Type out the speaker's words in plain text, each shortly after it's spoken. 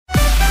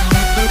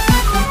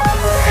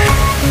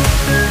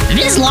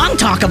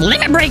Strong Talk of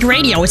Limit Break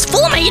Radio is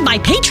full made by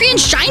Patreon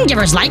shine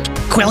givers like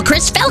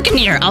Quilchris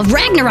Falconeer of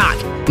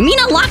Ragnarok,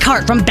 Mina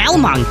Lockhart from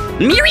Belmung,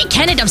 Miri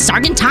Kennett of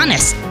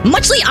Sargentanus.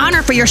 Muchly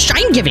honor for your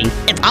shine giving.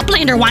 If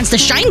Uplander wants to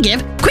shine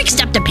give, quick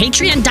step to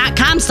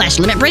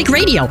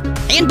patreon.com/limitbreakradio.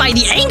 And by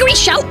the Angry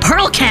Shout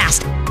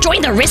Pearlcast.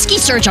 Join the risky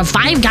search of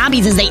 5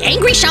 gobbies as they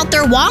angry shout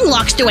their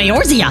Wonglocks to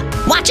Eorzea.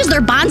 Watch as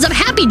their bonds of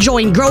happy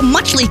joy grow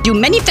muchly through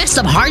many fests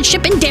of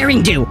hardship and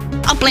daring do.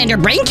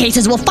 Uplander brain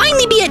cases will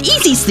finally be at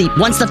easy sleep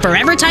once the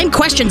forever time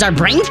questions are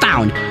brain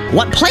found.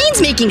 What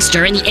planes making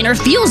stir in the inner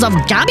fields of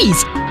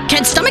gobbies?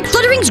 Can stomach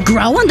flutterings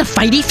grow on the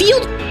fighty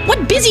field?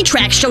 What busy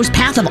track shows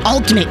path of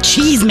ultimate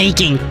cheese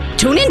making?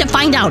 Tune in to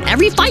find out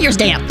every Fires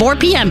Day at 4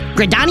 p.m.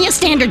 Gridania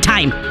Standard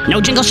Time. No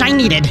jingle shine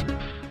needed.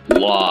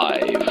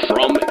 Live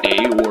from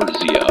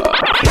Eorzea.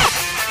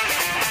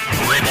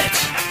 Limit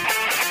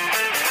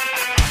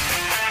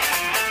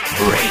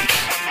Break.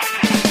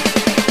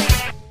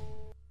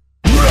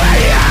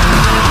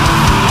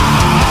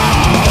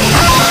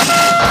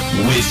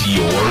 With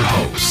your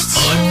hosts,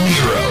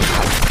 Nero.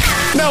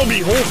 Now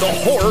behold the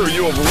horror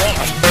you have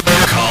wrought.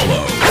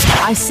 Kahlo.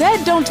 I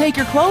said don't take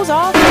your clothes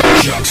off.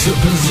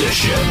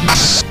 Juxtaposition.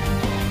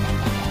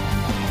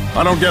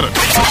 I don't get it.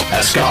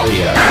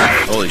 Ascalia.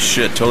 Holy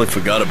shit, totally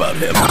forgot about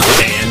him.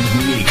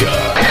 And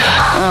Mika.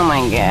 Oh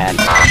my god.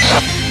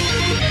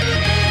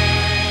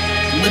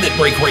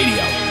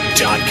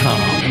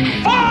 LimitBreakRadio.com.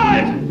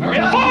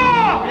 5,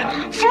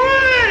 4,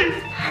 3,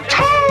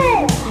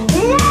 2,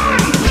 1.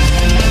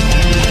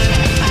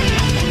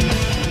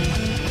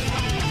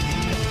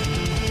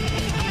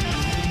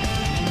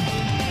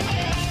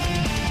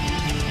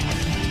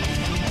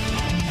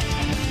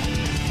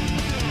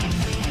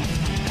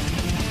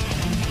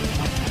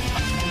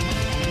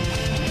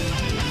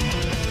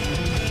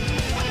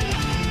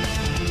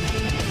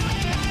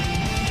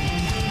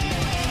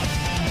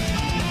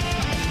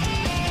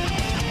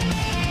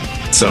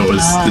 So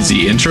is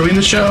he introing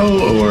the show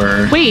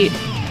or? Wait,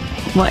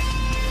 what?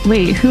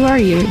 Wait, who are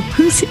you?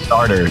 Who's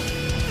Starter?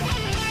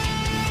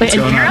 Wait,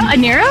 a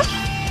Nero?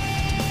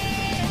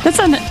 That's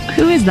on.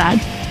 Who is that?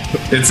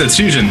 It's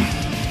Fusion.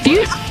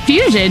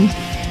 Fusion.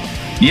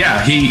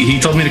 Yeah, he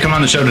told me to come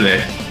on the show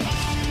today.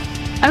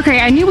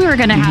 Okay, I knew we were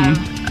gonna have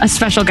a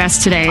special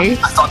guest today. I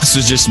thought this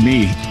was just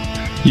me.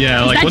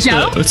 Yeah, like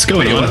what's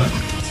going on?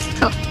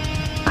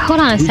 Hold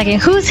on a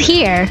second. Who's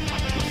here?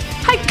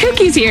 Hi,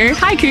 Cookie's here.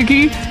 Hi,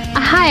 Cookie.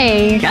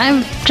 Hi,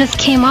 I just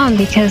came on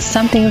because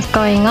something's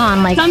going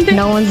on.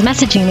 No one's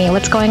messaging me.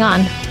 What's going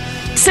on?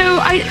 So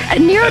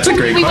Nero told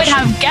me we would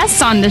have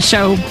guests on the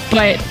show,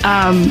 but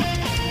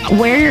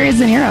where is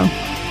Nero?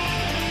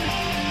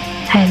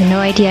 I have no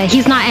idea.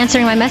 He's not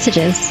answering my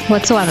messages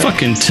whatsoever.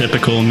 Fucking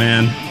typical,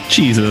 man.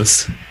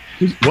 Jesus.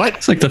 What?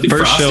 It's like the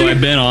first show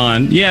I've been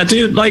on. Yeah,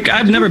 dude,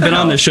 I've never been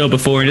on this show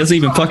before. He doesn't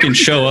even fucking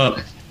show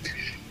up.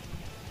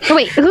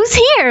 Wait, who's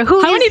here?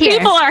 How many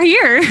people are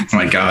here? Oh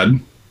my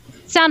god.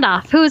 Sound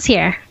off. Who's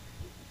here?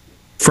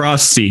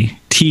 Frosty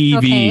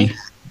TV. Okay.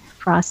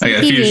 Frosty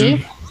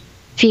TV.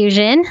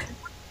 Fusion.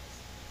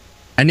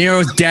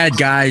 Anero's dead,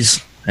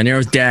 guys.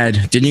 Anero's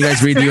dead. Didn't you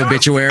guys read the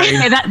obituary?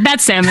 Okay,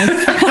 that's Samus.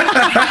 All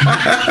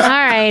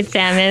right,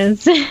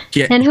 Samus.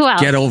 And who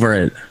else? Get over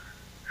it. Is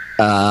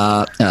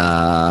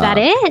that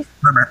it?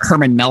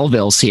 Herman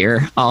Melville's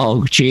here.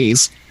 Oh,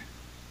 jeez.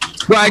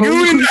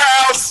 Ragu in the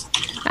house.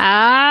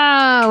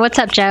 Oh, what's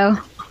up, Joe?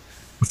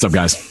 What's up,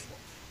 guys?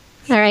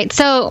 All right,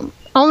 so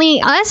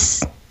only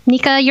us?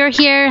 Nika, you're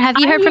here. Have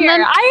you heard from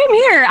them? I am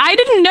here. I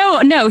didn't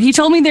know. No, he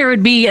told me there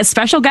would be a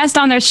special guest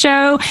on their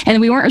show, and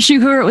we weren't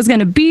sure who it was going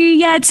to be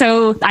yet.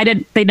 So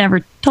they never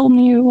told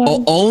me who it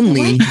was.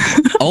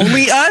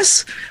 Only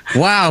us?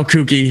 Wow,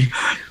 Kookie.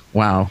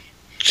 Wow.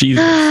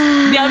 Jesus.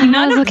 Yeah, there's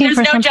no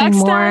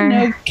Juxta,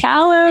 no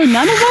Callow,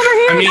 none of them are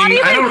here. I mean,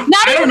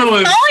 I don't know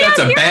if that's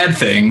a bad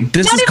thing.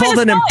 This is called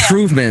an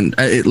improvement.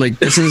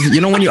 This is,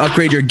 when you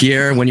upgrade your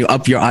gear, when you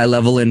up your eye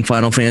level in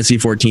Final Fantasy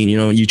 14,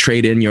 you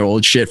trade in your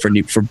old shit for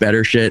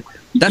better shit.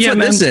 That's what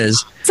this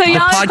is. So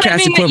y'all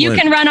claiming that you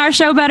can run our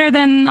show better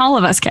than all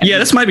of us can. Yeah,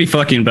 this might be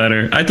fucking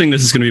better. I think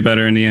this is going to be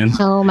better in the end.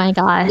 Oh my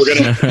gosh.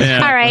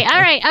 Yeah. All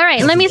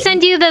right. Let me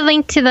send you the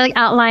link to the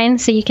outline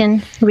so you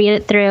can read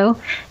it through.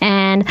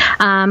 And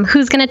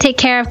who's going to take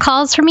care of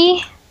calls for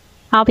me?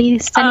 I'll be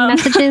sending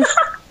messages.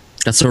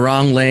 That's the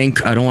wrong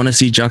link. I don't want to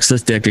see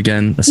Juxta's dick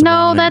again. That's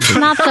not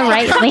the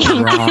right link.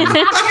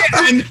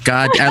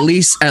 God, at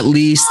least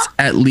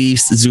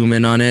zoom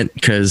in on it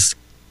because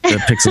the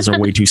pixels are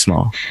way too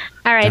small.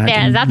 All right,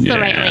 that's the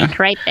right link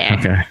right there.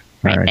 Okay.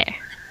 There.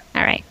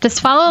 All right.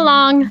 Just follow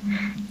along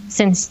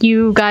since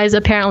you guys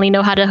apparently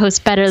know how to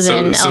host better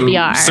than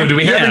LBR. So do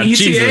we have an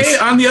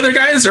ETA on the other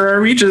guys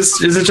or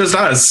is it just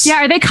us?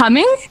 Yeah, are they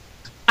coming?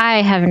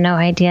 I have no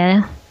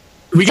idea.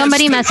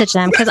 Somebody message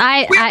them because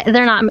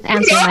they're not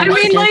answering my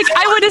messages.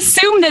 I would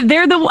assume that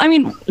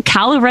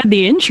Callow read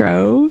the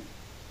intro.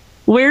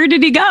 Where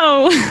did he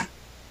go?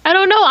 I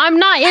don't know. I'm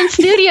not in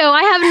studio.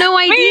 I have no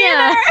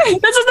idea.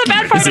 This is the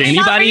bad part. Is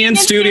anybody in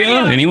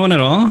studio? Anyone at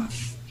all?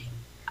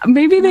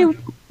 Maybe they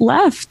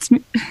left.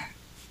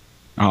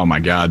 Oh my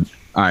God.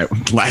 All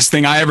right. Last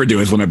thing I ever do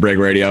is Limit Break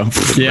Radio.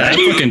 Yeah,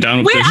 I'm fucking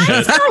done with Wait, this I'm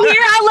shit. still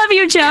here. I love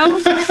you,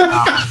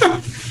 Joe.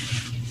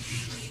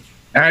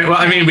 All right. Well,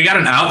 I mean, we got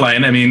an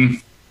outline. I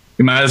mean,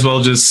 we might as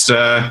well just.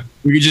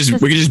 We could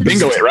just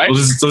bingo it, right?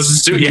 Let's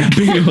just do it. Yeah,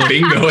 bingo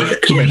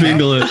it.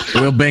 Bingo it.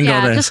 We'll bingo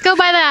Yeah, this. just go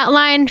by the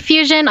outline.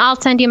 Fusion, I'll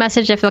send you a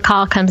message if the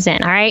call comes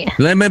in. All right.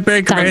 Limit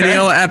Break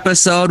Radio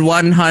episode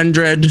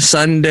 100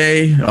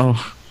 Sunday.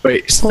 Oh.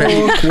 Wait,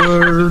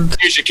 Fusion,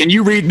 can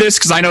you read this?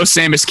 Because I know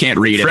Samus can't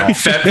read it.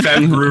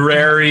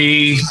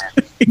 February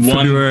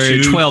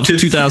 12th,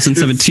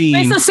 2017.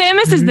 Wait, so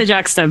Samus is the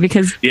juxta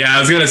because I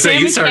was gonna say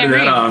you Samus started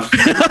can't that off.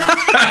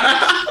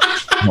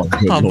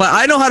 But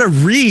I know how to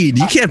read.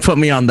 You can't put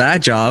me on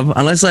that job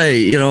unless let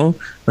me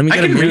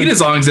I get can read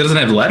as long as it doesn't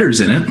have letters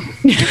in it.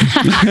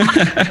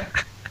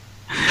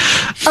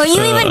 Are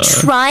you even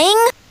trying?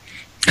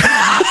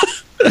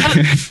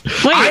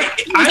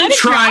 I'm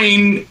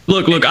trying.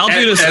 Look, I'll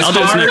do this. As I'll do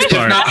this hard, next if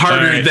part. not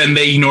harder All right. than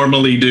they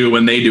normally do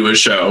when they do a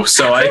show.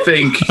 So I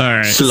think All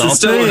right. this is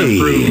still an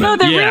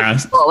improvement. Yeah.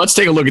 Well, let's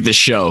take a look at this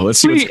show. Let's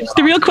see what's going on.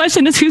 the real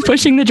question is who's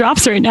pushing the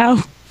drops right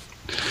now.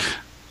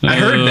 I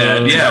heard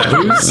that. Yeah.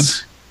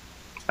 Who's?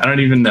 I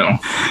don't even know.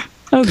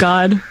 Oh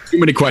God. Too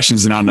many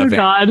questions and not Oh enough.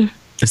 God.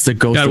 It's the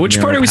ghost. God, which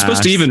part are we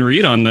supposed to even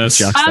read on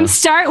this?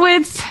 Start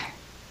with.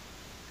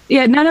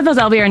 Yeah, none of those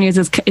LBR news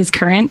is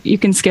current. You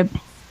can skip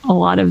a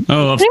lot of.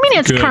 Oh, What do you mean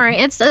it's current?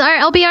 It's our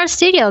LBR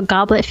studio,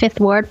 Goblet 5th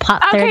Ward,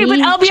 Plot 30. Okay, but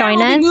LBR Join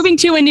will us. be moving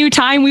to a new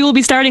time. We will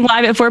be starting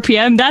live at 4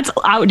 p.m. That's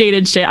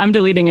outdated shit. I'm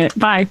deleting it.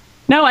 Bye.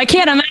 No, I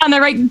can't. I'm not on the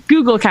right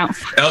Google account.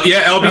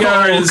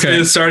 LBR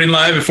is starting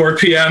live at 4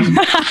 p.m.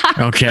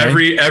 Okay.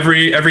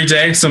 Every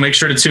day. So make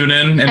sure to tune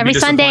in and Every be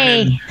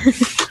Sunday.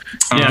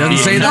 It doesn't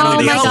say that Oh on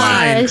the my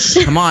outline. gosh.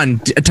 Come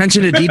on,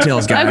 attention to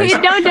details, guys.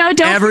 Okay,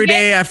 don't Every forget.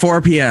 day at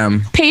 4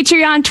 p.m.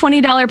 Patreon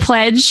 $20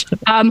 pledge.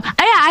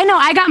 I know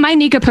I got my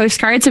Nika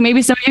postcard, so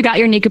maybe some of you got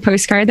your Nika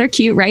postcard. They're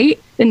cute, right?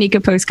 The Nika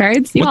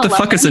postcards. You What all the love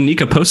fuck is a them.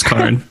 Nika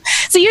postcard?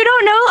 So you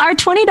don't know our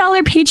 $20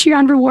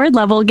 Patreon reward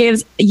level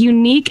gives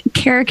unique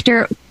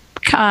character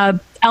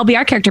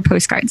LBR character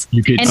postcards.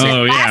 You could. And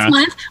Oh, last yeah.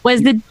 month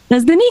was the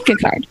Nika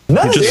card.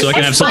 Just so I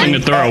can have something to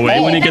throw away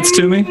when it gets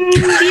to me?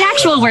 The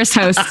actual worst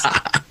host.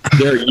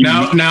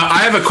 Now I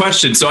have a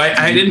question. So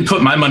I didn't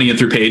put my money in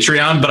through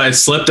Patreon, but I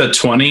slipped a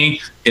 20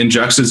 in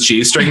Jux's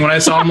G string when I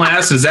saw him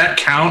last. Does that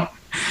count?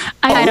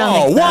 I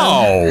don't think so.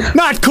 Whoa,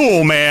 not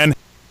cool, man.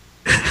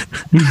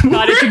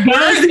 God, it's a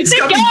guess. It's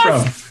a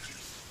guess.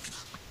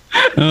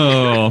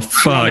 Oh,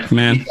 fuck,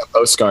 man.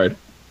 Postcard.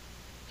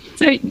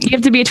 So you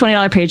have to be a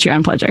 $20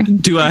 Patreon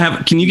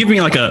pledger. Can you give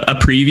me like a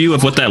preview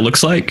of what that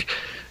looks like?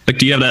 Like,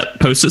 do you have that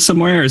posted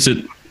somewhere or is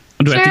it,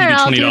 or do I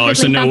have to give you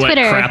 $20 to know what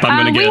crap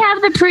I'm going to We get?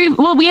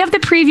 have we have the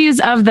previews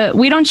of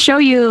we don't show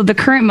you the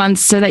current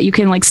months so that you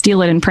can like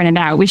steal it and print it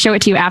out. We show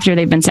it to you after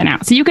they've been sent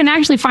out. So you can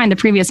actually find the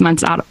previous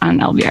months out on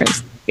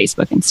LBR's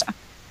Facebook and stuff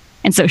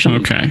and social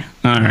media. Okay.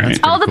 All right.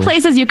 All the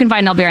places you can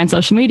find LBR on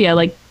social media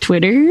like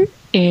Twitter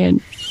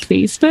and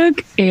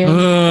Facebook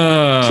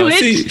and Twitch.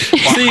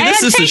 See,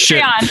 this is the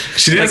shit.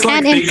 She has to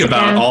And think Instagram.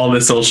 about all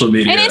the social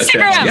media. And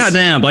Instagram.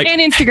 Goddamn, like,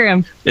 and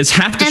Instagram. is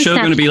half the And show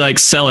going to be like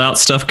sell out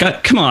stuff?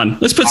 God, come on,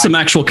 let's put some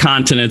actual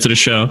content into the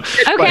show.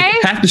 Okay.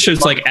 Like, half the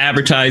show's like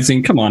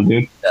advertising. Come on,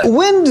 dude.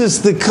 When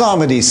does the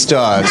comedy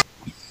start? All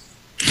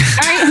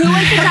right, who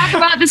wants to talk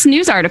about this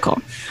news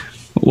article?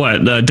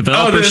 What, the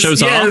developer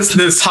shows off?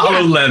 This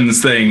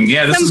HoloLens thing.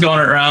 Yeah, this is going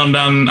around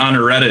on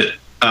Reddit.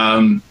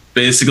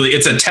 Basically,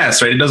 it's a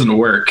test, right? It doesn't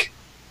work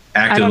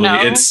actively.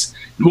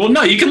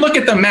 No, you can look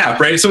at the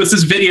map, right? So it's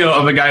this video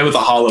of a guy with a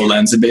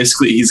HoloLens, and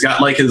basically he's got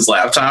like his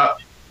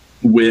laptop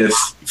with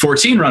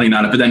 14 running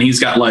on it, but then he's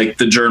got like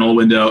the journal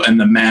window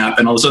and the map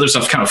and all this other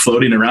stuff kind of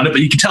floating around it.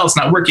 But you can tell it's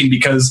not working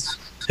because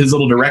his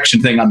little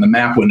direction thing on the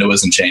map window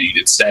isn't changing.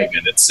 It's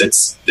stagnant.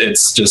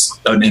 It's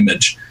just an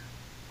image.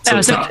 So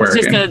it's not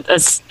working.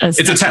 It's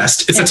a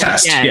test. It's a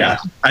test. Yeah.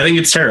 I think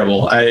it's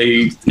terrible.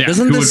 Doesn't who this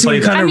would play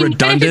seem kind of that?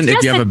 redundant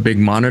if you have a big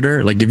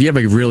monitor? Like if you have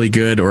a really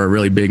good or a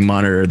really big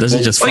monitor, this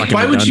is just Like, fucking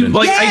why would redundant. you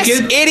like? I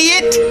get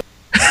idiot.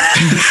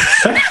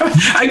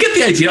 I get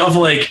the idea of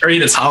like, all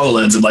right, it's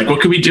HoloLens and like,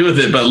 what can we do with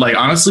it? But like,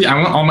 honestly, I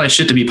want all my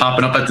shit to be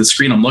popping up at the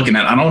screen I'm looking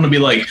at. I don't want to be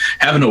like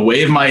having to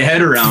wave my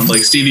head around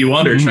like Stevie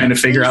Wonder trying to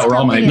figure out where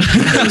all my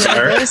numbers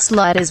are. This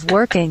slut is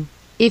working.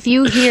 If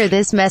you hear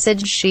this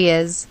message, she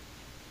is.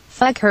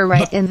 Fuck her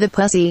right in the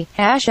pussy.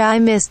 I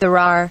miss the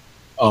rar.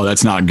 Oh,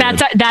 that's not good.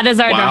 That is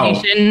our Wow.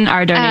 donation.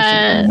 Our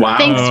donation. Wow.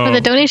 Thanks for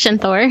the donation,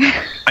 Thor.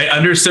 I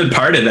understood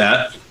part of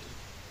that.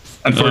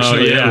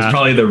 Unfortunately, it was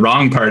probably the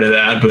wrong part of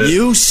that. But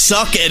you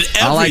suck at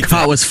everything. All I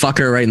caught was fuck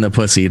her right in the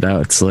pussy.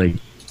 That's like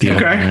the only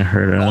thing I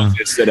heard.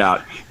 It stood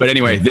out. But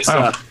anyway, this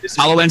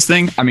HoloLens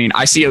thing, I mean,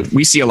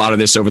 we see a lot of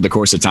this over the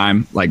course of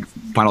time. Like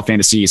Final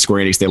Fantasy,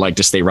 Square Enix, they like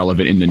to stay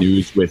relevant in the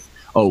news with,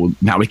 oh,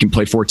 now we can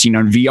play 14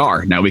 on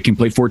VR. Now we can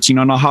play 14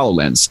 on a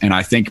HoloLens. And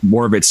I think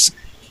more of it's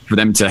for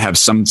them to have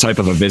some type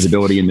of a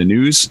visibility in the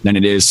news than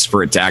it is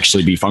for it to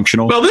actually be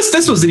functional. Well, this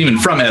wasn't even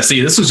from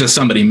SE. This was just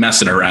somebody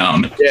messing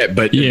around. Yeah,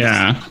 but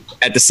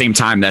at the same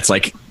time, that's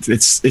like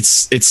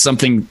it's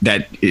something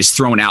that is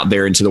thrown out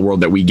there into the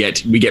world that we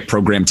get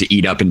programmed to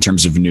eat up in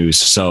terms of news.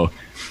 So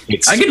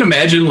I can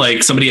imagine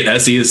like somebody at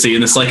SE is seeing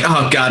this like,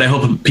 oh God, I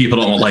hope people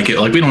don't like it.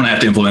 Like we don't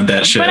have to implement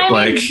that shit. But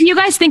I mean, you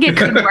guys think it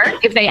could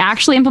work if they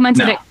actually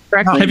implemented it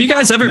correctly? Have you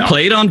guys ever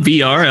played on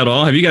VR at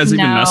all? Have you guys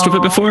even messed with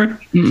it before?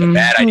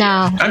 Bad idea.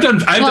 No. I've done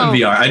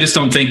VR. I just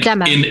don't think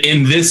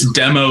in this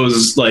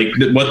demo's like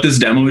what this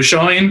demo is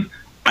showing,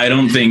 I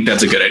don't think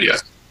that's a good idea.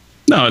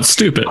 No, it's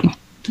stupid.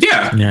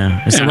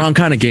 Yeah. It's the wrong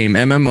kind of game.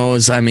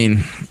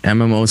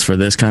 MMOs for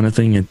this kind of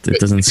thing, it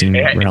doesn't seem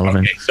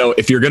relevant. Okay. So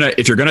if you're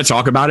gonna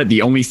talk about it,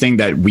 the only thing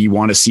that we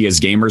want to see as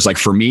gamers, like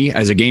for me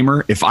as a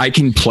gamer, if I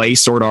can play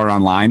Sword Art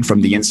Online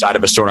from the inside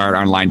of a Sword Art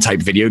Online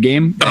type video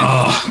game,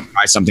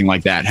 try something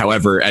like that.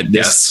 However, at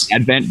this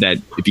advent that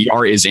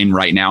VR is in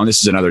right now, and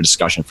this is another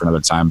discussion for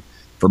another time,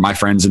 for my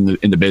friends in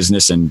the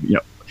business and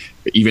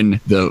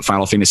even the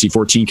Final Fantasy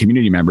 14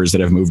 community members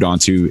that have moved on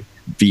to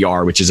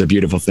VR, which is a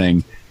beautiful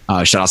thing.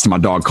 Shout outs to my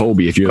dog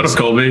Colby. If you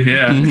Colby,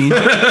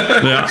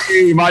 yeah.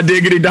 Hey, my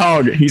diggity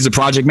dog. He's a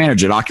project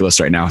manager at Oculus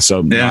right now.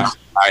 So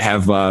I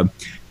have I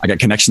got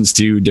connections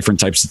to different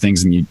types of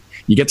things, and you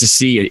get to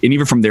see it. And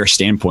even from their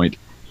standpoint,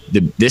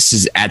 this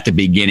is at the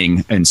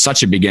beginning, and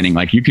such a beginning.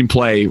 Like you can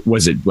play,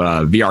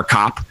 VR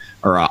Cop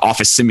or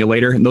Office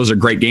Simulator, and those are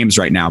great games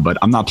right now. But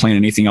I'm not playing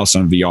anything else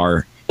on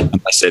VR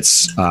unless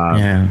it's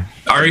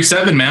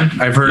RE7, man.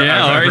 I've heard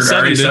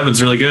RE7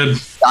 is really good.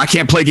 I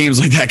can't play games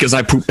like that because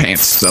I poop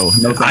pants. So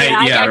no.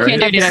 I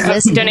can't do that.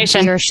 Listening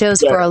to your shows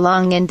for a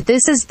long, and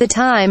this is the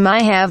time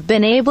I have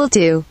been able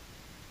to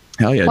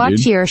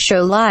watch your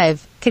show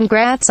live.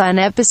 Congrats on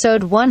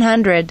episode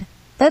 100.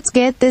 Let's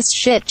get this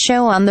shit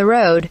show on the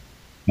road.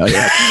 Oh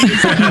yeah,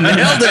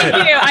 nailed it.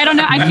 Thank you. I don't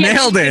know. I can't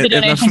nailed it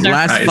in the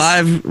last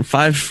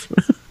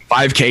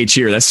 5K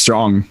cheer. That's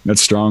strong.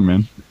 That's strong,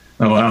 man.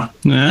 Oh wow.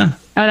 Yeah.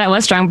 Oh, that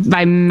was strong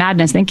by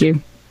Madness. Thank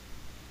you.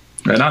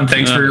 Right on.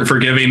 Thanks for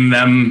giving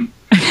them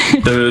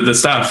the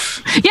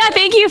stuff. Yeah,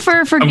 thank you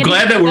for I'm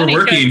glad that we're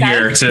working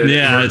here.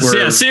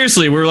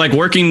 Seriously, we're like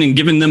working and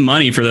giving them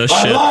money for this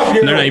shit.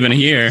 They're not even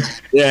here.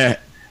 Yeah.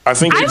 I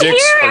think your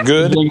dicks are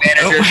good.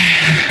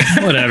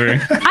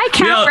 Whatever. I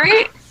count,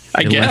 right?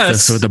 I guess. Left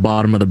us with the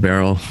bottom of the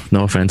barrel.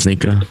 No offense,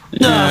 Nika.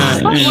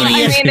 I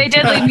mean, they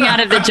did leave me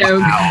out of the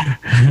joke.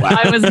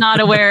 I was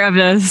not aware of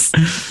this.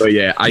 But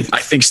yeah, I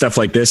think stuff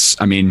like this,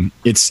 I mean,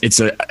 it's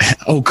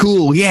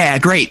cool, yeah,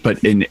 great,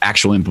 but in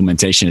actual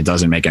implementation, it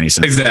doesn't make any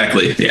sense.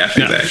 Exactly. Yeah,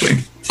 exactly.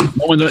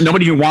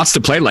 Nobody even wants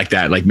to play like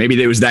that. Like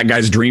maybe it was that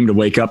guy's dream to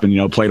wake up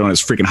and play it on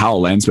his freaking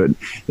HoloLens, but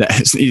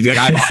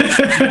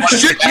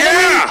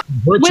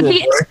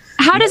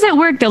how does it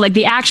work though? Like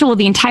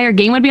the entire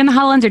game would be on the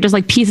HoloLens, or just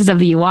like pieces of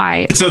the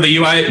UI? So the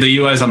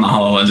UI is on the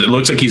HoloLens. It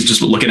looks like he's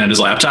just looking at his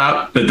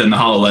laptop, but then the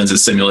HoloLens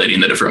is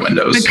simulating the different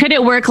windows. But could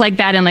it work like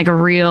that in like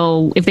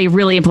if they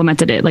really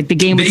implemented it? Like the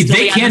game would still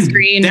be on the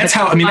screen. That's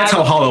how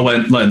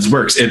HoloLens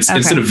works. It's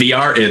instead of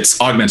VR,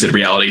 it's augmented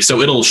reality. So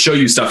it'll show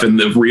you stuff in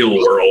the real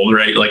world,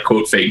 right? Like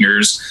quote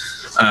fingers.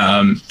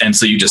 And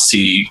so you just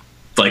see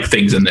like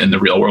things in the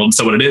real world.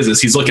 So what it is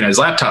he's looking at his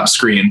laptop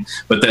screen,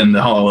 but then the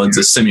HoloLens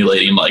is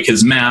simulating like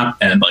his map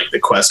and like the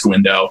Quest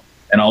window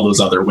and all those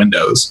other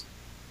windows.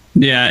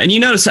 Yeah, and you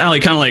notice how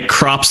he kind of like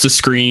crops the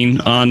screen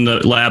on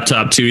the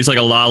laptop too. He's like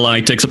a Lala.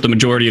 He takes up the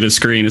majority of the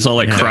screen. It's all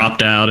like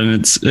cropped out,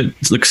 and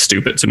it looks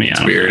stupid to me.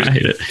 It's weird. I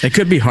hate it. It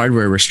could be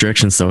hardware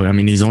restrictions, though. I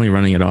mean, he's only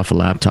running it off a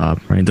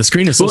laptop, right? The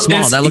screen is so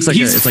small. That looks like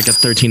it's like a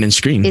 13-inch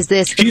screen. Is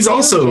this the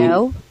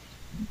show?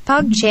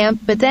 PogChamp,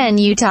 but then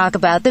you talk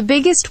about the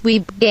biggest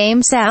weeb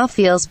game. Sal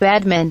feels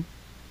bad, man.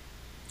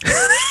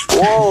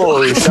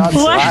 Whoa, shots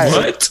fired.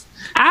 What?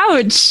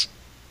 Ouch.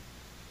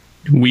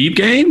 Weeb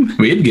game?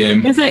 Weeb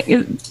game.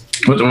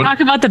 Talk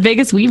about the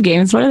biggest weeb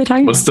games. What are they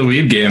talking about? What's the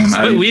weeb game?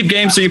 What weeb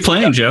games are you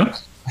playing, Joe?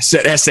 I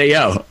said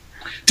SAO.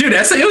 Dude,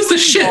 SAO's the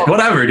shit.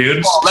 Whatever,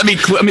 dude. Let me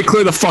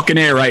clear the fucking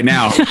air right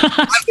now.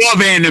 I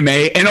love anime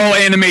and all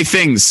anime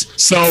things.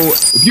 So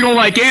if you don't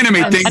like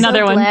anime things, I'm so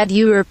glad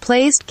you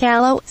replaced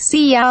Callow.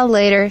 See y'all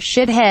later,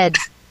 shithead.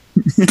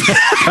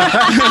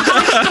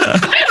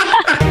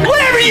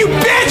 Whatever, you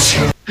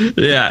bitch.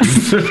 Yeah.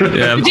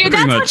 Dude,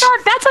 that's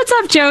what's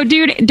up, Joe.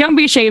 Dude, don't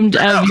be ashamed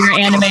of your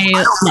anime.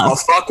 I'll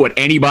fuck what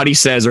anybody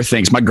says or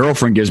thinks. My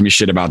girlfriend gives me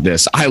shit about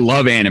this. I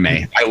love anime.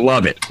 I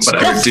love it.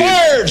 Whatever,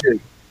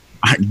 dude.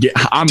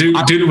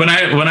 Dude, when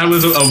I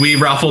was a wee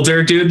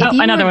raffler, dude. If you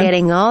were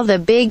getting all the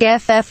big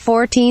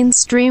FF14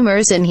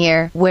 streamers in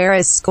here, where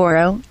is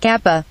Scoro?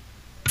 Kappa.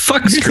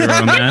 Fuck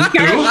Scuro, man.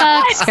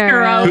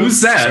 Scuro.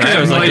 Who's that? I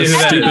was like the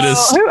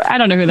stupidest. I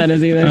don't know who that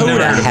is either. Who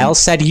the hell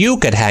said you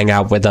could hang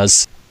out with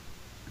us?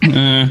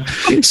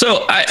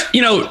 So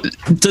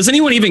does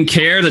anyone even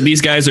care that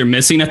these guys are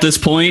missing at this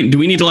point? Do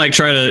we need to like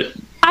try to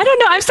I don't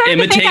know. I'm starting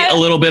imitate to think a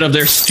little bit of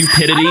their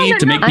stupidity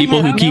to make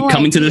people who keep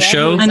coming to the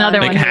show Another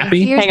like one.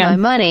 happy? Here's my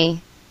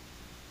money.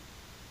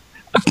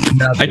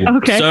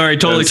 Okay. Sorry,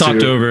 totally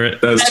talked over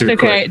it. That's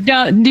okay.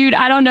 No, dude,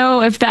 I don't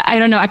know if that. I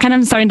don't know. I kind of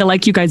am starting to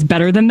like you guys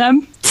better than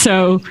them.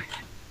 So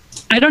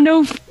I don't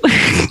know.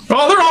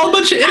 Well, they're all a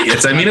bunch of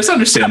idiots. I mean, it's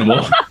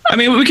understandable. I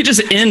mean, we could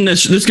just end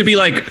this. This could be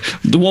like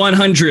the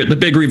 100, the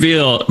big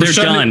reveal. They're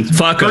done.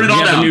 Fuck them. We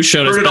have a new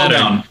show that's better. Burn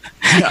it all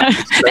down.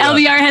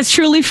 LBR has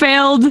truly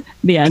failed.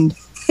 The end.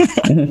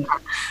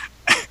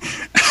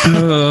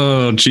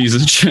 Oh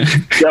Jesus!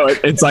 Yo,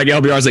 it's like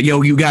LBR's like,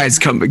 yo, you guys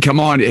come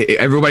on,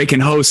 everybody can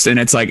host, and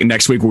it's like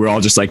next week we're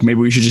all just like, maybe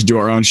we should just do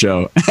our own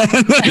show.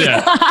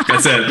 Yeah,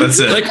 that's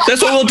it. Like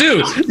that's what we'll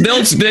do.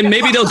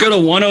 Maybe they'll go to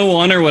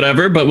 101 or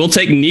whatever, but we'll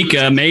take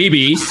Nika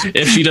maybe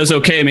if she does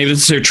okay. Maybe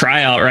this is her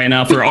tryout right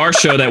now for our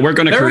show that we're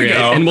going to create,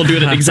 and we'll do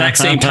it at the exact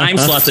same time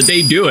slot that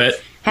they do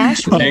it.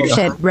 Weeb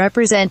shit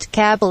represent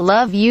Kappa.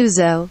 Love you,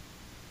 Zo.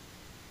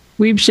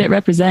 Weeb shit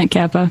represent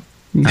Kappa.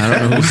 I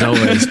don't know who Zoe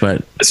is,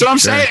 but that's what I'm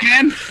saying,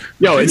 man.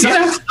 Yo, it's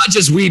not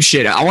just weeb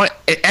shit. I want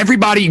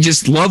everybody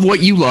just love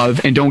what you love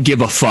and don't give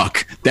a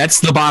fuck.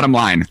 That's the bottom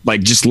line.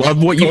 Like, just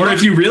love what you or love.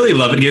 If you really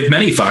love it, give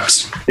many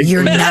fucks.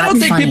 I don't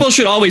think people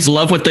should always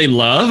love what they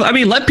love. I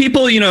mean, let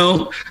people,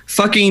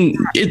 fucking.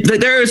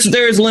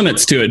 There's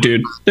limits to it,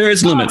 dude. There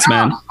is limits,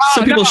 man.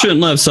 Some people shouldn't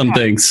love some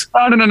things.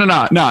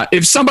 No.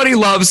 If somebody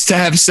loves to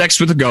have sex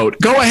with a goat,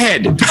 go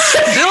ahead. Look,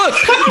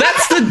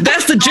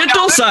 that's the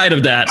gentle side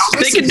of that.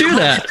 They can do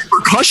that.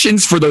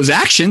 Repercussions for those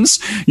actions.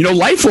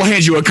 Life will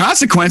hand you a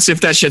consequence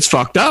if that shit's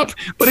fucked up.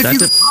 But if you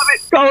love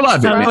it, go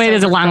love it. Wait,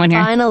 there's a long one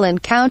here. Final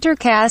encounter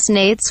cast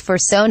Nates for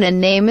Sona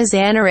name is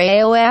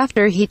Anareo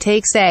after he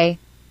takes a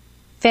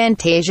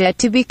Fantasia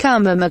to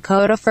become a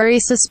Makoto furry.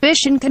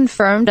 Suspicion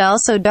confirmed.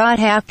 Also,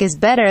 Hack is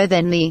better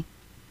than the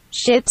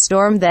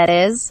shitstorm that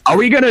is.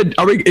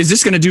 Is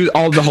this gonna do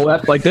all the whole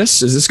ep like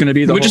this? Is this gonna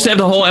be the? We just have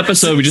the whole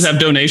episode. We just have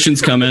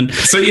donations coming.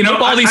 So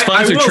all these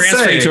funds are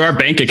transferring to our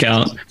bank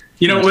account.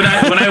 When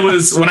I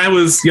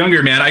was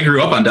younger, man, I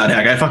grew up on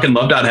 .hack. I fucking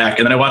love .hack,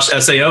 and then I watched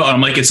SAO, and I'm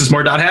like, it's just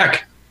more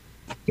 .hack.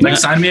 Like,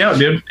 sign me out,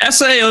 dude.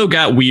 SAO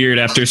got weird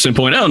after some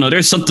point. Oh no,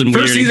 there's something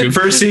weird.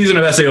 First season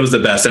of SAO was the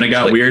best, and it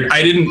got weird.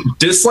 I didn't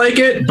dislike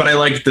it, but I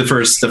liked the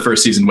first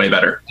season way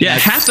better. Yeah,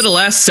 half of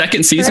the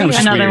second season was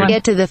another weird. One.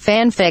 Get to the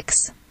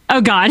fanfics.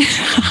 Oh God,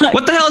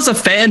 what the hell is a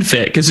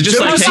fanfic? Is it just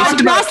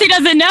Frosty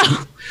doesn't know?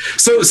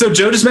 So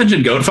Joe just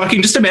mentioned goat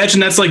fucking. Just imagine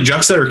that's like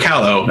Juxta or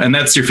Callow, and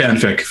that's your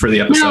fanfic for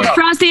the episode. No,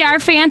 Frosty, our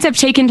fans have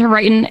taken to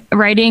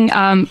writing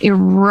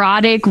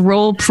erotic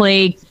role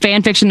play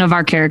fan fiction of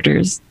our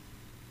characters.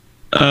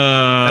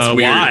 That's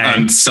weird why?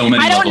 On so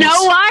many I don't levels.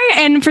 know why,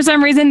 and for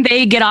some reason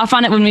they get off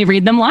on it when we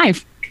read them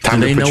live. Do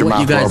they know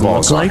what you guys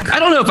look like? I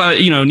don't know if I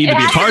need to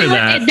be a part of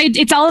that.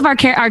 It's all of our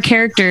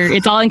character.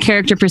 It's all in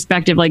character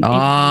perspective, like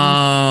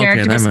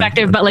character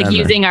perspective, but like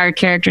using our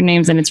character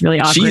names, and it's really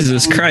awkward.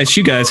 Jesus Christ,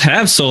 you guys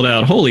have sold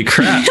out. Holy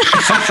crap!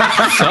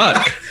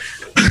 Fuck.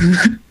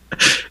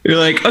 You're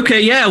like,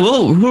 okay, yeah,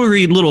 we'll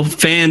read little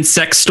fan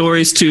sex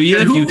stories to you.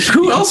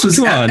 Who else was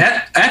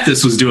at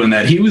this was doing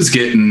that? He was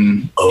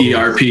getting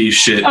ERP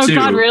shit too. Oh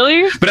God,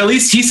 really? But at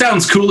least he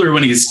sounds cooler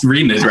when he's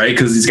reading it, right?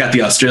 Because he's got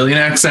the Australian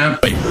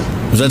accent. Wait,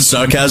 was that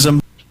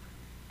sarcasm?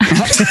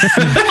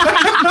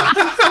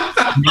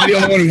 You're the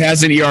only one who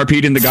hasn't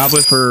ERP'd in the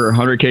goblet for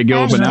 100k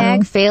gil.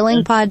 Hashtag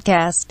failing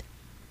podcast.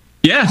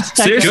 Yeah,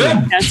 seriously.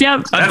 Yes,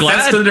 yep.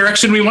 That's the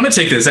direction we want to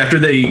take this after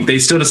they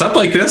stood us up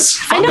like this.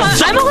 I'm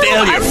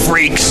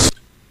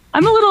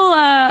a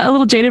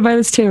little jaded by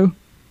this too.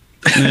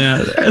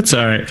 Yeah, that's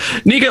all right.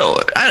 Nico,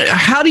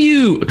 how do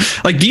you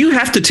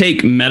have to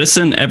take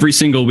medicine every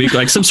single week,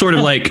 like some sort of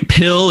like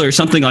pill or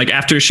something, like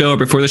after a show or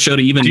before the show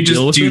to even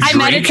deal with it? I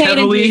meditate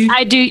heavily?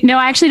 I do. No,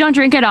 I actually don't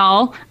drink at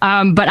all.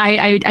 But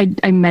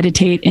I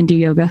meditate and do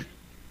yoga.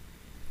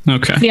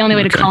 Okay. It's the only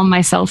way to calm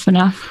myself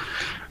enough.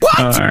 What?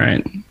 All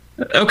right.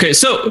 Okay,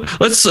 so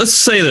let's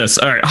say this.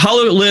 All right,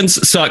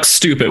 HoloLens sucks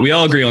stupid. We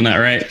all agree on that,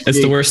 right? It's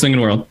the worst thing in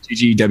the world.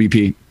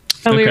 GGWP.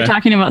 Oh, we were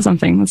talking about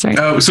something. That's right.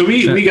 Oh, so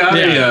we got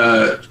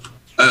a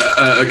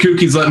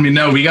Kookie's letting me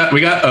know we got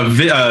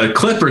a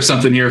clip or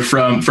something here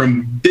from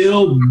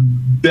Bill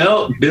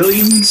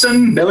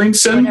Billingson.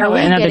 Are we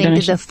getting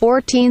to the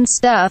 14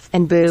 stuff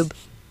and boob?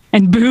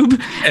 And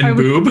boob?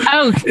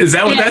 Oh, is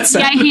that what that said?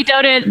 Yeah, he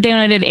donated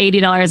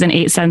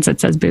 $80.08. It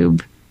says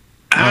boob.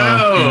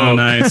 Oh,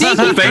 nice.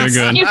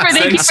 Thank you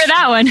for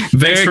that one.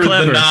 Very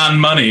clever. The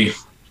non-money.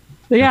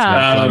 Yeah,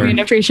 I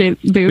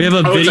appreciate boob. We have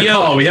a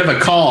video. We have a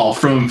call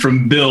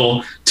from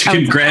Bill to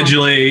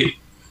congratulate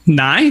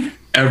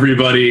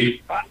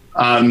everybody.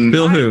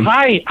 Bill who?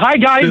 Hi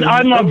guys. Bill.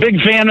 I'm a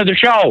big fan of the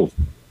show.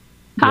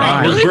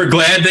 Wow. Really? We're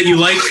glad that you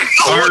like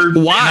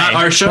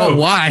our show.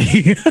 Why?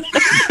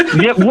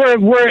 Yeah,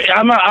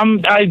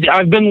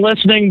 I've been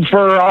listening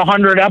for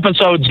 100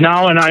 episodes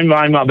now, and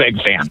I'm a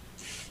big fan.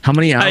 How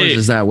many hours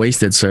is that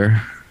wasted,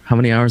 sir? How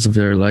many hours of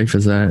their life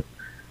is that?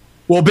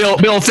 Well, Bill,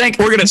 we're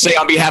going to say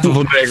on behalf of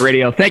Fusionx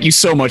Radio, thank you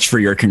so much for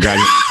your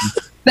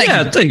congratulations.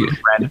 Thank you.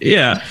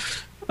 Yeah.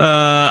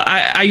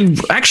 I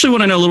actually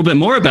want to know a little bit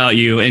more about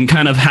you and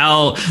kind of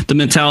how the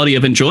mentality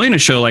of enjoying a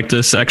show like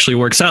this actually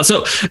works out.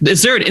 So,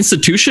 is there an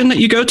institution that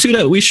you go to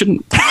that we can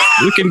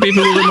be a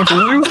little bit more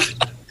familiar with?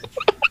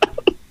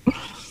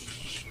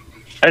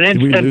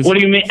 What do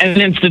you mean? An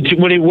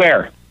institute?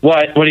 Where?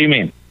 What do you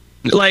mean?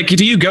 Like,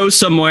 do you go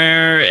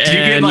somewhere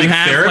and you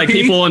have therapy? Like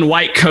people in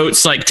white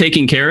coats like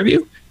taking care of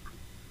you?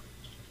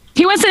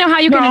 He wants to know how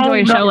you can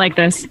enjoy a show like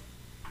this.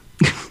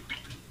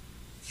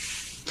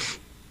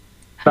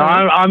 No,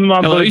 I'm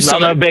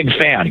a big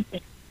fan.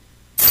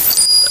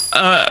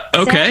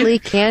 Okay. Sadly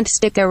can't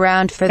stick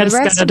around for the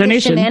rest of the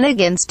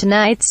shenanigans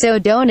tonight, so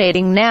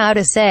donating now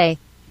to say,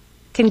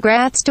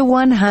 congrats to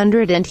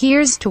 100 and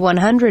here's to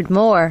 100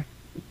 more.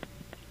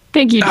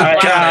 Thank you.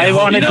 I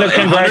wanted to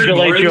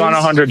congratulate you on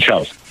 100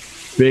 shows.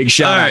 Big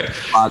shout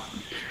out.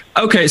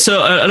 Okay,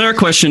 so another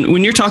question: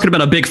 when you're talking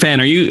about a big fan,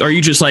 are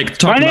you just like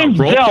talking about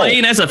role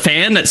playing as a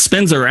fan that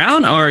spins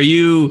around, or are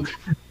you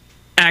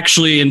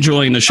actually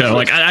enjoying the show?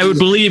 Like, I would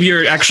believe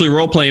you're actually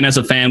role playing as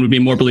a fan would be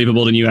more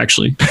believable than you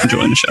actually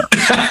enjoying the show.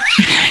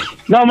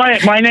 No,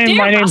 my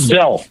name's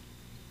Bill.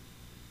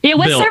 Yeah,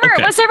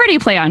 what server do you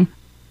play on?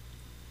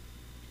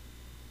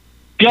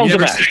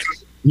 Gilgamesh.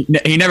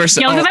 He never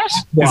said. Gilgamesh?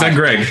 Is that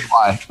Greg?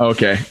 Why?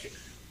 Okay.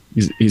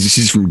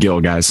 He's from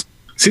Gil, guys.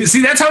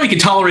 See, that's how he can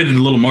tolerate it a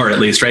little more, at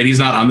least, right? He's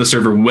not on the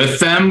server with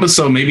them,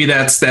 so maybe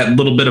that's that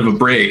little bit of a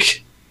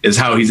break is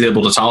how he's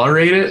able to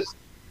tolerate it.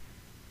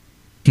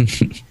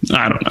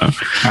 I don't know.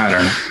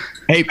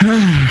 Hey,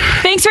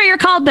 thanks for your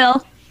call,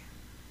 Bill.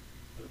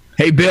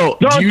 Hey, Bill.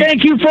 No,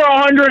 thank you for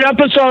 100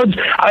 episodes.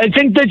 I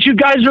think that you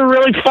guys are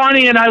really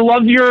funny, and I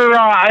love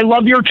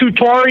your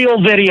tutorial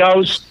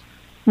videos.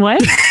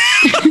 What?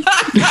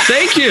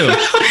 Thank you.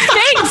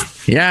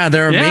 Thanks. Yeah,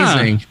 they're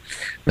amazing.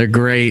 They're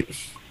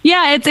great.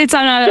 Yeah, it's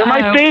on a. They're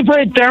my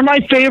favorite. They're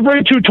my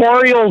favorite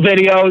tutorial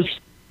videos.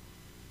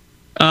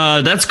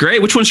 That's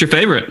great. Which one's your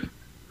favorite?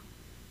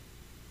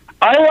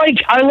 I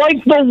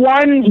like the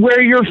one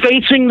where you're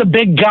facing the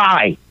big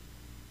guy.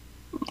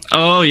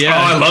 Oh yeah.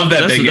 Oh, I love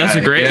that big guy. That's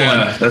a great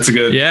one. That's a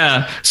good.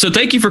 Yeah. So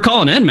thank you for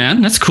calling in,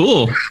 man. That's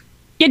cool.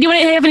 Yeah. Do you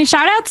want to have any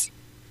shout outs?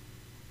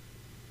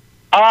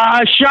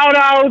 Shout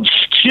outs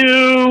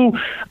to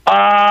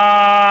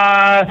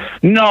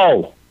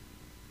no.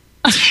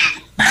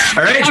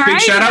 All right, big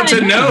shout out to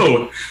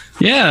No.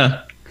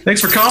 Yeah. Thanks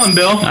for calling,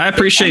 Bill. I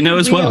appreciate No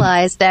as well.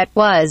 Realize that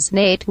was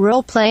Nate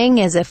role playing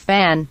as a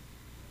fan.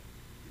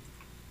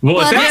 Well,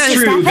 if that's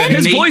true, then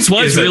his Nate voice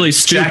was really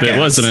stupid, jackass.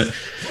 wasn't it?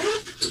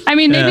 I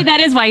mean, maybe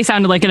that is why he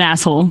sounded like an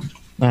asshole.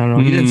 I don't know.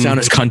 He didn't sound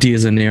as cunty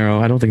as a Nero.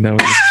 I don't think that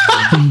was.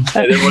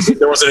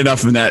 there wasn't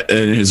enough of that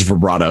in his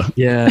vibrato.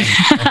 Yeah.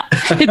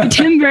 The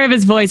timbre of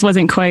his voice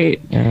wasn't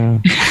quite. Yeah.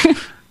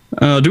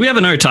 Do we have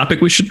another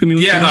topic we should be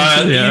moving EU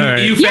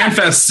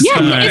FanFest.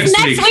 It's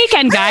next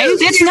weekend, guys.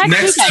 It's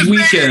next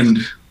weekend.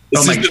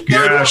 Oh my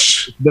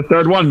gosh. The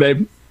third one,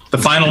 babe. The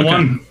final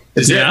one.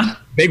 Is it?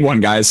 Big one,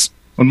 guys.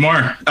 One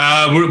more.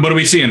 What are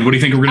we seeing? What do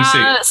you think we're going to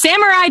see?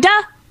 Samurai,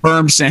 duh.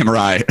 Firm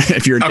samurai.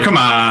 If you're come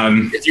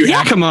on.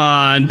 Come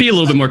on. Be a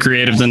little bit more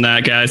creative than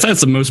that, guys.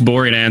 That's the most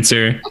boring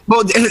answer.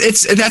 Well,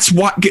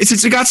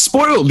 it got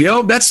spoiled,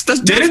 yo. That's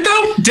Did it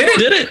though? Did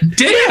it?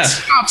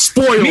 It got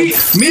spoiled. Me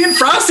and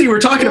Frosty were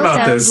talking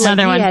about this.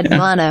 Another one. Had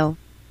mono.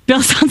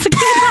 Bill sounds like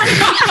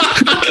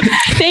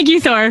Thank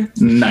you, Thor.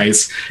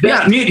 Nice.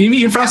 Yeah,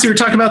 me and Frosty were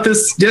talking about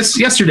this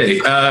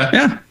yesterday.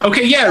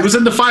 Okay, yeah, it was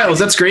in the files.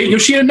 That's great.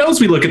 Yoshida knows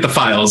we look at the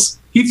files.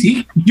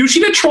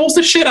 Yoshida trolls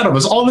the shit out of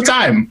us all the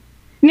time.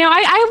 No,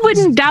 I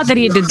wouldn't doubt that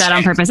he did that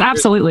on purpose.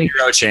 Absolutely.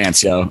 No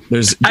chance, yo.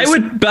 I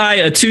would buy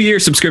a 2-year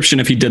subscription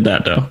if he did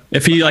that, though.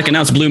 If he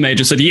announced Blue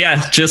Mage and said,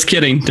 "Yeah, just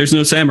kidding. There's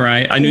no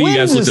samurai. I knew you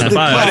guys looked at the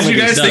files." Why did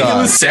you guys think it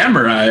was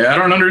samurai? I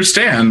don't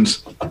understand.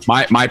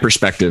 My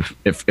perspective.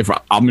 If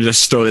I'm gonna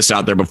just throw this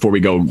out there before we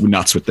go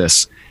nuts with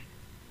this.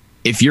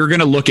 If you're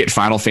gonna look at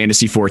Final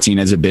Fantasy 14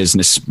 as a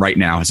business right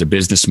now, as a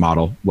business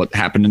model, what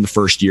happened in the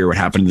first year, what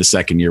happened in the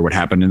second year, what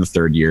happened in the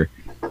third year.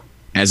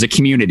 As a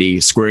community,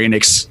 Square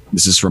Enix,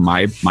 this is from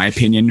my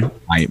opinion,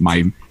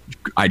 my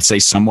I'd say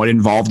somewhat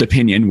involved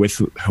opinion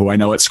with who I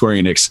know at Square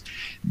Enix,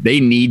 they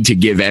need to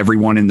give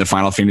everyone in the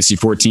Final Fantasy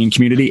 14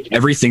 community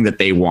everything that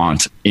they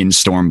want in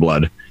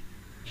Stormblood.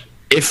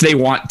 If they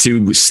want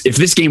to, if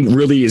this game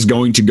really is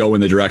going to go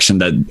in the direction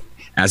that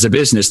as a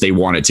business they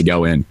want it to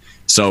go in.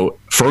 So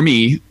for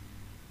me,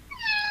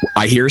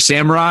 I hear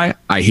Samurai,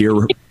 I hear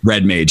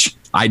Red Mage.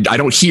 I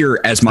don't hear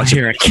as much. I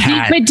hear a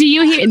cat. But do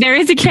you hear? There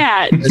is a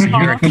cat.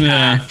 But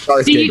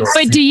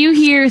do you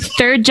hear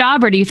third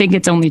job, or do you think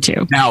it's only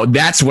 2? Now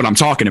that's what I'm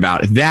talking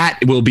about. That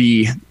will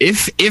be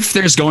if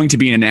there's going to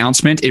be an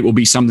announcement, it will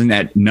be something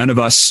that none of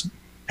us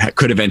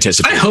could have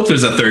anticipated. I hope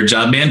there's a third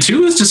job, man.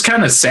 2 is just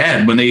kind of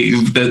sad when the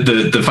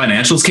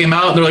financials came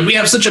out. They're like, we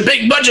have such a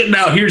big budget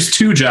now. Here's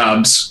 2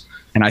 jobs.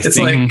 And I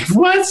think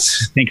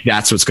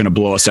that's what's going to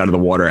blow us out of the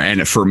water.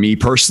 And for me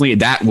personally,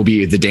 that will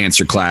be the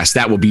Dancer class.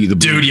 That will be the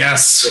dude.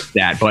 Yes,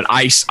 that. But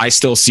I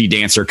still see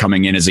Dancer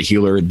coming in as a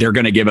healer. They're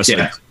going to give us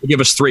give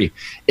us 3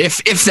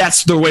 if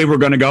that's the way we're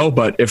going to go.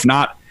 But if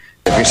not,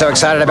 If you're so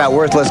excited about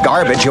worthless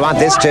garbage, you want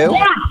this too?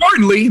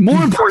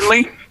 More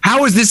importantly,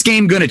 how is this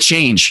game going to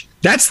change?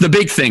 That's the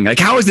big thing. Like,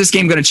 how is this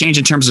game going to change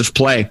in terms of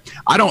play?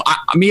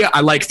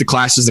 I like the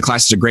classes. The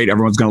classes are great.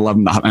 Everyone's going to love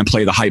them and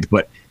play the hype.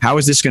 But how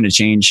is this going to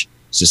change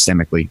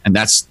systemically? And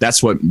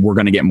that's what we're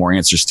going to get more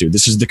answers to.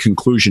 This is the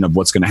conclusion of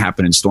what's going to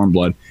happen in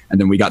Stormblood.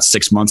 And then we got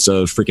 6 months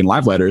of freaking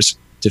live letters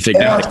to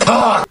figure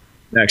out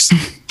next.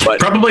 But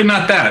probably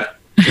not that.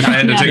 If I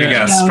had to take a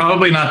guess,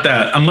 probably not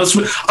that. Unless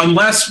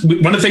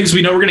one of the things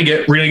we know we're gonna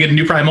get a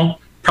new primal,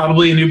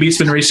 probably a new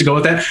Beastman race to go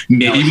with that.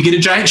 Maybe we get a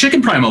giant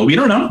chicken primal. We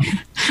don't know.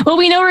 Well,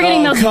 we know we're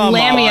getting those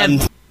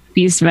Lamia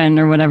Beastmen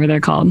or whatever they're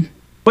called.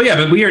 Well, yeah,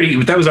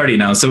 but that was already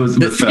announced. So it was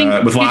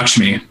with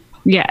Lakshmi.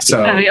 Yeah.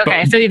 So,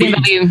 okay. So you think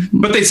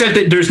but they said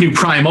that there's new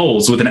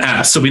primals with an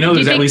S, so we know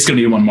there's at least going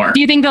to be one more.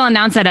 Do you think they'll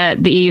announce that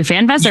at the EU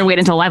FanFest or wait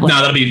until live? No,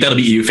 that'll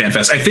be EU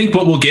FanFest. I think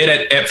what we'll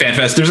get at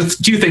FanFest, there's a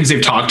few things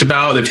they've talked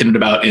about, they've hinted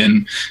about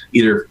in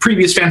either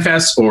previous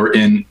FanFests or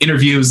in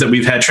interviews that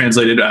we've had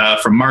translated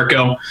from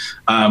Marco.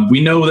 We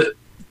know that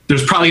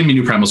there's probably going to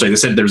be new primals. Like they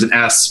said, there's an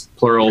S,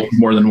 plural,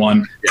 more than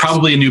one. Yes.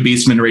 Probably a new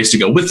Beastman race to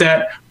go with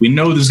that. We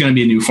know there's going to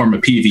be a new form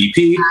of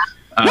PvP.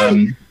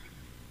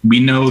 We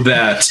know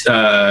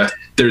that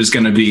there's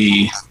going to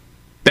be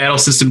battle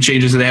system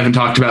changes that they haven't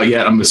talked about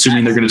yet. I'm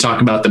assuming they're going to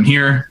talk about them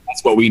here.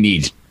 That's what we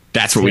need.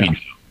 We need.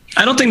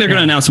 I don't think they're going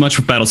to announce much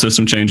with battle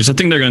system changes. I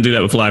think they're going to do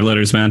that with live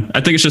letters, man.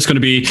 I think it's just going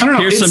to be,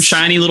 here's some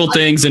shiny little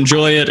things,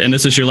 enjoy it, and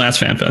this is your last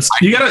FanFest.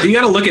 You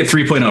gotta look at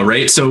 3.0,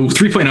 right? So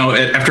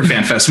 3.0 after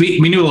FanFest,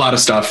 we knew a lot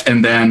of stuff,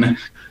 and then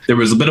there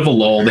was a bit of a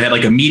lull. They had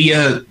like a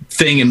media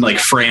thing in like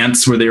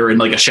France where they were in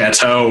like a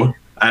chateau.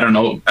 I don't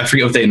know. I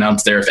forget what they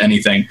announced there, if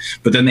anything.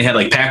 But then they had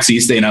like PAX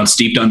East. They announced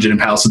Deep Dungeon and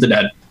Palace of the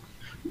Dead.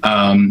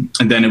 And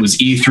then it was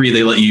E3.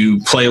 They let you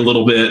play a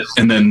little bit.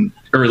 And then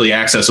early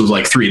access was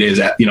like 3 days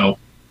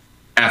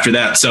after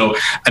that. So,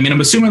 I mean, I'm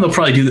assuming they'll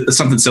probably do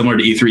something similar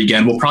to E3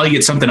 again. We'll probably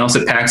get something else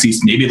at PAX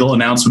East. Maybe they'll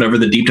announce whatever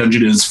the Deep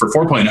Dungeon is for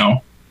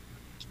 4.0.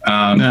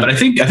 But I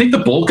think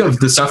the bulk of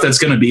the stuff that's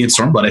going to be in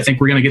Stormblood, I think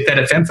we're going to get that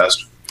at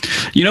FanFest.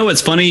 You know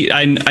what's funny?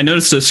 I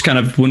noticed this kind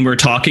of when we're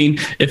talking.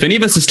 If any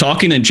of us is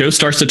talking and Joe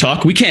starts to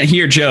talk, we can't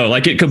hear Joe.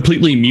 Like it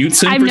completely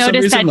mutes him for some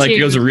reason. Like it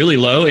goes really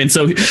low, and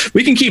so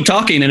we can keep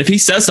talking. And if he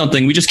says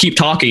something, we just keep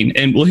talking,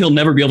 and he'll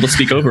never be able to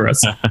speak over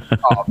us.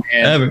 Oh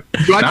man, ever.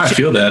 I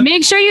feel that.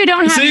 Make sure you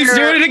don't have. He's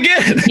doing it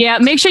again. Yeah,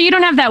 make sure you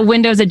don't have that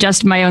Windows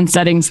adjust my own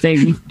settings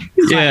thing.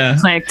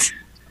 Clicked.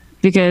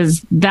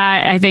 Because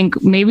that, I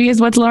think, maybe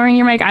is what's lowering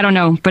your mic. I don't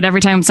know. But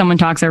every time someone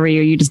talks over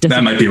you, you just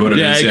that might be what it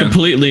is. Yeah, it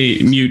completely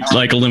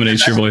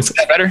eliminates your voice. Is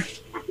that better?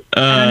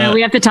 I don't know.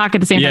 We have to talk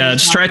at the same time. Yeah,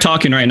 just try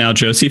talking right now,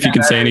 Joe. See if you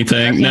can say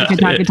anything. No,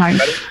 not at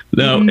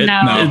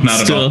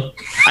all.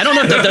 I don't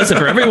know if that does it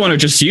for everyone or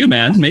just you,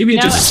 man. Maybe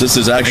it just... This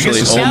is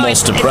actually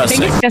almost depressing. I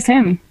think it's just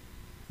him.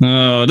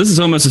 Oh, this is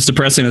almost as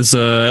depressing as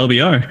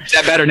LBR. Is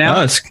that better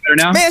now?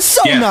 Man,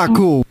 not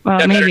cool.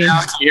 Well, maybe.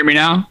 Can you hear me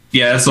now?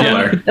 Yeah, it's a little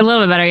better. A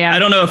little bit better, yeah. I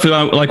don't know if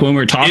like when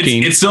we're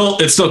talking, it's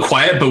still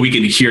quiet, but we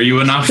can hear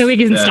you enough so we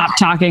can stop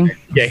talking.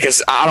 Yeah,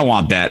 because I don't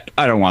want that.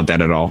 I don't want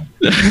that at all.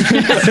 Well,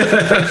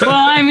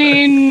 I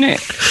mean, it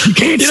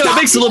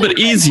makes it a little bit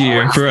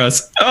easier for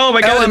us. Oh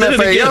my god,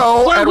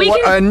 LMFAO, what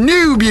a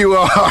noob you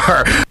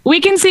are. We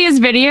can see his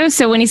video,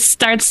 so when he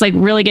starts like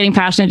really getting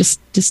passionate,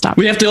 just stop.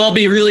 We have to all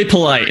be really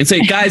polite and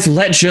say, guys,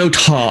 let Joe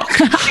talk.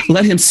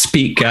 Let him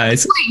speak,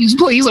 guys.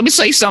 Please, let me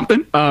say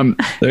something.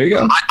 There you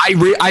go.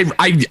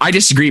 I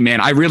disagree,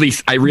 man. I really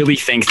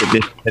think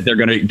that they're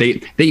gonna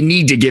they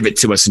need to give it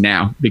to us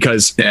now,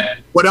 because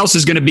what else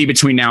is gonna be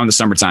between now and the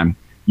summertime?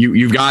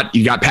 You've got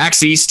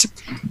PAX East.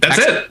 That's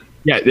it.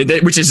 Yeah,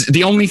 which is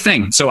the only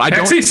thing. So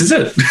PAX East is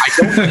it. I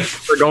don't think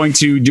we're going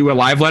to do a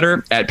live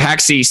letter at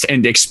PAX East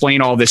and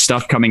explain all this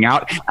stuff coming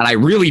out. And I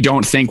really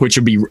don't think,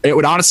 it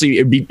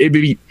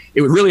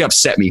would really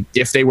upset me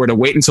if they were to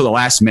wait until the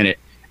last minute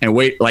and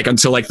wait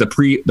until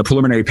the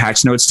preliminary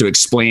patch notes to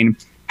explain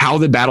how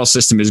the battle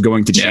system is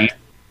going to change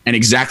and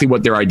exactly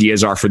what their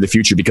ideas are for the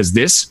future.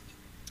 Because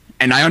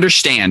and I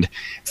understand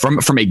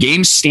from a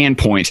game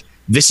standpoint,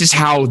 this is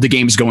how the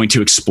game's going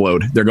to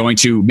explode. They're going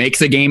to make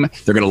the game,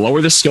 they're going to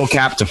lower the skill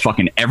cap to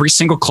fucking every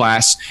single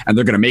class, and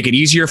they're going to make it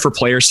easier for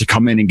players to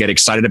come in and get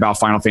excited about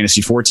Final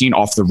Fantasy 14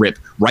 off the rip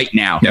right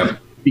now. Yep.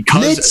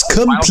 Because let's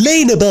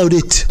complain about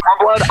it.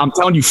 Stormblood, I'm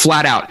telling you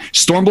flat out,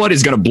 Stormblood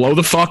is going to blow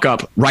the fuck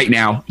up right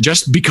now,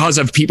 just because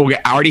of people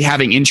already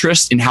having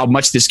interest in how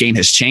much this game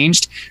has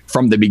changed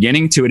from the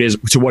beginning to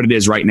what it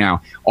is right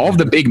now. All of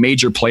the big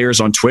major players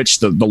on Twitch,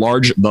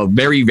 the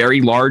very,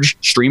 very large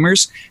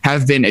streamers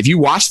have been, if you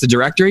watch the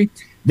directory,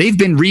 they've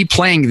been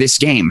replaying this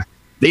game.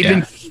 They've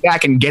been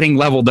back and getting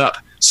leveled up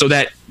so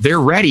that they're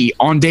ready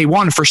on day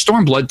one for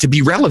Stormblood to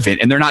be relevant,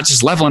 and they're not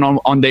just leveling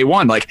on day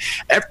one. Like,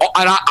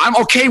 I'm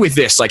okay with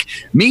this. Like,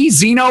 me,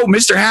 Zeno,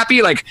 Mr.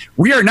 Happy, like,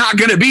 we are not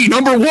going to be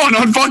number one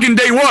on fucking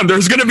day one.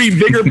 There's going to be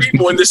bigger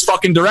people in this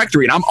fucking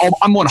directory, and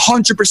I'm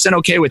 100%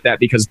 okay with that,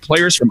 because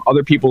players from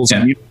other people's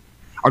community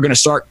are going to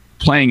start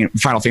playing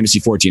Final Fantasy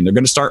 14. They're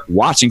going to start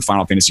watching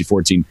Final Fantasy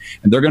 14,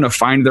 and they're going to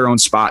find their own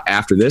spot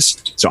after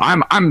this. So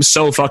I'm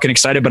so fucking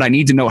excited, but I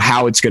need to know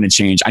how it's going to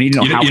change. I need to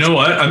know how. You know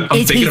what? I'm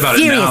thinking about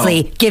it now.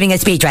 Seriously, giving a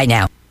speech right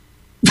now.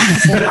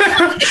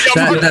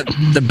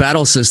 The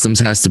battle systems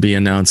has to be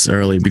announced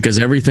early because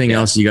everything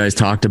else you guys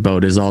talked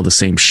about is all the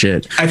same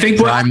shit. I think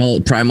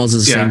Primals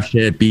is the same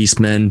shit.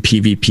 Beastmen,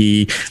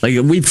 PvP,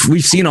 like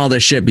we've seen all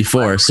this shit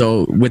before.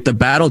 So with the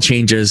battle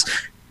changes,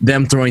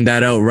 them throwing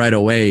that out right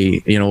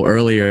away,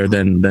 earlier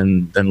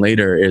than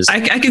later is.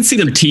 I can see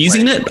them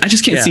teasing it. I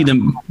just can't see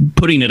them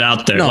putting it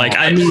out there. No,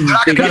 I mean,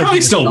 they're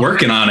probably still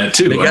working on it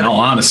too. In all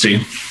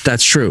honesty,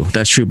 that's true.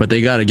 But they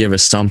got to give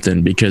us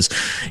something because,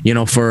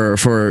 for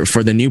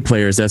the new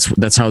players,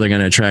 that's how they're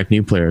going to attract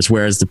new players.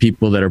 Whereas the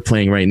people that are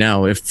playing right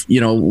now, if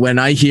when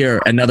I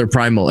hear another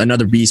Primal,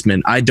 another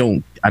Beastman,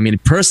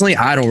 personally,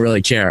 I don't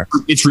really care.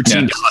 It's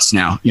routine to us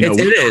now.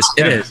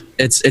 It is.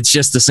 It's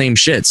just the same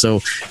shit.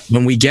 So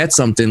when we get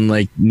something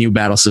like new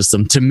battle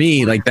system, to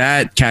me, like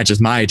that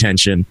catches my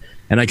attention,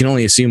 and I can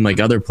only assume like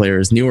other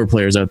players, newer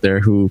players out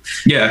there who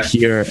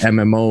hear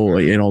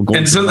MMO,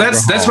 and so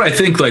that's what I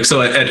think. Like,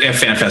 so at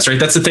FanFest, right?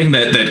 That's the thing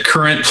that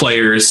current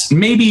players,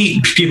 maybe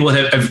people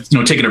have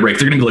taken a break.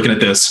 They're going to be looking at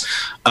this.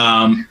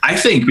 I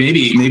think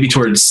maybe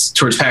towards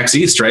PAX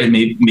East, right?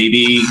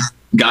 Maybe.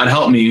 God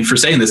help me for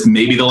saying this.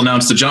 Maybe they'll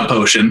announce the jump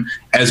potion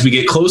as we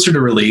get closer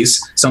to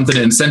release, something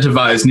to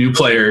incentivize new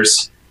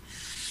players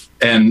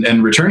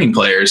and returning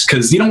players.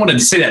 Because you don't want to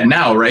say that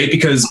now, right?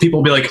 Because people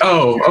will be like,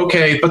 "Oh,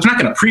 okay," but they're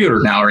not going to pre-order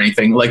now or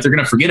anything. Like they're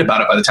going to forget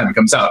about it by the time it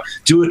comes out.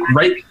 Do it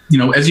right,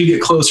 as you get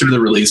closer to the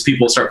release,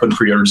 people will start putting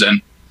pre-orders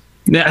in.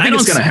 Yeah, I think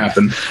it's going to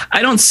happen.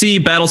 I don't see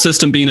battle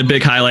system being a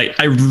big highlight.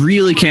 I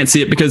really can't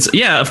see it because,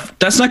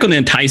 that's not going to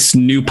entice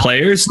new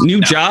players,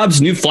 new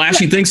jobs, new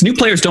flashy things. New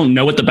players don't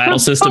know what the battle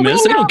system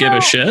is. They don't give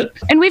a shit.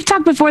 And we've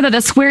talked before that the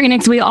Square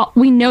Enix,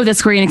 we know that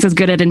Square Enix is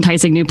good at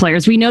enticing new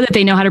players. We know that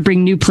they know how to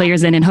bring new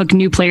players in and hook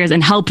new players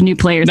and help new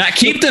players. Not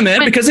keep them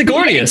in because they're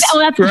glorious,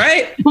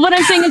 right? What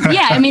I'm saying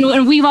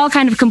is, we've all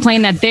kind of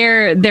complained that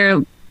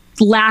their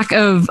lack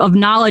of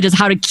knowledge is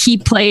how to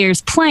keep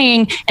players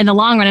playing in the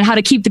long run and how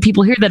to keep the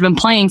people here that have been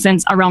playing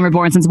since A Realm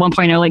Reborn, since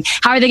 1.0. Like,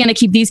 how are they going to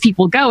keep these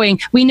people going?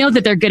 We know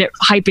that they're good at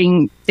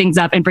hyping things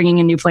up and bringing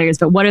in new players,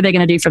 but what are they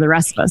going to do for the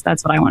rest of us?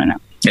 That's what I want to know.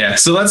 Yeah,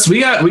 so we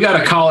got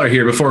a caller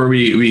here before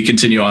we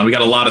continue on. We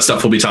got a lot of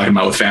stuff we'll be talking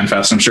about with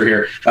FanFest, I'm sure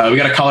here. We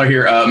got a caller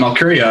here.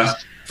 Malcuria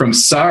from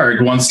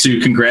Sarg wants to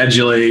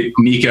congratulate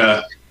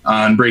Mika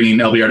on bringing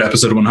LBR to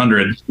episode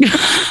 100.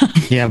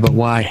 Yeah, but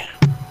why?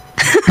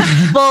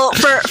 Well,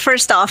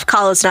 first off,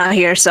 Kala's not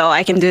here, so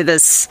I can do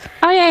this.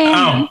 Oh, yeah.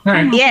 Oh, all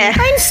right. Yeah.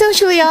 I'm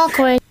socially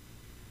awkward.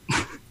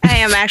 I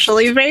am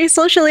actually very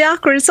socially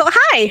awkward. So,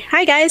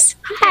 hi guys.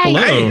 Hi.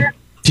 Hello.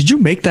 Did you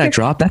make that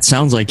drop? That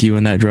sounds like you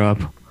in that drop.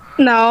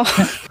 No.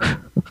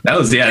 That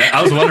was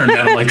I was wondering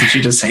that. I'm like, did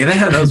she just say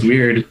that? That was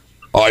weird.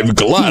 I'm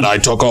glad I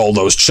took all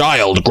those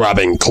child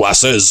grabbing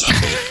classes.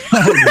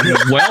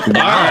 Well,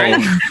 all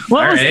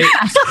right.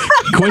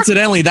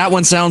 Coincidentally, that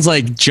one sounds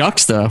like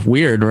Juxta.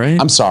 Weird, right?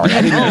 I'm sorry.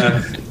 I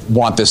didn't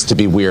want this to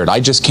be weird. I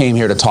just came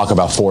here to talk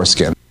about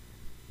foreskin.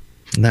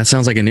 That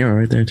sounds like a Nero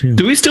right there, too.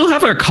 Do we still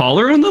have our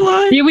caller on the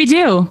line? Yeah, we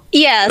do.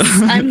 Yes,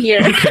 I'm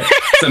here.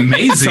 It's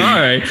amazing.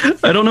 Sorry.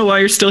 I don't know why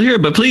you're still here,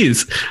 but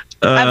please.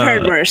 I've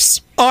heard worse.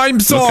 I'm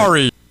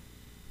sorry.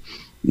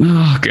 Okay.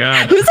 Oh,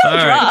 God. Who's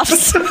on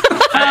drops?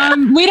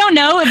 We don't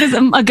know if there's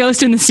a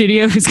ghost in the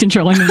studio who's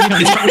controlling them.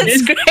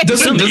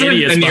 Doesn't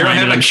Nero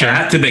have a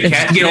cat? Did the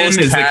cat get in?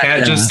 Is the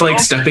cat just like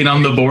stepping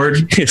on the board?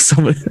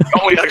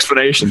 Only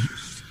explanation.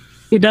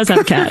 He does have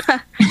a cat.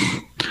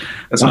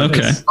 That's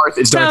okay.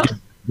 It's dark.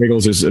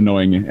 Wiggles is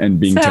annoying and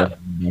being terrible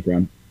in the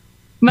background.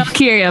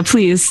 Malcuria,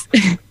 please.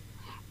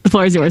 The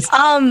floor is yours.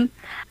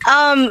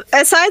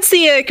 Aside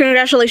the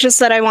congratulations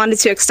that I wanted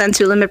to extend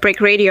to Limit Break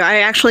Radio, I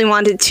actually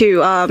wanted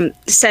to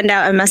send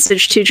out a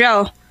message to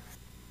Joe,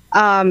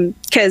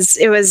 because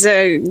it was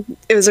a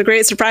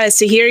great surprise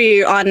to hear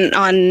you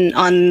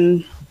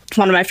on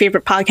one of my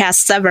favorite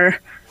podcasts ever.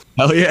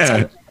 Hell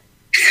yeah!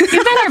 You've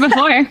been here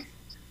before.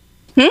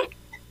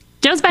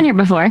 Joe's been here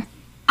before.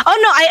 Oh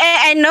no,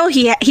 I know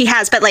he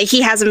has, but like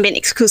he hasn't been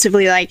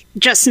exclusively like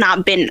just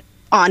not been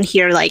on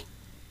here like.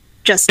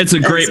 It's a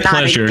great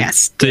pleasure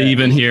to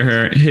even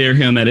hear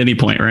him at any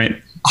point,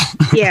 right?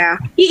 Yeah,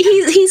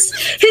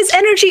 his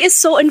energy is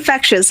so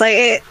infectious.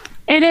 Like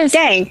it is.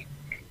 Dang,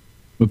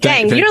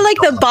 you're like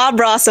the Bob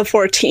Ross of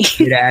 14.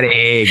 Get out of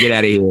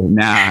here!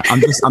 Nah, I'm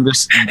just.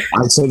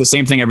 I say the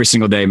same thing every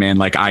single day, man.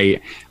 Like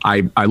I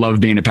love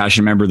being a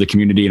passionate member of the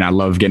community, and I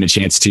love getting a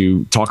chance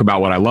to talk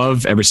about what I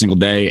love every single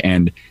day.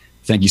 And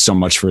thank you so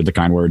much for the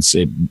kind words.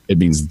 It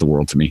means the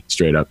world to me,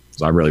 straight up.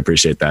 So I really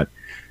appreciate that.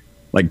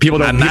 Like people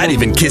don't. I'm not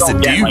even kiss a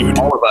dude. Like,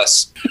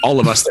 all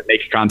of us that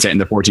make content in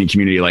the 14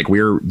 community, like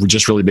we're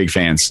just really big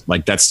fans.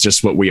 Like that's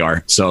just what we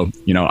are. So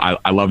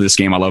I love this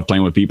game. I love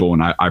playing with people,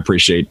 and I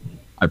appreciate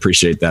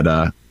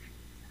that.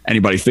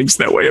 Anybody thinks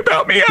that way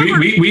about me.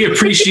 We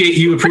appreciate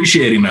you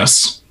appreciating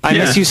us. I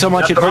miss you so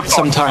much. It hurts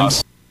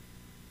sometimes.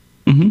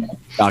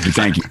 Doc,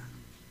 thank you.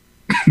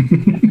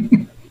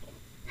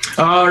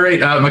 All right,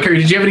 Makari,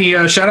 did you have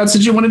any shout outs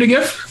that you wanted to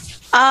give?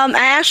 I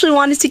actually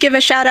wanted to give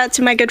a shout out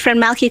to my good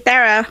friend Malky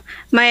Thera,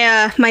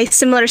 my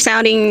similar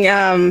sounding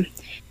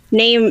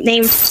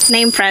name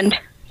friend.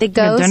 The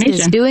ghost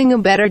is doing a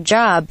better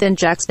job than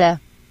Juxta.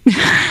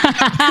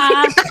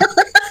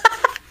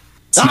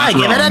 I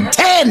give it a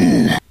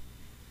 10.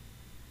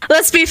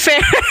 Let's be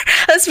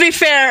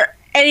fair.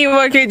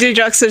 Anyone can do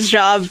Juxta's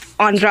job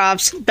on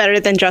drops better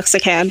than Juxta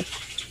can.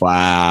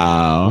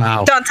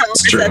 Wow. Don't tell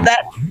us I said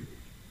that.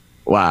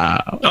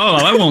 Wow. Oh,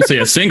 I won't say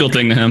a single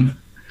thing to him.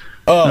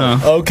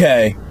 Oh,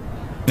 okay.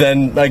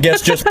 Then I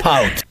guess just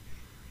pout.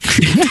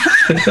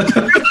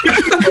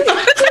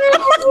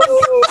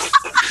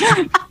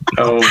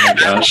 Oh my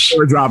gosh.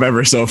 Poor drop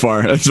ever so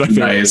far. That's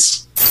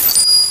nice.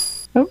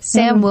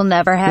 Sam will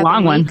never have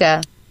Long a one.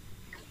 Mika.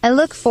 I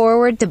look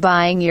forward to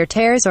buying your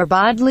tears or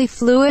bodily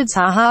fluids.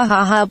 Ha ha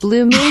ha ha.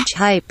 Blue Mage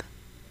hype.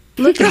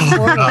 Looking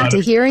forward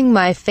to hearing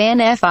my Fan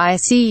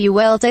FIC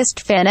Weltest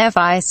Fan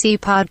FIC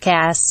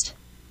podcast.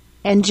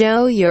 And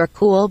Joe, you're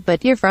cool,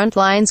 but your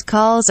frontlines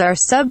calls are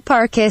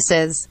subpar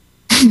kisses.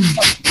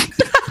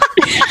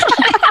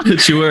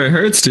 Hit you where it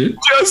hurts, dude.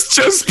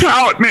 Just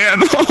pout, man.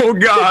 Oh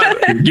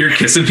God. You're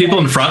kissing people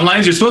in front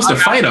lines. You're supposed to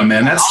fight them,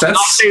 man. That's. I'll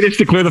say this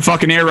to clear the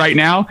fucking air right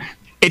now.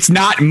 It's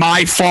not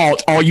my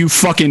fault. All you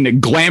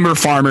fucking glamour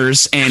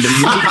farmers and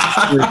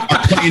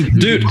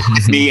dude,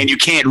 me and you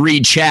can't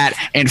read chat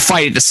and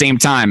fight at the same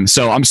time.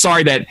 So I'm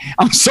sorry, man.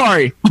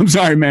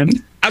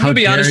 I'm gonna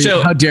be honest,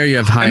 Joe. How dare you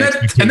have high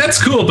and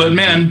that's cool, but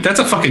man, that's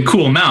a fucking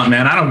cool mount,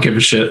 man. I don't give a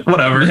shit.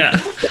 Whatever. Yeah.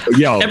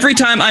 Yo. Every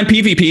time I'm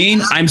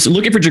PvPing, I'm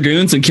looking for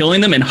Dragoons and killing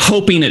them and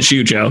hoping it's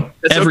you, Joe.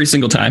 Every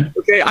single time.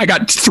 Okay, I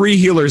got 3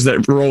 healers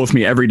that roll with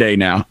me every day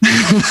now.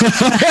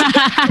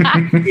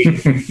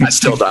 I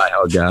still die.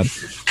 Oh God.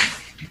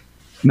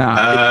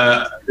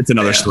 Nah, it's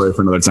another story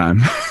for another time.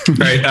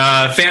 Right.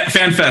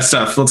 FanFest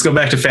stuff. Let's go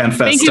back to FanFest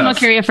Thank you, stuff.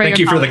 Malkaria, Thank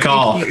you for the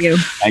call.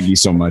 Thank you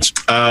so much.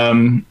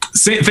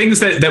 Things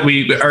that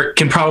we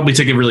can probably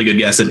take a really good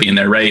guess at being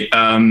there, right?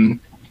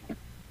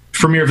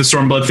 Premiere of the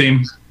Stormblood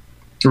theme,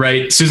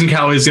 right? Susan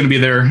Calloway is going to be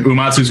there.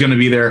 Uematsu's going to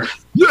be there.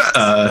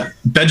 Yes!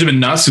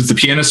 Benjamin Nuss, who's the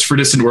pianist for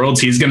Distant Worlds,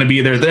 he's going to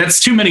be there. That's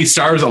too many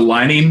stars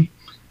aligning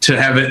to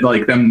have it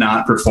like them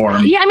not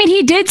perform. Yeah, I mean,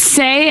 he did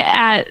say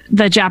at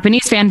the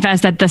Japanese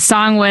FanFest that the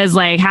song was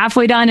like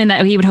halfway done and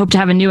that he would hope to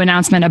have a new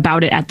announcement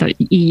about it at the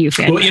EU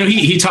FanFest. Well,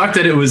 he talked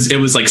that it was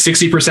like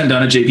 60%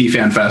 done at JP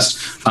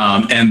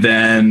FanFest. And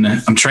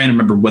then I'm trying to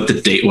remember what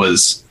the date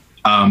was.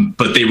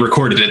 But they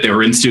recorded it. They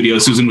were in studio.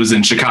 Susan was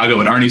in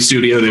Chicago at Arnie's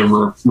studio. They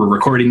were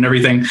recording and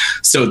everything.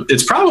 So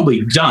it's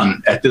probably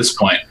done at this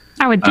point.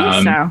 I would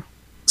think so.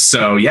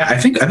 So yeah, I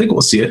think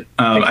we'll see it.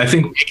 I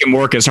think make him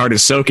work as hard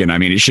as Soken. I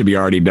mean, it should be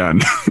already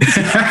done.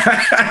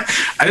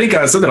 I think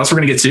something else we're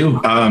gonna get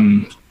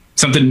to.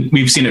 Something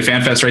we've seen at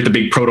FanFest, right? The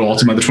big Proto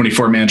Ultima, the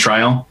 24-man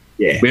trial.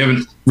 Yeah, we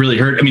haven't really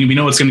heard. I mean, we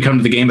know it's going to come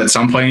to the game at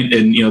some point,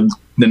 in one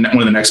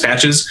of the next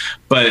patches.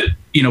 But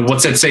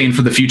what's that saying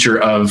for the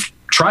future of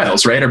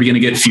trials? Right? Are we going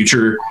to get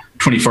future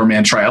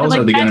 24-man trials?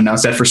 Are they going to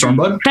announce that for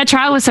Stormblood? That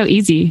trial was so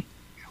easy.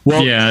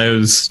 Well, yeah, it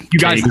was.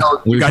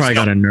 We probably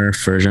got a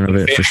nerf version of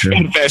it for sure.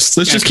 Let's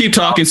just keep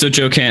talking so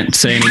Joe can't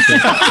say anything.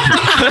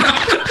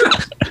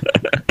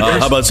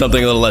 How about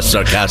something a little less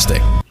sarcastic?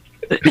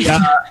 Yeah,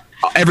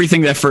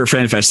 everything that for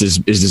FanFest is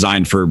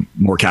designed for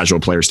more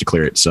casual players to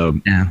clear it. So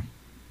yeah.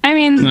 I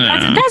mean,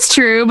 that's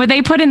true, but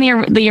they put in the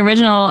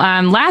original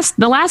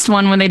the last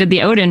one when they did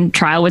the Odin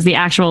trial was the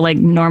actual like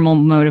normal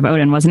mode of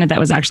Odin, wasn't it? That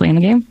was actually in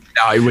the game.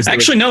 No, it was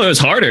actually no, it was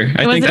harder.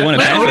 I think the one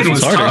at Odin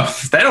was harder.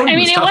 Tough.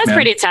 It was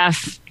pretty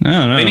tough. I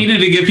don't know. They needed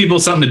to give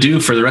people something to do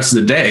for the rest of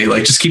the day.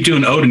 Like just keep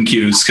doing Odin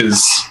queues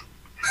because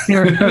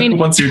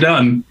once you're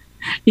done.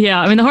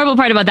 Yeah, I mean the horrible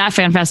part about that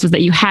FanFest was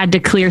that you had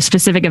to clear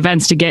specific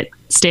events to get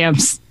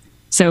stamps.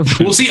 So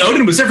we'll see.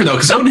 Odin was different though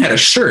because Odin had a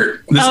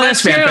shirt. This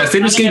last FanFest, they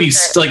just gave you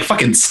like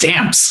fucking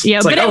stamps. Yeah,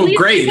 it's like, oh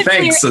great,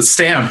 thanks, a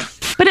stamp.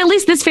 But at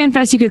least this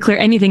FanFest, you could clear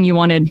anything you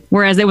wanted,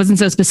 whereas it wasn't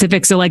so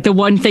specific. So like the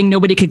one thing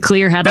nobody could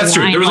clear had that's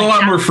true. There was a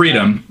lot more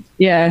freedom.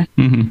 Yeah.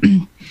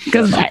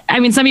 Because I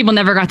mean, some people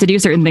never got to do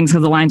certain things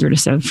because the lines were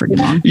just so freaking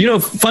long.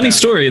 Funny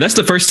story. That's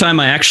the first time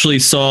I actually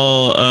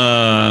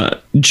saw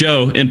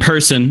Joe in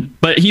person,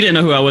 but he didn't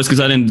know who I was because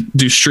I didn't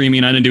do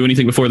streaming. I didn't do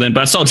anything before then.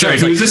 But I saw Joe.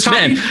 Who's this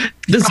talking?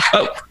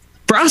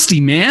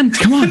 Frosty, man,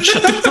 come on,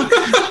 shut the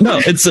fuck. No,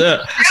 it's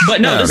but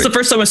no, this is the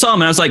first time I saw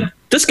him, and I was like,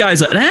 this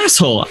guy's an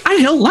asshole.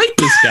 I don't like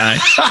this guy.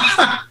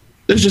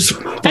 It's just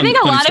I think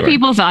a lot of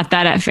people thought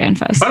that at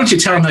FanFest. Why don't you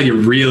tell him how you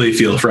really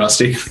feel,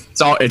 Frosty?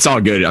 It's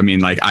all good. I mean,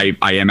 like I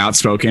am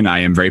outspoken. I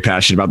am very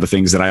passionate about the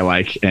things that I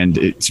like, and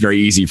it's very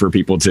easy for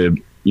people to,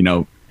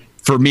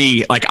 for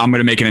me, like I'm going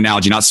to make an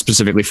analogy, not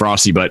specifically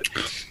Frosty, but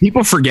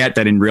people forget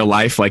that in real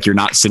life, like you're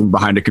not sitting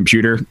behind a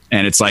computer.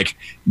 And it's like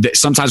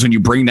sometimes when you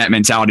bring that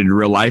mentality into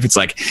real life, it's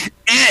like,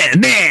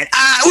 man,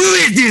 who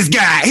is this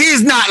guy?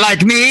 He's not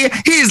like me.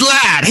 He's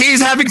loud.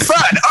 He's having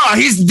fun. Oh,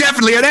 he's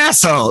definitely an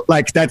asshole.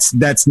 Like that's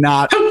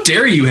not. How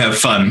dare you have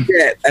fun?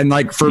 Yeah, and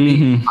like for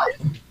me,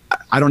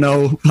 I don't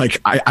know. Like,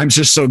 I'm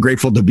just so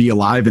grateful to be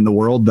alive in the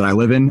world that I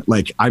live in.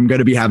 Like, I'm going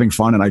to be having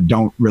fun, and I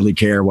don't really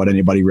care what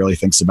anybody really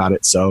thinks about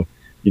it. So,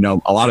 you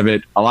know, a lot of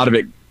it.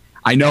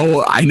 I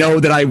know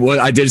that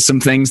I did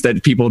some things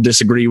that people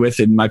disagree with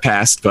in my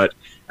past, but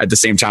at the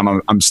same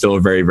time, I'm still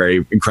a very,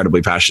 very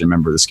incredibly passionate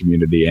member of this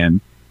community,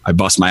 and I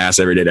bust my ass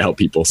every day to help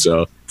people.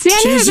 So,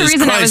 Jesus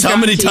Christ, how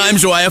many times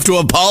do I have to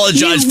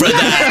apologize for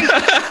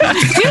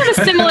that? We have a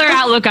similar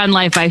outlook on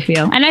life, I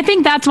feel. And I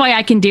think that's why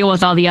I can deal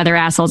with all the other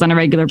assholes on a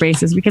regular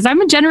basis, because I'm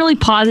a generally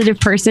positive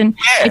person.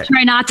 I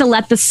try not to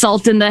let the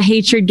salt and the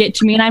hatred get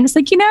to me. And I'm just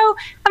like, you know,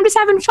 I'm just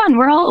having fun.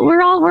 We're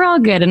all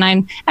good. And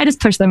I just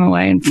push them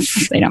away, and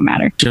they don't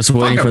matter. Just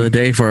waiting for the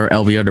day for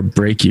LVR to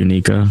break you,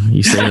 Nika.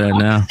 You say that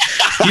now.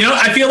 You know,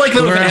 I feel like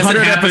we're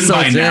 100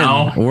 episodes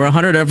in. We're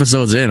 100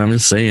 episodes in. I'm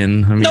just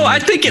saying. I mean, no, I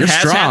think it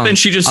has happened.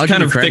 She just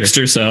kind of fixed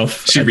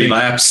herself. She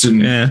relapsed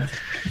and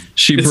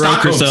she broke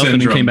herself and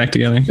then came back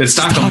together. It's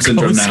Stockholm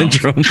syndrome now.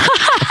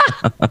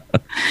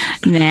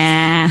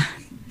 Nah.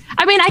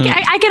 I mean,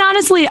 I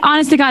can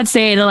honest to God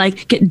say, to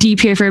like get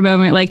deep here for a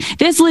moment, like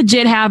this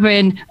legit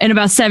happened in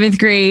about 7th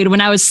grade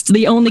when I was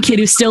the only kid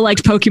who still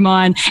liked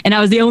Pokemon, and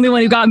I was the only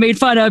one who got made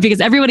fun of because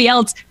everybody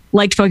else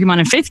liked Pokemon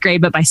in 5th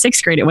grade, but by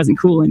 6th grade it wasn't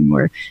cool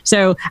anymore.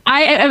 So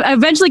I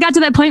eventually got to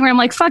that point where I'm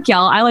like, fuck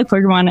y'all, I like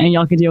Pokemon and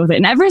y'all can deal with it.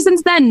 And ever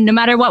since then, no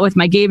matter what, with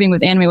my gaming,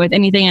 with anime, with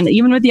anything, and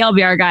even with the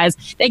LBR guys,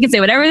 they can say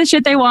whatever the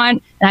shit they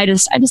want, and I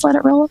just let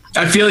it roll.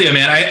 I feel you,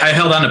 man. I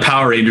held on to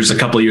Power Rangers a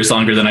couple of years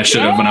longer than I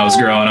should have when I was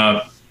growing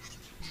up.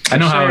 I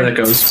know how that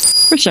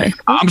goes. For sure.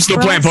 I'm still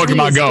playing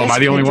Pokemon Go. Am I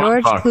the only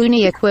one? George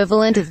Clooney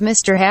equivalent of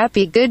Mr.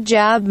 Happy. Good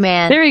job,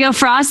 man. There we go.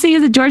 Frosty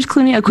is the George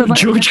Clooney equivalent.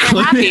 George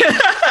Clooney.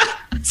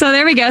 So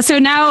there we go. So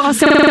now,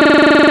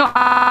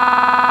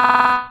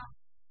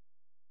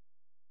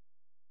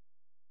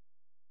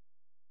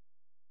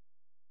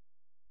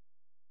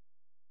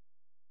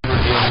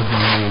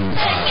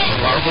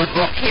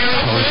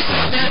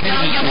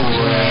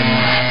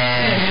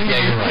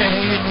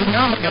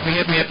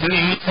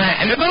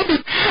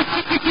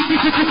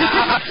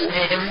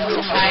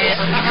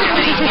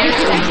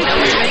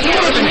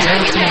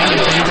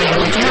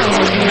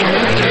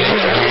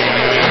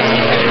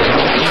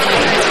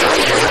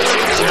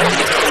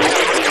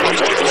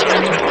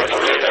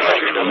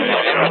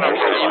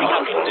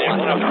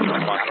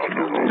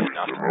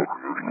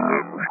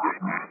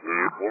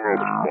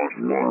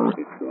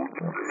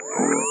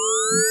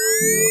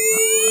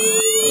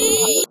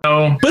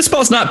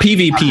 Blitzball's not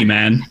PvP,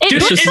 man.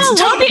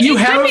 You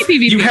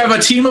have a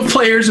team of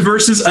players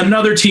versus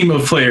another team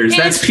of players.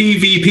 That's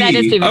PvP. That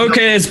is PvP.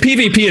 Okay, it's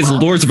PvP is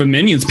Lords of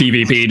Minions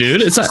PvP,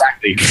 dude. It's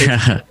exactly.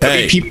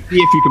 Hey, PvP, if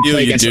you can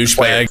play against douchebag.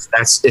 players,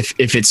 that's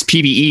if it's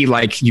PvE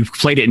like you've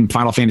played it in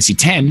Final Fantasy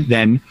X,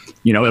 then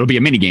you know it'll be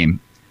a mini game.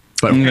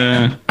 But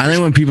I think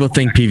when people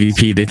think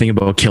PvP, they think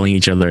about killing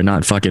each other,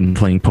 not fucking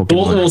playing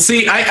Pokemon. Well,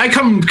 see, I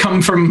come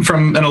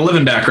from an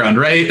 11 background,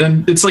 right?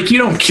 And it's like you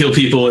don't kill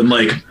people in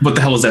like what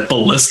the hell is that,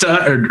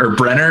 Ballista or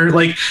Brenner?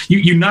 Like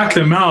you knock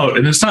them out,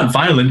 and it's not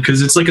violent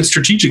because it's like a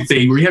strategic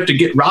thing where you have to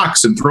get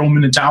rocks and throw them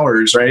into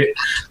towers, right?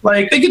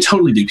 Like they could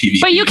totally do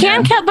PvP. But you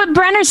can kill. But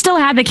Brenner still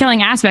had the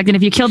killing aspect, and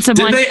if you killed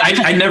someone, did they?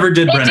 I never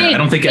did Brenner. I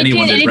don't think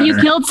anyone did Brenner. If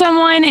you killed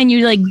someone and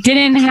you like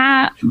didn't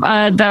have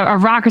a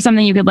rock or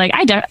something, you could like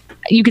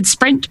you could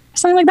sprint,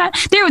 something like that.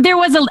 There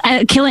was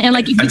a killing, and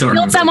like if you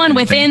killed someone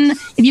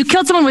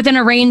within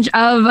a range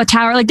of a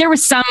tower, like there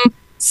was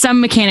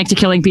some mechanic to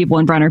killing people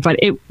in Brenner, but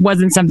it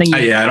wasn't something.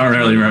 I don't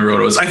really remember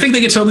what it was. I think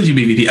they could totally do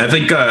PvP. I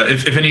think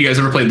if any of you guys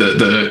ever played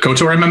the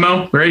KOTOR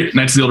MMO, right,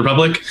 Knights of the Old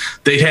Republic,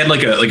 they had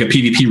like a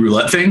PvP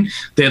roulette thing.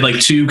 They had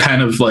like two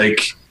kind of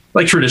like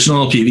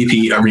traditional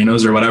PvP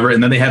arenas or whatever,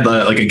 and then they had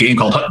like a game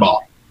called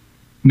Hutball.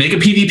 Make a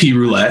PvP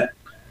roulette.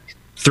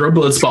 Throw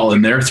Blitzball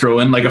in there, throw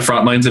in like a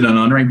Frontlines and an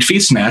unranked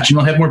feast match, and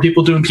you'll have more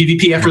people doing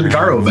PvP after the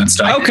Garo event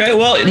stuff. Okay,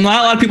 well,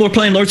 not a lot of people are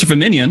playing Lords of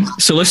Dominion,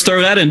 so let's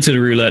throw that into the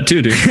roulette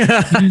too, dude.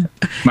 I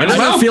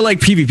don't feel like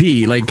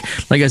PvP.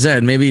 Like I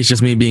said, maybe it's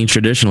just me being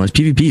traditionalist.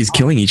 PvP is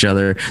killing each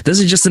other. This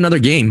is just another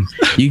game.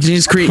 You can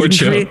just create.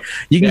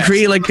 You can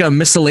create like a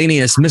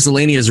miscellaneous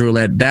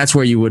roulette. That's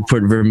where you would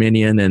put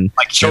Verminion and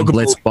like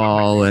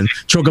Blitzball and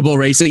Chocobo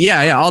Racing.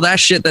 Yeah, all that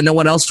shit that no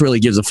one else really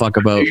gives a fuck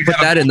about. Put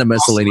that in the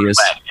miscellaneous.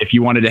 If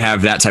you wanted to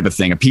have that type of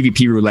thing, a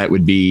PvP roulette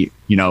would be,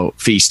 you know,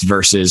 Feast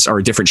versus or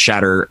different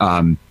Shatter,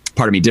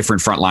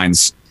 different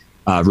Frontlines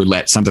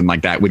roulette, something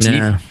like that. Which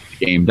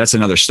game, that's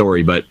another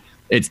story. But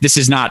this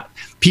is not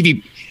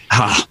PvP.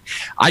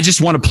 I just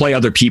want to play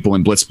other people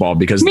in Blitzball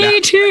because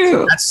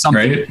too. That's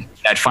something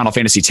that Final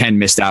Fantasy X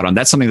missed out on.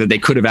 That's something that they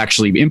could have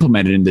actually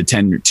implemented in the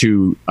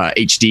 10.2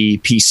 HD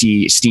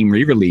PC Steam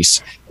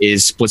re-release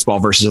is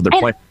Blitzball versus other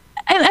players.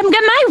 Am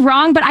I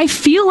wrong? But I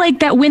feel like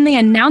that when they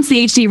announced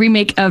the HD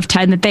remake of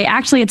 10, that they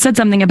actually had said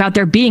something about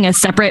there being a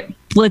separate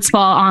Blitzball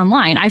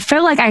online. I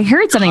feel like I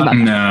heard something about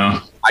that.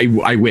 No.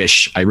 I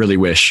wish. I really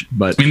wish.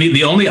 But I mean,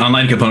 the only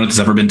online component that's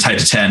ever been tied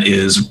to 10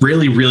 is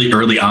really, really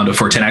early on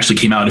before 10 actually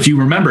came out. If you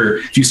remember,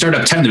 if you start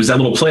up 10, there's that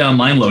little Play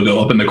Online logo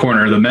up in the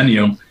corner of the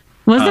menu.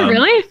 Was it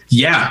really?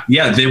 Yeah.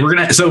 They were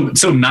gonna. So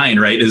 9,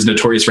 right, is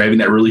notorious for having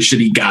that really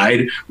shitty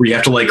guide where you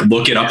have to like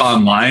look it up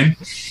online.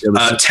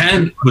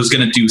 10 was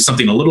gonna do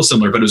something a little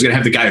similar, but it was gonna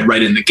have the guide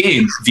right in the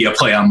game via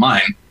Play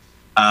Online.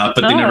 But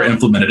they never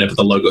implemented it. But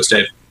the logo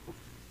stayed.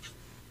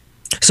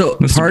 So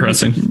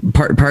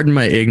pardon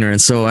my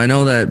ignorance. So I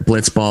know that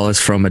Blitzball is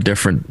from a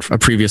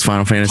previous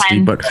Final Fantasy,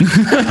 10. but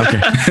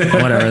okay,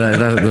 whatever.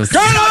 That was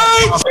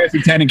Final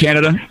Fantasy 10 in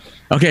Canada.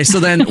 Okay, so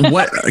then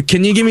what?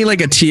 Can you give me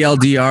like a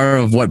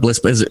TLDR of what Blitz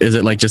is? Is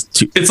it like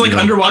just? It's like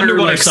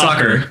underwater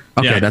soccer.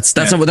 Okay, that's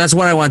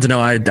what I want to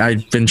know. I've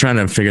been trying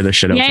to figure this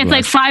shit out. Yeah, it's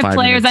like 5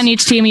 players on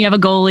each team. You have a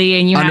goalie,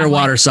 and you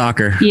underwater have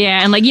soccer.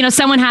 Yeah, and like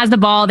someone has the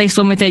ball, they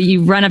swim with it.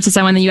 You run up to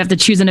someone, then you have to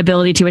choose an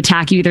ability to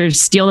attack. You either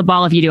steal the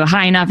ball if you do it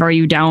high enough, or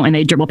you don't, and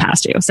they dribble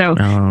past you. So,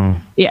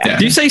 yeah.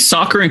 Do you say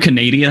soccer in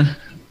Canada?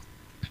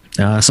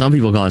 Some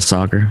people call it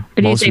soccer.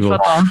 Or do you say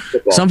football?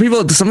 Some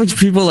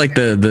people like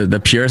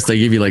the purists. They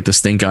give you like the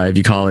stink eye if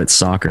you call it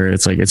soccer.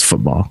 It's like it's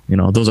football.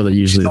 Those are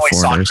usually the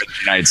foreigners. Soccer in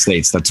the United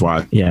States. That's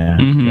why. Yeah.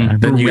 Yeah.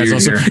 Then you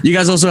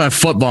guys also have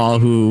football,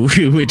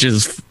 which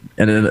is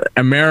an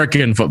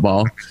American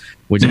football,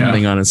 which is a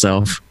thing on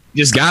itself.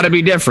 Just got to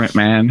be different,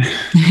 man.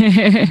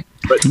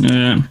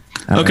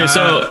 Okay,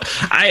 so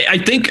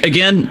I think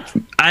again,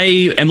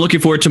 I am looking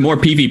forward to more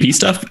PvP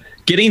stuff.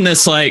 Getting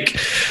this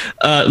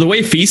the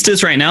way Feast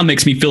is right now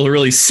makes me feel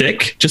really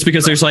sick just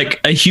because there's like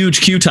a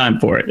huge queue time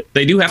for it.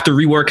 They do have to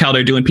rework how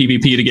they're doing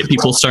PvP to get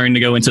people starting to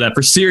go into that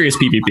for serious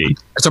PvP.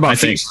 It's about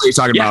Feast. You're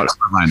talking about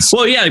frontlines.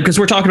 Well, yeah, because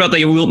we're talking about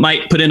they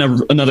might put in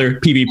another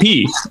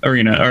PvP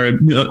arena or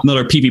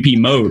another PvP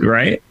mode,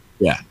 right?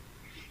 Yeah.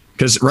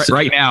 Because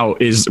right now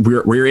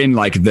we're in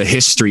like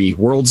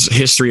world's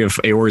history of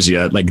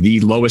Eorzea, like the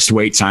lowest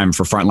wait time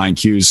for frontline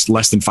queues,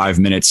 less than 5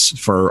 minutes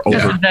for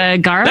over. The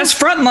Gara? That's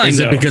frontline. Is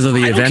it because of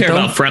the event? I don't care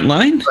about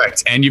frontline.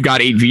 Correct. And you've got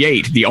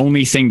 8v8. The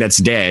only thing that's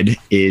dead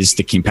is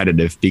the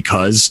competitive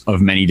because of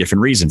many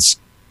different reasons.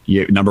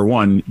 Number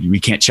one, we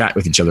can't chat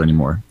with each other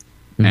anymore.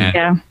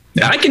 Yeah.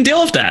 I can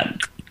deal with that.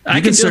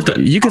 You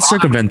can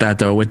circumvent that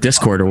though with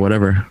Discord or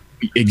whatever.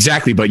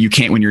 Exactly, but you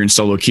can't when you're in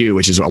solo queue,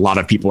 which is what a lot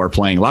of people are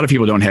playing. A lot of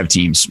people don't have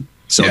teams,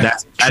 so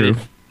that's true.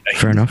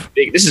 Fair enough.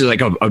 This is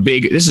like a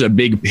big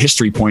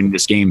history point in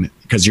this game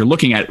because you're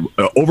looking at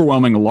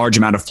overwhelming a large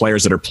amount of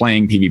players that are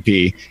playing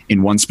PvP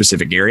in one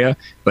specific area,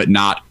 but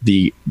not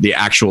the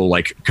actual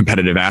like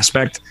competitive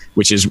aspect,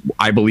 which is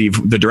I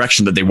believe the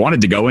direction that they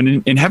wanted to go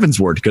in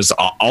Heavensward, because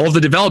all of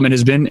the development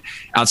has been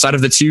outside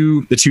of the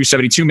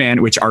 272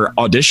 man, which are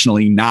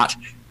additionally not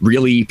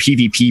really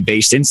PvP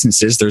based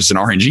instances. There's an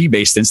RNG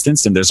based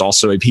instance, and there's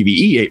also a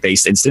PvE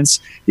based instance.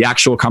 The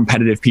actual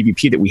competitive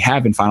PvP that we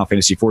have in Final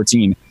Fantasy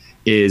 14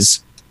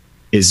 is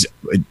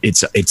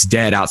it's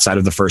dead outside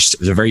of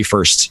the very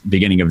first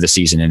beginning of the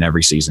season and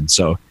every season.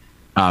 So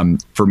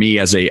for me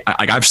I'll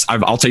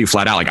tell you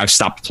flat out, like I've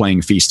stopped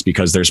playing Feast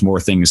because there's more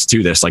things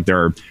to this. Like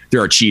there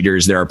are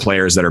cheaters, there are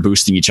players that are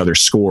boosting each other's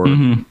score,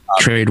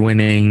 trade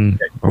winning,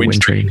 or win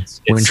trading.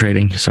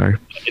 Sorry.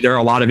 There are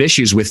a lot of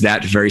issues with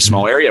that very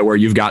small area where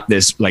you've got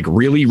this like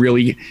really,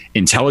 really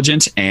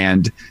intelligent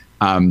and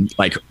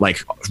like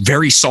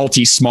very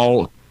salty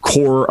small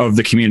core of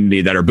the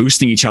community that are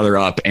boosting each other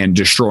up and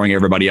destroying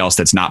everybody else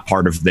that's not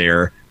part of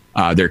their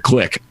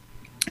clique.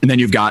 And then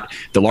you've got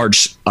the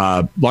large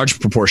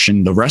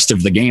proportion, the rest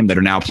of the game that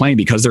are now playing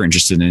because they're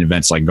interested in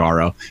events like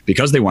Garo,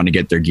 because they want to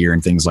get their gear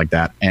and things like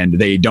that. And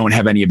they don't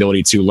have any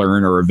ability to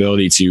learn or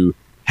ability to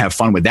have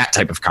fun with that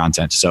type of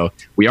content. So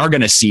we are going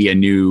to see a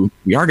new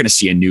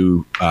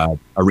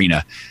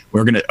arena.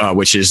 We're going to,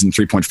 which is in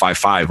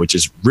 3.55, which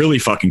is really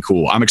fucking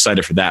cool. I'm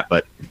excited for that.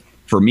 But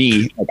for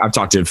me, I've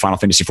talked to Final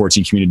Fantasy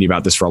 14 community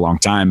about this for a long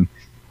time.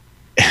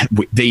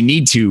 They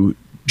need to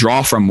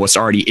draw from what's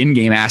already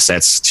in-game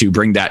assets to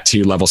bring that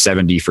to level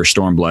 70 for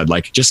Stormblood.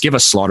 Like, just give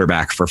us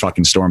Slaughterback for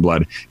fucking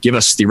Stormblood. Give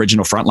us the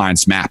original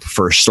Frontlines map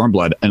for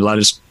Stormblood, and let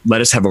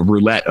us have a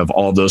roulette of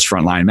all of those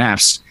frontline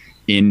maps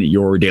in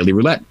your daily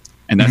roulette.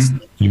 And that's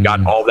you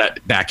got all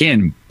that back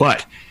in,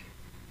 but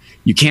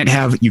you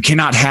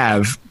cannot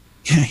have.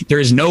 There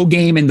is no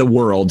game in the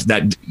world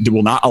that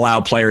will not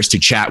allow players to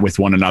chat with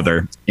one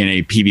another in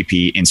a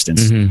PvP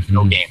instance.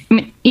 No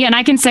game. Yeah, and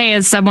I can say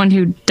as someone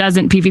who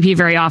doesn't PvP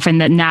very often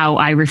that now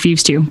I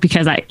refuse to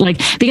because I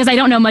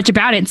don't know much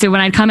about it. So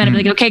when I come in, I'm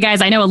like, okay,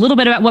 guys, I know a little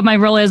bit about what my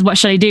role is. What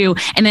should I do?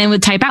 And then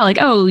would type out like,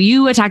 oh,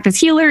 you attack this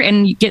healer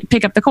and you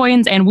pick up the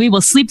coins, and we will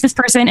sleep this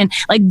person, and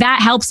like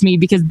that helps me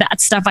because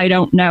that's stuff I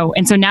don't know.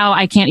 And so now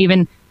I can't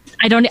even.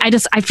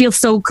 I feel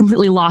so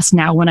completely lost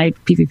now when I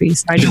PvP.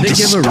 So Did they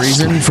give a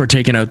reason for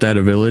taking out that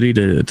ability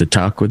to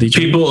talk with each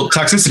people?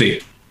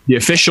 Toxicity. The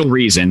official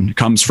reason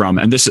comes from,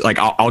 and this is like,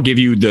 I'll give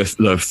you the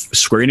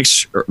Square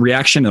Enix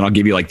reaction, and I'll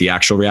give you like the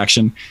actual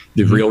reaction,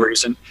 the real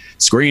reason.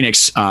 Square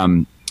Enix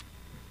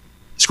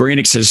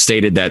has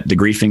stated that the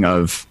griefing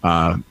of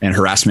and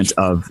harassment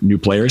of new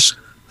players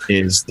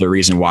is the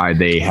reason why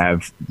they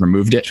have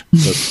removed it.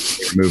 So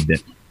they removed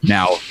it.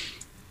 Now,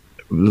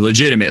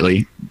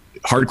 legitimately,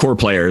 hardcore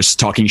players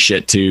talking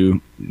shit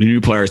to new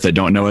players that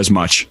don't know as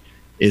much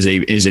is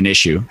an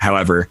issue.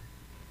 However,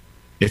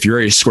 if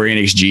you're a Square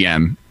Enix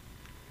GM,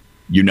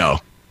 you know,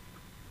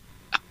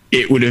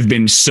 it would have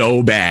been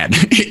so bad.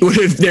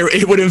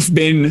 It would have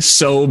been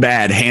so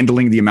bad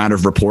handling the amount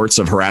of reports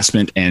of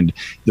harassment and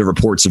the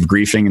reports of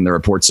griefing and the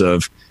reports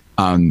of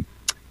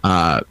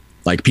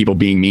like people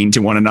being mean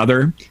to one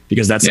another,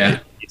 because that's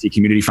the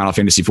community Final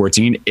Fantasy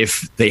 14.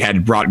 If they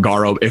had brought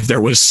Garo, if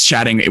there was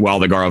chatting while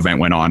the Garo event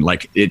went on,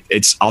 like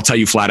it's I'll tell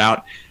you flat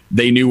out,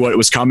 they knew what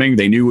was coming.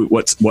 They knew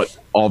what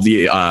all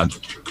the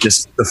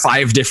just the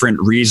 5 different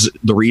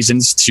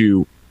reasons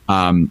to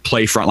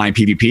play frontline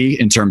PvP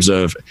in terms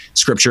of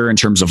scripture, in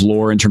terms of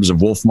lore, in terms of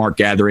Wolfmark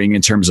gathering,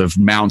 in terms of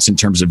mounts, in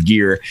terms of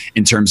gear,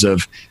 in terms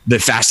of the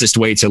fastest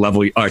way to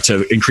level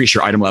to increase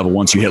your item level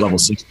once you hit level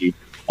 60.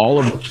 All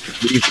of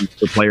the reasons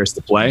for players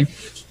to play.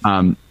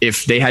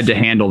 If they had to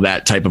handle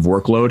that type of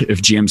workload,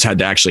 if GMs had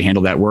to actually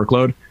handle that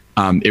workload,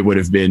 it would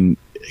have been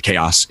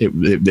chaos.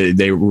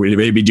 They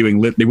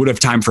would have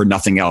time for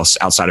nothing else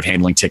outside of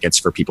handling tickets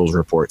for people's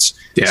reports.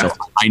 Yeah. So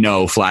I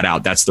know flat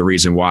out that's the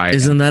reason why.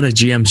 Isn't that a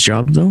GM's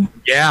job though?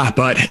 Yeah,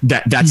 but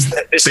that's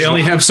they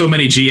only have so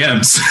many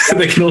GMs.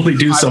 They can only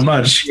do so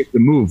much. The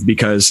move,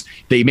 because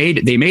they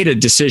made a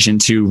decision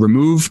to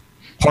remove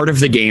part of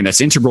the game that's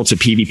integral to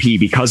PvP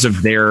because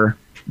of their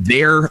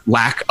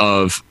lack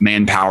of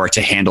manpower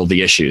to handle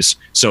the issues.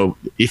 So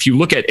if you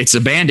look at, it's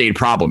a Band-Aid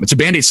problem. It's a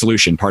Band-Aid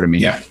solution, pardon me.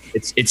 Yeah.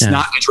 It's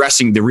not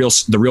addressing the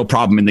real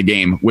problem in the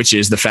game, which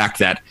is the fact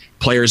that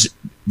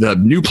the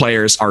new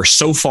players are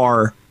so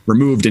far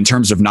removed in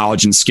terms of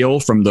knowledge and skill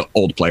from the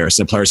old players,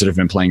 the players that have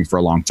been playing for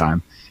a long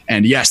time.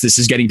 And yes, this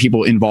is getting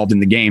people involved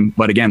in the game.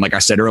 But again, like I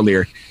said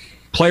earlier,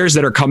 players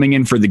that are coming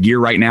in for the gear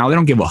right now, they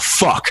don't give a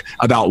fuck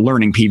about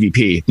learning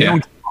PvP. They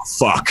don't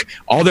fuck.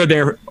 All they're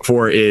there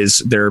for is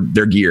their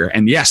gear.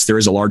 And yes, there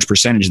is a large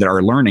percentage that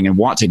are learning and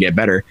want to get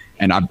better.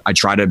 And I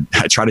try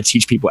to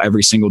teach people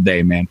every single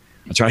day, man.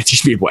 I try to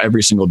teach people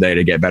every single day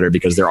to get better,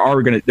 because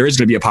there is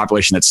gonna be a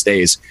population that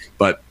stays.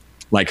 But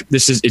like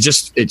it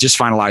just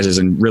finalizes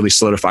and really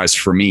solidifies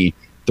for me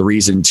the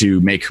reason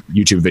to make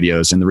YouTube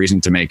videos and the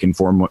reason to make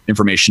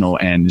informational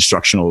and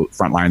instructional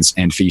Frontlines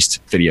and Feast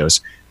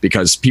videos,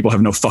 because people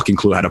have no fucking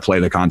clue how to play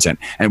the content.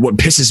 And what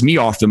pisses me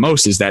off the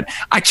most is that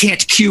I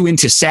can't queue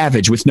into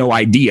Savage with no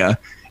idea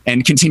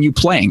and continue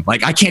playing.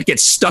 Like, I can't get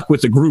stuck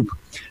with a group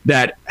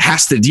that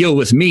has to deal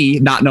with me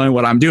not knowing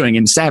what I'm doing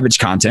in Savage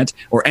content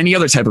or any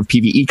other type of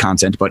PvE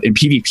content. But in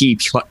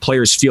PvP,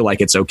 players feel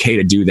like it's okay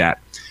to do that.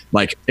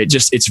 Like,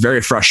 it's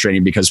very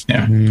frustrating because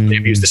they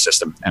abuse the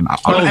system. And I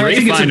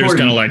think it's kind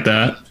of like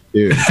that.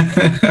 Dude.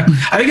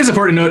 I think it's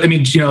important to note, I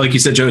mean, like you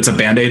said, Joe, it's a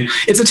Band-Aid.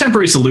 It's a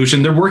temporary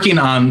solution. They're working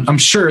on, I'm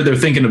sure they're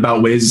thinking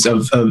about ways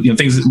of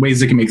ways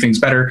they can make things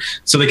better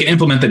so they can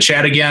implement the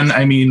chat again.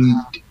 I mean,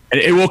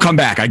 it will come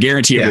back. I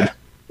guarantee it.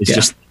 It's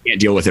just, they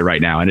can't deal with it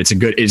right now. And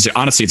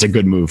honestly, it's a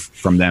good move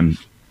from them.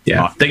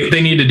 Yeah.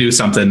 They need to do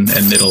something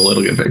and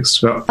it'll get fixed.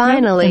 So.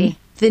 Finally,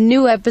 the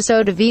new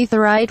episode of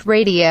Aetheryte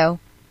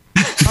Radio.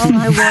 All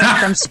I want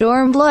from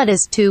Stormblood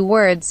is 2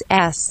 words: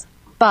 S.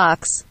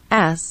 Box.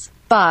 S.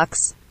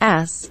 Box.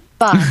 S.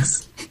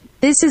 Box.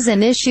 This is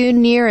an issue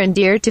near and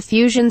dear to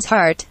Fusion's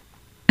heart.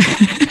 I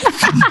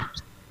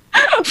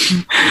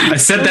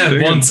said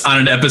that once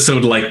on an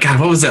episode, like, God,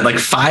 what was that, like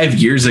 5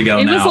 years ago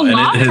it now? It was a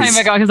long time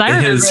ago, because I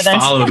remember this. It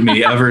has followed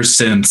me ever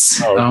since.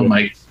 Oh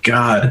my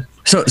God.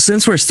 So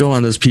since we're still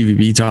on this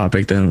PvP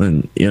topic,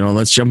 then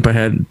let's jump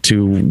ahead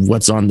to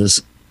what's on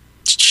this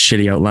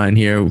shitty outline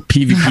here.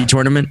 PvP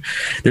tournament.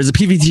 There's a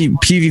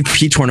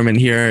PvP tournament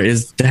here.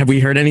 Have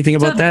we heard anything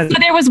about that? So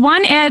there was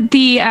one at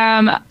the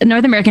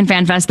North American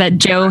FanFest that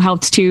Joe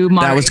helped to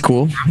moderate. That was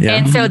cool. Yeah.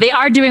 And so they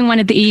are doing one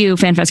at the EU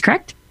FanFest,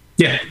 correct?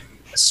 Yeah.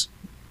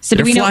 So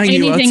do we know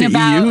anything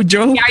about EU,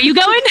 Joe? Are you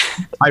going?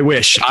 I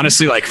wish,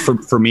 honestly, like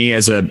for me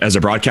as a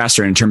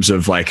broadcaster, in terms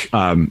of like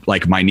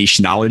my niche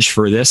knowledge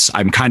for this,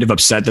 I'm kind of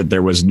upset that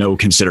there was no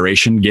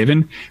consideration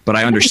given, but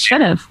I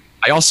understand.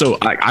 I also,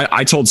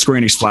 I told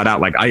Square Enix flat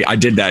out, like I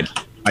did that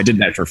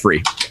for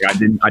free. Like,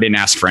 I didn't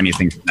ask for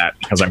anything from that,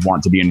 because I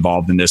want to be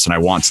involved in this, and I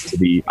want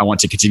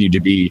to continue to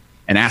be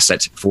an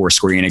asset for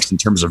Square Enix in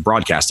terms of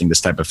broadcasting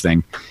this type of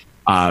thing.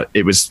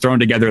 It was thrown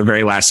together at the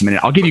very last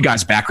minute. I'll give you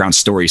guys background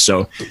story.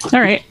 So,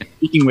 all right.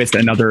 Speaking with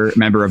another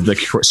member of the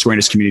Square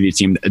Enix community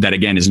team that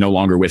again is no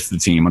longer with the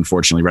team,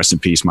 unfortunately. Rest in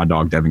peace, my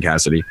dog Devin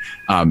Cassidy.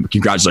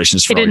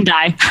 Congratulations! He didn't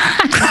die. In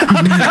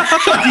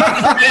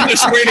the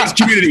Square Enix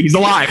community, he's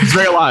alive. He's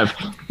very alive.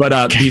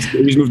 But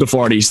he's moved to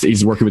Florida.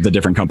 He's working with a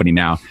different company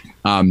now.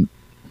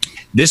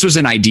 This was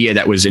an idea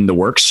that was in the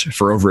works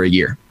for over a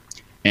year,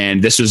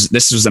 and this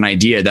was an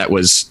idea that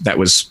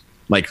was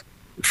like,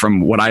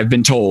 from what I've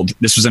been told,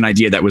 this was an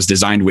idea that was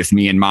designed with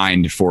me in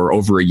mind for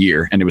over a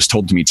year, and it was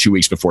told to me 2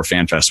 weeks before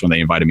FanFest when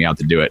they invited me out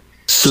to do it.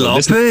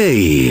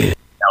 Sloppy.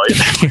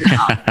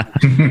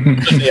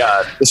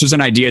 This was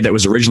an idea that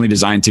was originally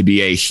designed to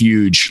be a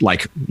huge,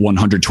 like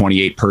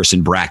 128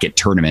 person bracket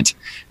tournament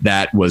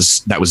that was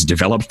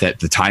developed at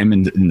the time,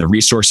 and the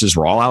resources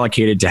were all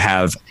allocated to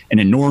have an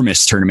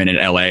enormous tournament in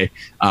LA.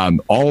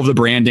 All of the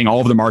branding,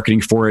 all of the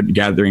marketing for it,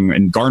 gathering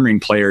and garnering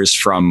players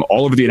from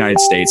all over the United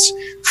States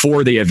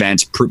for the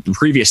event,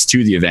 previous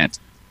to the event.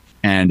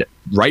 And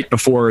right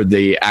before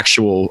the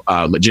actual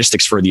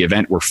logistics for the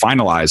event were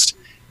finalized,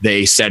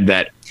 they said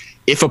that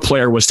if a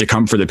player was to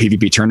come for the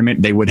PvP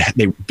tournament, they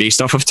based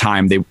off of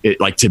time,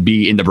 like to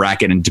be in the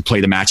bracket and to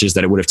play the matches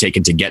that it would have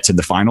taken to get to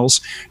the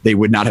finals, they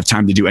would not have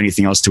time to do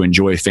anything else to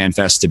enjoy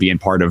FanFest, to be in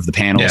part of the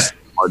panels,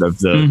 part of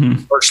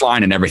the first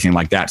line and everything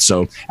like that.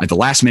 So at the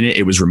last minute,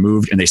 it was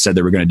removed, and they said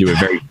they were going to do a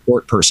very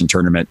short person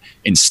tournament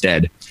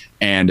instead.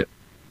 And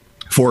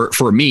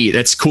for me,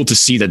 that's cool to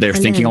see that they're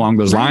thinking along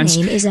those lines.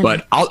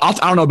 But I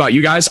don't know about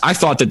you guys. I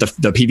thought that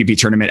the PvP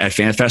tournament at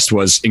FanFest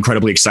was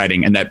incredibly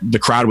exciting, and that the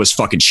crowd was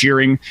fucking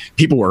cheering.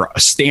 People were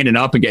standing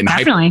up and getting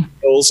hyped,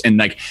 and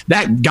like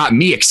that got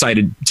me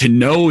excited to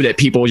know that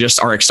people just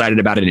are excited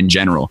about it in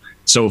general.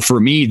 So for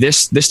me,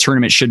 this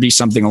tournament should be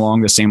something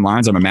along the same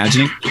lines. I'm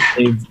imagining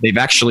they've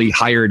actually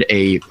hired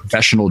a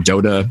professional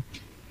Dota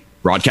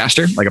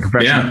broadcaster, like a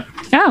professional.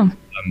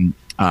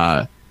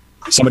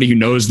 Somebody who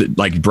knows that,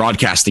 like,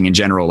 broadcasting in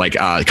general, like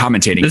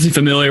commentating. Is he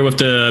familiar with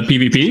the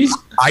PvP?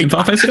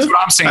 That's what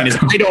I'm saying. Is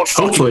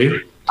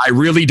I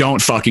really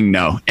don't fucking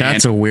know.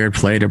 That's a weird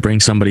play to bring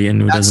somebody in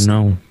who doesn't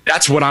know.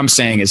 That's what I'm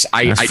saying. Is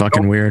that's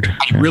fucking weird.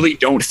 I really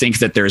don't think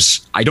that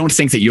I don't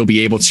think that you'll be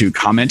able to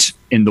comment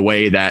in the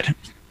way that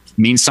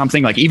means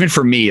something. Like, even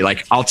for me,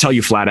 like, I'll tell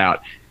you flat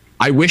out,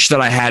 I wish that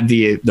I had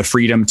the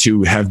freedom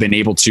to have been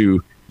able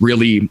to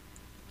really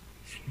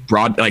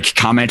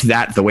comment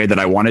that the way that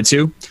I wanted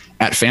to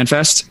at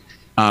FanFest.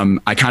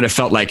 I kind of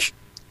felt like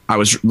I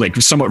was like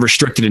somewhat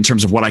restricted in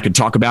terms of what I could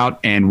talk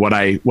about and what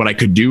I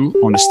could do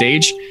on the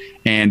stage.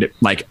 And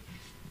like,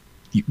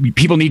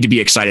 people need to be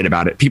excited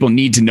about it. People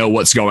need to know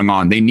what's going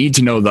on. They need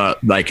to know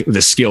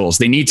the skills.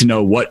 They need to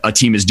know what a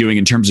team is doing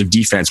in terms of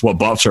defense, what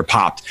buffs are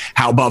popped,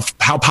 how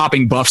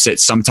popping buffs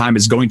at some time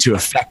is going to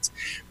affect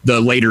the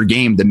later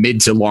game, the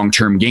mid to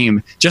long-term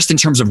game, just in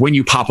terms of when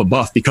you pop a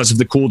buff because of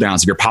the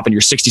cooldowns. If you're popping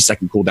your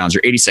 60-second cooldowns,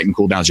 your 80-second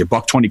cooldowns, your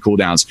 $120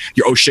 cooldowns,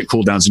 your oh shit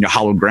cooldowns, and your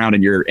hallowed ground,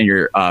 and your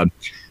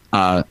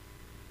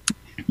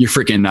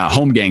freaking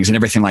home gangs and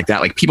everything like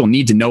that. Like, people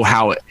need to know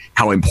how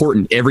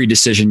important every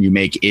decision you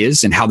make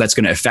is, and how that's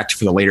going to affect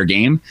for the later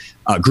game,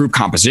 group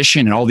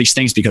composition, and all these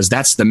things, because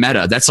that's the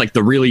meta. That's like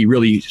the really,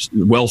 really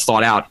well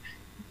thought out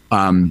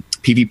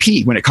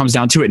PvP when it comes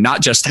down to it.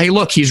 Not just, hey,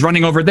 look, he's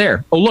running over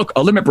there. Oh, look,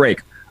 a limit break.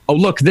 Oh,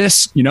 look,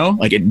 this,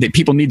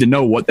 people need to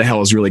know what the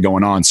hell is really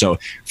going on. So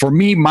for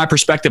me, my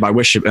perspective, I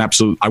wish him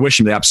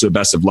the absolute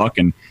best of luck.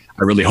 And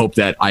I really hope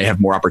that I have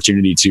more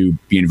opportunity to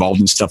be involved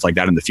in stuff like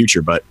that in the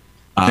future. But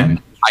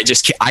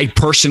I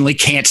personally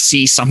can't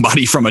see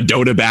somebody from a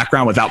Dota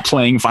background without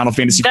playing Final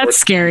Fantasy. That's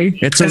scary.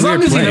 It's as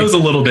long as he knows a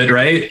little bit,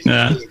 right?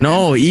 Yeah.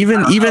 No,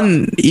 even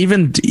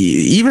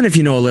if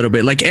you know a little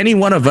bit, like any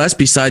one of us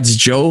besides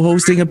Joe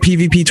hosting a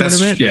PvP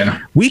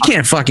tournament, we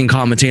can't fucking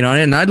commentate on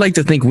it. And I'd like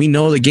to think we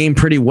know the game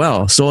pretty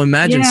well. So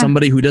imagine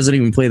somebody who doesn't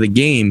even play the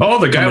game. Oh,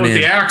 the guy with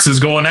the axe is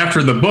going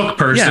after the book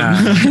person. Yeah.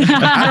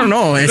 I don't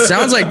know. It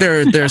sounds like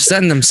they're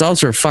setting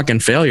themselves for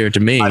fucking failure to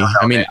me.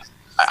 I mean,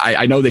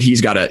 I know that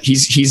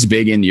he's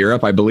big in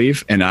Europe, I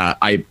believe, and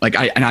I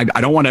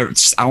don't want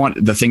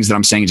the things that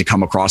I'm saying to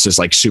come across as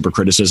like super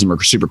criticism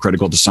or super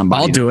critical to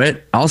somebody. I'll do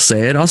it. I'll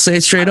say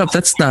it straight up.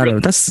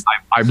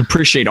 I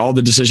appreciate all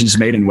the decisions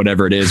made and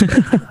whatever it is.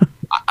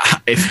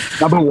 But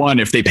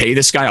if they pay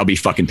this guy, I'll be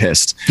fucking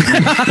pissed.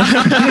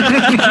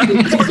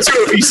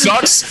 If he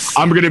sucks,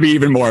 I'm going to be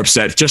even more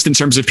upset, just in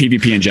terms of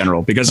PvP in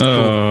general, because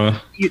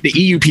the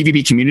EU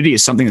PvP community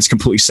is something that's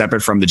completely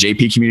separate from the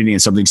JP community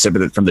and something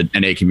separate from the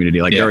NA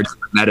community. Like, there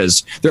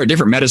are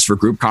different metas for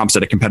group comps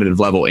at a competitive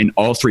level in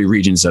all three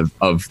regions of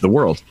the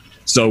world.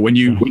 So when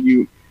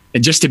you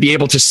and just to be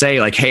able to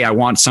say, like, hey, I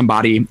want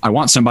somebody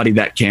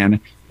that can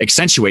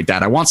accentuate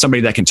that. I want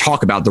somebody that can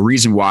talk about the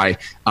reason why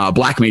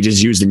Black Mage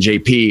is used in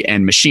JP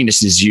and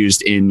Machinist is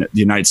used in the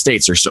United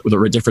States, or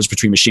the difference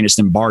between Machinist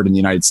and Bard in the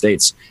United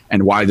States,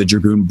 and why the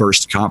Dragoon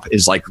Burst comp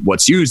is like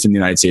what's used in the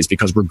United States,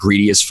 because we're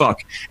greedy as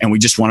fuck and we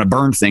just want to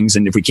burn things,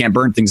 and if we can't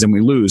burn things, then we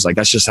lose. Like,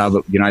 that's just how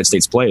the United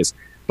States plays.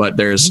 But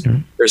there's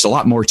a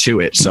lot more to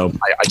it. So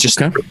I just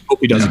hope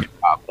he does a good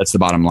job. That's the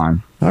bottom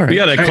line. All right. We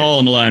got a call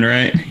on the line,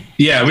 right?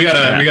 Yeah, we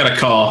got a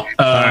call.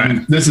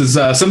 This is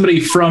somebody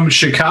from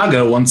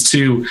Chicago wants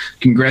to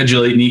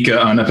congratulate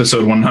Nika on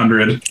episode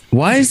 100.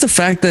 Why is the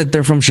fact that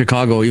they're from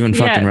Chicago even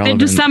fucking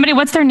relevant? Just somebody.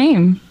 What's their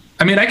name?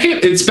 I mean, I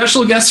can't. It's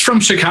special guests from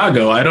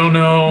Chicago. I don't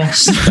know.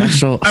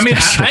 I mean,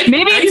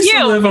 maybe it's used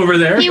to live over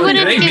there. He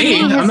wouldn't give me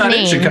his I'm not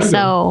in name, Chicago.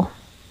 so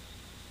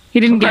he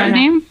didn't get a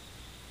name.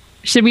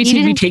 Should we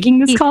be taking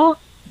this call?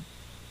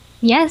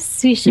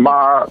 Yes, we should.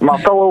 My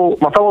fellow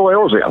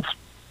Aerosians.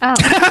 Oh.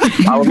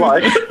 I would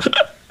like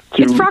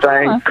to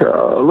thank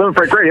Limit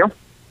Break Radio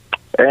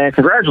and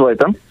congratulate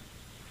them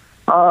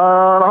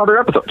on 100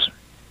 episodes.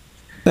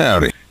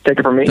 Howdy. Take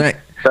it from me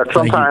that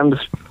sometimes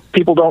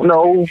people don't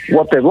know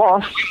what they've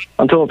lost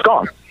until it's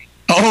gone.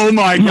 Oh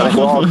my God.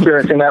 We're all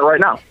experiencing that right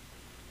now.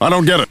 I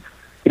don't get it.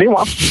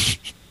 Meanwhile,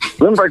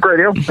 Limit Break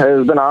Radio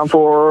has been on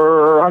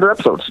for 100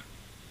 episodes.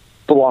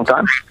 It's a long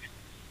time.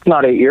 It's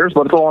not 8 years,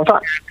 but it's a long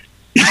time.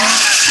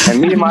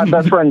 And me and my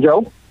best friend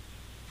Joe,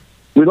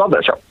 we love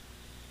that show.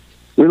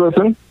 We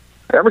listen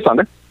every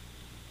Sunday,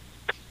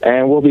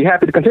 and we'll be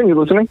happy to continue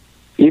listening,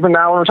 even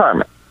now in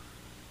retirement.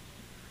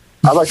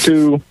 I'd like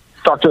to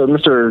talk to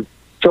Mr.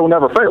 Joe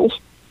Never Fails.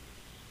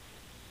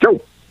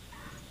 Joe,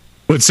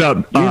 what's up?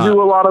 You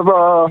do a lot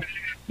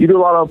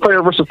of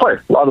player versus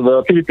player, a lot of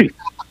the PvP.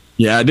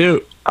 Yeah, I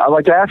do. I'd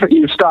like to ask that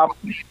you stop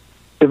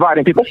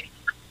dividing people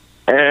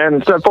and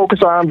instead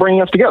focus on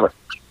bringing us together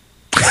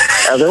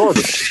as a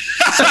organ.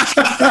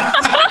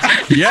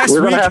 Yes,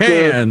 we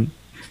can.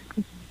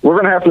 We're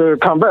going to have to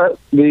combat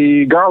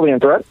the Garlean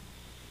threat,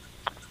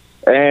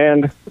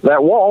 and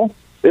that wall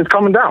is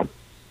coming down.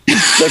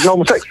 Make no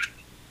mistake.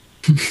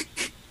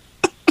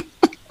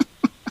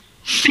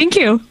 Thank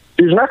you.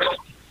 Fusionx?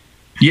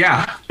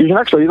 Yeah.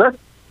 Fusionx, are you there?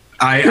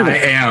 I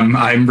am.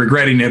 I'm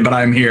regretting it, but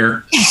I'm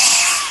here.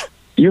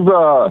 You've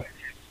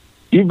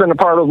been a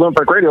part of Limit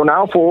Break Radio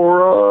now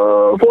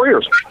for 4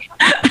 years.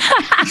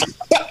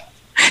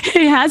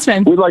 It has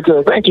been. We'd like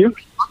to thank you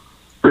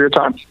for your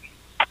time.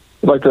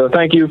 We'd like to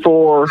thank you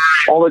for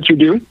all that you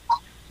do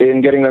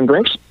in getting them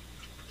drinks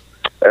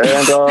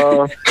and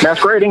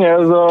masquerading as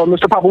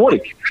Mr. Papa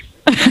Woody.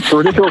 It's a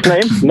ridiculous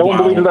name. No one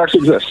believes it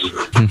actually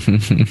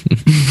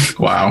exists.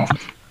 Wow.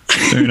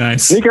 Very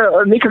nice. Nika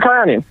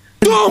Kyanian.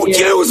 Don't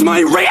use my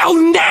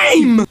real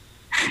name!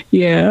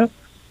 Yeah.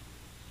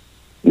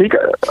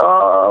 Nika,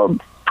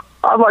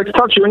 I'd like to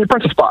touch you in your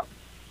princess spot.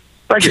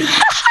 Thank you.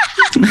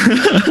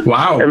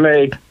 Wow. And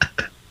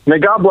may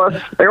God bless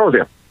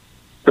Eorzea.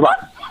 Goodbye.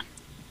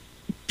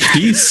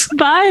 Peace.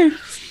 Bye.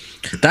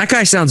 That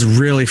guy sounds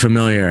really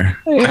familiar.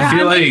 Yeah, I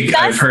feel like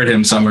I've heard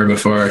him somewhere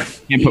before.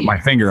 Can't put my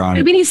finger on I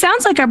it. mean, he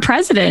sounds like our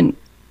president,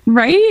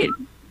 right?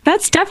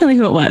 That's definitely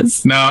who it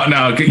was. No,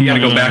 you got to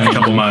go back a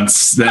couple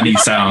months. Then he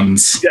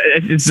sounds.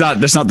 It's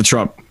not. That's not the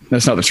Trump.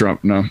 That's not the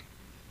Trump. No.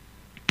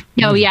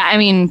 Oh yeah, I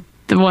mean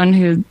the one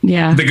who,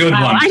 yeah, the good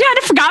one. I kind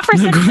of forgot for a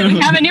second that we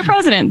have a new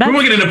president. We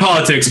won't get into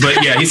politics,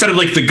 but yeah, he sounded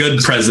like the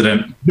good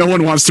president. No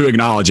one wants to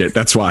acknowledge it.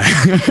 That's why.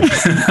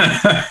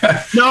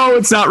 No,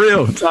 it's not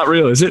real. It's not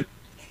real, is it?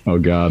 Oh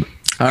God.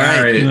 All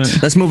right.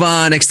 Let's move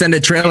on.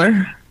 Extended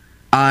trailer.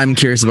 I'm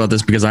curious about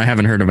this because I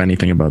haven't heard of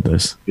anything about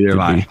this. Neither have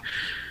I.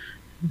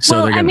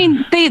 So well, I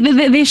mean,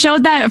 they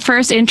showed that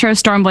first intro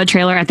Stormblood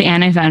trailer at the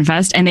EU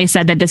FanFest, and they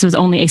said that this was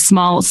only a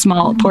small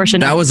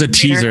portion. That was a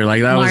teaser,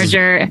 like that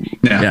larger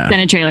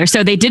extended trailer.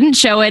 So they didn't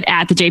show it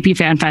at the JP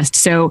FanFest.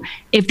 So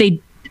if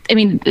they, I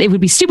mean, it would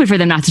be stupid for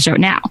them not to show it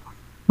now,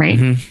 right?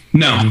 Mm-hmm.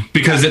 No,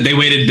 because they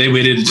waited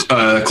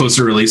closer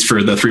to release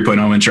for the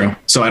 3.0 intro.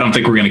 So I don't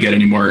think we're going to get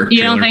any more.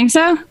 You don't think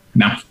so?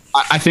 No,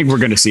 I think we're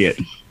going to see it.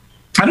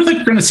 I don't think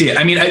we're going to see it.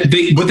 I mean,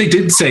 what they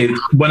did say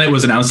when it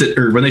was announced,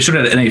 or when they showed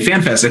it at NA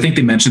FanFest, I think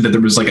they mentioned that there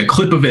was like a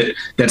clip of it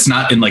that's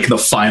not in like the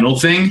final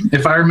thing,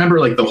 if I remember,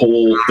 like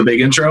the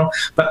big intro.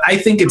 But I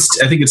think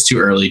it's too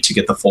early to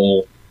get the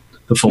full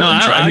intro.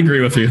 I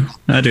agree with you.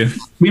 I do.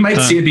 We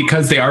might see it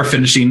because they are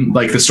finishing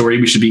like the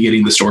story. We should be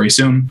getting the story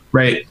soon,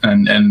 right?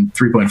 And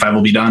 3.5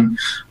 will be done.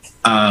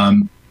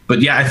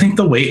 But yeah, I think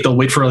they'll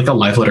wait for like a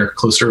live letter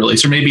closer to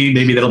release, or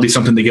maybe that'll be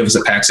something they give us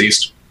at PAX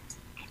East.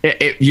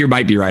 You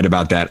might be right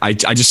about that. I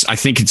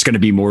think it's going to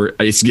be more.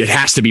 It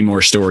has to be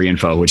more story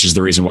info, which is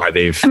the reason why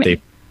they've.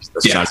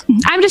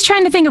 I'm just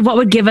trying to think of what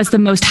would give us the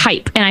most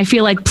hype, and I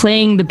feel like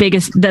playing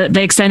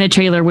the extended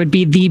trailer would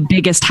be the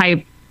biggest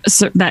hype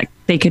that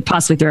they could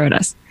possibly throw at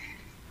us.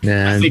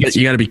 Yeah, you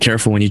got to be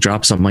careful when you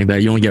drop something like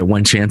that. You only get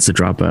one chance to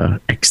drop a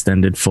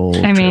extended full.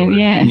 I mean,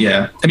 trailer.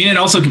 Yeah. I mean, and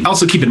also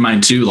keep in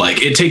mind too,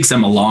 like it takes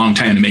them a long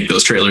time to make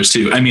those trailers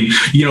too. I mean,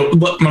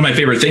 one of my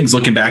favorite things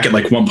looking back at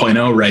like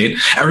 1.0, right?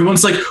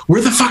 Everyone's like,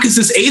 where the fuck is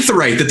this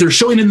Aetheryte that they're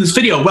showing in this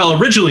video?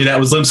 Well, originally that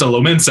was Limsa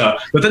Lominsa,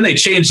 but then they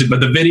changed it. But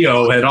the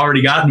video had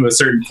already gotten to a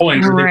certain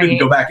point where they couldn't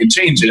go back and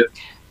change it.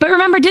 But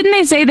remember, didn't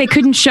they say they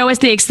couldn't show us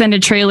the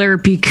extended trailer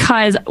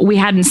because we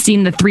hadn't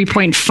seen the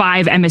 3.5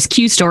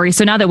 MSQ story?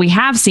 So now that we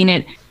have seen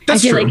it, that's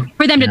I feel true. like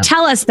for them to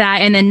tell us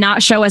that and then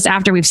not show us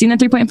after we've seen the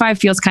 3.5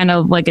 feels kind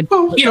of like a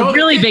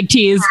really big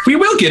tease. We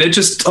will get it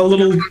just a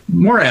little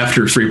more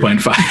after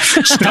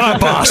 3.5.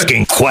 Stop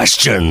asking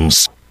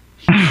questions.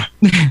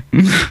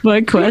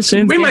 What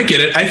questions? We might get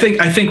it. I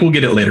think we'll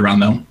get it later on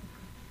though.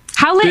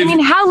 How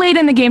late? How late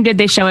in the game did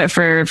they show it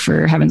for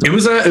Heaven's Word?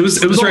 It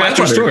was right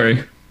after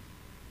story.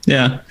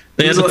 Yeah,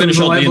 they had to finish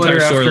all the entire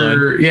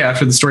storyline.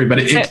 After the story, but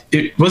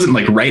it wasn't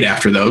like right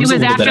after though. It was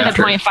after the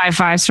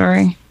 0.55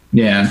 story.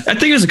 Yeah, I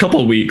think it was a couple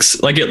of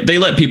weeks. Like they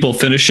let people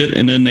finish it,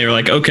 and then they were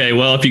like, "Okay,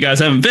 well, if you guys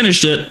haven't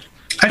finished it,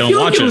 don't feel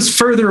watch like it was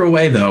further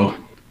away though,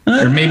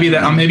 or maybe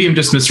I'm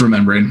just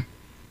misremembering.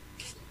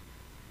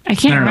 I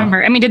can't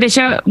remember. I mean, did they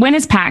show when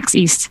is PAX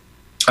East?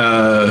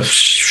 April,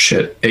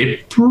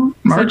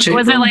 March.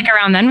 Was it like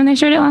around then when they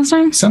showed it last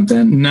time?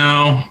 Something?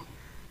 No.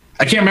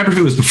 I can't remember if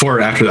it was before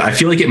or after that. I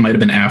feel like it might have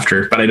been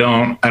after, but I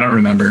don't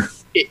remember.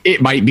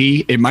 It might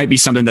be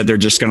something that they're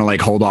just going to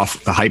like hold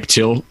off the hype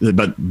till,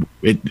 but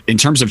in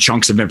terms of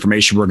chunks of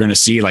information we're going to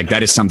see, like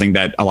that is something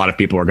that a lot of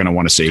people are going to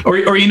want to see.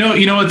 Or you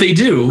know what they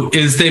do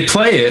is they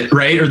play it,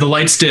 right, or the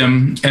lights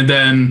dim, and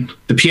then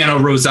the piano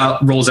rolls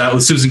out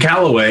with Susan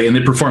Calloway, and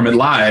they perform it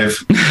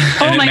live.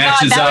 Oh my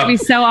god, that would be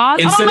so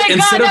awesome!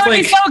 That would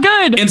be so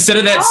good. Instead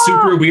of that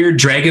super weird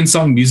Dragon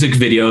Song music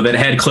video that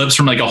had clips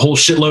from like a whole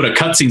shitload of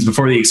cutscenes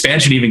before the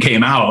expansion even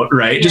came out,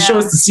 right? Just show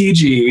us the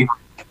CG.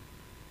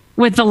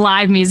 With the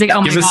live music.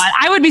 Oh my god.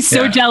 I would be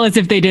so jealous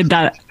if they did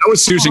that. That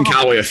was Susan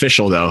Calloway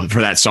official though for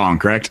that song,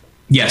 correct?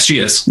 Yes, she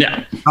is.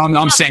 Yeah.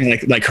 I'm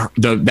saying like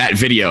that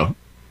video.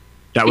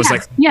 That was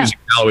Susan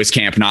Calloway's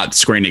camp, not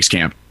Square Enix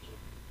camp.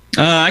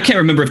 I can't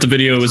remember if the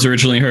video was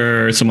originally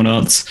her or someone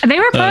else. They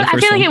were I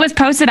feel like it was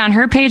posted on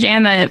her page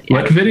and the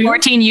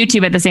 14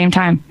 YouTube at the same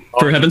time.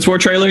 For Heaven's War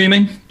trailer, you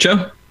mean,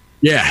 Joe?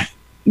 Yeah.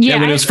 Yeah,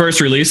 when it was first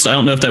released. I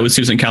don't know if that was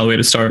Susan Calloway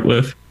to start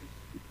with.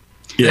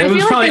 Yeah, it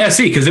was probably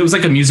SE because it was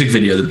like a music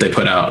video that they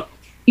put out.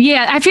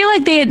 Yeah, I feel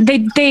like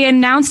they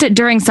announced it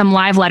during some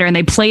live letter and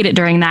they played it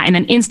during that, and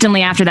then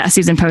instantly after that,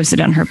 Susan posted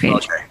it on her page.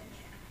 Okay.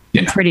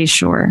 Yeah. I'm pretty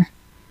sure.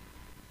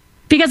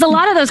 Because a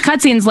lot of those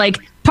cutscenes, like,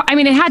 I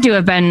mean, it had to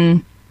have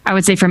been, I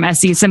would say, from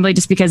SE, simply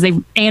just because they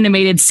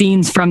animated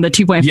scenes from the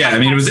 2.5. Yeah, I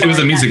mean, it was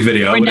a music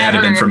video. It would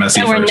have been from SE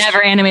that were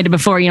never animated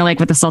before, you know, like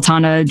with the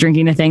Sultana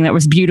drinking the thing that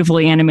was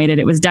beautifully animated.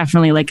 It was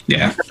definitely like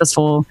a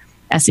purposeful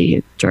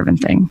SE-driven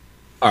thing.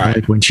 All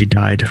right, when she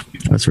died,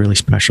 that was really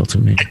special to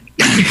me.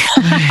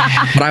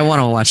 But I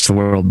want to watch the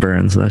world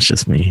burn, so that's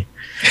just me.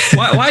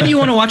 Why do you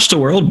want to watch the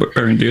world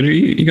burn, dude? Are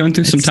you going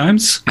through some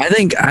times? I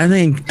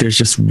think there's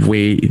just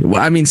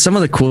I mean, some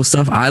of the cool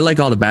stuff. I like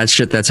all the bad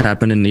shit that's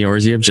happened in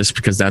Eorzea just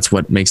because that's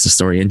what makes the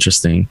story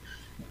interesting.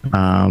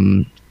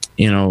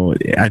 You know,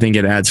 I think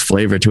it adds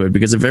flavor to it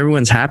because if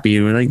everyone's happy,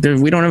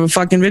 we don't have a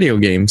fucking video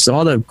game. So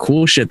all the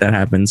cool shit that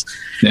happens.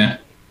 Yeah.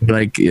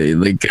 Like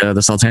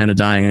the Sultana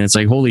dying, and it's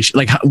like, holy shit!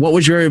 Like, what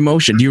was your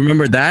emotion? Do you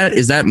remember that?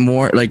 Is that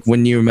more like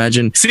when you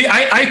imagine? See,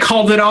 I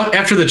called it out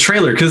after the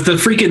trailer because the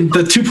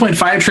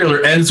 2.5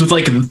 trailer ends with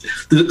like a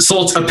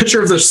picture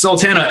of the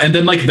Sultana, and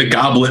then like the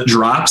goblet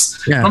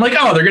drops. Yeah. I'm like,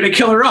 oh, they're gonna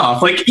kill her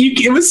off. Like,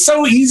 it was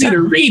so easy to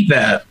read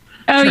that.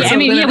 Oh yeah, I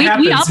mean,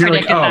 we all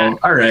predicted that.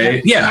 All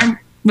right, yeah.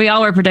 We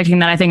all were predicting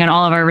that, I think, on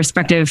all of our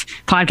respective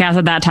podcasts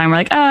at that time. We're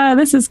like,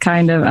 this is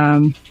kind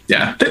of...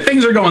 Yeah,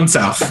 things are going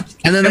south.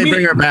 And then they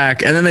bring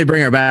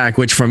her back,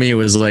 which for me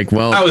was like,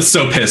 well... I was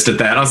so pissed at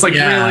that. I was like,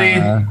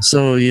 really?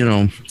 So, you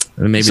know,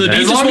 maybe... So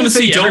as long as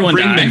they don't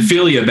bring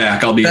Minfilia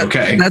back, I'll be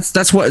okay.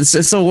 That's what...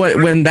 So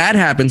when that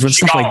happens, when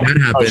stuff like that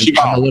happens,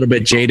 I'm a little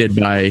bit jaded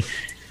by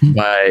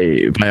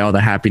all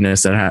the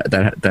happiness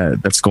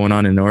that's going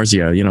on in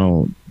Eorzea, you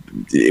know...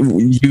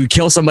 You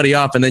kill somebody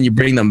off and then you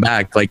bring them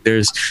back. Like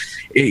there's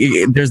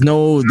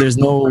no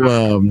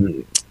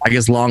I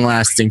guess long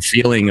lasting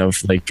feeling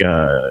of like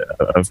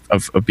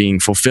of being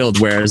fulfilled.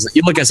 Whereas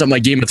you look at something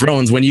like Game of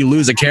Thrones, when you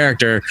lose a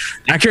character,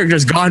 that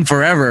character's gone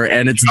forever,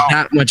 and it's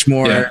that much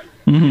more. Yeah.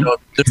 You know,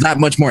 there's that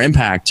much more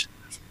impact.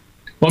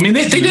 Well, I mean,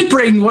 they did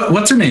bring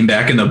what's her name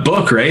back in the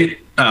book, right?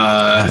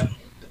 The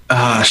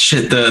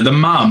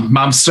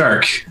Mom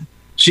Stark.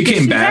 She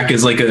came back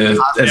as like a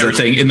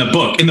thing in the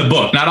book,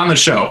 not on the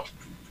show.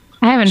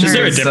 I haven't heard. Is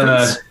there a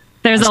difference?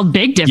 There's a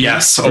big difference.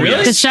 Yes. Oh,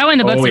 really? The show and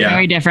the books are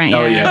very different.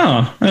 Oh yeah.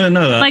 Oh, I didn't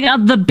know that. Like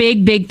the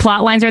big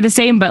plot lines are the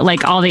same, but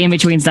like all the in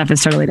between stuff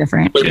is totally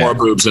different. Way more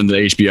boobs than the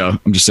HBO.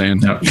 I'm just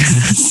saying. No.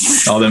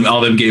 all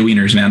them gay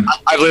wieners, man.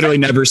 I've literally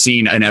never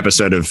seen an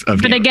episode of.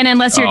 But again,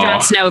 unless you're Jon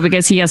Snow,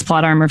 because he has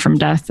plot armor from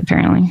death,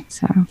 apparently.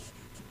 So.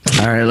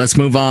 All right, let's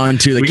move on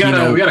to the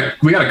keynote.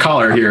 We got a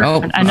caller here.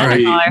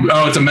 Another caller.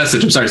 Oh, it's a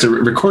message. I'm sorry. So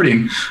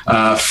recording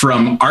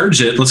from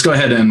Arjit. Let's go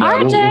ahead and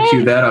we'll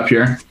cue that up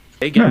here.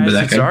 Hey guys,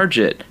 it's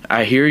Arjit.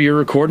 I hear you're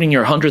recording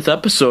your 100th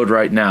episode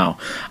right now.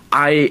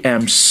 I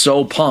am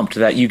so pumped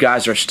that you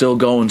guys are still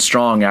going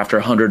strong after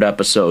 100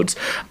 episodes.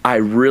 I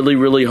really,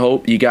 really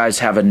hope you guys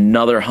have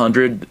another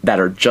 100 that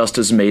are just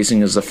as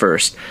amazing as the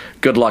first.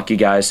 Good luck, you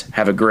guys.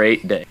 Have a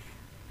great day.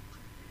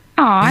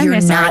 Oh, I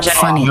miss not Arjit.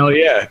 funny. Oh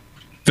yeah.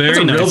 That's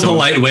a real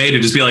polite way to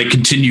just be like,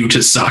 continue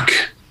to suck.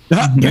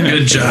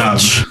 Good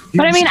job.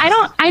 But I mean,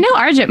 I know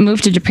Arjit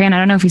moved to Japan. I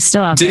don't know if he's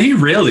still out there. Did he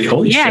really?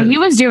 Holy shit. Yeah, he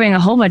was doing a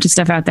whole bunch of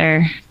stuff out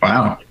there.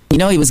 Wow. You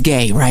know he was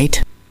gay,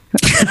 right?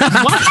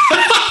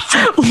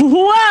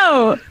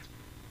 Whoa.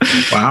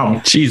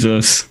 Wow.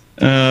 Jesus.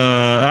 All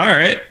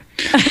right.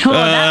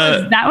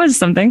 Well, that was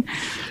something.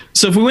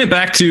 So if we went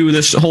back to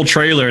this whole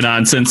trailer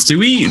nonsense, do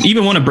we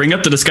even want to bring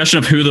up the discussion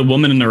of who the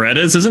woman in the red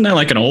is? Isn't that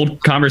like an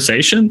old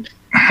conversation?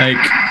 Like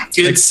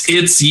it's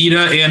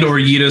Yida and or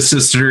Yida's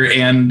sister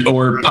and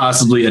or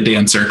possibly a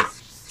dancer.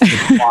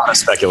 A lot of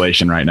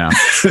speculation right now.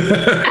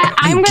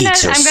 I'm gonna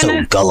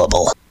so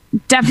gullible.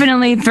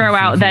 Definitely throw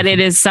out that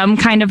it is some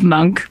kind of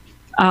monk.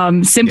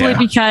 Simply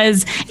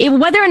because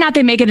whether or not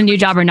they make it a new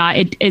job or not,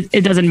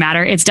 it doesn't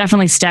matter. It's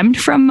definitely stemmed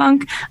from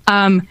monk.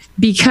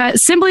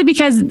 Because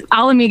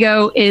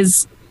Alamigo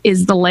is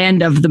is the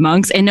land of the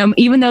monks, and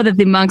even though that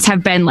the monks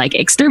have been like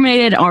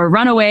exterminated or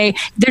run away,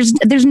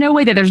 there's no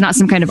way that there's not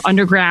some kind of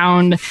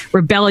underground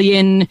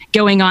rebellion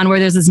going on where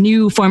there's this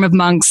new form of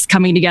monks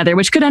coming together,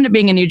 which could end up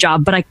being a new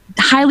job. But I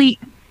highly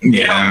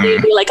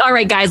they'd be like, all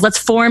right, guys, let's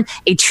form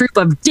a troupe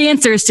of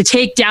dancers to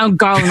take down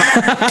Garland.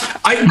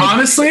 I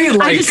honestly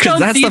like, because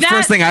that's the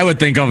first thing I would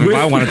think of if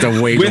I wanted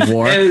to wage a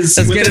war. Let's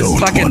get his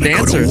fucking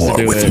dancers to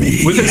do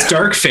it. With its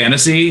dark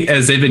fantasy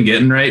as they've been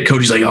getting, right?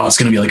 Koji's like, oh, it's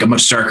going to be like a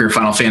much darker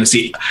Final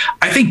Fantasy.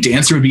 I think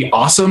Dancer would be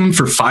awesome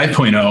for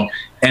 5.0.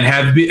 And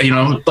have,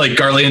 like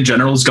Garlean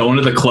generals go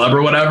into the club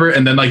or whatever,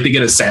 and then like they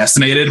get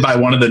assassinated by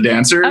one of the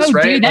dancers,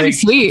 right? Dude, that'd be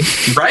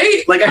sweet.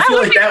 Right? Like I feel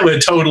like that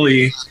would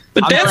totally.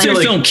 But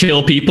dancers don't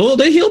kill people;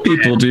 they heal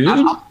people, dude.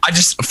 I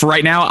just, for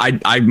right now,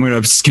 I'm going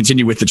to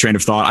continue with the train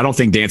of thought. I don't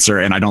think Dancer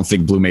and I don't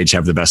think Blue Mage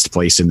have the best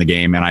place in the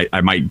game, and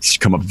I might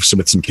come up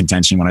with some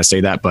contention when I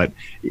say that. But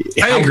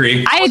I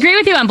agree. I agree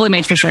with you on Blue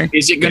Mage for sure.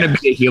 Is it going to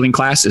be a healing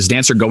class? Is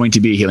Dancer going to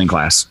be a healing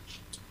class?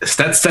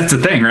 That's the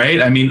thing,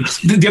 right? I mean,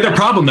 the other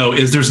problem though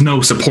is there's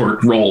no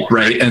support role,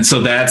 right? And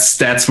so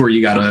that's where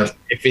you gotta.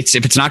 If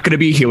it's not going to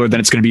be a healer, then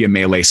it's going to be a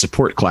melee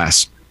support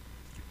class.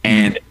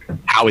 And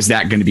how is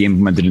that going to be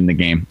implemented in the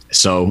game?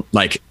 So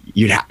like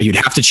you'd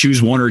have to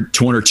choose one or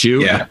two.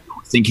 Yeah.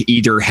 I think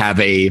either have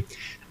a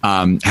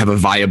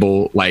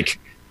viable like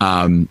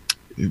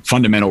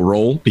fundamental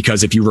role,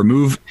 because if you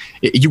remove,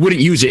 you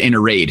wouldn't use it in a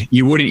raid.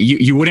 You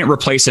wouldn't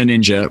replace a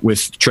ninja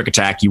with trick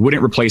attack. You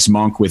wouldn't replace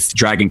monk with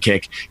dragon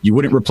kick. You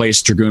wouldn't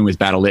replace dragoon with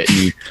battle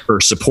litany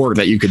or support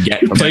that you could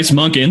get. Replace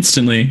monk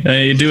instantly.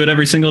 You do it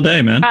every single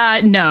day, man.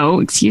 No,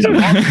 excuse me.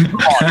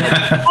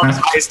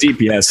 Highest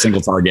DPS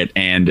single target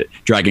and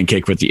dragon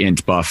kick with the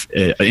int buff.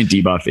 Int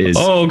debuff is.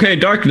 Oh, okay.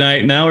 Dark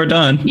Knight. Now we're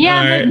done.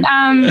 Yeah,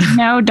 but,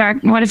 no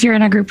dark. What if you're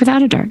in a group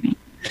without a Dark Knight?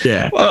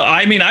 Yeah. Well,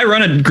 I mean, I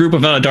run a group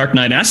without a Dark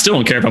Knight, and I still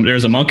don't care if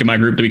there's a monk in my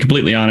group, to be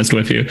completely honest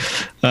with you.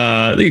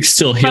 They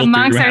still heal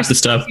through half the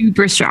stuff.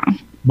 Super strong.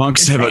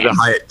 Monks have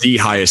the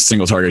highest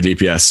single target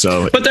DPS,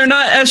 so. But they're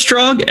not as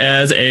strong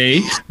as a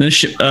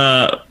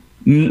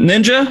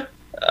ninja,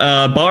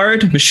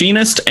 bard,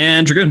 machinist,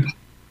 and dragoon.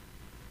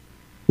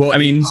 Well, I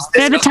mean,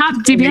 they're the top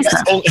DPS.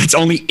 It's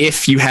only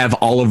if you have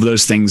all of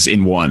those things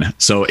in one.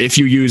 So if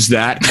you use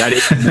that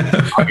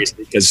is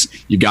obviously because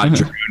you got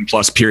Dragoon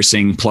plus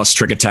Piercing plus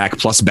Trick Attack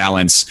plus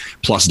Balance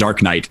plus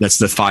Dark Knight. That's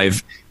the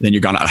 5. Then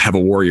you're gonna have a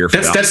warrior.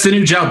 That's the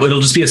new job.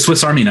 It'll just be a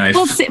Swiss Army knife.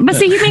 Well, but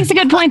see, he makes a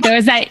good point though,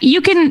 is that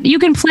you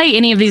can play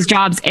any of these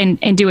jobs and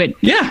do it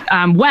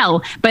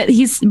well. But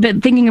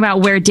thinking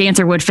about where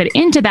Dancer would fit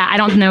into that, I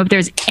don't know if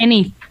there's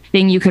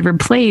anything you could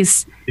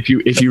replace.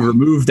 If you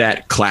remove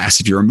that class,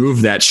 if you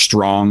remove that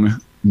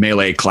strong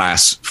melee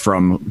class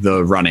from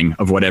the running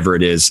of whatever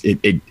it is,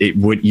 you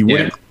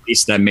wouldn't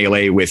replace that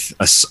melee with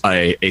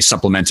a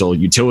supplemental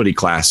utility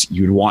class.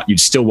 You'd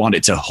still want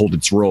it to hold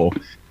its role.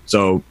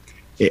 So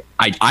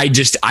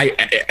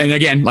and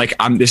again, like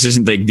this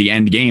isn't the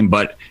end game,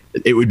 but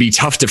it would be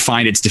tough to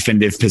find its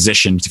definitive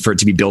position for it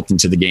to be built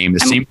into the game.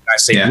 Same thing I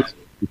say.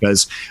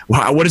 Because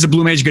what is a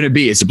blue mage going to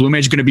be? Is a blue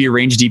mage going to be a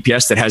ranged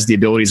DPS that has the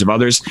abilities of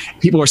others?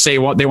 People are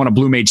saying, well, they want a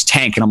blue mage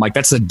tank. And I'm like,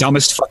 that's the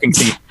dumbest fucking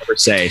thing I've ever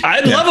say.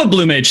 I'd love a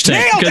blue mage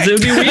tank because it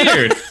would be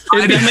weird.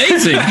 It'd be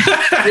amazing.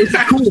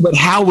 It's cool, but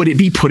how would it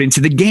be put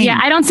into the game? Yeah,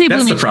 I don't see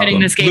blue mage fitting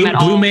this game at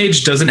all. Blue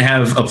mage doesn't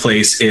have a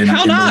place in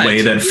the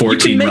way that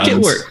 14 runs. It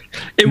work.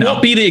 It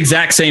won't be the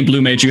exact same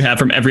blue mage you have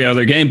from every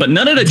other game, but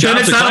none of the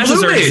jobs and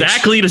classes are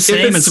exactly the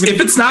same. If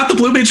it's not the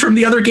blue mage from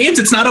the other games,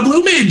 it's not a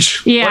blue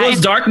mage. Yeah,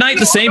 is Dark Knight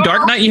the same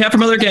Dark Knight you have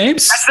from other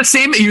games? That's the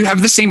same. You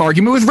have the same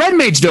argument with red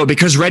mage though,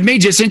 because red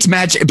mage isn't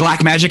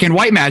black magic and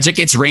white magic.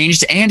 It's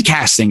ranged and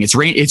casting. It's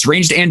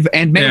ranged and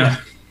melee. Yeah.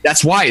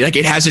 That's why, like,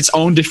 it has its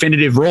own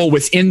definitive role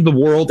within the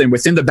world and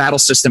within the battle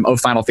system of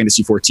Final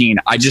Fantasy XIV.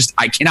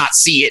 I cannot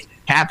see it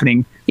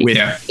happening with.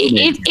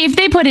 If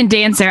they put in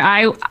Dancer,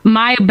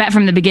 my bet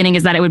from the beginning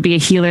is that it would be a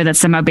healer that's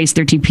somehow based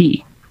through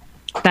TP.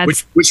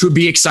 Which would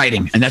be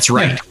exciting, and that's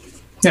right.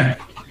 Yeah.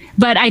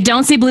 But I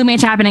don't see Blue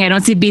Mage happening. I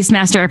don't see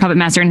Beastmaster or Puppet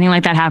Master or anything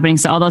like that happening.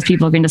 So all those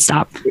people are going to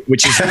stop.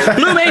 Which is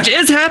Blue Mage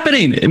is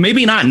happening.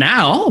 Maybe not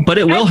now, but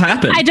it will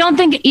happen. I don't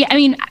think. Yeah, I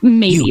mean,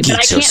 maybe, you but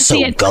I can't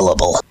see it.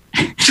 Gullible.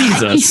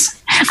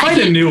 Jesus.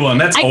 Find a new one.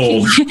 That's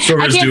old. I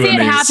can't see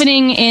it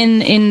happening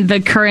in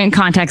the current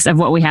context of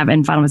what we have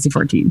in Final Fantasy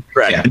XIV.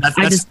 Right. Yeah. And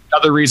that's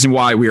another reason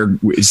why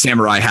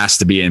Samurai has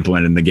to be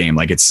implemented in the game.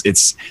 Like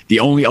it's the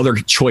only other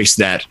choice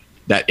that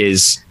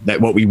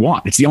what we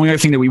want. It's the only other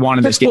thing that we want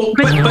in this game.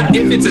 But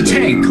if it's a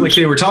tank, like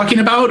they were talking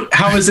about,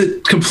 how is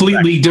it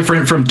completely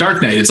different from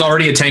Dark Knight? It's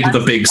already a tank with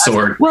a big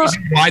sword. Well,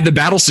 why the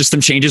battle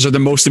system changes are the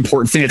most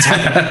important thing that's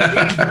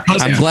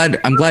happening.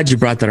 I'm glad you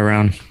brought that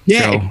around.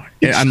 Yeah.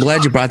 I'm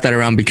glad you brought that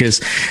around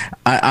because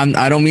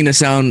I don't mean to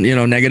sound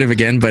negative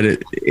again,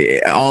 but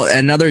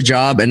another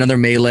job, another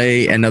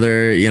melee,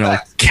 another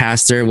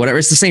caster, whatever.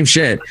 It's the same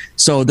shit.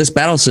 So this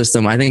battle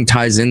system, I think,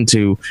 ties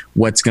into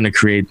what's going to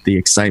create the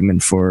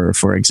excitement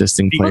for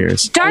existing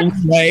players. The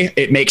only way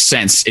it makes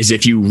sense is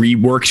if you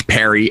reworked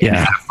parry and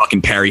have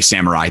fucking parry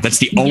samurai. That's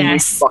the only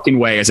fucking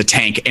way as a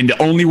tank, and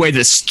the only way the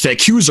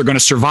Qs are going to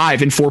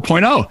survive in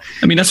 4.0.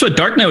 I mean, that's what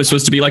Dark Knight was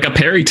supposed to be, like a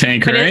parry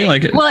tank,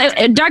 right?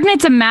 Dark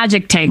Knight's a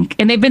magic tank,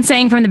 and they've been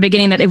saying from the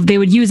beginning that if they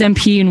would use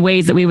MP in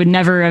ways that we would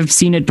never have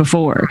seen it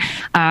before.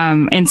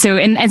 And so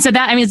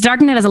that, I mean,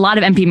 Dark Knight has a lot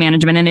of MP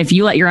management, and if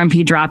you let your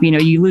MP drop,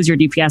 you lose your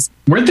DPS.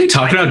 Weren't they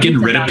talking about getting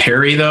rid of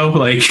parry though?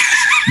 Like,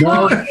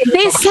 no,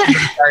 they said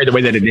parry the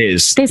way that it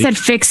is. They said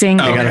fixing.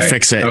 They gotta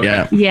fix it.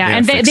 Yeah,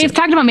 and they've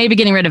talked about maybe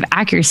getting rid of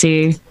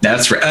accuracy.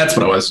 That's right. That's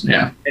what it was.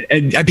 Yeah.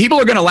 And people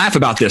are going to laugh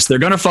about this. They're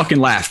going to fucking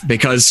laugh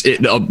because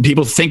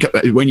people think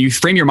when you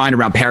frame your mind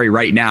around parry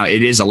right now,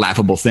 it is a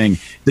laughable thing.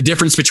 The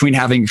difference between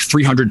having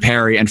 300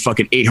 parry and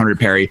fucking 800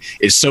 parry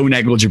is so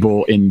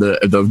negligible in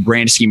the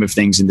grand scheme of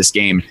things in this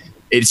game.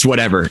 It's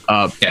whatever.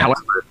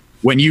 However,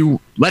 when you,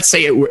 let's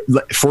say,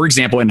 for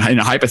example, in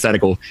a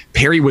hypothetical,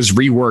 parry was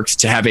reworked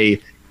to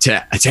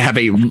have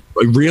a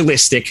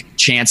realistic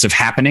chance of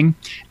happening,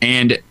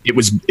 and it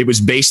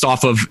was based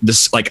off of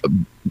this, like,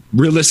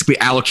 realistically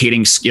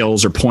allocating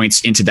skills or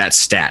points into that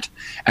stat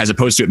as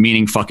opposed to it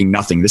meaning fucking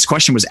nothing. This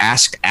question was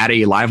asked at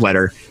a live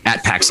letter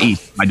at PAX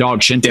East. My dog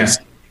Shintas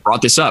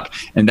brought this up,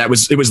 and it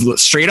was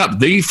straight up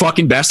the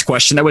fucking best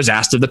question that was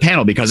asked of the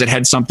panel because it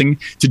had something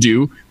to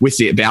do with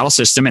the battle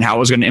system and how it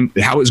was going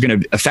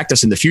to affect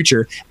us in the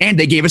future. And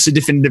they gave us a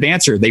definitive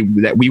answer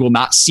that we will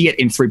not see it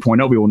in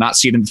 3.0. We will not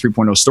see it in the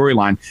 3.0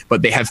 storyline,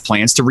 but they have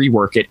plans to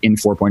rework it in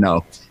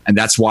 4.0. And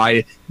that's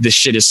why this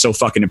shit is so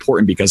fucking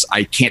important, because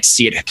I can't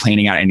see it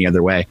planning out any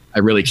other way. I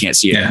really can't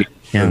see it.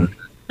 Yeah.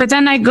 But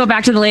then I go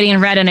back to the lady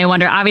in red and I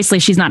wonder, obviously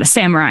she's not a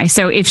samurai.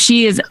 So if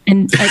she is, so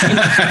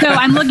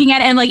I'm looking at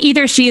it and like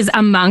either she is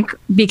a monk,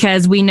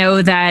 because we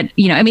know that,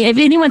 I mean, if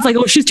anyone's like,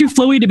 oh, she's too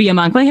flowy to be a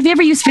monk. Like, have you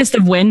ever used Fist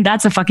of Wind?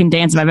 That's a fucking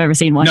dance if I've ever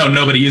seen one. No,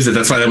 nobody uses it.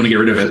 That's why they want to get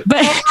rid of it. But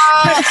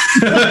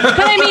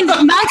I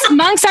mean,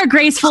 monks are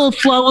graceful,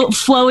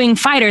 flowing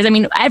fighters. I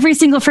mean, every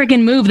single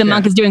freaking move, the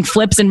monk is doing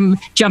flips and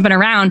jumping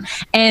around.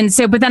 And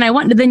so, but then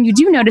then you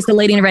do notice the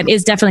lady in red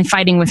is definitely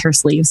fighting with her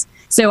sleeves.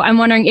 So I'm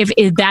wondering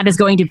if that is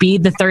going to be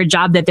the third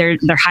job that they're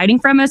hiding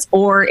from us,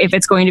 or if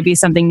it's going to be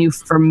something new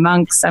for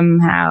monks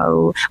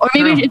somehow, or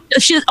maybe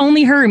she's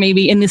only her.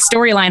 Maybe in the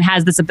storyline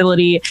has this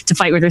ability to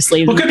fight with her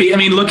sleeves. Well, could be. I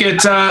mean, look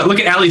at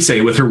Alice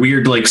with her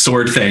weird like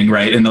sword thing,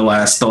 right? In the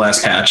last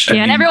patch.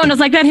 And everyone was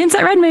like, that hints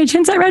at red mage.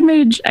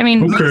 I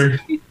mean, okay.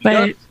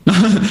 But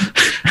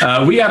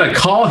we got a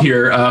call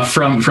here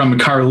from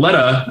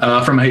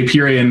Carletta from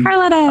Hyperion.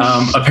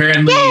 Carletta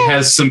apparently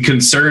has some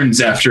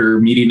concerns after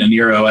meeting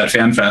Aniro at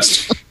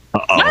FanFest.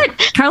 What?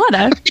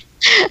 Carletta?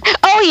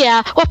 Oh,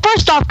 yeah. Well,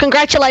 first off,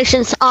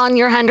 congratulations on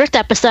your 100th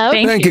episode.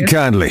 Thank you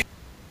kindly.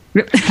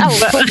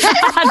 Oh.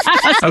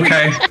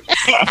 Okay.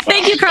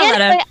 Thank you, Carletta.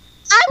 Anyway,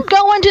 I'm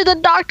going to the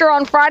doctor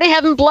on Friday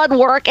having blood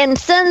work, and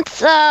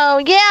since,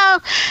 at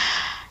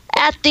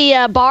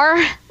the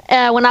bar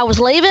when I was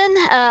leaving,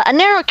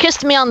 Aniro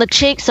kissed me on the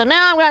cheek, so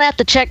now I'm going to have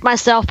to check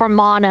myself for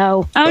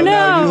mono. Oh,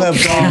 no.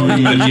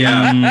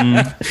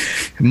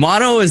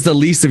 Mono is the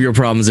least of your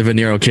problems if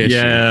Aniro kissed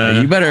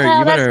you. You better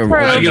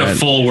get a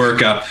full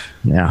workup.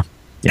 Yeah.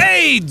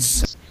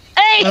 AIDS!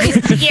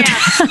 AIDS! Yeah.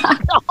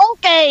 The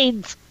Hulk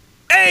AIDS!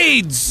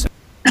 AIDS!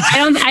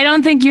 I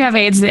don't think you have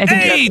AIDS. I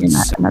think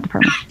AIDS! Not the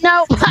problem.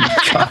 No.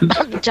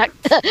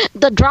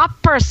 The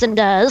drop person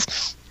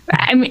does.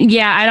 I mean,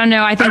 I don't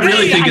know. I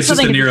really think it's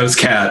just Aniro's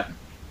cat.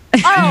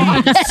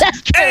 Oh,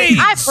 that's true.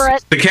 Hi for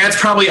it. The cat's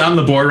probably on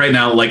the board right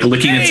now, like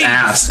licking its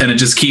ass, and it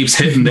just keeps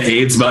hitting the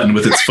AIDS button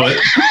with its foot.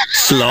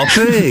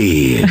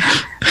 Sloppy.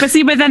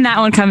 But then that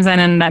one comes in,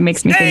 and that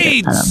makes me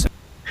think AIDS.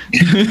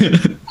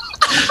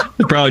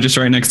 They're probably just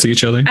right next to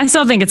each other. I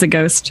still think it's a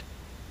ghost.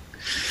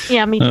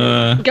 Yeah, me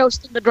too.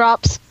 Ghost in the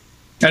drops.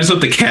 I just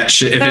want the cat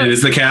shit. If it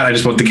is the cat, I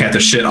just want the cat to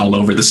shit all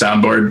over the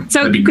soundboard. So,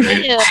 that'd be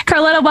great.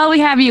 Carletta, while we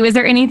have you, is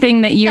there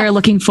anything that you're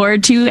looking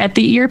forward to at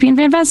the European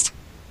FanFest?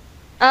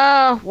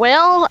 I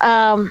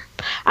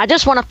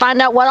just want to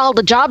find out what all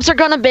the jobs are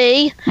going to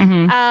be.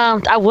 Mm-hmm.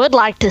 I would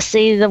like to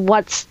see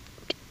what's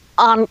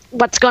going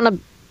to,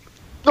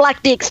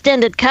 like the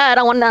extended cut.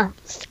 I want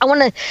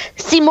to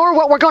see more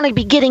what we're going to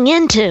be getting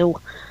into.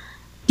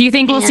 Do you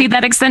think we'll see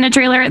that extended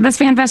trailer at this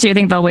FanFest, or do you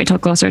think they'll wait till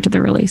closer to the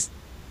release?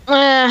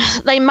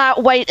 They might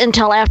wait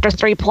until after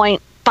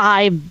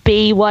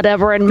 3.5B,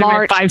 whatever, in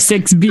March.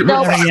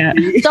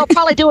 5.6B. They'll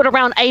probably do it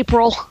around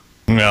April.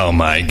 Oh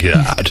my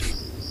God.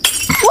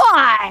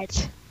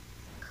 What?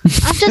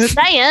 I'm just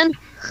saying.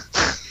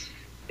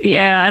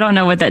 Yeah, I don't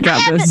know what that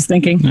drop is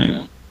thinking.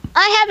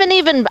 I haven't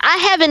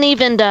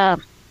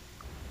even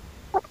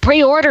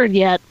pre-ordered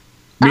yet.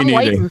 I'm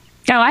waiting.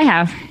 Oh, I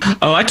have.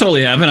 Oh, I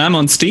totally haven't. I'm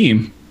on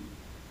Steam.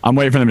 I'm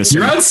waiting for them to see.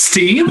 You're on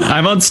Steam?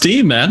 I'm on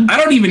Steam, man. I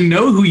don't even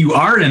know who you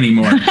are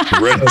anymore.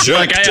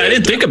 Like I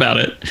didn't think about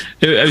it.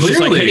 It was just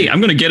like, hey, I'm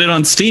going to get it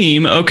on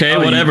Steam. Okay,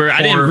 whatever.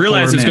 I didn't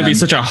realize it was going to be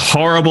such a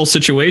horrible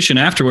situation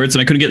afterwards,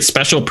 and I couldn't get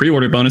special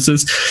pre-order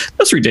bonuses.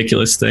 That's a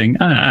ridiculous thing.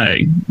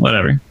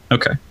 Whatever.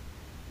 Okay.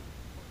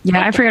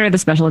 Yeah, I pre-ordered the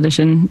special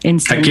edition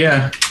instantly.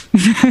 Heck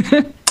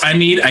yeah. I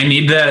need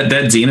that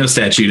Xeno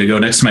statue to go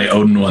next to my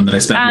Odin one that I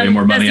spent way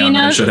more money on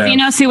than I should have.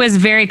 Xenos, who was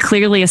very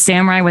clearly a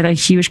samurai with a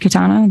huge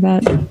katana.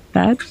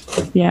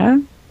 Yeah.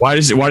 Why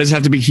does it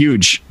have to be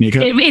huge,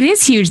 Nika? It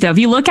is huge, though. If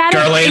you look at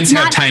Garleans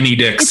have tiny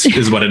dicks,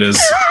 is what it is.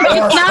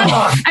 It's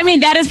not, I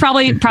mean, that is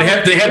probably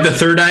they have the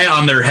third eye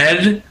on their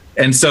head,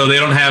 and so they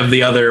don't have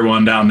the other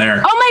one down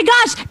there. Oh my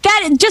gosh,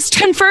 that just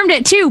confirmed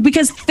it too,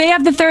 because they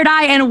have the third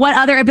eye, and what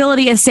other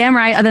ability is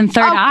samurai other than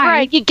third eye?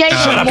 Right, you gave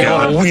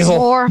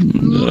more.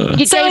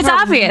 You so it's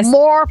obvious.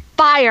 More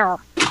fire.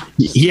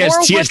 He has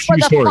two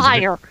swords.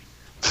 Fire.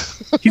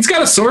 He's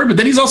got a sword, but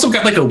then he's also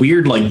got like a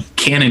weird like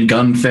cannon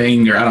gun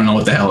thing, or I don't know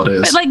what the hell it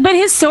is. But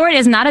his sword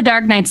is not a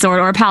Dark Knight sword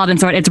or a Paladin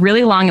sword. It's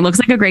really long. It looks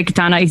like a great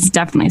katana. He's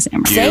definitely a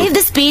samurai. Save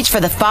the speech for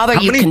the father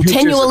you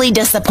continually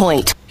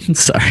disappoint.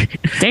 Sorry.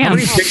 Damn. How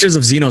many pictures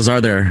of Xenos are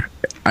there?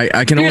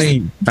 I can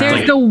only. There's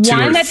like the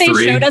one that they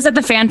showed us at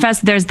the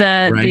FanFest. There's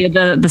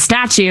the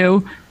statue.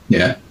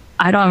 Yeah.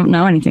 I don't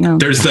know anything else.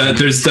 There's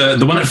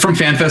the one from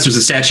FanFest. There's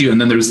a statue,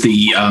 and then there's the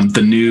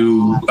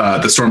new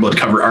the Stormblood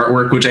cover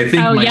artwork, which I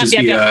think might just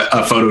be a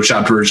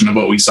photoshopped version of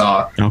what we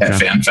saw at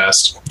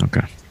FanFest.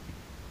 Okay.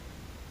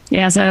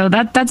 Yeah, so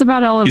that's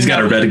about all of it. He's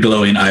got a red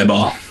glowing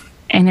eyeball.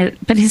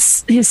 But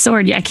his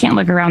sword, I can't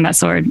look around that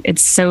sword.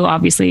 It's so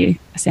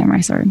obviously a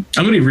samurai sword.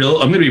 I'm gonna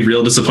be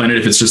real disappointed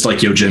if it's just like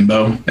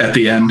Yojimbo at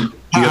the end. You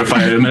gotta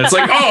fight him, and it's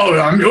like, oh,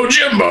 I'm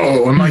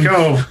Yojimbo. I'm like,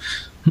 oh.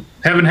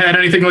 Haven't had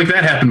anything like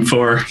that happen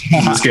before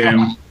in this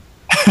game.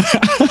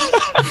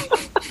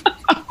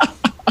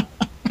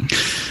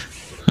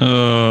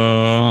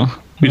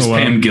 We just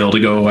pay him Gil to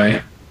go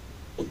away.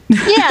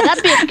 Yeah,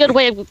 that'd be a good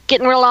way of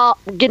getting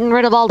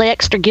rid of all the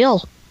extra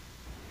Gil.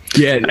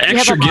 Yeah,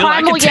 extra Gil,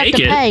 I can take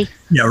it. Pay.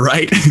 Yeah,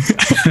 right.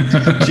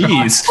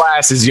 Jeez.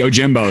 Class is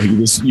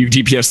Yojimbo. You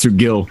DPS through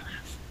Gil.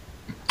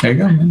 There you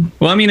go, man.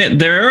 Well, I mean,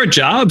 there are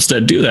jobs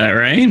that do that,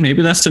 right?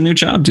 Maybe that's the new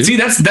job, dude. See,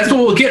 that's what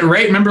we'll get,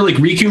 right? Remember, like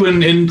Riku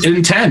in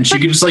Tench,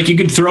 you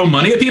could throw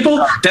money at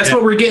people. That's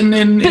what we're getting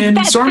in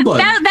Stormblood.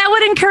 That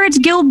would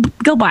encourage Gil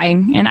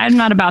buying, and I'm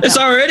not about that. It's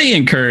already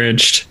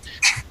encouraged.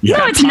 Yeah,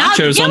 no, it's not.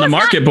 Ponchos on the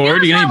market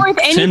board. You need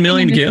 10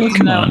 million Gil.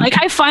 Come on.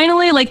 Like I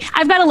finally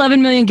I've got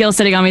 11 million Gil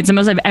sitting on me. It's the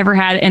most I've ever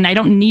had, and I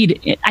don't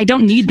need it. I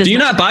don't need this. Do you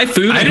not buy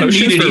food? I didn't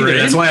need it either.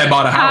 That's why I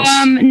bought a house.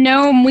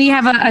 No, we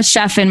have a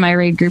chef in my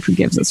raid group who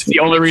gives us food. The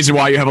only reason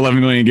why you have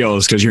 11 million Gil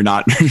is because you're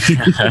not.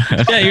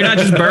 Yeah, you're not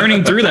just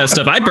burning through that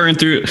stuff. I burn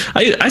through.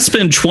 I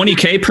spend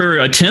 20K per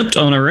attempt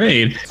on a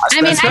raid.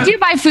 I mean, I do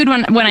buy food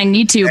when I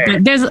need to,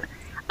 but there's.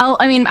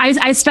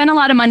 I spent a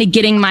lot of money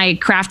getting my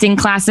crafting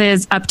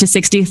classes up to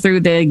 60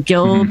 through the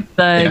guild,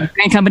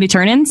 Grand Company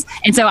turn-ins.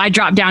 And so I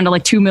dropped down to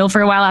like 2 mil for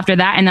a while after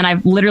that. And then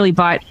I've literally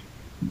bought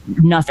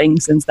nothing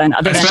since then.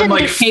 I spent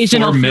like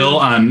 4 mil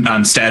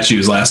on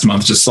statues last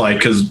month, just like,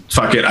 because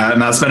fuck it, I'm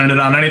not spending it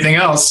on anything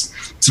else.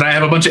 So now I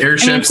have a bunch of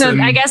airships.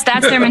 I guess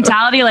that's their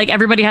mentality. Like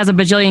everybody has a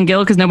bajillion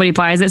Gil because nobody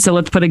buys it. So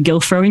let's put a Gil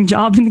throwing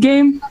job in the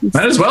game.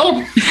 Might as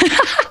well.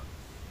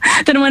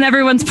 Then when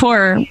everyone's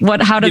poor,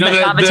 how does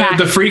that job attack?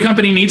 The free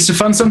company needs to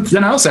fund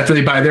something else after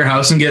they buy their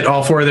house and get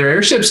all 4 of their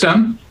airships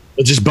done.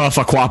 We'll just buff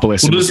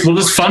Aquapolis. We'll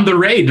just fund the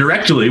raid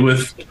directly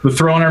with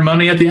throwing our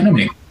money at the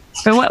enemy.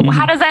 But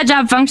how does that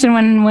job function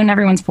when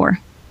everyone's poor?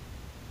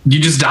 You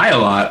just die a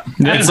lot.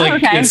 Yeah.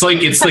 It's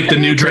like the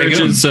new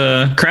Dragoons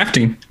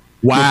crafting.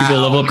 Wow.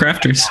 People level up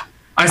crafters.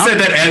 I said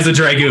that as a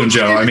Dragoon,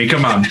 Joe. I mean,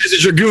 come on. As a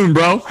Dragoon,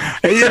 bro.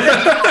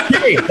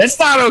 Hey, that's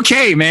not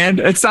okay, man.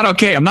 It's not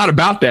okay. I'm not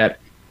about that.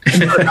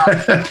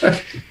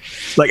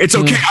 Like, it's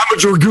okay. I'm a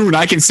Dragoon.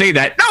 I can say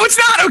that. No, it's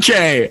not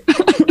okay.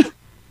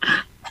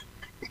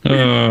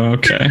 Oh,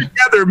 okay.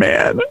 Together,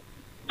 man.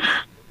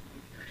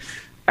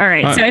 All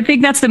right. So I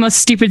think that's the most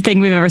stupid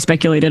thing we've ever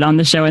speculated on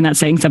the show, and that's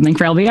saying something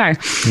for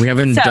LBR. We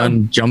haven't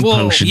done jump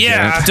potions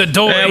yet.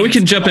 yet. We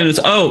can jump in.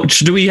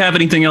 Do we have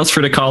anything else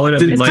for the caller?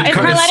 Is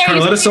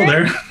Carletta still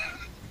there?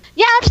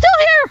 Yeah, I'm still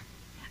here.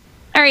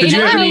 All right. Did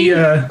you have any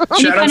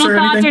shout-outs or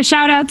anything? Or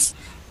shout-outs?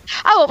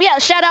 Oh, yeah.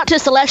 Shout out to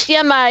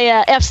Celestia,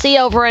 my FC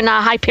over in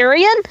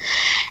Hyperion,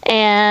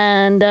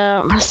 and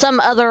some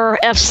other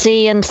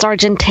FC in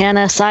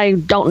Sargentanis. I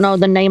don't know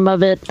the name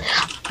of it.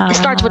 It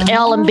starts with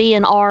L and B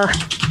and R.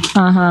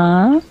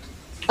 Thanks,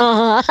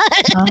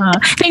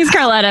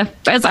 Carletta.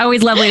 It's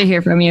always lovely to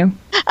hear from you.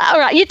 All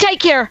right. You take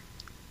care.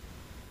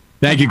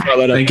 Thank you,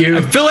 Carletta. Thank you.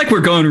 I feel like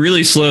we're going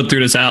really slow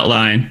through this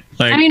outline.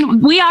 Like, I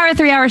mean, we are a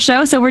 3-hour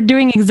show, so we're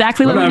doing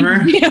exactly what we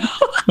need to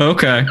do.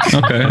 Okay,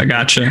 I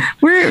gotcha.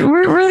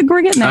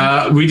 We're getting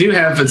there. We do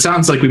have. It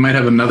sounds like we might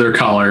have another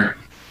caller.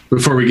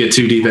 Before we get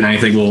too deep in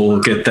anything,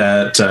 we'll get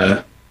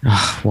that.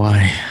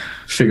 Why?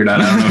 Figured out.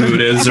 I don't know who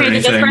it is or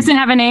anything. Does this person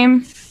have a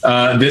name?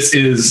 This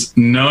is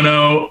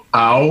Nono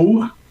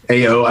Ao.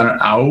 AO. I don't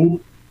know.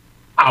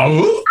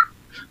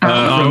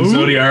 from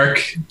Zodiark,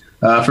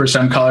 first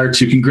time caller,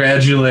 to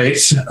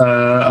congratulate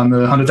on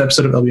the 100th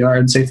episode of LBR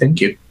and say thank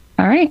you.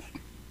 All right.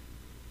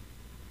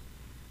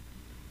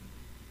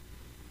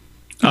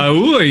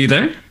 Oh, are you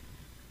there?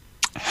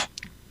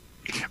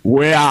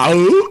 Well,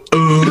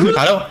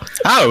 hello.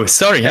 Oh,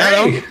 sorry.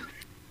 Hello.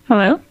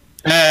 Hello.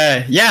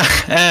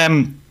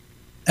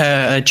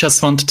 I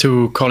just wanted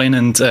to call in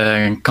and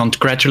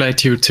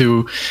congratulate you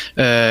to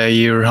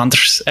your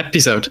 100th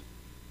episode.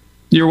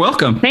 You're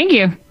welcome. Thank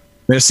you.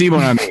 Merci,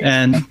 mon ami.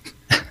 And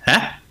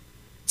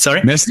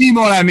sorry. Merci,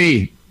 mon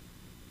ami.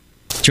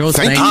 Joe,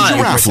 thank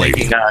you for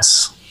thanking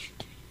us.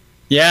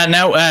 Yeah,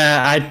 no,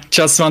 I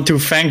just want to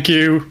thank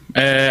you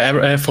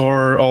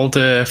for all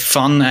the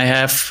fun I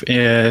have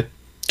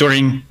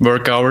during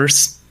work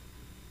hours,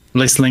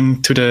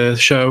 listening to the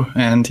show,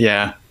 and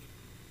you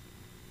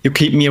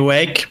keep me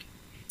awake.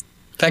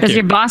 Thank you. Does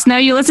your boss know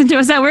you listen to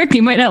us at work?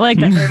 You might not like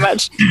that very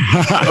much.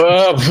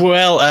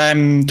 Well,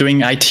 I'm doing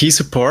IT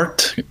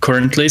support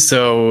currently,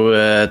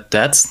 so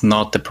that's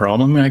not the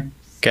problem, I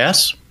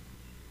guess.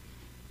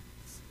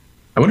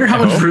 I wonder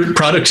how much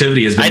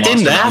productivity has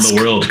been lost around the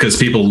world because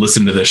people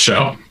listen to this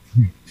show.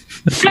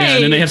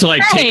 And then they have to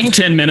take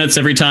 10 minutes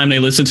every time they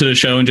listen to the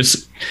show and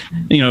just,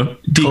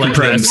 decompress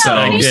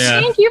themselves.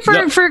 Thank you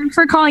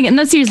for calling it.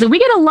 No, seriously, we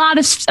get a lot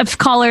of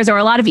callers or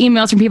a lot of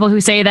emails from people who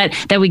say that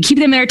we keep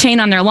them entertained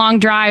on their long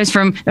drives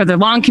or their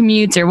long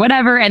commutes or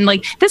whatever. And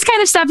this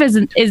kind of stuff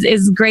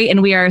is great.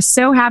 And we are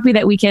so happy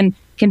that we can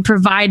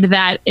provide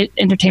that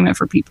entertainment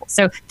for people.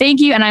 So thank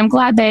you. And I'm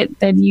glad that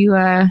you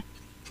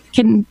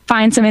can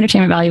find some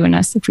entertainment value in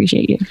us.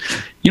 Appreciate you.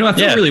 I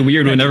feel really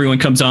weird when everyone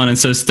comes on and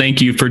says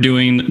thank you for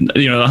doing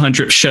the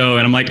 100th show,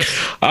 and I'm like,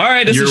 all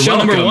right, this is show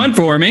number 1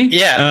 for me.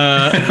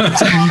 I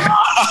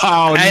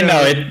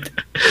know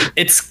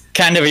it's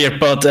kind of weird,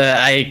 but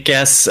I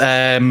guess the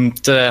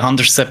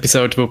 100th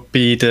episode would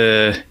be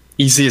the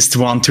easiest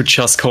one to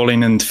just call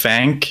in and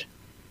thank.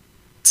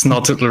 It's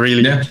not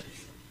really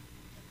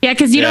Yeah,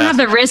 because you don't have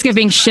the risk of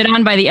being shit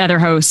on by the other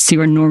hosts who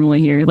are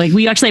normally here.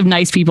 We actually have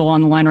nice people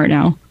on the line right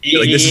now.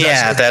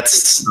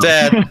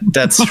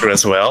 That's true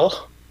as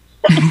well.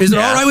 Is it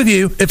all right with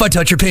you if I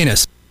touch your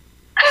penis?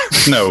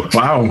 No.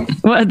 Wow.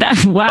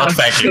 Wow. Oh,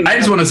 thank you. I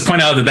just want to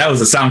point out that was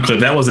a sound clip.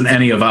 That wasn't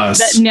any of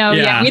us. We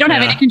don't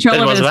have any control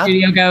over the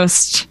studio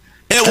ghost.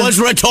 It was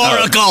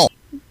rhetorical.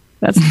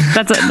 That's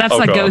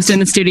a ghost in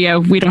the studio.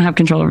 We don't have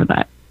control over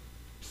that.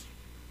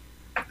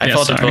 I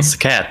thought it was a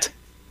cat.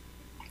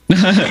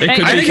 I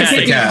think it's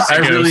a cat.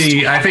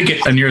 I think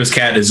Anira's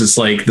cat is just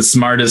the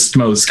smartest,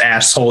 most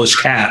asshole-ish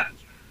cat.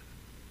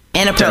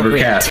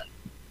 Inappropriate. Cat.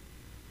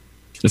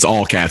 It's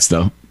all cats,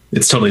 though.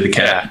 It's totally the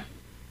cat.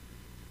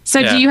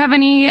 So, do you have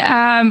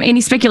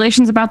any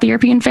speculations about the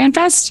European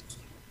FanFest?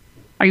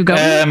 Are you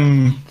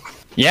going?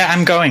 Yeah,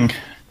 I'm going.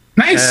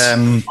 Nice.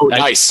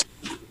 Nice.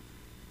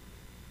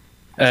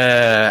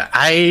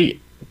 I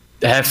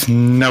have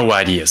no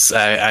ideas.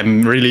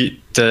 I'm really.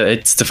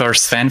 It's the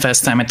first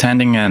FanFest I'm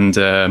attending, and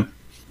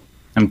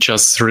I'm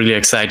just really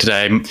excited.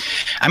 I'm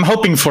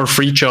hoping for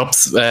free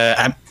jobs.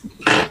 Well,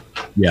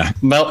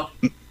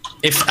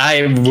 if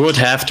I would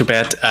have to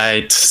bet,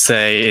 I'd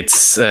say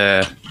it's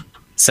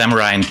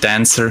samurai and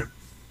dancer.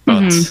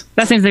 But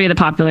that seems to be the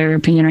popular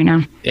opinion right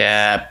now.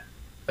 Yeah,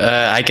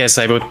 I guess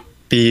I would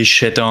be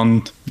shit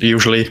on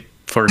usually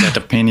for that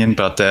opinion,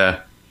 but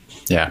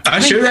yeah. I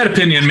share that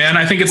opinion, man.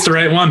 I think it's the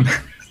right one. I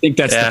think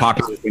that's the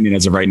popular opinion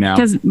as of right now.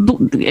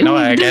 No,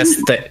 I guess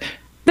the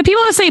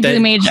people who say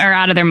Blue Mage are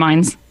out of their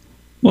minds.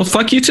 Well,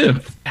 fuck you too.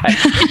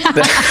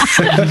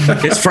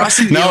 Is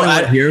Frosty the only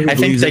one here who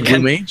believes in Blue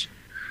Mage?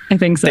 I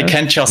think so. They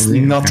can't just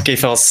not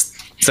give us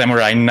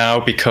samurai now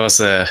because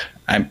the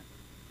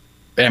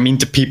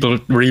people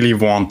really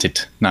want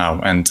it now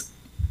and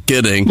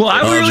kidding. Well,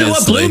 I really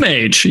want Blue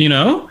Mage,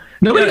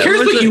 Nobody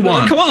cares what you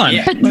want. Come on.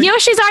 But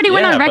Yoshi's already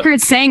went on record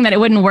saying that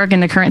it wouldn't work in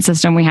the current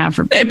system we have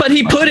for. But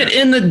he put it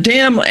in the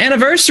damn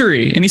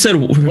anniversary, and he said,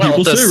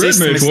 "People say Red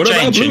Mage. What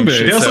about Blue Mage?"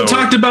 They also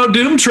talked about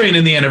Doom Train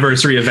in the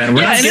anniversary event.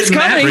 We're not getting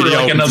that for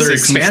another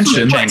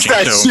expansion.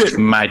 That shit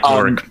might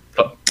work.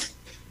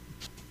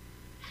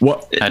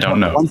 I don't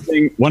know.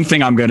 One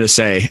thing I'm going to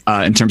say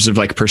in terms of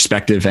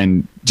perspective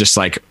and just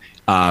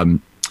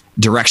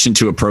direction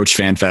to approach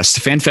FanFest.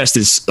 FanFest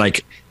is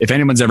if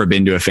anyone's ever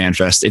been to a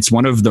FanFest, it's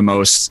one of the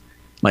most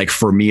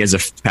for me as a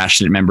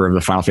passionate member of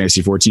the Final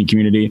Fantasy 14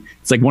 community,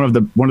 it's one of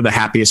the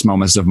happiest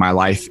moments of my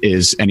life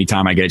is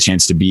anytime I get a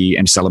chance to be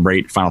and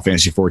celebrate Final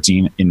Fantasy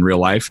 14 in real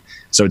life.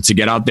 So to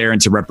get out there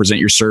and to represent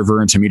your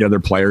server and to meet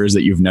other players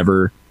that you've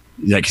never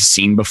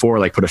seen before,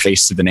 put a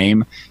face to the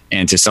name,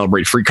 and to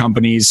celebrate free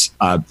companies,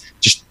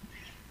 just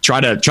try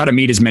to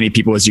meet as many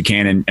people as you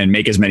can and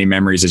make as many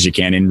memories as you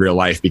can in real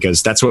life,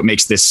 because that's what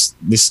makes this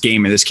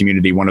game and this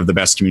community one of the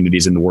best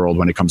communities in the world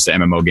when it comes to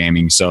MMO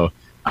gaming. So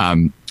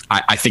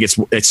I think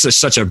it's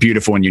just such a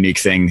beautiful and unique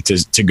thing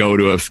to go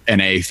to a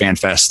NA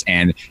FanFest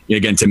and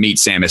again to meet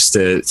Samus,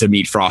 to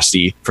meet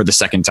Frosty for the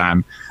second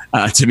time,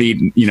 to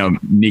meet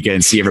Nika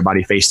and see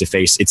everybody face to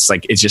face. It's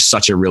just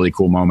such a really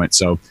cool moment.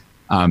 So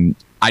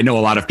I know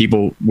a lot of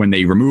people, when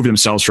they remove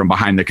themselves from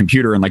behind the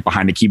computer and like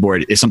behind the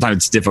keyboard, sometimes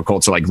it's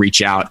difficult to like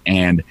reach out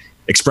and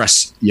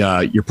express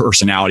your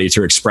personality,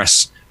 to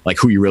express like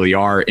who you really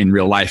are in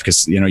real life,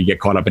 because you get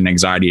caught up in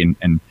anxiety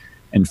and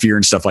fear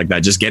and stuff like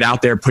that. Just get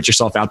out there, put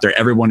yourself out there.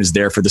 Everyone is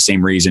there for the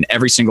same reason.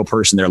 Every single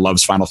person there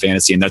loves Final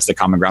Fantasy, and that's the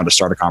common ground to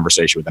start a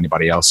conversation with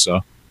anybody else.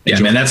 So yeah,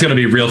 man, that's going to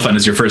be real fun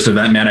as your first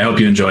event, man. I hope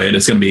you enjoy it.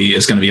 It's going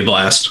to be a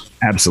blast.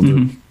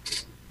 Absolutely. Mm-hmm.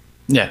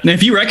 Yeah. And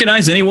if you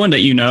recognize anyone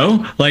that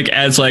like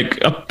as like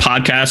a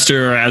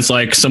podcaster or as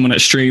like someone that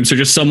streams or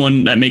just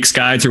someone that makes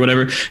guides or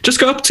whatever, just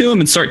go up to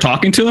them and start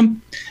talking to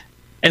them.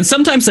 And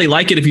sometimes they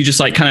like it if you just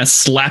like kind of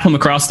slap them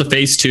across the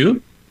face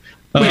too.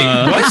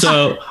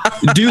 So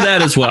do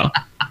that as well.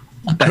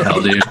 What the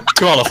hell, dude?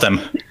 To all of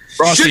them.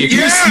 Frosty,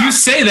 you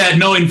say that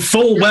knowing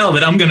full well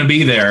that I'm going to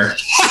be there.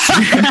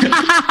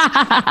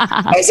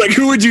 I was like,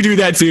 who would you do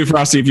that to,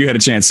 Frosty, if you had a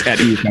chance at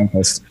EU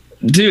FanFest?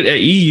 Dude,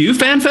 at EU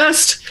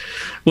FanFest?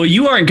 Well,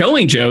 you aren't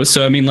going, Joe.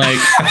 So, I mean, like...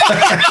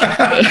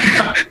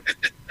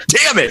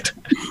 Damn it!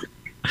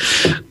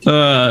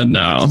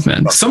 No,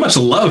 man. So much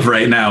love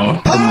right now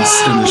in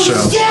the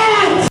show.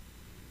 Yeah!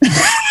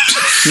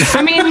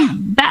 I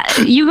mean,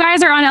 that you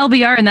guys are on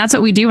LBR, and that's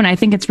what we do, and I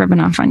think it's rubbing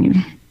off on you.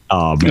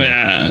 Oh, man.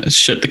 Yeah,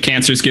 shit, the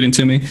cancer's getting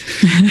to me.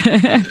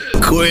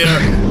 Queer.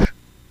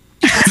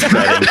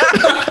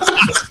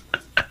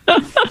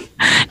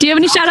 Do you have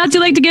any shout-outs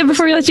you'd like to give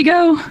before we let you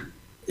go?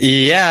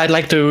 Yeah, I'd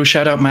like to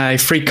shout out my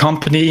free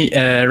company,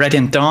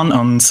 Radiant Dawn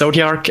on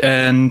Zodiac,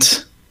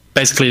 and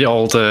basically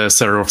all the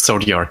server of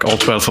Zodiac, all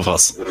 12 of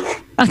us.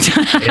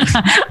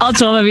 All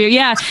 12 of you.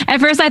 Yeah. At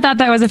first I thought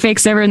that was a fake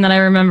server, and then I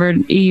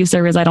remembered EU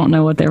servers. I don't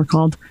know what they were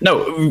called.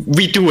 No,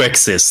 we do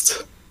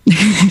exist.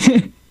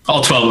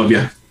 All 12 of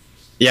you.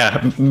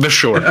 Yeah, we're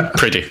sure.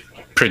 Pretty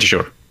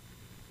sure.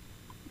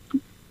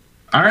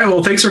 All right.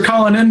 Well, thanks for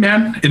calling in,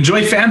 man.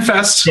 Enjoy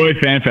FanFest. Enjoy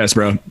FanFest,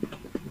 bro.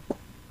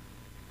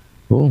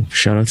 Cool.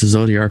 Shout out to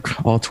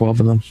Zodiac, all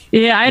 12 of them.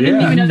 Yeah, I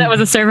didn't even know that was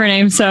a server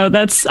name, so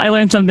I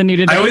learned something new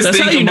today. I always that's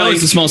think how you know like,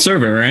 it's a small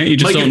server, right? You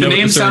just like don't if know the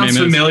name sounds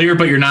familiar,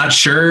 but you're not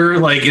sure.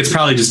 Like it's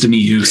probably just an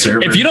EU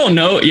server. If you don't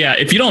know,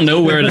 if you don't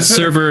know where the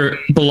server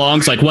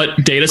belongs, like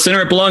what data center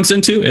it belongs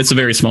into, it's a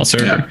very small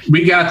server. Yeah.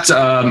 We got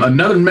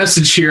another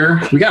message here.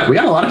 We got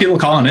a lot of people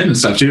calling in and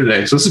stuff too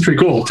today, so this is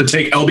pretty cool to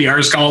take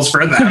LBR's calls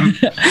for them.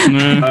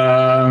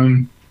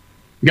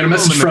 We got a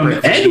message from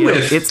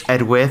Edwith. It's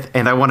Edwith,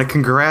 and I want to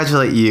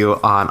congratulate you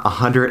on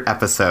 100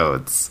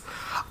 episodes.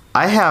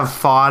 I have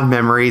fond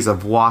memories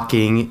of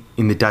walking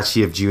in the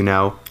Duchy of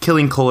Juno,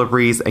 killing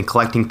colibris, and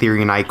collecting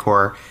Therian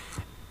Ichor.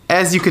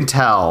 As you can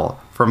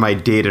tell from my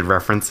dated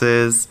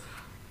references,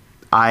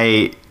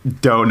 I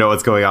don't know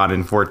what's going on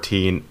in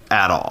 14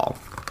 at all.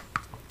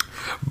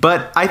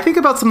 But I think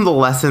about some of the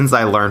lessons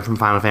I learned from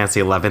Final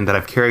Fantasy XI that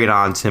I've carried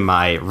on to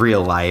my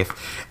real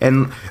life,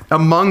 and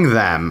among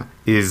them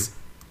is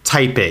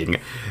typing.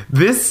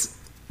 This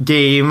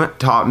game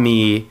taught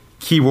me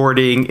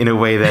keywording in a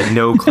way that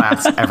no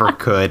class ever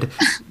could.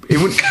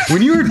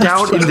 When you're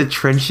down in the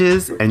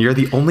trenches and you're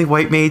the only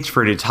white mage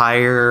for an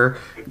entire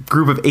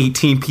group of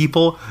 18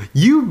 people,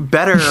 you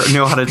better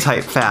know how to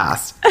type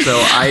fast. So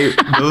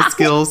those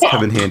skills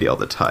come in handy all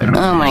the time.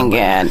 Oh my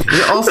god.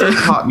 It also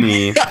taught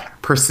me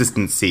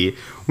persistency.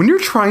 When you're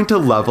trying to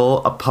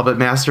level a puppet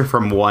master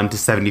from 1 to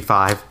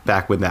 75,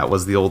 back when that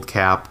was the old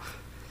cap,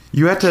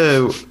 you had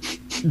to...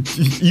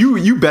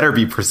 You better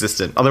be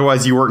persistent,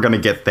 otherwise you weren't going to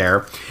get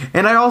there.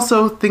 And I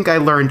also think I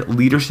learned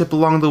leadership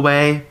along the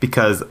way,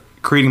 because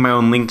creating my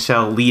own link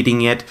shell,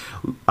 leading it,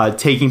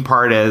 taking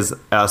part as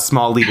a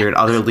small leader at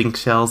other link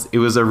shells, it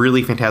was a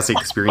really fantastic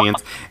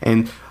experience.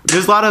 And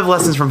there's a lot of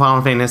lessons from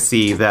Final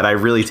Fantasy that I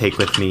really take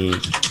with me.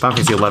 Final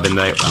Fantasy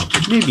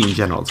XI, maybe in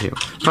general too.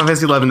 Final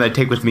Fantasy XI that I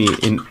take with me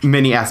in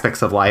many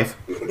aspects of life.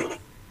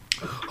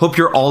 Hope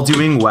you're all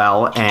doing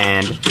well,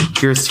 and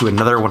here's to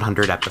another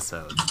 100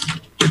 episodes.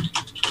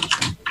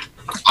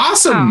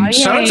 Awesome.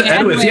 Shout out to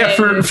Edwith. Yeah,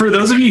 for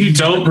those of you who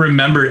don't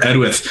remember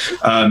Edwith,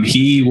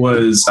 he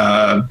was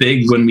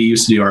big when we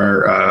used to do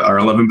our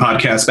 11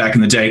 podcast back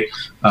in the day.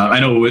 I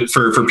know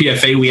for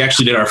PFA, we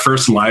actually did our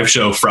first live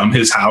show from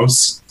his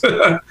house.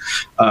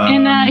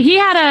 And he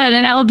had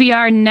an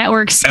LBR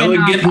network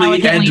spin-off,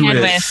 Elegantly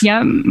Edwith.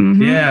 Yep.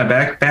 Mm-hmm. Yeah,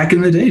 back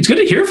in the day. It's good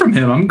to hear from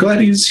him. I'm glad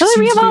he's...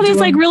 We have all these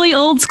like really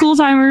old school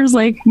timers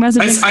like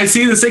messages. I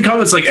see the same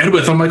comments like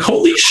Edwith. I'm like,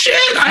 holy shit,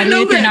 I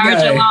know that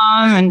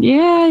guy. And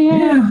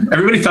yeah.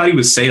 Everybody thought he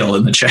was Sale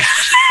in the chat.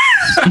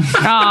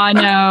 Oh,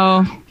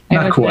 no.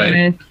 Not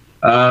quite.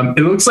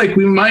 It looks like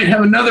we might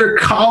have another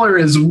caller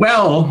as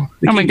well.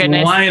 Oh my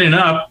goodness. Lining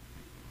up.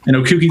 I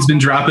know Kookie's been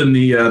dropping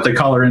the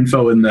caller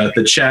info in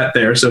the chat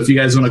there. So if you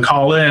guys want to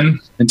call in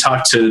and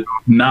talk to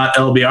not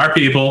LBR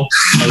people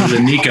other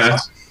than Nika.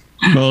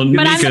 Well,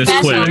 but Nika's I'm the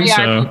best quitting,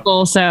 LBR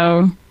people,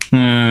 so.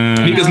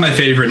 Nika's my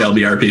favorite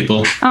LBR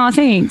people. Oh,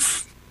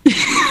 thanks.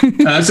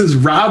 This is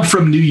Rob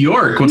from New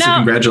York. Wants to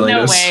congratulate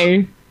us. No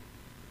way.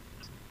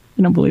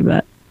 I don't believe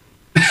that.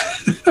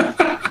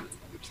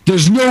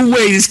 There's no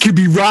way this could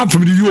be Rob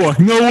from New York.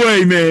 No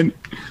way, man.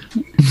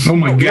 Oh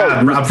my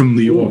God, Rob from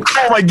New York.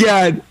 Oh my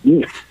God.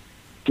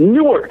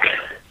 Newark.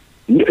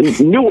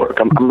 Newark.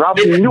 I'm Rob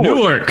from Newark.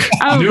 Newark.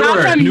 Oh, Rob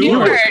from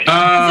Newark.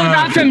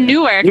 Rob from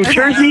Newark. New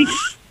Jersey.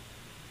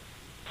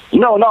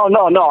 No.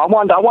 I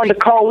wanted to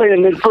call in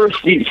and then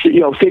first, say to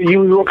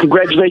you,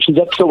 congratulations,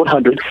 episode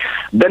 100.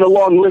 Been a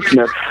long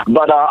listener,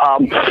 but I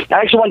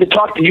actually wanted to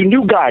talk to you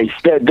new guys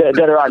that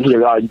are on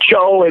here,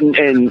 Joe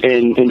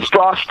and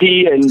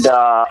Frosty and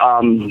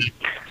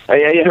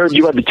I heard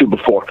you had the two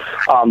before.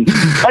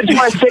 I just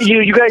want to say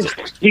you guys,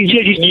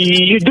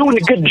 you're doing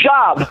a good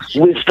job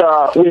with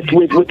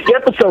the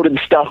episode and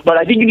stuff, but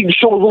I think you need to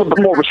show a little bit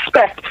more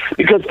respect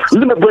because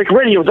Limit Break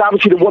Radio is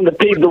obviously the one that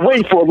paved the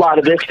way for a lot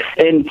of this,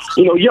 and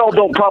y'all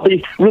don't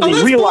probably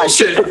really realize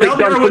that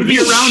LBR wouldn't be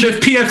around if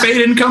PFA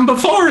didn't come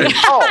before it.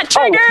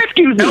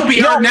 Excuse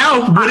me. LBR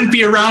now wouldn't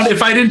be around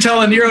if I didn't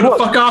tell Aniro to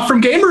fuck off from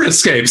Gamer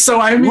Escape.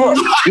 So I mean,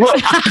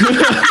 look.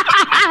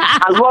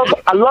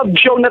 I love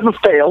Joe Never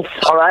Fails.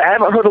 All right, I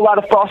haven't heard a lot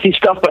of Frosty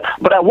stuff,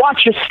 but I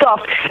watch your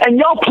stuff, and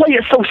y'all play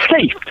it so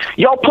safe.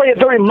 Y'all play it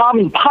very mom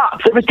and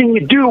pops. Everything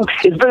you do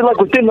is very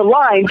within the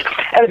lines.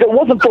 And if it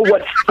wasn't for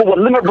what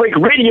Limit Break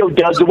Radio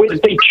does, the way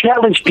that they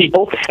challenge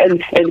people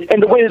and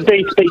the way that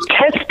they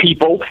test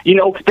people,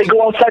 they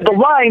go outside the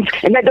lines,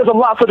 and that does a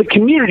lot for the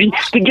community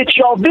to get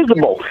y'all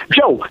visible.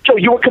 Joe,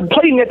 you were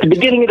complaining at the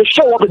beginning of the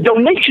show all the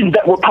donations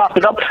that were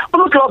popping up, but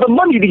look at all the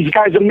money these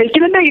guys are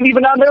making, and they ain't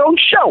even on their own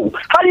show.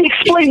 How do you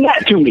explain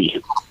that to me?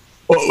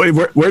 Well,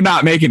 wait, we're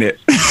not making it.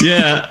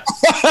 Yeah.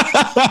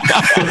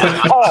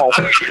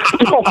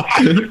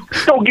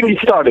 Don't get me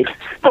started.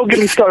 Don't get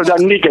me started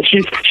on Nika.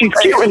 She's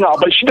cute and all,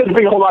 but she doesn't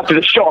bring a whole lot to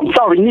the show. I'm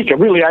sorry, Nika.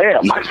 Really, I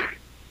am.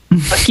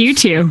 Fuck you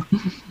too.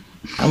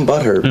 I'm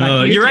butthurt.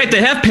 You're right.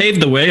 They have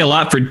paved the way a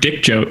lot for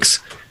dick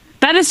jokes.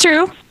 That is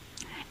true.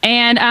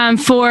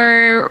 And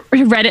for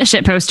Reddit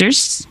shit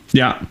posters.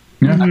 Yeah.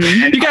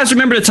 You guys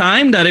remember the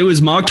time that it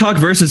was Mog Talk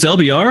versus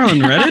LBR on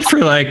Reddit for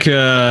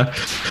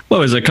what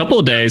was it, a couple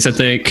of days, I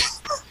think.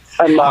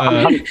 I'm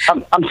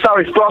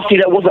sorry, Frosty,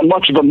 that wasn't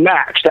much of a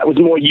match. That was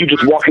more you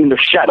just walking in the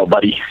shadow,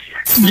 buddy.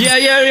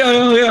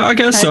 Yeah, I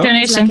guess so.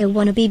 Donation. Like a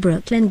wannabe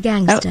Brooklyn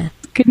gangster.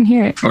 Couldn't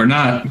hear it. Or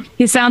not.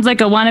 He sounds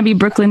like a wannabe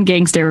Brooklyn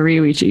gangster,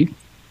 Ryuichi.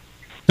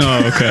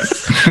 Oh, okay.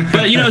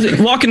 But,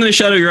 walking in the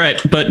shadow, you're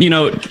right. But,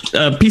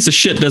 a piece of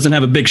shit doesn't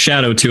have a big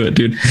shadow to it,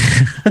 dude.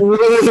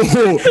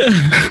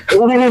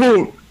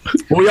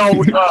 We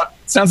all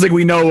sounds like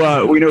we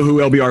know who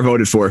LBR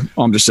voted for.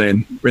 I'm just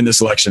saying, we're in this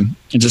election.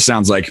 It just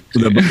sounds like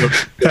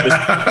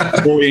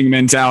the bullying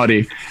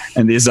mentality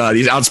and these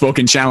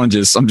outspoken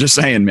challenges. I'm just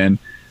saying, man.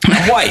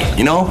 I'm white,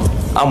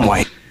 I'm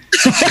white.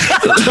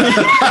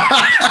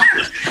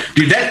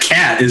 Dude, that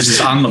cat is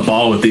just on the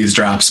ball with these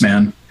drops,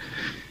 man.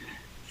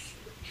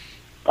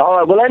 All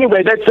right. Well,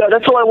 anyway,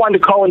 that's all I wanted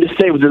to call in to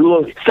say was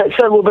set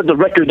a little bit of the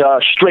record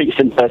straight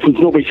since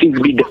nobody seems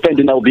to be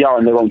defending LBR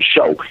on their own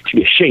show. It should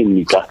be a shame,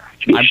 Nika.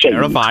 I'm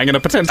terrifying and a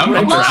potential.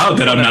 I'm proud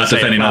that I'm not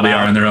defending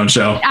LBR on their own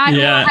show.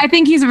 I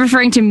think he's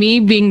referring to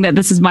me, being that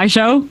this is my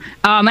show.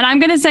 And I'm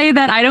going to say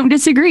that I don't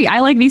disagree.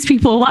 I like these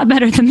people a lot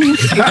better than me.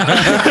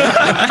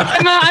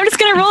 I'm just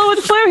going to roll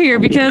with the flow here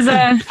because,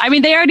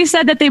 they already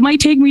said that they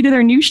might take me to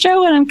their new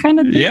show, and I'm kind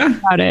of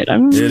about it.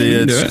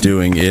 Idiots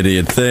doing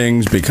idiot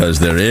things because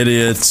they're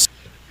idiots.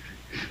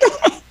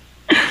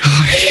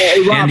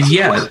 Hey,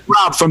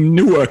 Rob from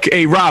Newark.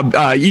 Hey, Rob,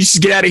 you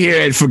just get out of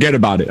here and forget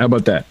about it. How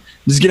about that?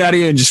 Just get out of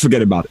here and just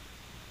forget about it.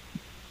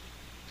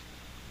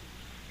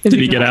 Did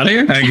he get out of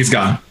here? I think he's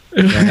gone.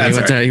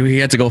 Yeah, he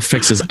had to go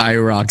fix his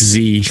IROC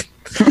Z.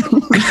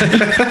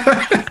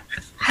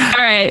 All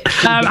right.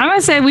 I'm going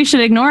to say we should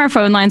ignore our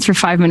phone lines for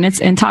 5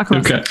 minutes and talk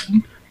about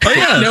something. Oh,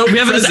 yeah. No, we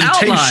have an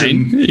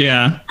outline.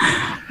 Yeah.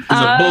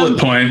 There's a bullet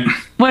point.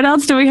 What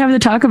else do we have to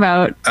talk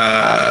about?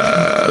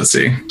 Let's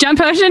see. Jump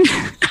Potion?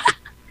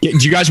 Do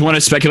you guys want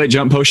to speculate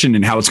Jump Potion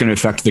and how it's going to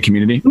affect the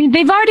community? I mean,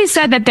 they've already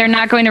said that they're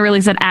not going to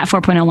release it at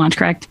 4.0 launch,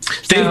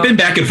 correct? They've been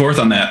back and forth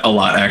on that a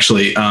lot,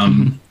 actually.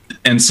 And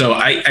so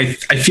I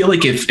feel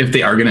like if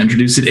they are going to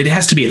introduce it, it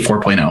has to be at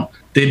 4.0.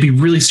 They'd be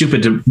really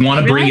stupid to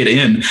want to bring it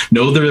in,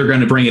 know that they're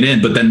going to bring it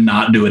in, but then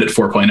not do it at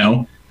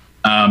 4.0.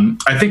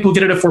 I think we'll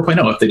get it at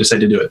 4.0 if they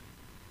decide to do it.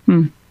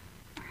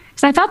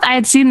 So I thought I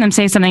had seen them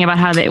say something about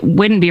how they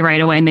wouldn't be right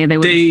away, and they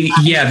would. They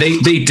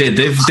did.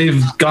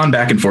 They've gone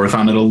back and forth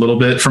on it a little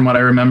bit, from what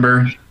I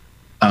remember.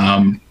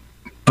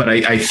 But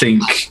I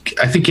think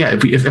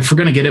if we're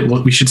gonna get it,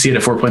 we should see it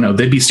at 4.0.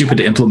 They'd be stupid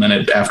to implement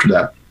it after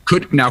that.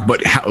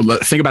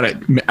 Think about it.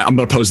 I'm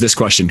going to pose this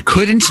question: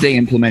 couldn't they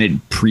implement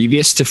it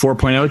previous to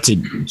 4.0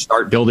 to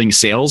start building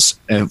sales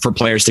for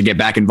players to get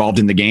back involved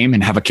in the game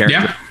and have a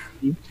character?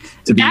 Yeah.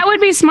 That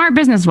would be smart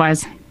business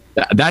wise.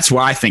 That's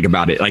why I think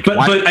about it. But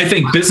I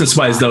think business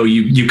wise though,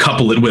 you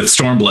couple it with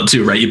Stormblood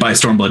too, right? You buy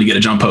Stormblood, you get a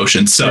Jump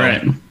Potion. So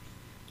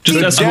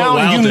just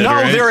down,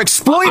 they're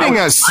exploiting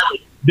us.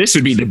 This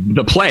would be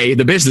the play.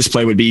 The business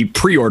play would be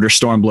pre-order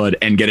Stormblood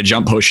and get a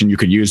Jump Potion you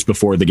could use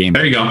before the game.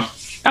 There you go.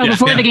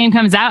 Before the game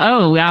comes out.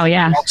 Oh, wow,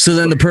 yeah. So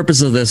then the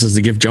purpose of this is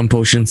to give Jump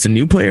Potions to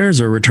new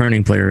players or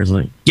returning players,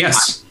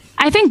 Yes.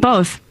 I think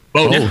both.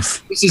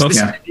 Both. This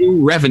is a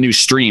new revenue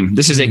stream.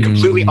 This is a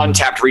completely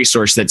untapped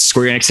resource that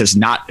Square Enix has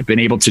not been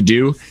able to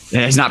do,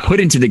 and has not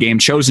put into the game,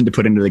 chosen to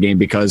put into the game,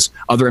 because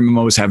other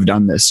MMOs have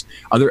done this.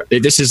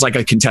 This is like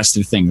a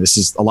contested thing. This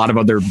is a lot of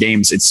other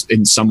games. It's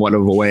in somewhat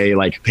of a way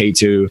like pay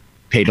to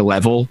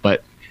level,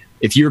 but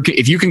if you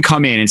can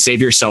come in and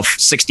save yourself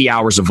 60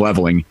 hours of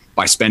leveling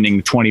by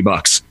spending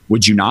 $20,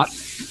 would you not?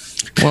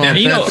 Well,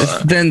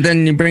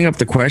 then you bring up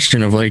the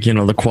question of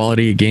the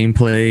quality of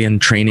gameplay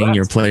and training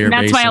your player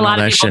base. That's why a lot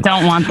of people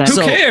don't want this.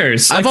 Who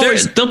cares?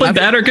 They'll play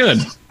bad or good.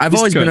 I've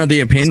always been of the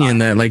opinion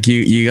that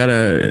you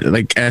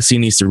gotta SE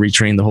needs to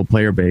retrain the whole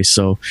player base.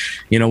 So,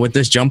 with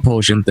this jump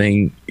potion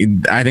thing,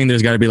 I think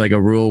there's got to be a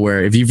rule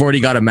where if you've already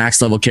got a max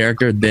level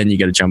character, then you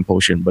get a jump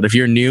potion. But if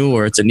you're new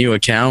or it's a new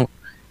account,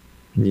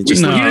 we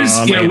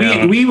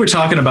were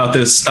talking about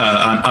this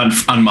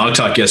on Mog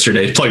Talk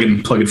yesterday.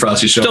 Plugging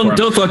Frosty's show.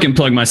 Don't fucking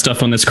plug my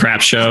stuff on this crap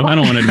show. I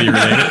don't want to be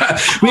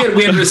related.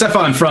 we had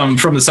Stefan from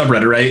the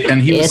subreddit, right? And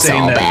he was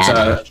saying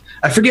that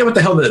I forget what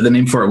the hell the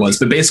name for it was,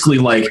 but basically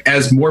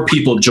as more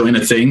people join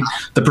a thing,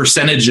 the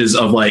percentages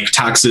of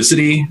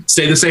toxicity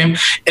stay the same.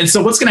 And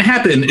so what's going to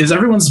happen is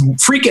everyone's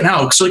freaking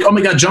out. So oh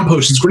my God, jump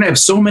potions. We're going to have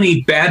so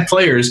many bad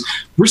players.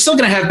 We're still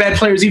going to have bad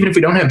players even if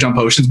we don't have jump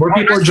potions. More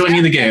people are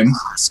joining the game.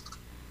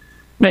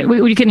 Wait,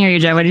 we couldn't hear you,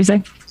 Joe. What did you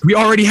say? We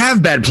already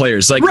have bad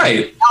players.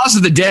 Right. House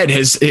of the Dead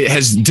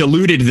has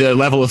diluted the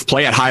level of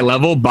play at high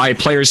level by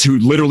players who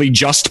literally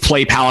just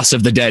play Palace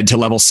of the Dead to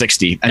level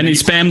 60. And they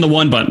spam the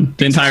 1 button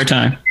the entire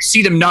time. You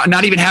see them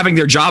not even having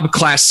their job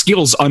class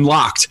skills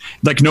unlocked,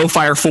 no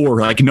fire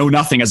 4, no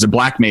nothing as a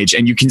black mage.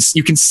 And you can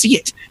see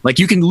it.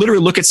 You can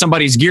literally look at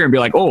somebody's gear and be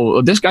like,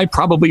 oh, this guy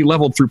probably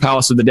leveled through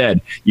Palace of the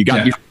Dead. You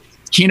got your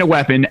Kina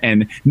weapon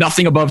and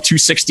nothing above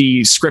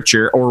 260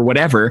 scripture or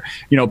whatever,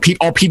 all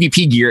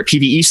PvP gear,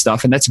 PvE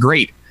stuff, and that's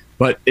great.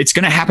 But it's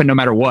going to happen no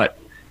matter what.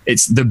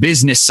 It's the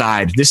business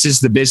side. This is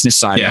the business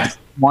side. Yeah. If it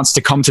wants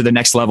to come to the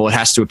next level, it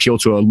has to appeal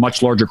to a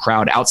much larger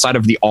crowd outside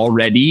of the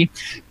already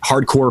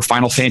hardcore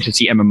Final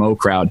Fantasy MMO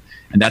crowd.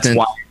 And that's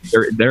why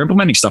they're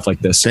implementing stuff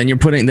like this. Then you're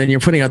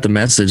putting out the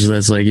message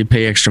that's you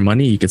pay extra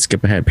money, you could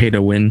skip ahead, pay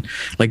to win.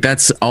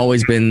 That's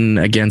always been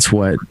against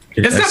what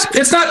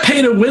it's not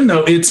pay to win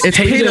though. It's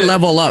pay to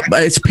level up.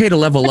 It's pay to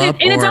level up.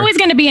 And it's always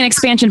going to be an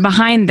expansion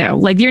behind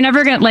though. You're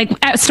never going to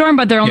at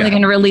Stormblood, they're only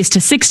going to release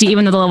to 60,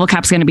 even though the level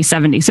cap's going to be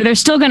 70. So they're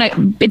still going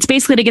to. It's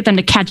basically to get them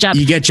to catch up.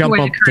 You get jump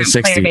up to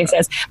 60.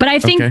 But I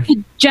think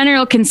the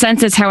general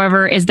consensus,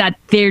 however, is that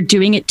they're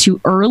doing it too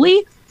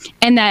early.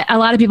 And that a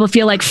lot of people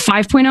feel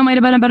 5.0 might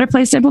have been a better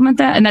place to implement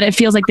that, and that it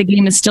feels like the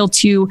game is still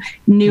too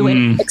new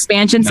in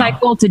expansion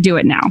cycle to do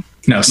it now.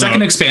 No,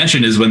 second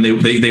expansion is when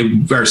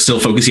they are still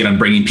focusing on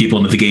bringing people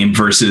into the game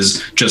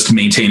versus just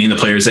maintaining the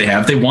players they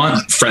have. They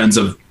want friends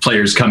of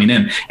players coming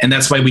in, and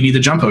that's why we need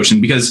the jump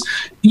potion, because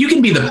you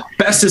can be the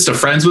bestest of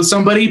friends with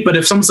somebody, but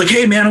if someone's like,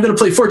 hey man, I'm going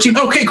to play 14.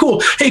 Okay,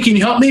 cool. Hey, can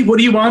you help me? What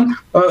do you want?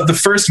 The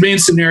first main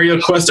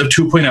scenario quest of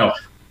 2.0.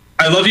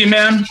 I love you,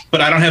 man, but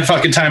I don't have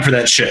fucking time for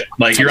that shit.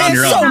 You're on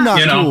your own,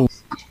 Cool.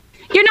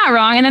 You're not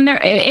wrong. And then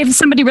if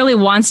somebody really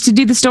wants to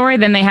do the story,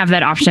 then they have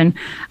that option.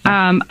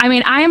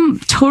 I'm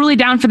totally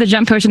down for the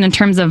jump potion in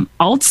terms of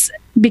alts,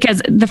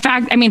 because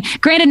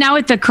granted, now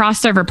with the cross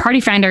server party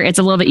finder, it's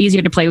a little bit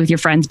easier to play with your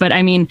friends. But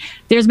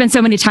there's been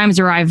so many times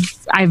where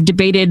I've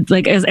debated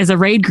as a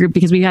raid group,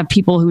 because we have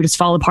people who just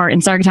fall apart,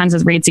 and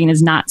Sargatan's raid scene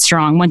is not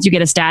strong. Once you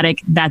get a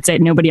static, that's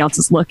it. Nobody else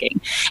is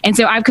looking. And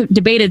so I've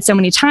debated so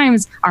many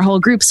times our whole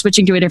group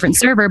switching to a different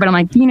server, but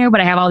I'm but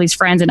I have all these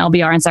friends in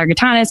LBR and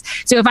Sargatanas.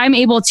 So if I'm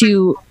able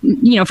to,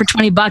 for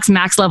 $20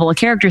 max level a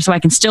character so I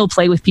can still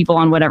play with people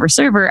on whatever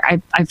server,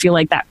 I feel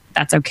like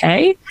that's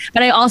okay.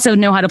 But I also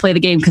know how to play the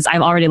game because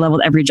I've already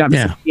leveled every job.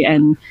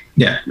 And,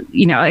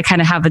 I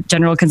kind of have a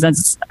general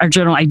consensus or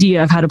general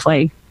idea of how to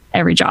play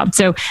every job.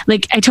 So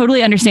I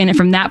totally understand it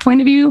from that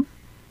point of view.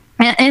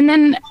 And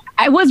then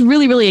I was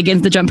really, really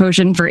against the jump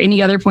potion for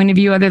any other point of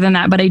view other than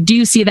that. But I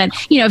do see that,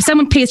 if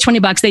someone pays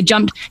 $20, they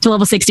jumped to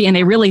level 60 and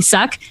they really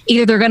suck,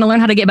 either they're going to learn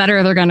how to get better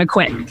or they're going to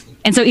quit.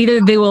 And so either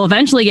they will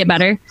eventually get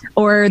better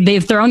or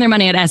they've thrown their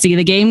money at SE.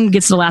 The game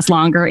gets to last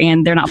longer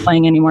and they're not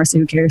playing anymore. So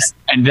who cares?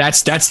 And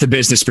that's the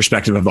business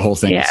perspective of the whole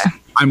thing. Yeah.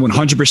 I'm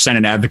 100%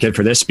 an advocate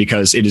for this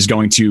because it is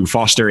going to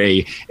foster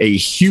a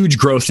huge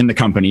growth in the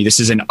company. This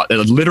is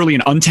literally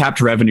an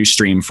untapped revenue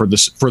stream for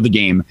the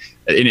game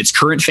in its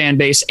current fan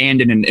base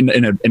and in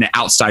an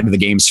outside of the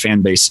game's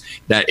fan base.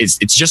 That it's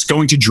just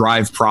going to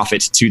drive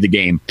profit to the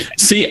game.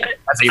 See,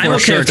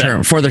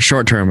 for the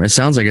short term, it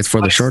sounds like it's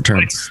for the short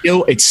term.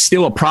 It's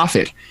still a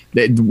profit.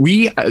 That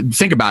we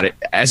think about it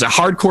as a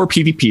hardcore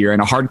PvPer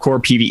and a hardcore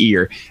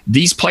PvEer.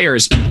 These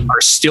players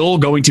are still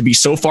going to be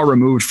so far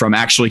removed from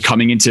actually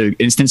coming into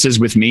instances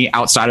with me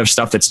outside of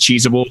stuff that's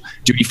cheesable,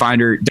 Duty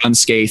Finder,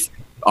 Dunscape,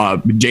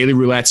 daily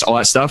roulettes, all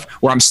that stuff,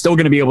 where I'm still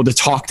going to be able to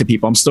talk to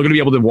people. I'm still going to be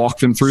able to walk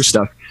them through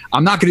stuff.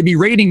 I'm not going to be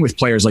raiding with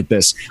players like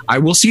this. I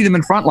will see them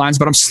in front lines,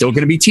 but I'm still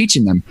going to be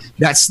teaching them.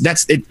 That's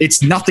it.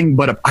 It's nothing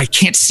but I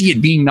can't see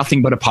it being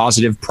nothing but a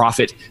positive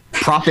profit.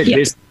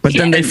 But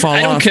then they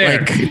fall off.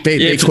 Care.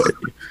 They quit.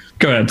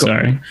 Go ahead.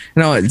 Sorry.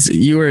 No,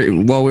 we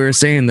were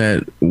saying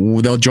that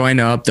they'll join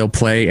up, they'll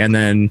play, and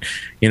then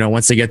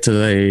once they get to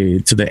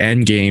the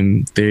end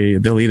game,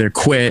 they'll either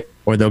quit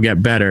or they'll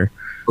get better.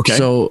 Okay.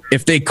 So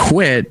if they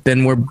quit,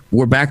 then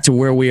we're back to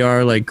where we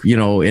are, like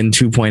in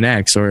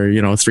 2.x or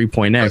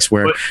 3.x,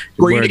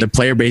 where the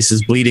player base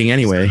is bleeding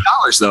anyway.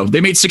 $60 though,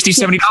 they made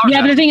 $60-$70.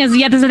 Yeah, but the thing is,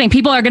 this is the thing.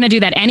 People are going to do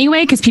that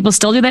anyway because people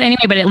still do that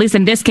anyway. But at least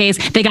in this case,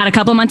 they got a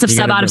couple months of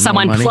sub out of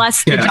someone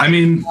plus. Yeah, I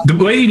mean, the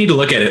way you need to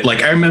look at it,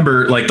 like I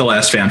remember, like the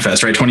last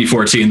FanFest, right,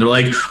 2014. They're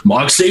like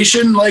Mog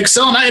Station, like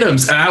selling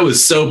items, and I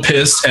was so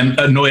pissed and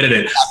annoyed at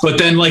it. But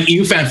then like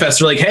EU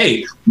FanFest, are like,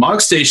 hey,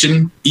 Mog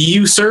Station,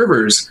 EU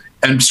servers.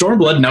 And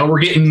Stormblood, now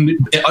we're getting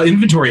an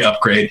inventory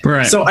upgrade.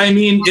 Right. So, I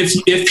mean,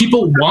 if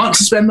people want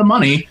to spend the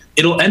money,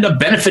 it'll end up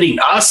benefiting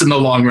us in the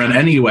long run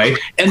anyway.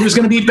 And there's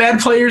going to be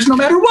bad players no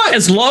matter what.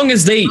 As long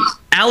as they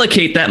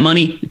allocate that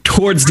money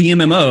towards the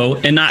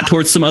MMO and not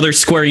towards some other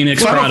Square Enix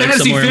Final product.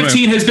 Fantasy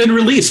 15 has been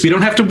released. We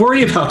don't have to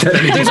worry about that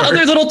anymore. There's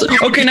other little...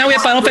 Okay, now we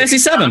have Final Fantasy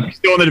 7.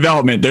 Still in the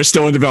development. They're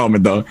still in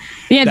development, though.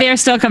 Yeah, they're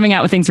still coming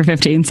out with things for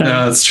 15. So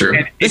that's true.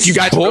 And if you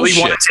guys really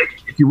want to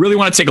if you really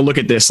want to take a look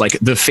at this, like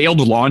the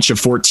failed launch of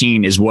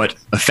 14 is what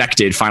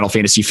affected Final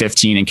Fantasy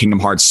 15 and Kingdom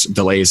Hearts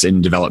delays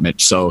in development.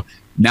 So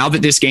now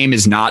that this game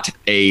is not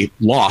a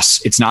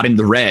loss, it's not in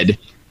the red.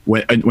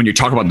 When you're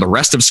talking about the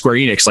rest of Square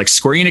Enix, like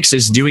Square Enix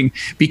is doing,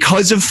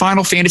 because of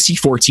Final Fantasy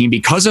 14,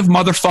 because of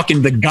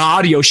motherfucking the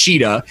god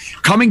Yoshida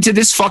coming to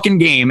this fucking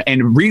game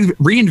and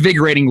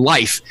reinvigorating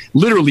life,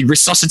 literally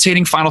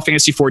resuscitating Final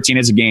Fantasy 14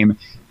 as a game,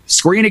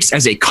 Square Enix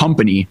as a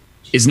company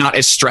is not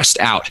as stressed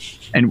out.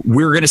 And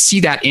we're going to see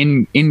that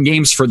in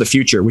games for the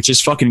future, which is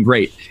fucking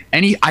great.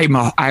 I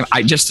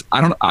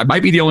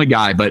might be the only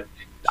guy, but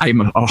I'm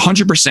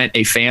 100%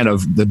 a fan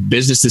of the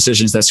business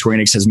decisions that Square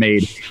Enix has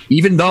made.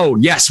 Even though,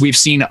 yes, we've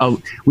seen a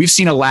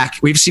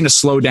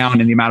slowdown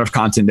in the amount of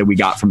content that we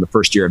got from the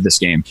first year of this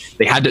game.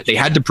 They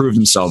had to prove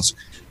themselves.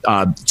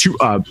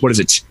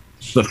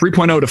 The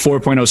 3.0 to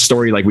 4.0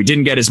 story, like we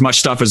didn't get as much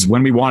stuff as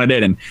when we wanted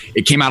it, and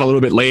it came out a little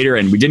bit later,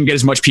 and we didn't get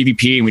as much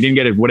PvP, and we didn't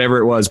get it, whatever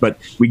it was, but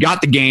we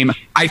got the game.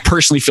 I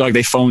personally feel like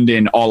they phoned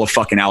in all of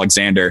fucking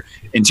Alexander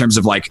in terms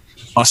of like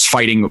us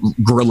fighting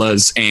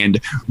gorillas and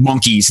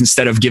monkeys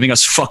instead of giving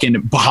us fucking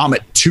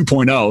Bahamut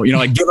 2.0.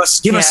 Like give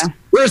us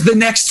where's the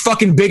next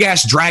fucking big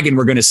ass dragon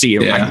we're gonna see?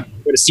 Yeah.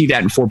 We're gonna see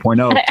that in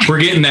 4.0.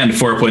 We're getting that in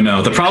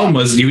 4.0. The problem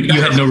was you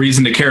had no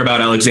reason to care about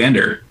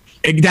Alexander.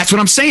 That's what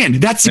I'm saying.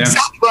 That's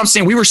exactly what I'm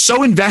saying. We were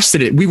so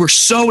invested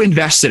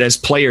as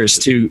players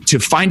to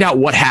find out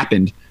what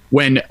happened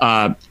when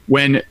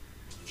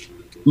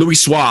Louis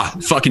Soix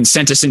fucking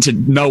sent us into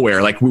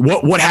nowhere. Like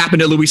what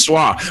happened to Louis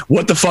Soix?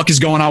 What the fuck is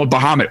going on with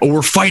Bahamut? Oh,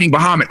 we're fighting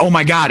Bahamut. Oh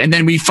my god! And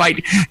then we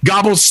fight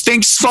Gobble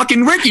Stinks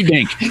fucking Ricky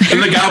Dink.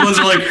 And the goblins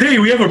are like, "Hey,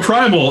 we have a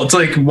primal." It's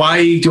like,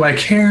 why do I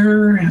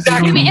care?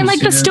 And like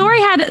the story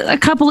had a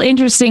couple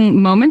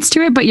interesting moments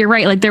to it, but you're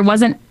right. Like there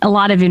wasn't a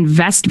lot of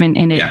investment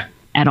in it.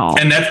 At all.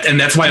 And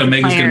that's why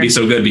Omega's going to be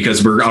so good,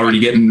 because we're already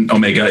getting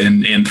Omega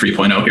in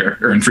 3.0 here,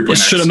 or in 3.0.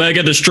 Should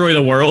Omega destroy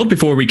the world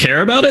before we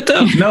care about it,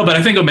 though? No, but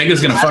I think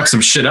Omega's going to fuck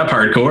some shit up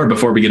hardcore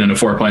before we get into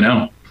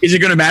 4.0. Is it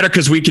going to matter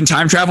because we can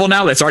time travel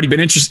now? That's already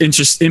been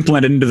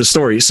implemented into the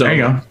story. So there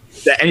you go.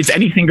 Is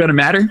anything going to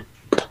matter?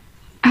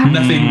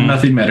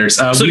 Nothing matters.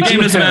 So the game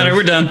doesn't matter.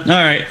 We're done. All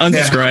right.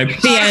 Unsubscribe.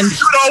 The end. It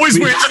always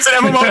wins. It's an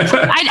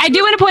MMO. I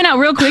do want to point out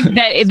real quick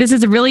that this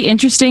is a really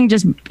interesting,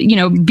 just,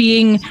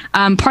 being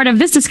part of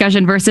this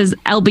discussion versus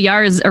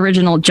LBR's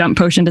original jump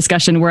potion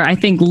discussion, where I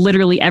think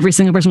literally every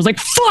single person was like,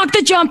 fuck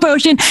the jump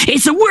potion.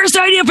 It's the worst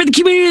idea for the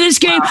community of this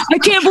game. I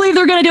can't believe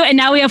they're going to do it. And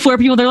now we have 4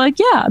 people. They're like,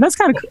 yeah, that's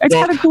kind of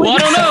cool. Well,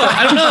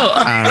 I don't know.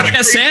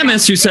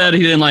 Samus, who said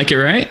he didn't like it,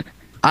 right?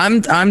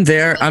 I'm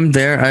there.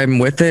 I'm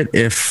with it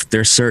if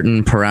there's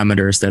certain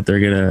parameters that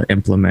they're gonna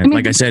implement.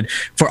 Like I said,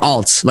 for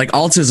alts,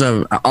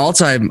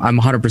 I'm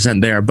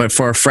 100% there. But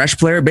for a fresh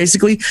player,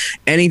 basically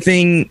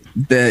anything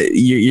that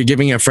you're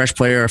giving a fresh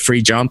player a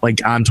free jump,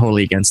 like I'm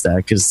totally against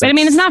that. But it's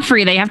not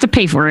free. They have to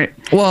pay for it.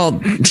 Well,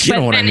 you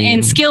know what I mean.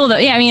 And skill, though.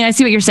 Yeah, I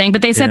see what you're saying.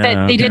 But they said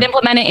that they did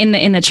implement it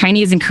in the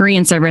Chinese and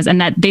Korean servers, and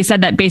that they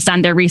said that based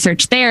on their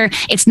research there,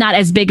 it's not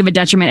as big of a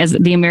detriment as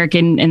the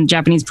American and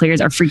Japanese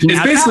players are freaking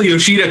out. It's basically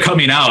Yoshida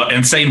coming out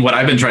and saying what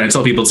I've been trying to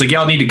tell people. It's like,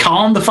 y'all need to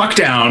calm the fuck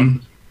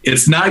down.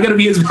 It's not going to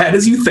be as bad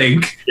as you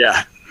think.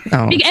 Yeah.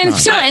 Oh, and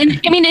still, and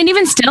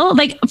even still,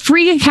 like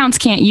free accounts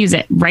can't use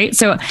it, right?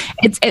 So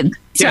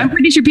I'm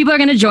pretty sure people are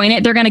going to join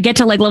it. They're going to get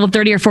to like level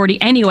 30 or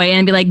 40 anyway,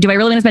 and be like, do I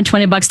really want to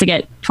spend $20 to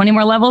get 20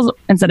 more levels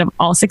instead of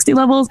all 60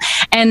 levels?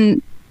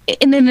 And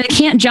then they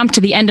can't jump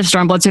to the end of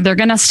Stormblood, so they're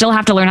going to still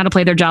have to learn how to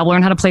play their job,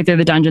 learn how to play through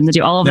the dungeons, and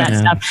do all of that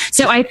stuff.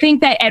 So I think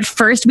that at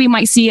first we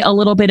might see a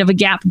little bit of a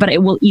gap, but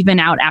it will even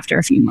out after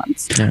a few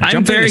months. Yeah,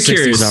 I'm very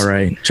curious. All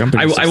right.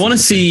 I want to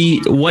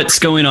see what's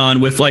going on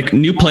with like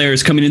new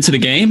players coming into the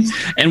game,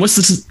 and what's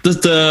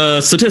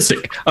the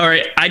statistic. All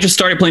right, I just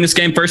started playing this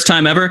game first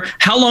time ever.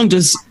 How long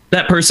does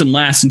that person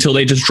lasts until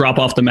they just drop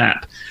off the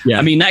map. Yeah.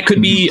 I mean, that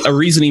could be a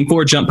reasoning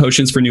for jump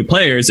potions for new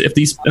players. If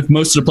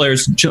most of the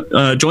players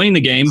joining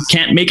the game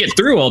can't make it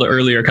through all the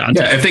earlier content.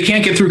 Yeah, if they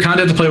can't get through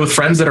content to play with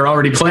friends that are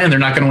already playing, they're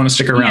not going to want to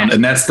stick around. Yeah.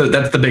 And that's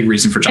the big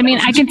reason for jump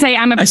potions. I can say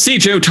I see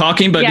Joe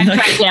talking, but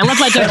yeah,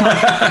 let's let Joe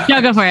talk.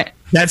 Joe, go for it.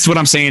 That's what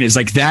I'm saying is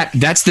like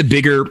that's the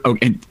bigger,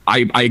 and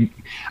I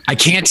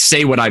can't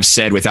say what I've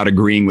said without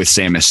agreeing with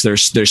Samus.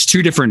 There's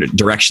two different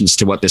directions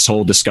to what this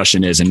whole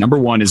discussion is. And number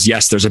one is,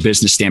 yes, there's a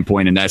business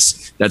standpoint, and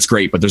that's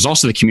great, but there's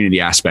also the community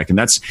aspect. And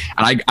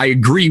I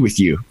agree with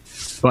you,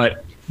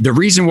 but the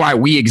reason why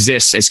we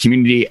exist as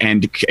community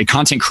and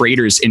content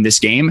creators in this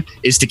game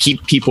is to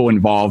keep people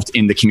involved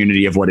in the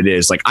community of what it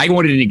is. Like I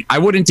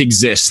wouldn't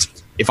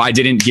exist if I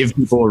didn't give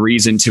people a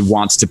reason to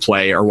want to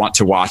play or want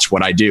to watch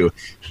what I do.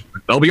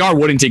 LBR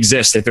wouldn't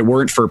exist if it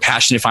weren't for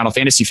passionate Final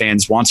Fantasy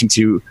fans wanting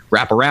to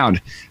wrap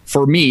around.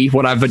 For me,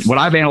 what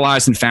I've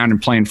analyzed and found in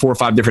playing 4 or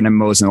 5 different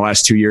MMOs in the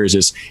last 2 years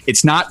is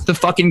it's not the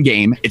fucking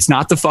game, it's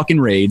not the fucking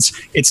raids,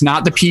 it's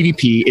not the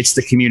PvP, it's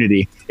the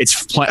community. It's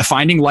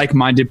finding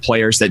like-minded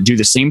players that do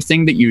the same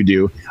thing that you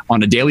do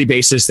on a daily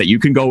basis that you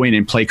can go in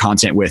and play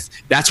content with.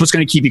 That's what's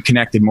going to keep you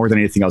connected more than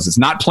anything else. It's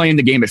not playing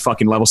the game at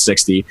fucking level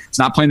 60. It's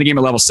not playing the game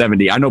at level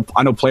 70. I know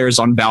players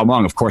on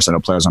Balmung, of course I know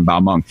players on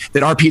Balmung,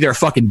 that RP their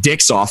fucking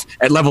dicks off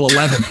at level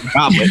 11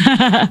 Goblet.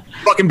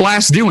 Fucking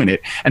blast doing it.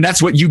 And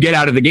that's what you get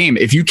out of the game.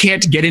 If you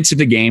can't get into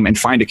the game and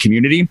find a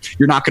community,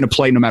 you're not going to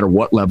play no matter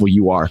what level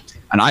you are.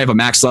 And I have a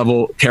max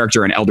level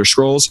character in Elder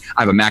Scrolls.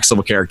 I have a max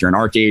level character in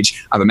Arcade.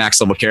 I have a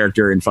max level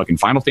character in fucking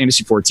Final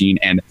Fantasy 14.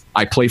 And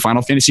I play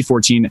Final Fantasy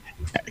 14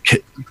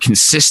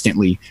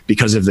 consistently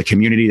because of the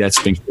community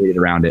that's been created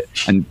around it.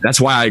 And that's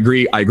why I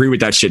agree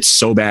with that shit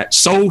so bad,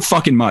 so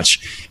fucking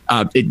much.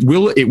 It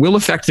will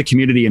affect the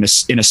community in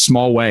a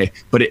small way,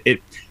 but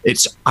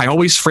I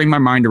always frame my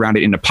mind around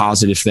it in a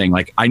positive thing.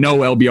 Like I know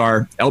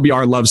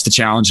LBR loves to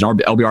challenge, and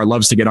LBR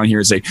loves to get on here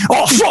and say,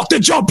 "Oh, fuck the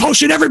jump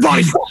potion,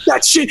 everybody, fuck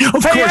that shit."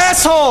 Of hey, course,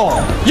 asshole,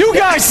 you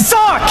guys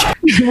suck.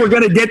 We're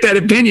gonna get that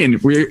opinion,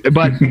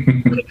 but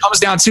when it comes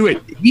down to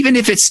it, even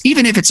if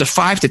it's a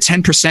 5 to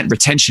 10%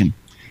 retention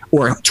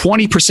or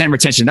 20%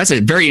 retention, that's a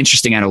very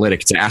interesting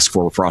analytic to ask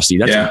for, Frosty.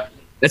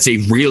 That's a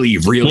really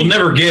we'll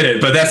never get it,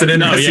 but that's an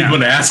interesting one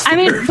to ask for. I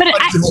mean,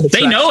 but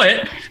they know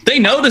it. They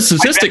know the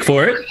statistic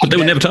for it, but they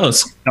would never tell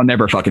us. They'll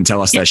never fucking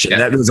tell us that shit.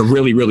 That was a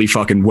really, really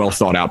fucking well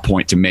thought out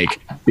point to make,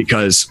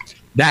 because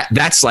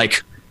that's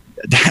like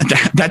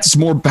that's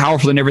more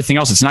powerful than everything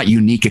else. It's not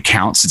unique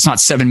accounts. It's not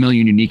 7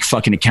 million unique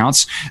fucking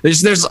accounts.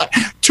 There's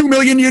 2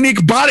 million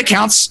unique bot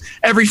accounts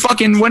every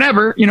fucking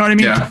whenever. You know what I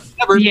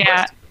mean?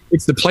 Yeah.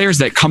 It's the players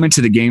that come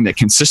into the game that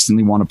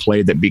consistently want to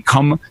play, that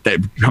become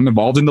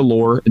involved in the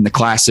lore, in the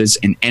classes,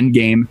 and end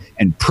game,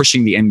 and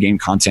pushing the end game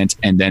content,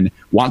 and then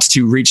wants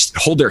to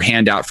hold their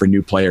hand out for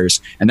new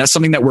players. And that's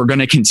something that we're going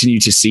to continue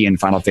to see in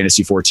Final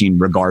Fantasy 14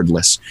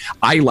 regardless.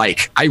 I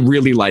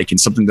really like, and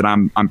something that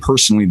I'm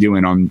personally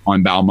doing on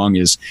Balmung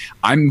is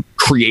I'm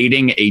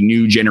creating a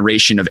new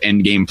generation of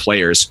end game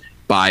players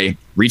by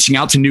reaching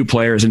out to new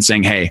players and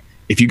saying, hey,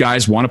 if you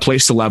guys want a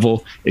place to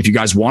level, if you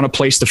guys want a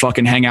place to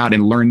fucking hang out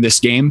and learn this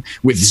game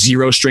with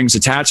 0 strings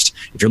attached,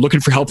 if you're looking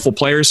for helpful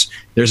players,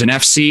 there's an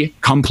FC,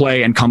 come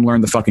play and come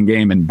learn the fucking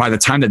game. And by the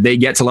time that they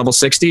get to level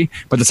 60,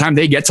 by the time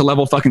they get to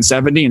level fucking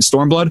 70 in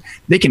Stormblood,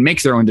 they can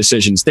make their own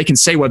decisions. They can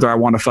say whether I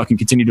want to fucking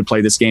continue to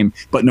play this game,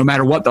 but no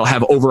matter what, they'll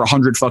have over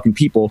 100 fucking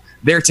people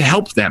there to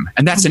help them.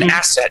 And that's an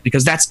asset,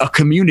 because that's a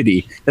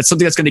community. That's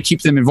something that's going to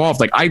keep them involved.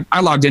 Like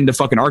I logged into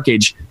fucking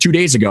Arcade 2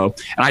 days ago,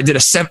 and I did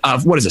a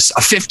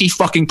 50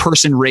 fucking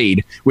person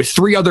raid with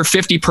 3 other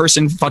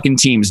 50-person fucking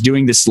teams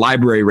doing this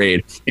library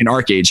raid in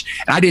Arcade,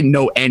 and I didn't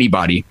know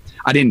anybody.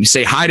 I didn't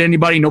say hi to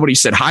anybody. Nobody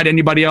said hi to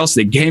anybody else.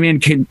 They came in,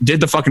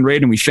 did the fucking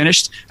raid, and we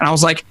finished. And I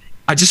was like,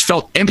 I just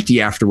felt empty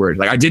afterward.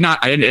 Like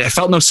I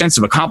felt no sense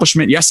of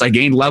accomplishment. Yes, I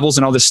gained levels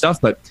and all this stuff,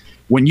 but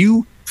when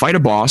you fight a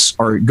boss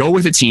or go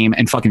with a team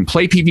and fucking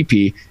play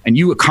PvP and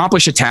you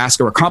accomplish a task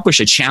or accomplish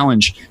a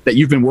challenge that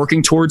you've been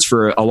working towards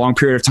for a long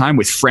period of time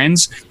with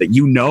friends that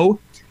you know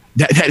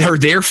that are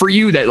there for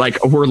you, that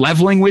like we're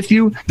leveling with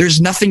you,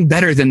 there's nothing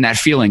better than that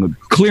feeling.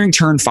 Clearing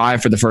turn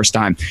 5 for the first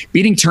time,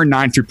 beating turn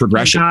 9 through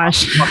progression,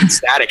 fucking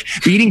static,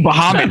 beating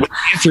Bahamut with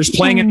dancers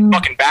playing in the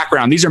fucking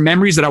background. These are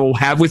memories that I will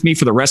have with me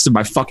for the rest of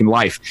my fucking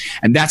life.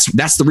 And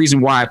that's the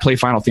reason why I play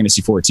Final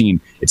Fantasy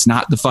 14. It's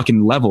not the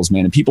fucking levels,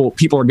 man. And people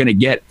are going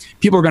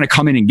to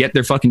come in and get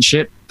their fucking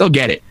shit. They'll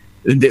get it.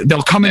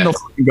 They'll come in, they'll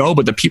go,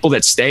 but the people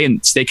that stay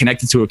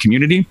connected to a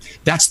community,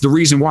 that's the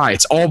reason why.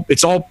 It's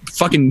all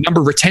fucking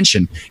number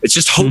retention. It's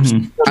just hopes.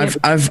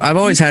 I've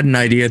always had an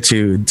idea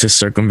to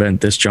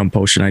circumvent this jump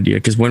potion idea,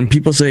 because when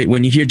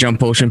you hear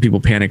jump potion,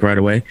 people panic right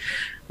away.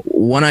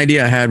 One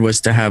idea I had was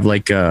to have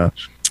like a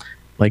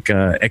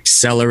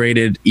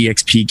accelerated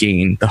EXP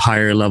gain the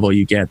higher level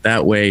you get.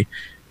 That way,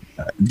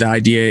 the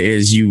idea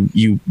is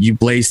you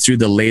blaze through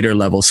the later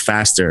levels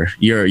faster.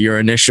 Your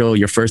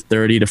first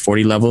 30 to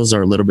 40 levels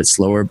are a little bit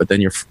slower, but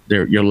then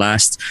your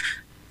last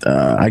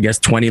I guess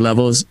 20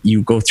 levels,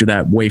 you go through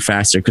that way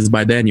faster because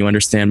by then you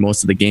understand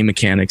most of the game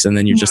mechanics, and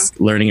then you're just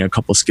learning a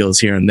couple skills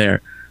here and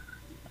there.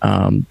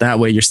 That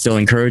way you're still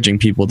encouraging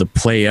people to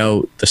play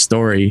out the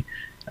story.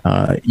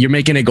 You're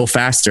making it go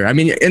faster. I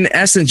mean, in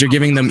essence, you're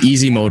giving them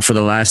easy mode for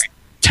the last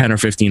 10 or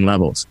 15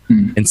 levels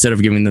instead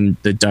of giving them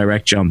the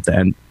direct jump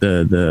and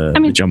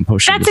the jump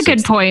potion. That's a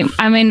good point.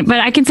 I mean,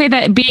 but I can say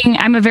that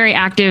I'm a very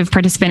active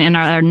participant in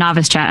our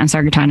novice chat on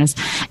Sargatanas,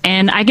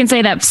 and I can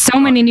say that so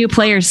many new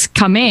players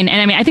come in,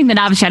 and I mean, I think the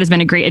novice chat has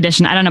been a great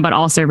addition. I don't know about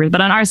all servers,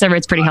 but on our server,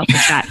 it's pretty helpful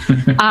chat.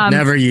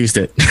 Never used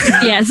it.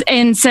 Yes,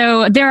 and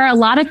so there are a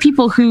lot of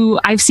people who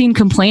I've seen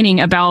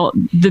complaining about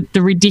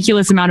the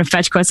ridiculous amount of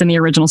fetch quests in the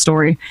original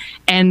story,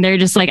 and they're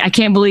just like, I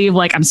can't believe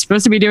like I'm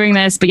supposed to be doing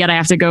this, but yet I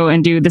have to go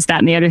and do this, that,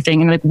 and the other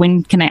thing, and like,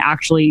 when can I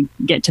actually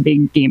get to the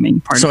gaming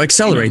part? So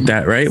accelerate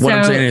that, right? What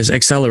I'm saying is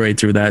accelerate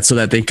through that so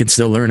that they can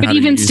still learn how to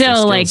use even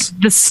still, like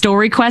the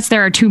story quests,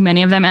 there are too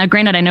many of them.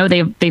 Granted, I know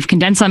they've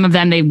condensed some of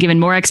them. They've given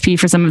more XP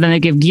for some of them. They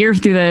give gear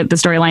through the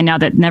storyline now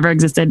that never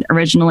existed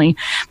originally.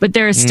 But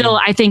there is still,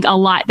 I think, a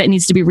lot that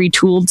needs to be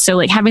retooled. So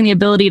like having the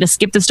ability to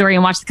skip the story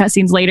and watch the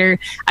cutscenes later.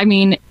 I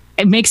mean,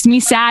 it makes me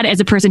sad as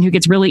a person who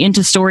gets really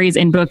into stories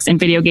and books and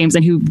video games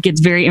and who gets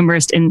very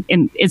immersed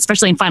in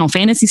especially in Final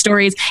Fantasy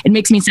stories. It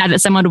makes me sad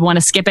that someone would want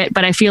to skip it.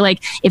 But I feel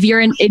like if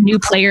you're a new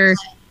player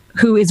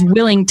who is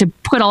willing to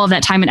put all of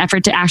that time and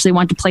effort to actually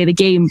want to play the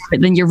game, but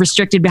then you're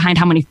restricted behind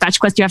how many fetch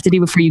quests you have to do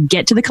before you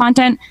get to the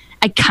content,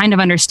 I kind of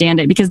understand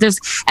it, because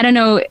I don't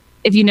know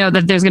if you know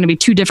that there's going to be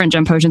two different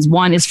jump potions.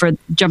 One is for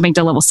jumping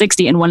to level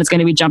 60 and one is going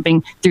to be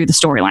jumping through the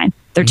storyline.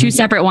 They're two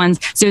separate ones.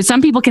 So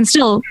some people can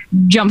still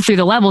jump through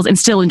the levels and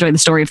still enjoy the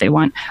story if they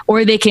want,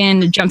 or they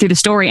can jump through the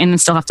story and then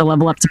still have to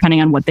level up depending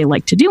on what they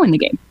like to do in the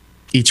game.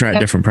 Each are at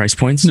different price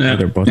points. Yeah.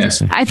 They're both the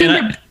same. I think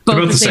they're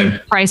both the same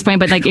price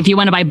point, but like if you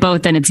want to buy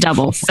both, then it's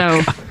double.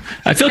 So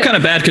I feel kind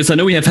of bad because I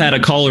know we have had a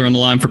caller on the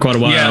line for quite a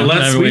while.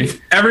 Yeah,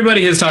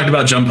 everybody has talked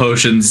about jump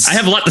potions. I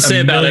have a lot to say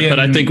about it, but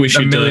I think we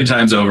should do it a million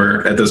times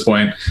over at this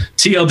point.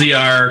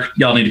 TLDR,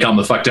 y'all need to calm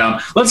the fuck down.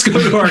 Let's go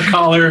to our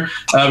caller.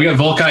 We got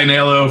Volkai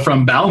Nalo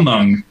from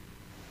Balmung.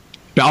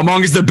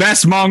 Balmung is the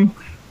best, Mung.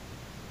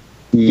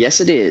 Yes,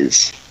 it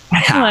is.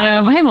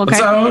 Hello. Hey,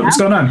 Volkai. What's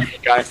going on?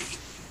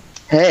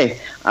 Hey,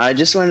 I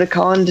just wanted to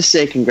call in to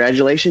say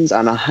congratulations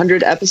on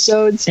 100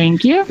 episodes.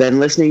 Thank you. Been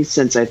listening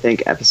since, I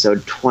think,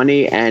 episode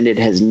 20, and it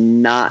has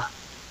not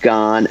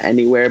gone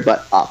anywhere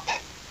but up.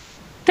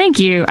 Thank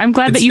you. I'm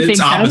glad that you think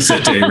that. It's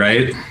opposite day,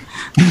 right?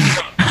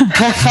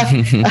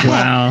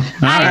 Wow.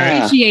 I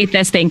appreciate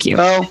this. Thank you.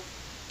 Well,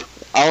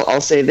 I'll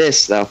say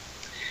this, though.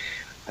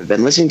 I've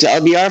been listening to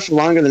LBR for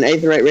longer than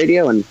Aetheryte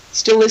Radio and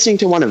still listening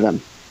to one of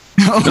them.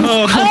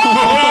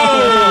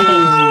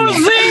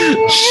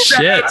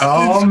 Shit.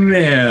 Oh,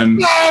 man.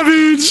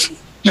 Savage. I'm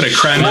going to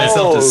cry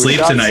myself to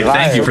sleep tonight.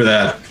 Thank you for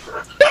that.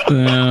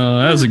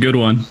 That was a good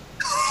one.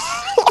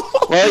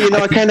 Well,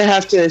 I kind of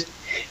have to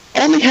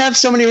only have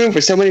so many room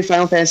for so many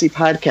Final Fantasy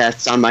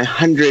podcasts on my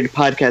 100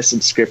 podcast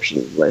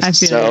subscription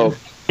list. So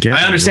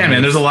I understand,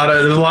 man. There's a lot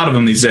of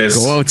them these days.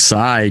 Go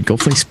outside. Go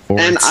play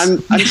sports. And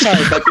I'm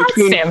sorry, but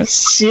between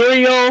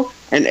Serial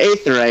and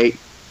Aetheryte,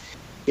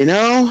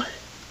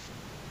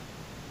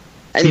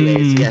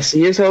 Anyways, yes.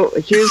 Here's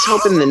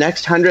hoping the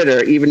next 100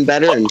 are even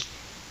better, and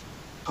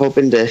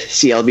hoping to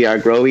see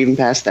LBR grow even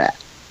past that.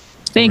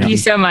 Thank you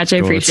so much. I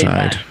appreciate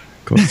that.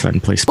 Go outside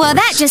and play sports. Well,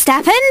 that just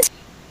happened.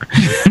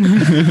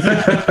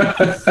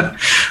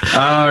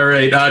 All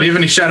right. Do you have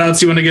any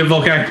shout-outs you want to give,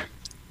 Volkai?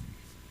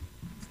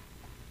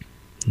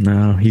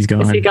 No, he's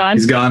gone. Is he gone?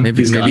 He's gone.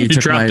 Maybe he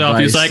dropped off.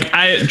 He's like,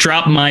 I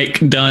dropped mic,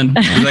 done.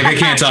 He's like, I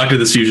can't talk to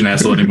this Fusion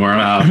asshole anymore.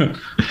 I'm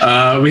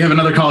out. We have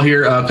another call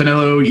here.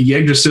 Penelo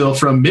Yggdrasil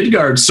from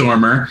Midgard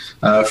Stormer,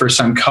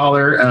 first-time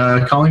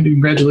caller, calling to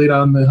congratulate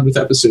on the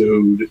 100th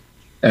episode.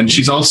 And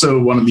she's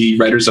also one of the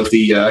writers of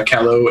the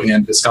Callow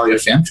and Viscalia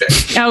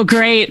fanfic. Oh,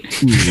 great.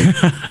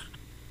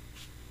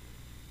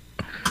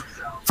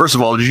 First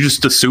of all, did you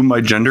just assume my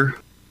gender?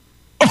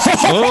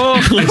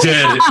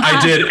 I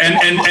did.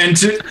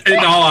 And in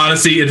all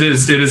honesty, it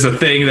is a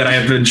thing that I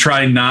have been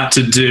trying not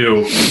to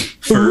do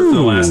for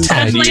the last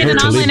 10 years. An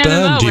online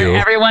MMO where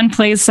everyone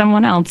plays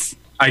someone else.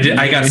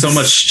 I got so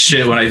much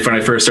shit when I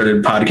first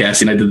started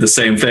podcasting. I did the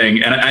same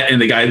thing, and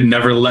the guy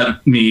never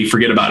let me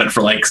forget about it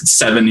for like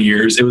 7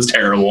 years. It was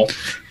terrible.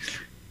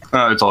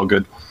 It's all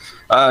good.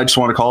 I just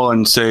want to call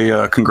and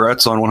say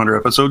congrats on 100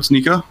 episodes,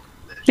 Nika.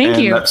 Thank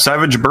you. That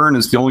Savage Burn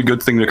is the only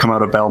good thing to come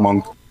out of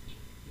Balmung.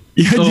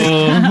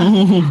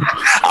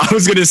 I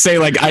was gonna say,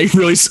 like, I'm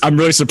really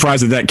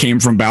surprised that came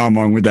from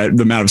Balmung with the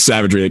amount of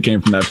savagery that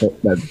came from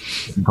that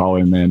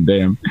calling, man.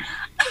 Damn.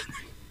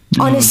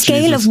 On a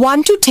scale of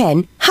 1 to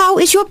 10, how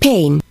is your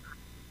pain?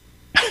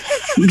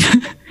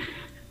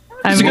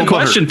 That's a good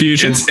question,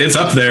 Fusion. It's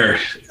up there.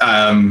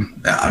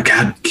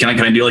 God, can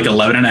I do like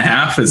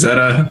 11.5? Is that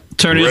a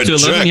turn it into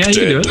 11? Yeah, you can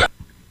do it.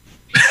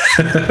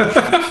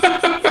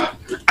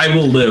 I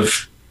will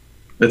live.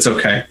 It's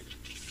okay.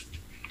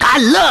 I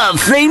love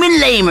flaming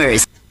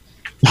lamers.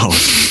 Oh,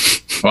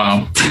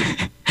 wow.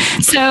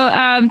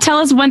 So tell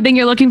us one thing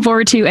you're looking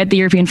forward to at the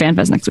European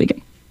FanFest next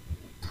weekend.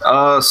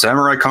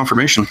 Samurai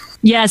confirmation.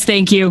 Yes,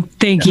 thank you.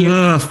 Thank you.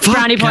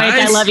 Brownie Point,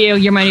 guys. I love you.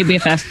 You're my new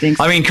BFF. Thanks.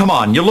 I mean, come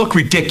on. You look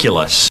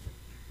ridiculous.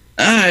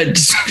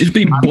 It'd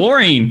be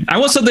boring. I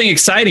want something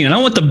exciting. I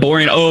don't want the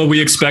boring,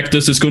 we expect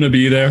this is going to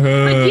be there.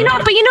 But you know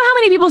how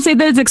many people say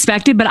that it's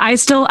expected, but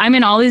I'm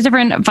in all these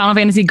different Final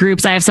Fantasy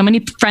groups. I have so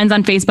many friends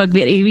on Facebook.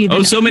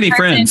 So many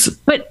friends.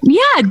 But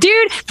yeah,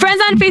 dude,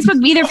 friends on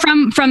Facebook, either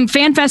from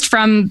FanFest,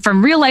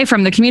 from real life,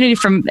 from the community,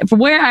 from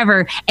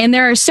wherever. And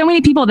there are so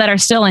many people that are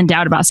still in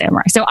doubt about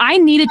Samurai. So I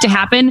need it to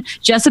happen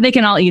just so they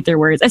can all eat their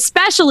words,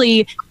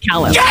 especially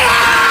Callum. Get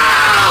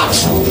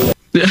out!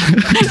 Good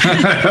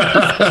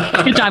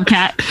job,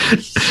 Kat.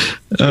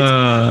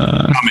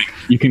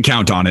 You can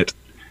count on it.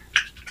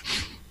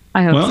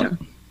 I hope so.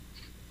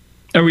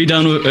 Are we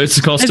done with it's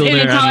the call still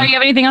there? Tyler, you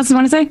have anything else you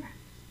want to say?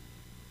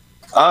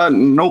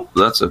 Nope,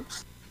 that's it.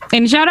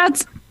 Any shout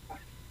outs?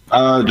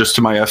 Just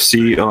to my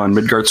FC on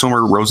Midgard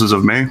Summer, Roses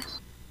of May.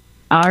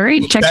 All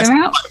right, check them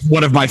out.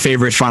 One of my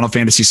favorite Final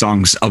Fantasy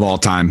songs of all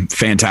time.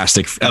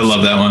 Fantastic. I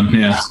love that one.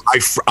 Yeah.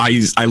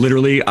 I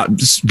literally,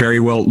 just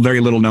very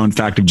little known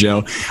fact of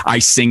Joe. I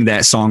sing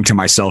that song to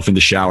myself in the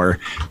shower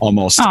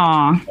almost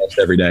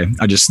every day.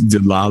 I just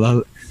did la la.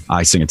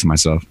 I sing it to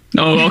myself.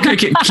 Oh, okay.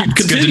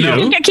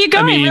 Continue. Keep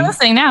going. We're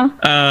listening now.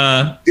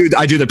 Dude,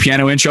 I do the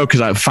piano intro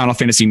because Final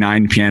Fantasy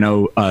IX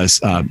piano.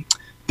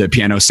 The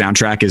piano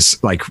soundtrack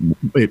is like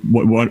it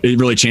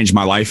really changed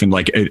my life, and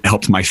like it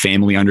helped my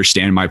family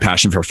understand my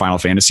passion for Final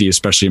Fantasy,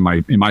 especially in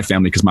my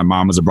family, because my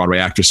mom was a Broadway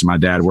actress and my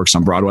dad works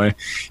on Broadway.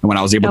 And when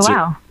I was able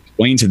to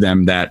explain to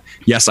them that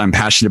yes, I'm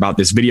passionate about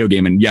this video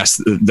game, and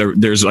yes,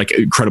 there's like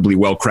incredibly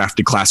well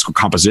crafted classical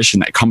composition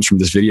that comes from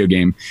this video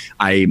game,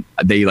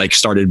 they like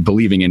started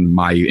believing in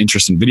my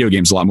interest in video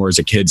games a lot more as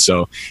a kid.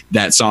 So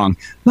that song,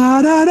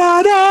 la da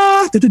da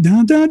da da da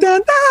da da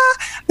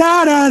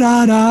da da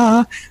da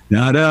da.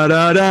 Da da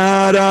da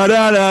da da da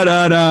da da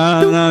da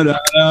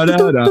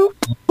da da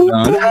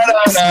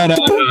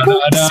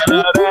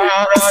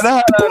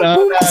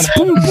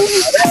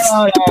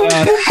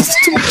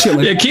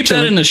yeah, keep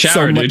that in the shower,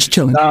 so dude. Much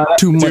chilling,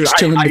 too much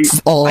chilling.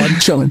 It's all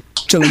chilling.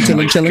 Chill.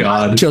 Chill. What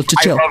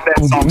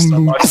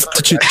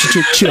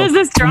is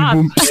this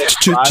drop?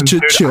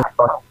 Chill.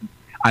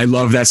 I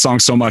love that song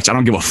so much. I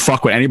don't give a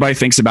fuck what anybody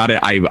thinks about it.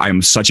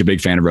 I'm such a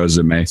big fan of Roses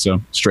of May.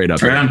 So straight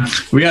up. Right.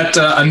 We got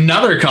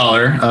another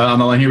caller on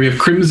the line here. We have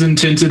Crimson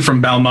Tinted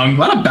from Balmung. A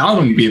lot of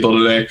Balmung people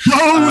today.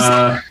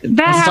 That let's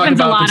talk happens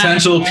a about lot.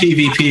 potential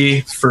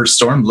PvP for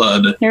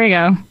Stormblood. Here we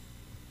go.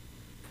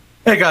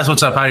 Hey guys,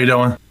 what's up? How you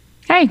doing?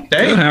 Hey.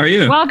 Hey, how are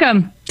you?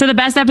 Welcome to the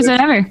best episode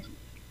ever.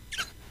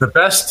 The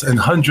best and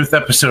 100th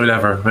episode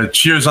ever. But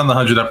cheers on the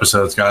 100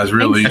 episodes, guys.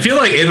 Really. I feel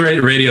like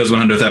Aetheryte Radio's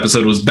 100th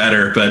episode was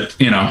better, but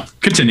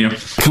continue.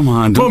 Come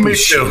on, don't me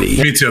too.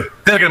 Me too.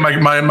 Then again,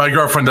 my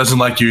girlfriend doesn't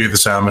like you either,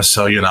 Samus.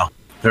 So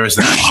there is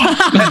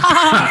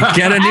that.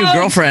 Get a new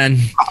girlfriend.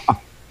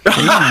 Did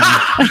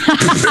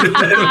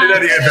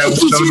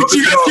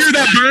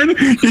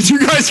you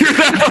guys hear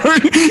that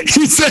burn?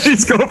 He said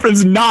his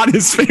girlfriend's not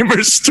his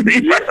favorite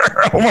streamer.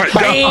 Oh my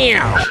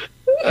god.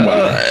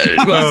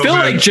 I feel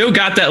like Joe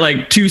got that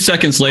like 2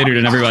 seconds later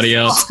than everybody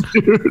else.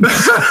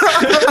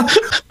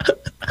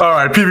 All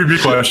right,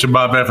 PvP question.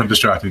 My bad for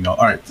distracting y'all.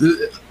 All right.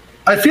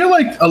 I feel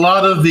like a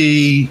lot of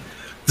the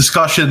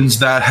discussions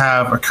that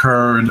have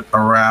occurred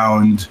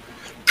around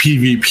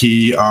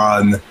PvP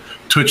on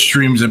Twitch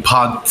streams and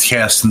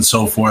podcasts and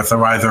so forth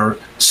are either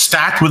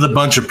stacked with a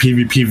bunch of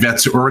PvP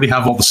vets who already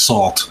have all the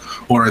salt,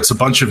 or it's a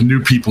bunch of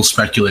new people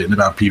speculating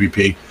about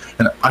PvP.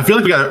 And I feel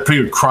like we got a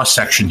pretty good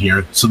cross-section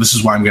here, so this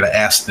is why I'm going to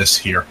ask this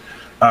here.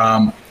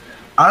 I'm,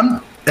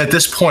 at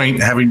this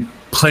point, having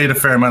played a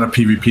fair amount of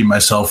PvP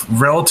myself,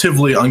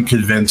 relatively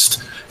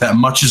unconvinced that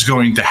much is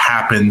going to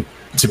happen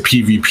to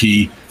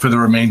PvP for the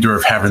remainder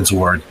of Heaven's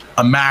Word.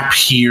 A map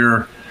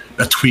here,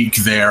 a tweak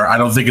there. I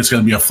don't think it's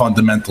going to be a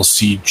fundamental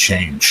seed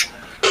change.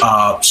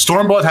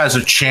 Stormblood has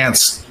a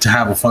chance to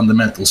have a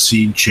fundamental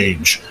seed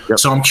change. Yep.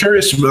 So I'm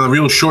curious,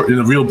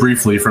 real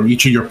briefly, from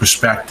each of your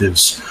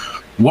perspectives,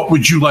 what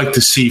would you like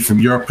to see from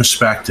your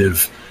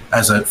perspective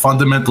as a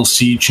fundamental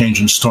seed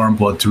change in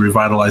Stormblood to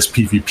revitalize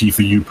PvP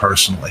for you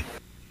personally?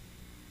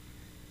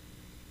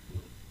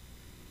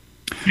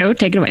 No,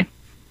 take it away.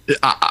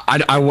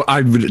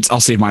 I'll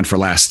save mine for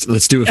last.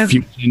 Let's do a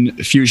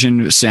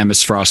fusion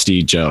Samus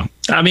Frosty Joe.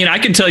 I mean, I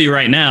can tell you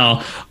right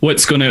now,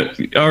 what's going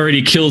to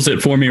already kills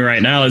it for me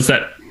right now is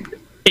that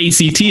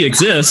ACT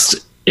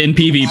exists in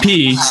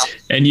PvP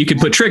and you can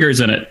put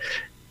triggers in it.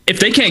 If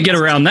they can't get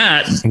around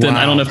that, then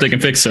I don't know if they can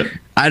fix it.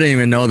 I didn't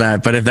even know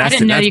that, but if that's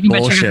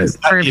bullshit.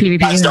 For PvP. You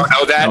guys don't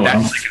know that.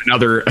 That's like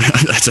another.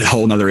 That's a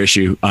whole nother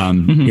issue.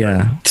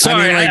 Yeah.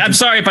 Sorry, I'm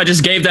sorry if I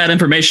just gave that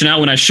information out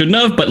when I shouldn't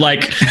have. But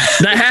like,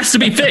 that has to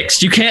be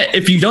fixed. You can't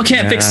if you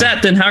can't fix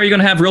that, then how are you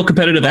going to have real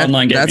competitive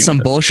online gaming? That's some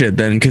bullshit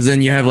then, because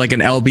then you have like an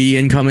LB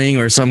incoming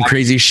or some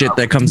crazy shit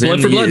that comes in.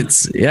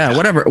 It's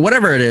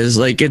whatever it is.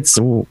 Like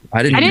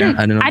I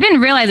didn't know. I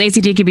didn't realize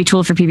ACT could be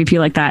tooled for PvP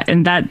like that,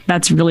 and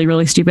that's really,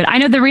 really stupid. I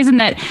know the reason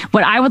that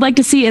what I would like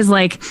to see is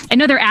like, I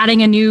know they're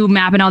adding a new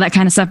map and all that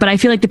kind of stuff, but I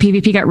feel like the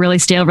PvP got really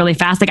stale really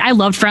fast. Like I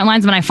loved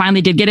Frontlines when I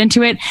finally did get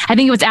into it. I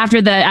think it was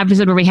after the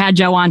episode where we had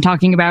Joe on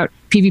talking about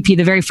PvP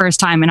the very first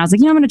time, and I was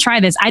like, I'm going to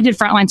try this. I did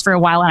Frontlines for a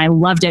while and I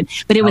loved it,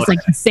 but it was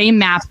like the same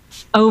map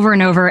over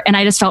and over, and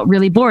I just felt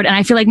really bored. And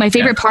I feel like my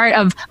favorite part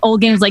of old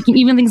games, like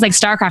even things like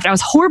StarCraft, I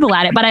was horrible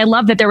at it, but I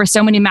loved that there were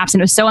so many maps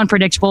and it was so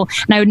unpredictable,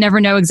 and I would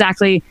never know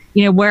exactly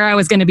where I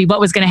was going to be,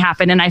 what was going to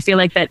happen. And I feel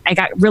like that I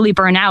got really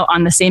burnt out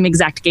on the same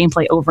exact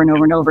gameplay over and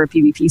over and over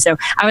PvP. So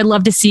I would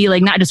love to see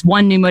like not just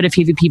one new mode of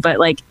PvP, but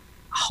like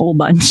a whole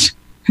bunch.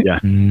 Yeah.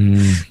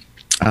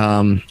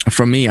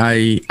 For me,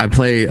 I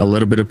play a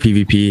little bit of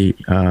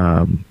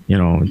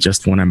PvP,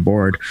 just when I'm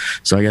bored.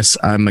 So I guess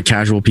I'm a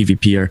casual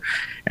PvPer.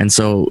 And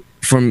so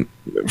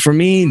for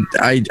me,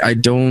 I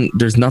don't,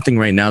 there's nothing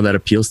right now that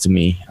appeals to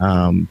me.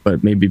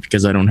 But maybe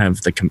because I don't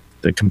have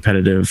the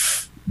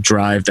competitive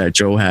drive that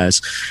Joe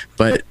has.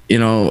 But,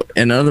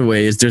 in other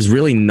ways, there's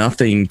really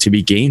nothing to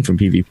be gained from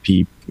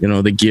PvP.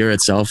 The gear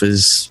itself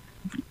is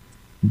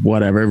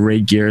whatever.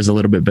 Raid gear is a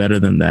little bit better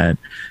than that.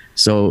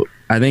 So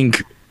I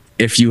think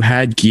if you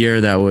had gear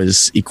that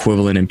was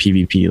equivalent in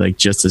PvP, like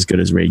just as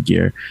good as raid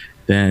gear,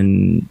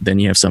 then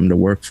you have something to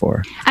work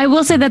for. I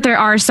will say that there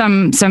are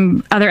some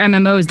other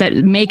MMOs that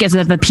make it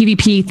so that the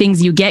PvP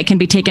things you get can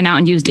be taken out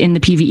and used in the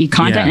PvE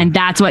content, and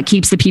that's what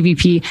keeps the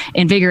PvP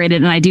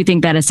invigorated. And I do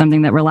think that is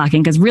something that we're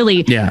lacking, because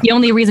really the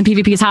only reason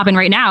PvP is hopping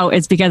right now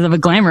is because of a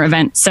glamour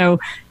event. So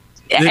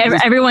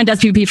everyone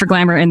does PvP for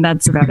glamour, and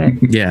that's about it.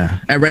 Yeah,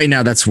 and right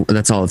now that's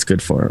all it's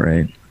good for,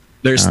 right?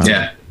 There's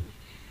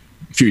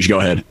Fuge, go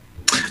ahead.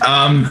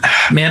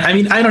 Man, I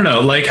mean, I don't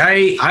know. Like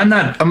I'm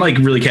like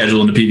really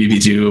casual into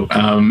PvP too.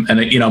 And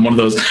I'm one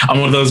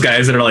of those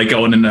guys that are like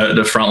going into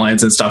the front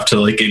lines and stuff to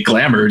like get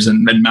glamours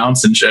and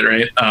mounts and shit.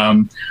 Right.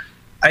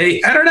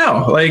 I don't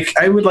know. Like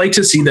I would like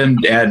to see them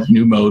add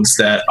new modes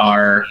that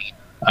are,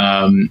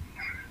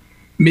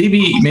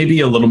 maybe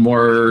a little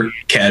more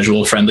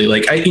casual friendly.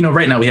 Like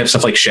right now we have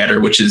stuff like Shatter,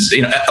 which is,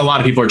 a lot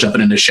of people are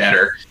jumping into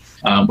Shatter,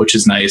 which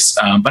is nice.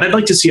 But I'd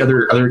like to see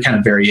other kind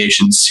of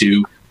variations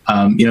too.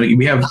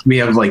 We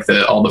have like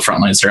all the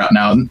front lines that are out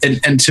now,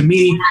 and to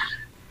me,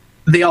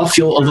 they all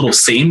feel a little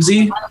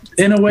samey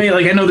in a way.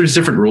 Like I know there's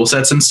different rule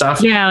sets and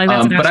stuff, but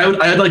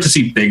I'd like to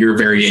see bigger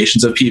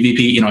variations of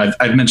PvP.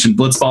 I've mentioned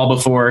Blitzball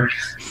before.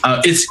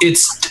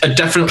 It's a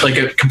definite, like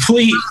a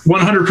complete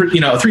 100,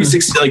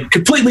 360, like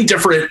completely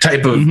different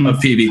type of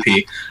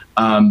PvP.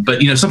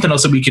 But something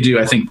else that we could do,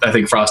 I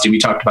think Frosty, we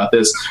talked about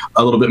this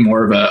a little bit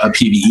more of a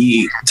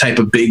PvE type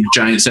of big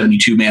giant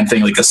 72-man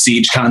thing, like a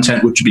siege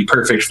content, which would be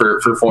perfect for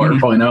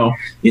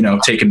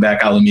 4.0, taking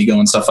back Alamigo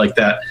and stuff like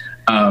that.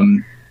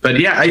 But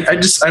yeah,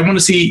 I want to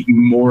see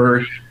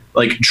more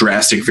like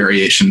drastic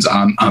variations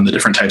on the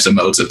different types of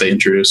modes that they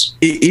introduce.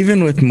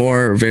 Even with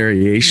more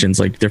variations,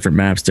 like different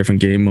maps, different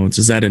game modes,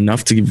 is that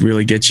enough to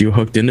really get you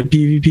hooked into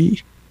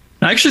PvP?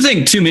 I actually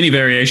think too many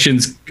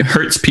variations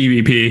hurts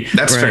PvP.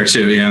 That's fair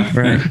too, yeah.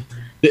 Right.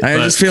 I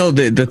just feel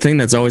the thing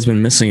that's always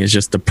been missing is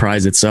just the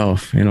prize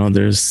itself.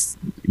 There's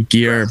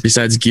gear.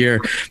 Besides gear,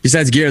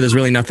 there's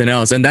really nothing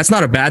else. And that's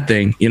not a bad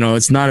thing.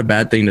 It's not a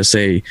bad thing to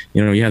say,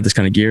 you have this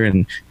kind of gear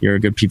and you're a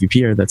good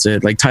PvPer. That's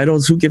it. Like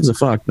titles, who gives a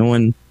fuck? No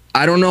one.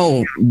 I don't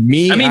know.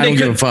 I don't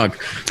give a fuck.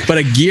 But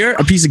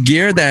a piece of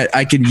gear that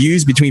I can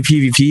use between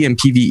PvP and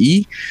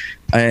PvE.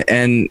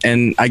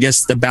 And I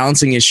guess the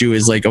balancing issue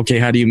is like, okay,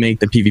 how do you make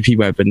the PvP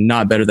weapon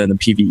not better than the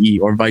PvE,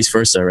 or vice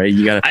versa, right?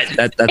 You got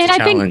that's and a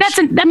challenge.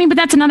 Think but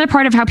that's another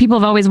part of how people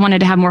have always wanted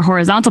to have more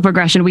horizontal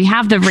progression. We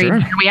have the raid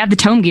gear, we have the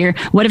tome gear.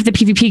 What if the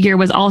PvP gear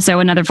was also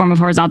another form of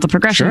horizontal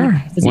progression?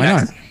 Sure, why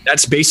not?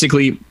 That's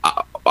basically.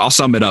 I'll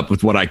sum it up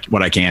with what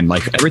I can.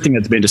 Like everything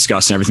that's been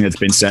discussed and everything that's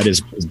been said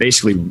is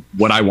basically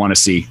what I want to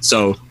see.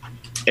 So,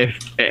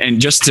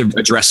 just to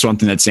address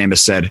something that Samus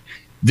said.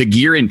 The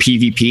gear in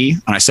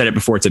PvP, and I said it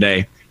before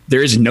today,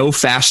 there is no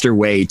faster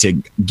way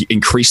to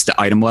increase the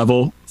item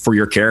level for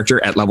your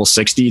character at level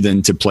 60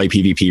 than to play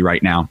PvP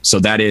right now. So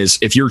that is,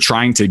 if you're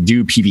trying to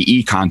do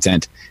PvE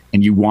content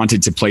and you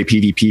wanted to play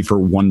PvP for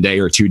 1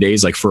 day or 2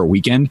 days, like for a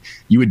weekend,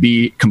 you would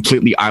be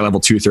completely eye level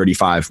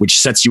 235, which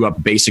sets you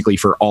up basically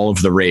for all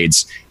of the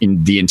raids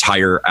in the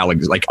entire,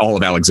 all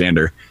of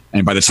Alexander.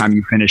 And by the time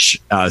you finish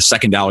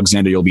second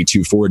Alexander, you'll be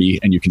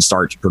 240 and you can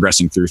start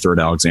progressing through third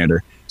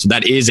Alexander. So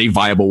that is a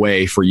viable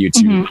way for you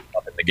to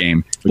up in the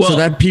game. So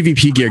that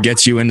PvP gear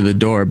gets you into the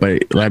door,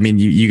 but I mean,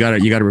 you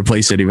gotta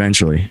replace it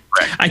eventually.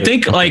 I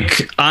think,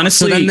 like,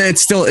 honestly, so then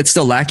it's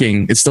still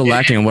lacking. It's still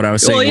lacking in what I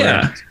was saying. Well,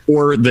 yeah.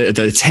 Or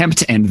the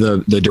attempt and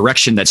the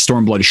direction that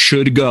Stormblood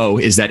should go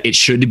is that it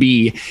should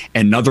be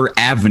another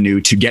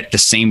avenue to get the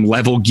same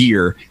level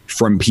gear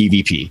from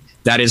PvP.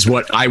 That is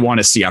what I want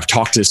to see. I've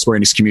talked to the Square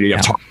Enix community.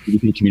 I've talked to the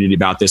PvP community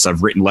about this.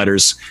 I've written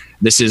letters.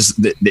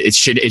 It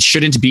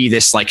shouldn't be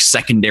this like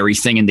secondary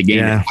thing in the game.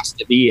 Yeah.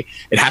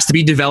 It has to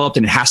be developed,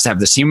 and it has to have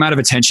the same amount of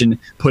attention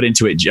put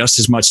into it just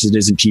as much as it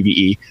is in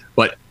PvE.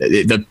 But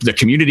the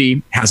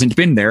community hasn't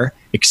been there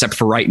except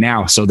for right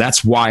now. So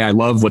that's why I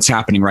love what's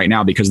happening right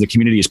now, because the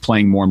community is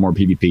playing more and more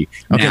PvP.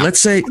 Okay, now, let's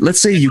say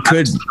you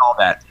could all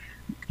that.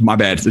 My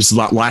bad. This is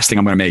the last thing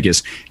I'm going to make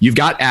is you've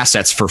got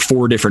assets for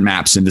 4 different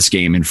maps in this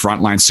game in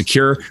Frontline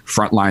Secure,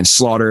 Frontline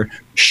Slaughter,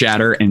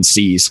 Shatter, and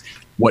Seize.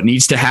 What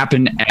needs to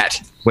happen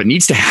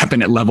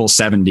at level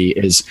 70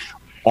 is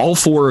all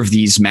 4 of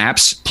these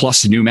maps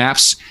plus new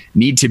maps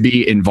need to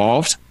be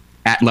involved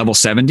at level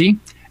 70,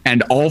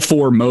 and all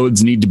 4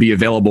 modes need to be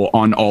available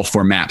on all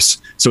 4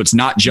 maps. So it's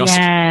not just a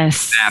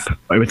map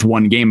with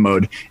one game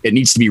mode. It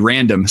needs to be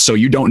random. So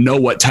you don't know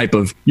what type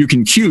of, you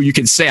can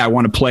say, I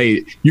want to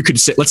play,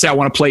 let's say I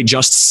want to play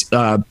just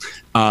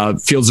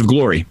Fields of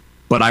Glory,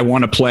 but I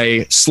want to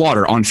play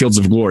Slaughter on Fields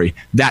of Glory.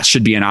 That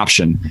should be an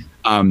option.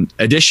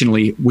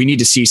 Additionally, we need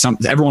to see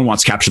everyone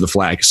wants Capture the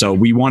Flag. So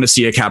we want to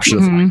see a Capture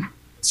the Flag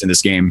in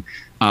this game.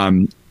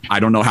 I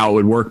don't know how it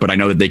would work, but I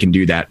know that they can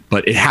do that.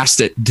 But it has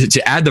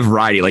to add the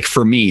variety. Like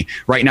for me,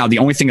 right now, the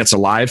only thing that's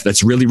alive,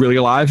 that's really, really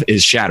alive,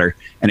 is Shatter.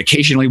 And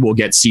occasionally we'll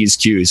get Seize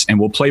Qs, and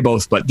we'll play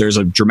both. But there's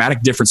a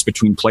dramatic difference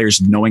between players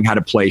knowing how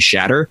to play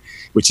Shatter,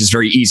 which is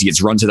very easy.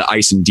 It's run to the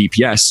ice and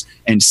DPS,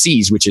 and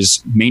Seize, which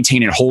is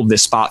maintain and hold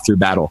this spot through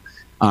battle.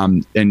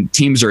 And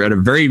teams are at a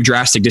very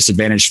drastic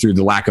disadvantage through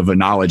the lack of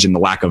knowledge and the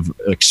lack of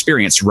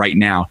experience right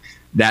now.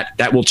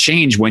 That will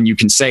change when you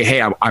can say,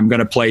 hey, I'm going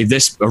to play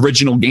this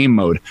original game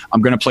mode.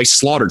 I'm going to play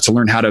Slaughter to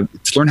learn how to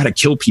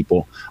kill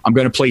people. I'm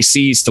going to play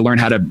Seize to learn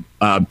how to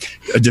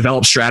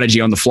develop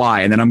strategy on the fly.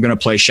 And then I'm going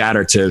to play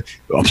Shatter to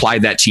apply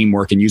that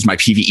teamwork and use my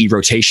PvE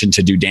rotation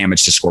to do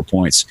damage to score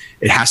points.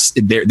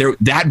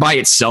 That by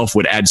itself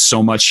would add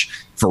so much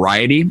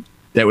variety.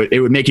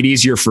 It would make it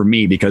easier for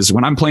me, because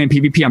when I'm playing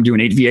PvP, I'm doing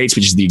 8v8s,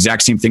 which is the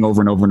exact same thing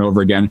over and over and over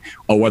again.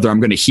 Or whether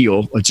I'm going to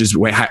heal, which is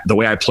the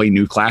way I play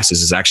new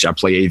classes is actually I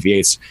play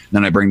 8v8s,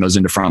 then I bring those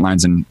into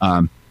Frontlines,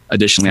 and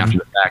additionally after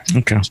the fact.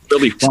 Okay, it's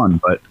really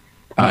fun. But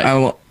I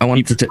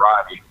want to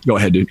go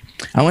ahead, dude.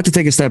 I want to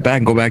take a step back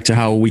and go back to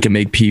how we can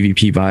make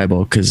PvP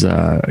viable, because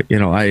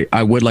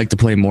I would like to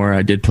play more.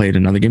 I did play it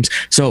in other games.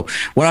 So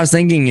what I was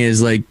thinking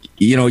is, like,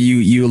 you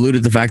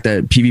alluded to the fact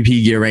that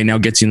PvP gear right now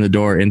gets you in the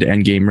door into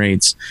end game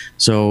raids.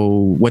 So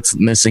what's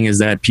missing is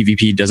that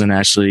PvP doesn't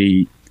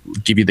actually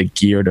give you the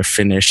gear to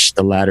finish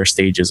the latter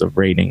stages of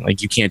raiding.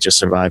 Like, you can't just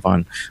survive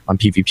on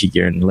PvP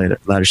gear in the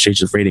latter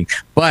stages of raiding,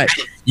 but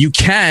you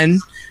can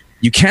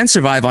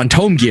survive on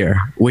tome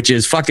gear, which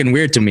is fucking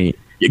weird to me.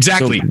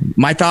 Exactly. So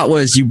my thought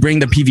was you bring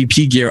the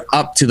PvP gear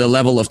up to the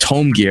level of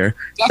tome gear.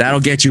 That'll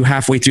get you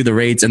halfway through the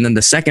raids, and then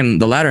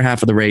the latter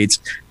half of the raids,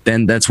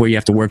 then that's where you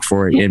have to work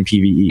for it in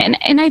PvE.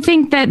 And I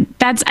think I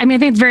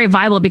think it's very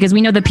viable, because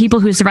we know the people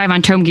who survive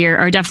on tome gear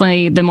are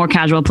definitely the more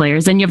casual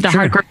players. Then you have the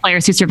hardcore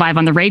players who survive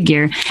on the raid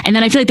gear. And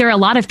then I feel like there are a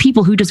lot of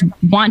people who just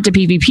want to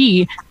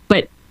PvP,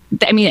 but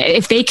I mean,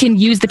 if they can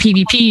use the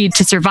PvP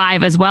to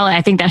survive as well,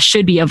 I think that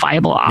should be a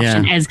viable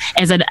option as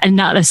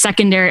a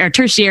secondary or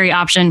tertiary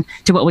option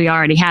to what we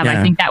already have.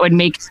 I think that would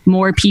make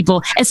more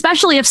people,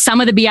 especially if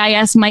some of the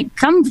BIS might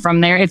come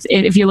from there.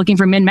 If you're looking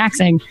for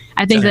min-maxing,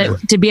 I think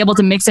that to be able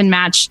to mix and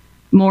match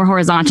more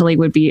horizontally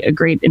would be a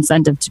great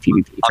incentive to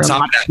PvP for a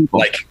lot of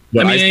people.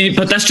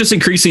 But that's just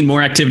increasing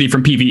more activity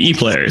from PvE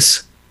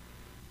players.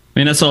 I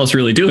mean, that's all it's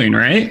really doing,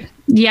 right?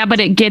 Yeah, but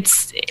the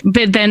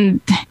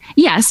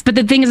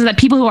thing is that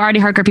people who are already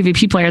hardcore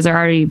PvP players are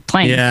already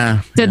playing.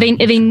 Yeah. So they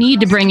need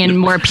to bring in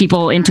more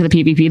people into the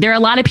PvP. There are a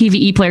lot of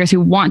PvE players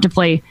who want to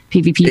play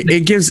PvP.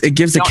 It gives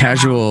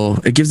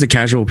the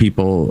casual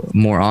people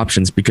more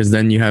options, because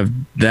then you have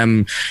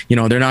them,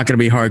 they're not going to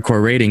be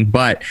hardcore raiding,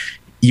 but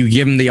you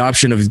give them the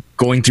option of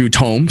going through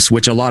tomes,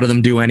 which a lot of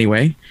them do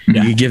anyway.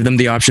 Yeah. You give them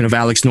the option of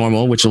Alex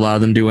Normal, which a lot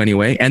of them do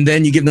anyway. And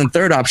then you give them the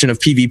third option of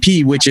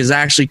PvP, which is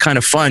actually kind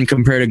of fun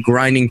compared to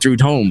grinding through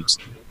tomes.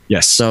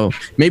 Yes. So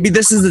maybe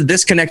this is the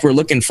disconnect we're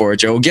looking for,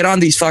 Joe. Get on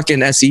these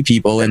fucking SE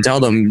people and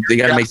tell them they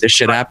got to make this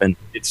shit happen.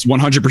 It's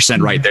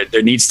 100% right.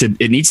 It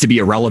needs to be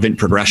a relevant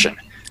progression.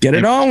 Get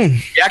it on.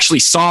 We actually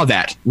saw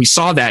that. We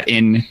saw that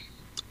in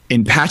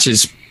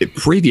patches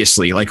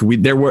previously. Like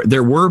there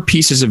were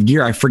pieces of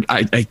gear.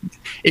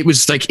 It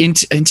was like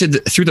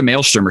through the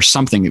Maelstrom or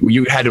something.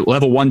 You had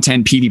level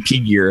 110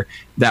 PvP gear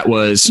that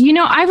was.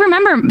 I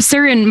remember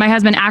Sirin, my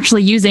husband,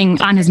 actually using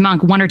on his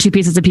monk 1 or 2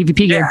 pieces of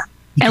PvP gear,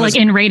 and like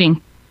in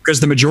raiding. Because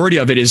the majority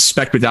of it is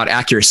spec without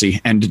accuracy.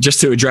 And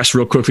just to address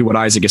real quickly what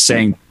Isaac is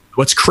saying,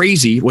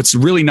 what's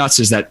really nuts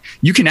is that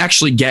you can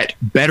actually get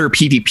better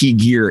PvP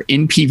gear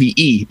in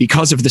PvE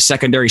because of the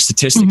secondary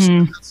statistics.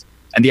 Mm-hmm.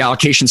 and the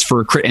allocations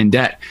for crit and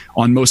det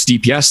on most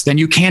DPS than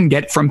you can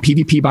get from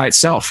PvP by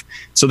itself.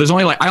 So there's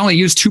only I only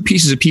use 2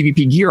 pieces of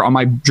PvP gear on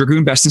my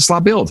Dragoon Best in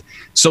Slot build.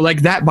 So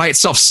like that by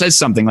itself says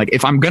something. Like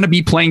if I'm going to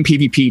be playing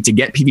PvP to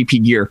get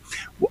PvP gear,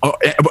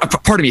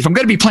 pardon me, if I'm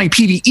going to be playing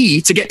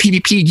PvE to get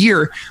PvP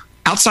gear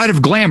outside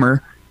of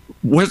Glamour,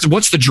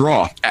 what's the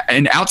draw?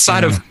 And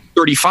outside of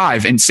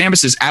 35, and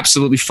Samus is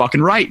absolutely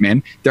fucking right,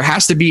 man. It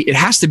has to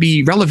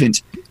be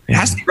relevant. It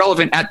has to be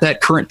relevant at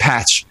that current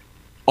patch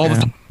all the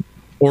time.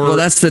 Well,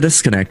 that's the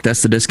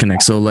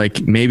disconnect. So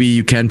like maybe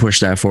you can push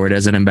that forward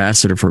as an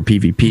ambassador for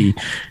PvP,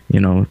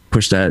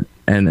 push that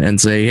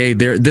and say, hey,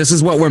 this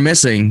is what we're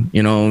missing,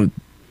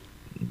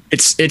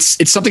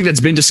 It's something that's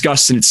been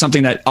discussed, and it's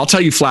something that I'll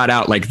tell you flat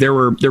out. Like there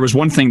was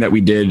one thing that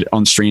we did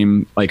on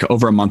stream like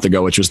over a month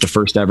ago, which was the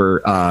first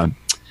ever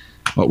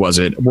what was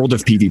it? World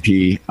of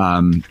PvP,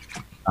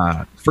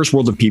 first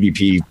World of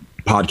PvP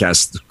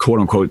podcast, quote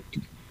unquote,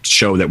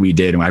 show that we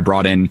did, and I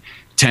brought in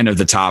 10 of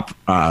the top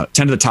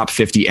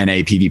 50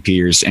 NA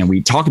PvPers, and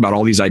we talked about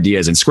all these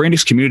ideas, and Square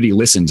Enix community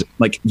listened.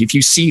 Like if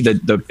you see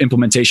the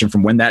implementation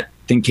from when that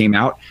thing came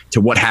out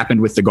to what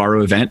happened with the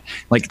Garo event,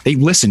 like they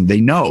listened,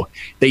 they know,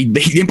 they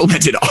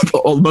implemented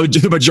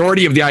the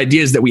majority of the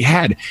ideas that we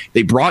had.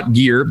 They brought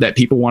gear that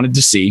people wanted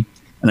to see,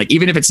 and like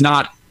even if it's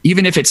not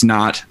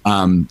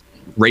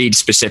raid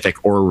specific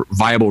or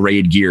viable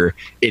raid gear,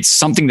 it's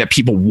something that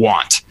people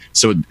want.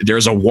 So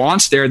there's a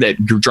want there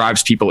that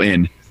drives people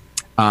in.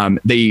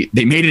 They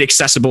made it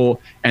accessible,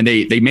 and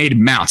they made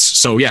mounts.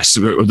 So yes,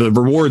 the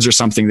rewards are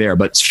something there.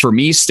 But for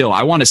me, still,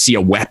 I want to see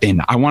a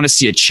weapon. I want to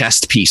see a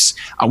chest piece.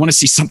 I want to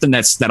see something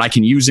that I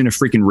can use in a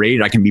freaking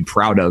raid I can be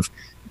proud of.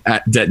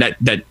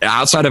 That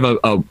outside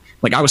of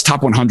like I was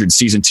top 100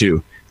 season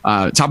 2.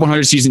 Top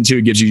 100 season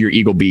 2 gives you your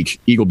Eagle Beak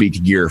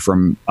gear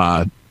from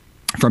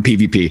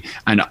PvP.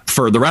 And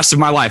for the rest of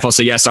my life, I'll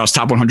say yes, I was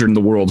top 100 in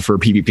the world for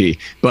PvP.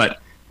 But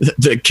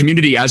the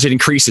community, as it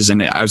increases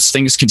and as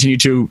things continue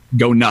to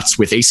go nuts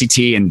with ACT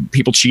and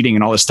people cheating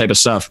and all this type of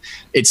stuff,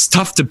 it's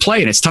tough to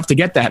play and it's tough to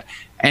get that.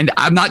 And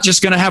I'm not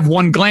just going to have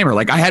one Glamour.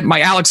 Like I had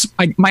my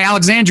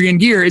Alexandrian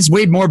gear is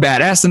way more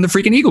badass than the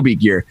freaking Eagle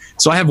Beak gear.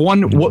 So I have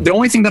one. The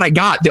only thing that I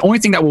got, the only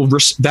thing that will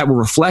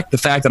reflect the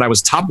fact that I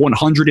was top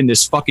 100 in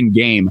this fucking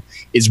game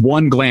is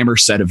one Glamour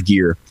set of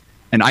gear.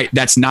 And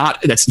that's not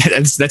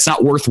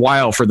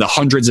worthwhile for the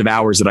hundreds of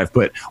hours that I've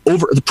put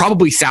over,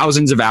 probably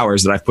thousands of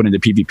hours that I've put into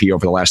PvP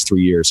over the last 3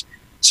 years.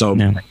 So,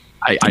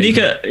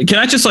 Nika, can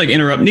I just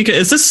interrupt? Nika,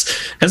 has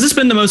this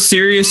been the most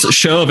serious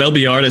show of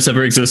LBR that's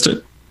ever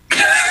existed?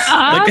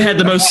 Like they had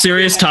the most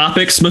serious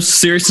topics, most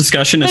serious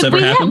discussion that's ever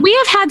happened. We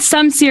have had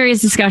some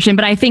serious discussion,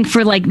 but I think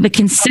for the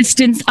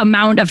consistent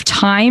amount of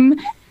time,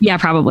 yeah,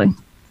 probably.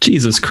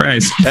 Jesus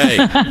Christ!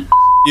 Hey.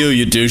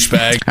 You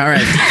douchebag. All right,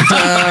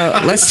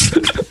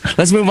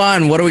 let's move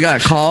on. What do we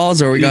got?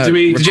 Calls or we got?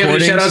 Did you have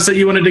any shout outs that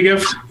you wanted to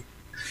give?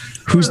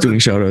 Who's doing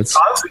shout outs?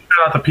 Honestly,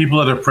 shout out the people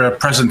that are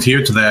present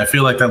here today. I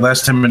feel like that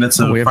last 10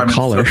 minutes of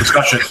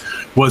discussion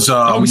was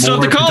we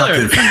still have the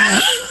caller.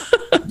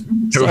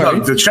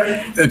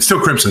 It's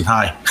still Crimson.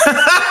 Hi.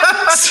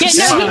 He gave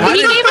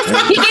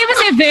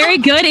us a very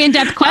good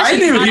in-depth question. I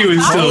knew he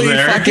was still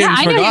there. I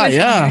forgot.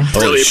 Yeah.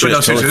 Really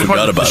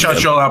forgot about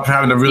shout y'all out for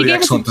having a really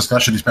excellent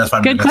discussion these past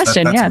 5 minutes. Good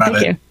question.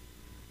 Thank you.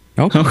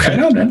 Okay.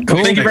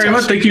 Cool. Thank you very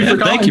much. Thank you for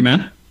calling. Thank you,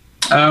 man.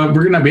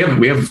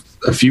 We have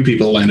a few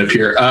people lined up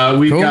here.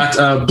 We've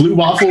got Blue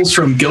Waffles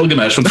from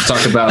Gilgamesh. Let's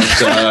talk about.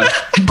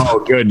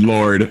 Oh, good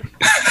lord!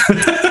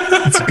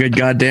 That's a good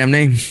goddamn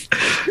name.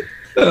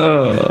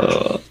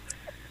 We'll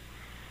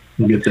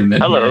get them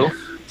in. Hello. Here.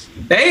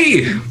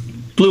 Hey,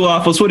 Blue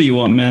Waffles. What do you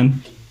want,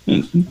 man?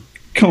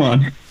 Come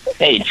on.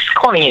 Hey, just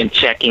calling in,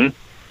 checking.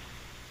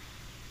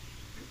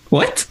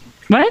 What?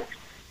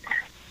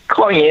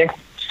 Calling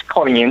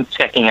in,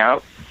 checking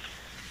out.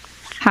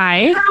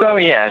 Hi. So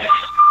yes,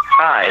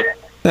 hi.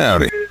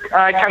 Howdy.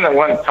 I kind of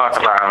want to talk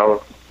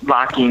about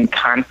locking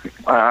content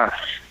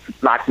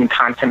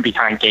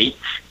behind gates.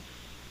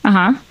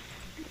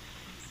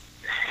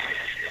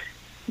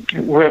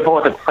 With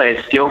all the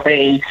players skill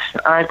base,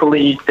 I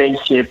believe they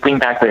should bring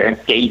back the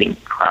gating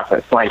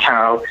process, like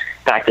how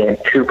back in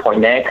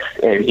 2.x,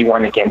 if you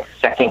want to get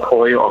second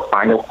coil or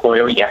final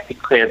coil, you have to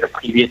clear the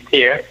previous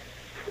tier.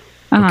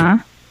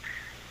 Yeah,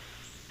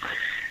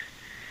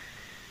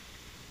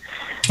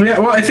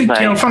 well, I think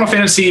Final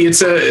Fantasy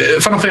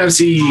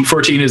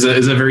 14 is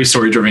a very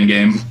story-driven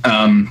game,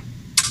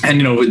 and we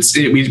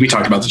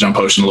talked about the jump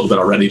potion a little bit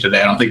already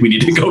today. I don't think we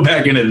need to go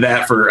back into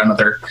that for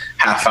another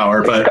half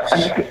hour. But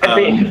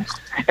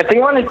if they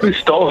want to do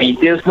story,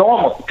 there's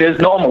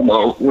normal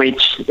mode,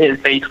 which is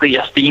basically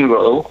a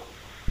steamroll.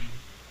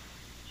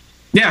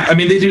 Yeah, I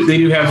mean they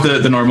do have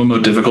the normal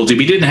mode difficulty.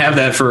 We didn't have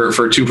that for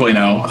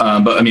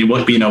 2.0, but I mean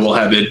we'll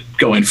have it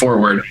going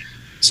forward.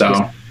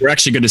 So we're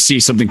actually going to see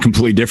something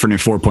completely different in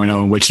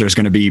 4.0, in which there's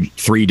going to be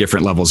 3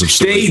 different levels of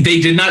story. They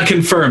did not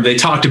confirm. They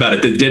talked about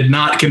it. They did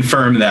not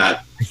confirm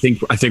that. I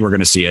think we're going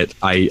to see it.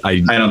 I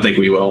don't think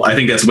we will. I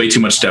think that's way too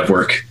much dev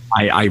work.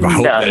 I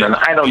hope. No,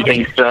 I don't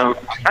think so.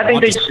 I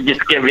think they should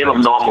just get rid of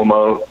normal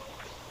mode.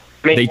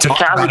 Make the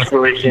challenge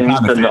version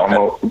the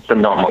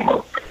normal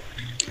mode.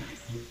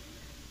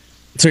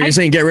 So you're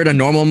saying get rid of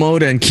normal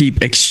mode and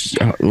keep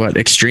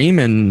extreme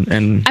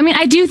and I mean,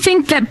 I do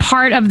think that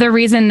part of the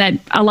reason that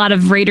a lot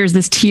of raiders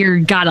this tier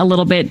got a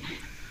little bit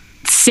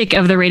sick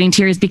of the rating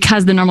tier is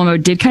because the normal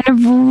mode did kind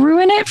of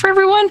ruin it for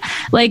everyone.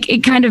 Like,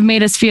 it kind of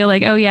made us feel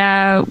like, oh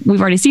yeah, we've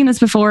already seen this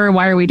before.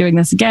 Why are we doing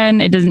this again?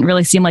 It doesn't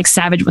really seem like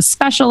Savage was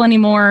special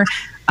anymore.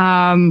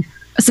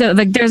 So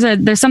like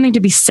there's something to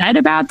be said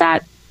about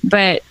that,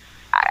 but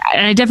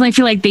I definitely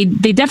feel like they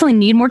definitely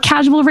need more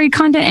casual raid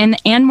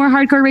content and more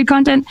hardcore raid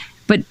content.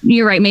 But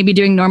you're right, maybe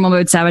doing normal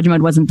mode, Savage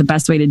mode wasn't the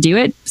best way to do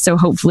it. So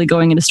hopefully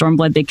going into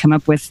Stormblood, they come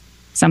up with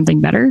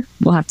something better.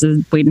 We'll have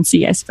to wait and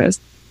see, I suppose.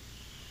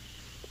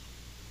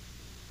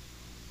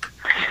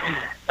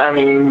 I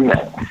mean,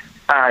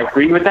 I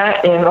agree with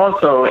that. And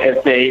also,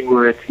 if they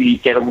were to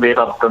get rid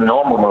of the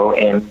normal mode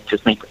and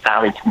just make the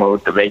Savage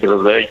mode the regular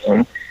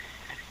version,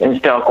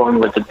 instead of going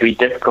with the 3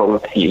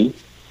 difficulty,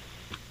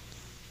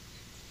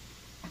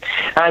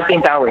 I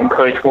think that would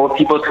encourage more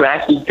people to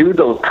actually do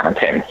those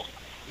contents.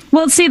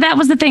 Well, see, that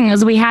was the thing,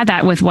 is we had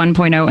that with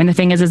 1.0, and the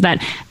thing is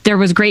that there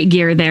was great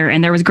gear there,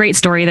 and there was great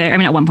story there. I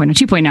mean, not 1.0,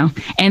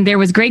 2.0, and there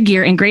was great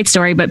gear and great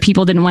story, but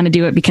people didn't want to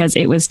do it because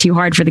it was too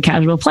hard for the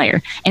casual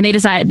player. And they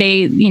decided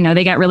they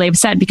got really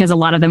upset because a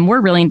lot of them were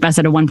really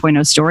invested in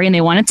 1.0 story, and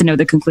they wanted to know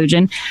the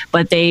conclusion,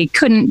 but they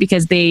couldn't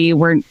because they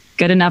weren't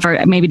good enough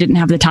or maybe didn't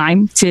have the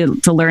time to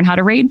learn how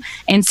to raid.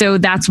 And so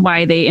that's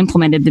why they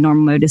implemented the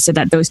normal mode, is so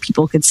that those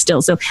people could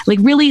still. So like,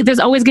 really, there's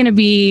always going to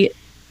be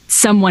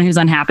someone who's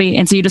unhappy,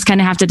 and so you just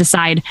kind of have to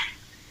decide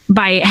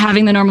by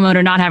having the normal mode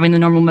or not having the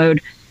normal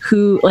mode,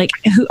 who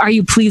are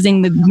you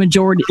pleasing the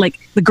majority, like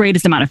the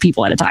greatest amount of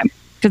people at a time,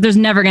 because there's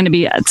never going to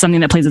be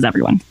something that pleases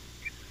everyone.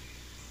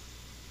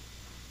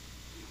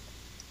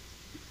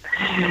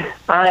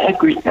 I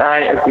agree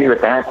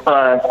with that,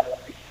 but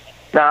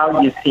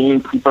now you're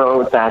seeing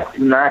people that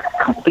do not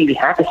completely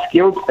have the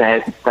skill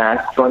set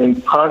that's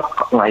joining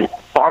like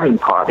farming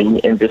party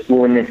and just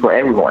ruin it for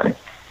everyone.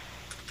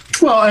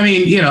 Well, I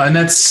mean, and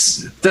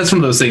that's one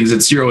of those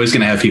things. You're always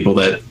going to have people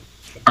that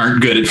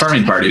aren't good at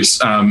farming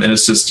parties, and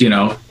it's just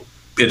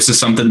it's just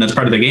something that's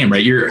part of the game,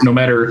 right? No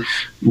matter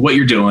what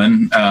you're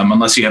doing,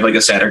 unless you have like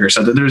a static or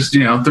something,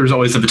 there's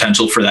always the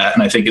potential for that,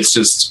 and I think it's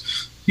just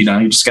you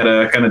just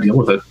gotta kind of deal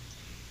with it.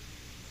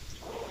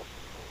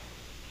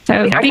 So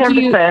I can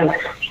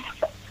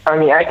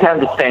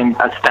understand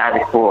a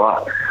static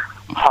for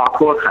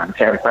hardcore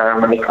content,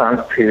 but when it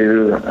comes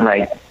to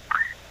like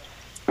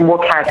more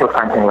casual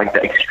content like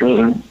the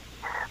extreme,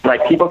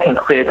 like people can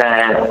clear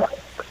that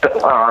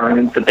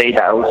the day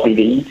that was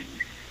released,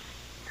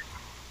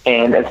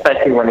 and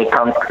especially when it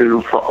comes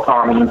to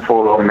farming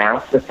for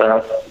mounts and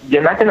stuff,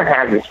 you're not going to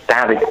have your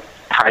static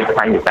type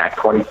behind your back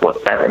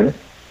 24/7.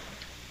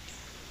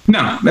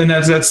 No, and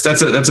that's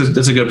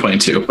a good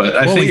point too. But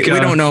I think we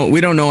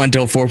don't know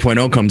until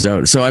 4.0 comes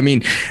out. So I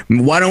mean,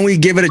 why don't we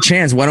give it a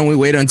chance? Why don't we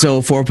wait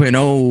until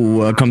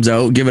 4.0 comes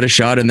out, give it a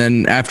shot, and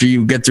then after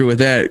you get through with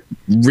that,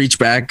 reach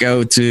back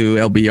out to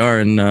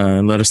LBR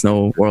and let us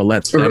know, or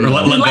let them know.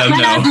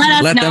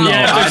 Let them know.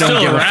 I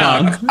don't give a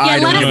fuck. I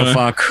don't give a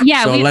fuck.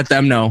 Yeah, so let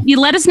them know. You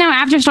let us know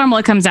after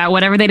Stormblood comes out,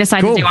 whatever they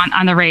decide to do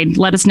on the raid.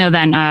 Let us know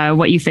then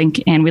what you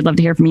think, and we'd love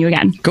to hear from you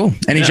again. Cool.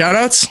 Any shout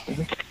outs?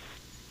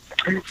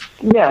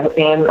 Yeah,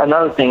 and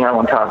another thing I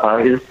want to talk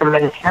about is the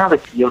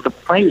mentality of the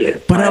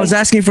players. But I was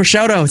asking for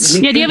shout outs.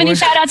 Yeah, do you have any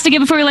shout outs to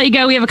give before we let you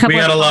go? We have a couple.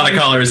 We got a lot of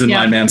callers in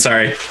line, man.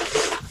 Sorry.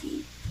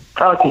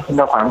 Okay,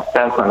 no problem.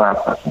 That's my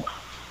last question.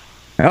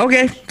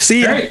 Okay, see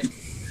you. Right.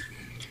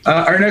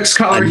 Our next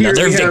caller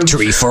Another here.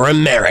 victory for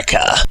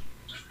America.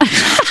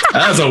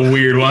 That was a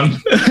weird one.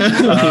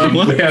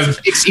 We have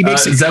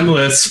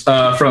Zemlis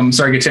from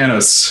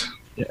Sargatanos.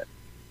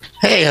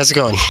 Hey, how's it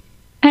going?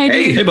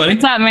 Hey, buddy.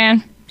 What's up,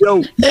 man?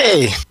 Yo.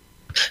 Hey,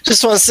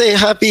 just want to say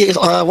happy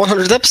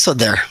 100th episode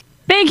there.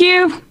 Thank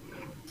you.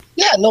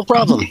 Yeah, no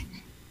problem.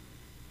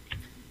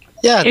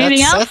 Yeah,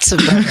 that's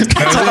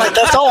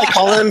all I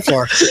call in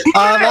for.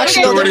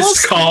 Actually, no, but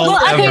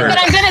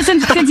I'm gonna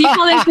since you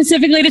called in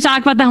specifically to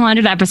talk about the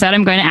 100th episode,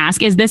 I'm going to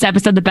ask: is this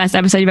episode the best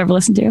episode you've ever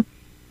listened to?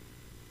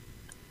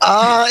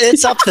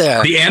 It's up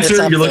there. The answer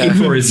you're looking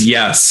for is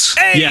yes.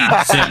 Hey!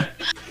 Yeah.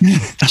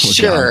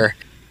 Sure.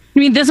 I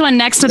mean, this one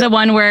next to the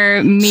one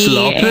where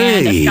me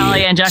and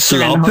Scully and Justin.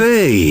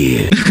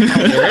 Sloppy.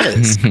 There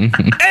is.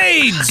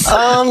 AIDS.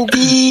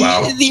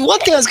 The one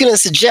thing I was going to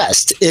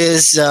suggest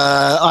is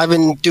I've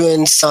been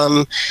doing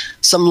some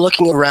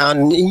looking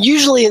around.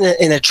 Usually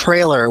in a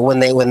trailer, when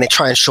they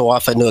try and show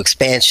off a new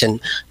expansion,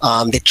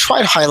 they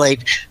try to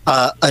highlight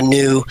a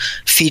new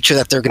feature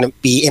that they're going to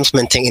be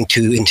implementing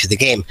into the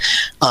game.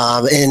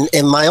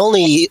 And my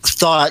only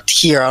thought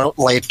here,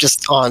 like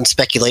just on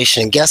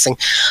speculation and guessing.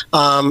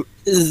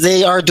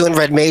 They are doing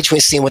Red Mage.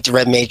 We've seen what the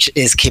Red Mage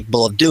is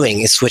capable of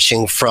doing, is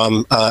switching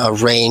from a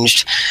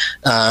ranged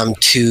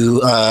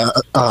to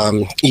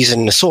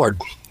using the sword,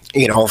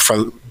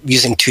 from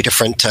using two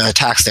different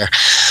attacks there.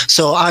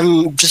 So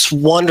I'm just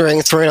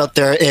wondering, throwing out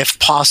there, if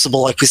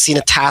possible, like we've seen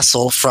a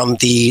tassel from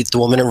the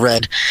woman in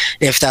red,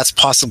 if that's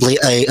possibly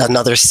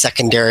another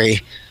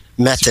secondary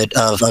method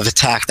of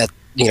attack that,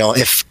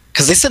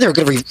 because they said they were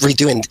going to be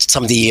redoing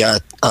some of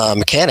the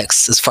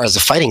mechanics as far as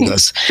the fighting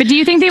goes. But do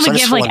you think they would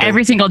give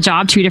every single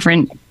job 2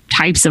 different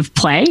types of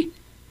play?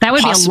 That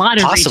would be a lot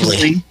of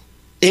retooling.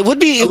 It would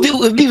be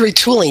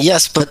retooling,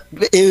 yes, but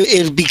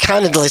it would be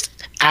kind of like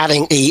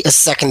adding a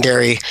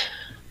secondary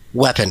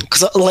weapon.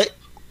 Because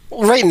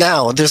right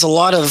now, there's a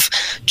lot of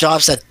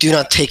jobs that do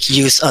not take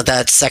use of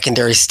that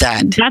secondary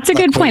stat. That's a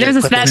good point.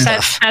 There's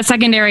that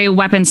secondary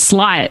weapon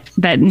slot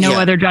that no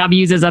other job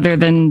uses other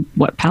than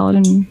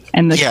Paladin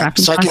and the crafting.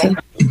 So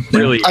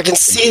I can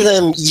see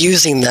them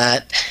using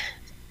that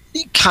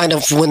kind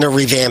of when they're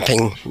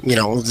revamping,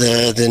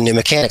 the new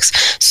mechanics.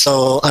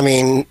 So, I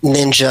mean,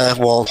 Ninja,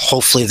 well,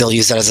 hopefully they'll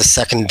use that as a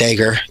second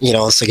dagger, so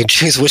you can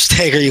choose which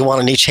dagger you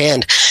want on each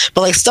hand.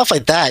 But like stuff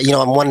like that,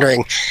 I'm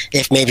wondering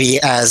if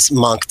maybe as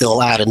Monk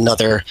they'll add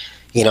another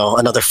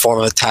form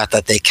of attack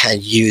that they can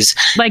use.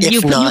 Like you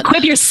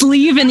equip your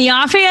sleeve in the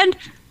offhand?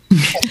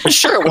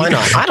 Sure, why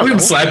not? I don't know.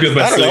 Slap you with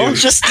my sleeve.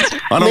 Just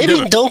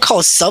maybe don't call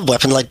it sub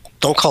weapon. Like,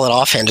 don't call it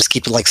offhand. Just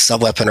keep it like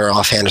sub weapon or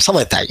offhand or something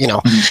like that.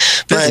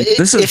 But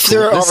if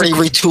they're already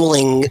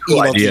retooling,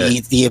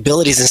 the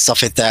abilities and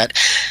stuff like that,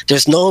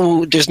 there's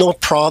no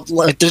problem.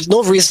 Like, there's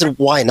no reason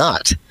why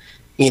not.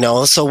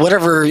 So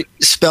whatever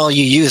spell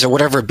you use or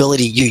whatever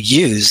ability you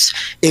use,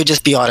 it would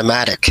just be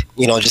automatic.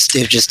 It would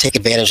just take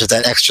advantage of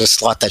that extra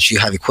slot that you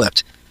have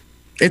equipped.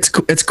 It's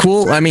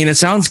cool. I mean, it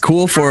sounds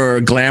cool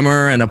for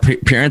glamour and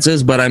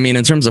appearances, but I mean,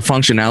 in terms of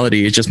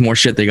functionality, it's just more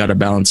shit they got to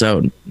balance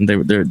out.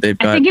 They've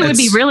got. I think it would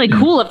be really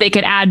cool if they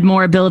could add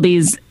more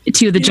abilities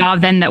to the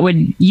job then that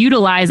would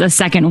utilize a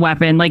second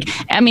weapon. Like,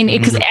 I mean,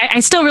 because I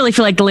still really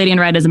feel like the Lady in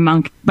Red is a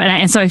monk,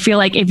 and so I feel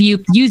like if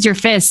you use your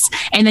fists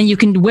and then you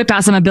can whip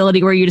out some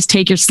ability where you just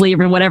take your sleeve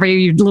or whatever,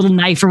 your little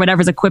knife or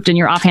whatever's equipped in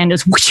your offhand,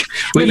 just whoosh,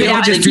 you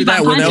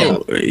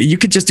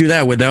could just do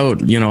that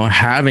without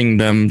having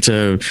them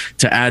to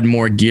add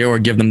more gear or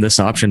give them this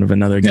option of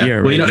another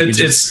gear. Well, right?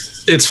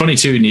 It's funny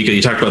too, Nika.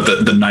 You talked about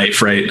the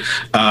knife, right?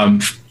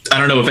 I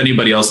don't know if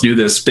anybody else knew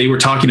this. They were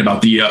talking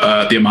about the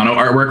Amano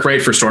artwork,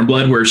 right, for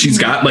Stormblood, where she's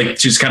got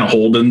she's kind of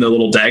holding the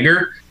little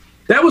dagger.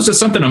 That was just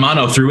something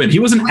Amano threw in. He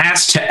wasn't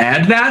asked to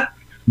add that,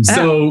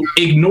 so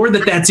ignore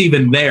that that's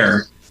even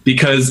there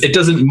because it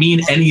doesn't mean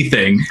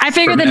anything. I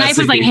figured the knife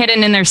was like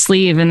hidden in their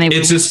sleeve, and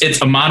it's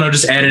Amano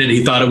just added it.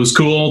 He thought it was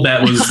cool.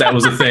 That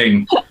was a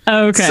thing.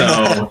 Okay.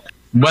 So.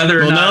 Whether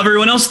or not now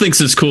everyone else thinks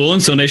it's cool,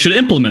 and so they should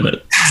implement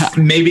it.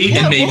 Maybe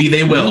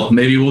they will.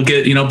 Maybe we'll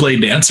get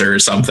Blade Dancer or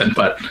something.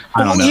 But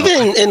I don't know.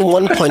 Even in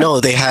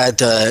 1.0, they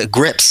had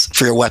grips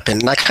for your weapon,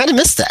 and I kind of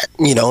missed that.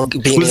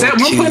 Was that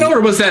 1.0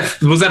 or was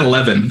that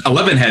 11?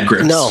 11 had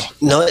grips. No,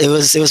 it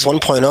was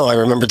 1.0. I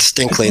remember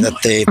distinctly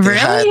that they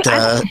had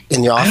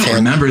in your offhand. I don't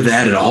remember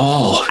that at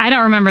all. I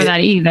don't remember that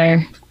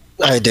either.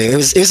 I do. It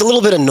was a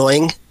little bit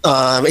annoying,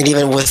 and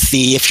even with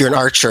if you're an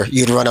archer,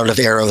 you'd run out of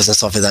arrows and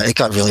stuff like that. It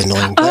got really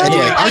annoying. But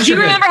anyway, I do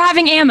remember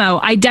having ammo.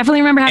 I definitely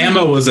remember having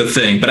ammo was a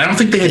thing, but I don't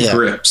think they had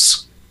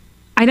grips.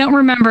 I don't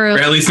remember, or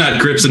at least not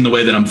grips in the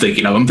way that I'm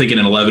thinking of. I'm thinking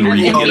in 11 where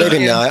you can get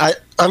maybe not.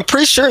 I'm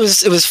pretty sure it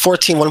was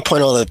 14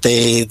 1.0 that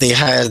they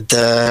had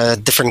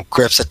different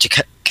grips that you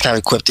can have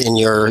equipped in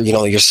your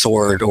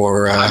sword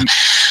or.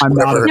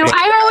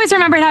 I always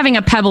remembered having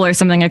a pebble or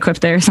something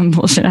equipped there, some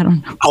bullshit. I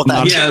don't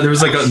know. There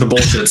was like the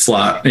bullshit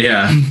slot.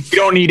 Yeah. You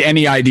don't need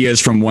any ideas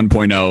from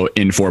 1.0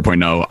 in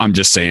 4.0. I'm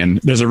just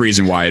saying there's a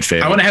reason why it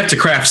failed. I want to have to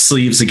craft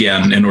sleeves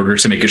again in order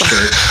to make a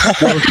shirt.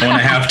 I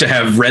want to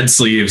have red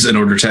sleeves in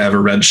order to have a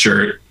red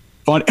shirt.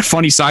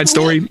 Funny side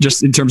story,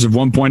 just in terms of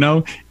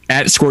 1.0.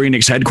 At Square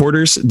Enix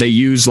headquarters, they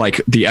use like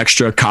the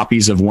extra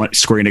copies of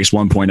Square Enix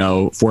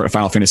 1.0 for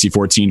Final Fantasy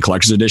 14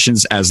 collector's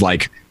editions as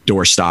like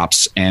door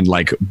stops and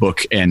like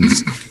book and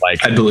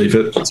like I believe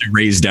it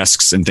raised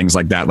desks and things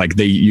like that. Like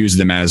they use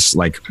them as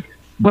like.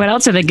 What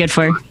else are they good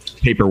for?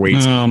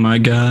 Paperweights. Oh my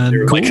god!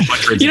 Like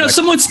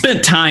someone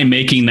spent time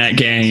making that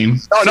game.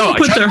 No,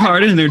 put their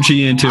heart and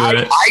energy into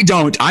it.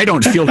 I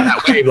don't feel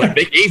that way. Like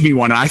they gave me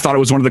one, and I thought it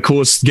was one of the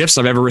coolest gifts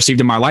I've ever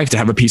received in my life to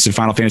have a piece of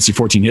Final Fantasy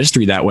 14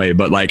 history that way.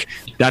 But like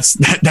that's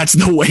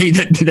the way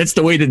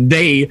that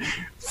they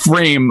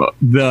frame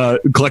the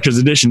collector's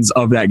editions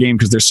of that game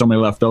because there's so many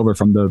left over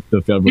from the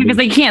failed release. Because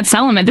they can't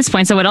sell them at this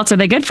point. So what else are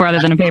they good for other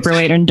than a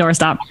paperweight and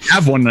doorstop? I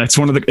have one.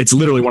 It's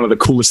literally one of the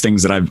coolest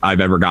things that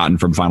I've ever gotten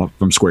from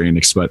Square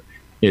Enix. But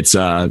it's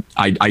I'm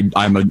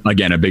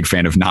again a big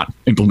fan of not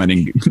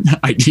implementing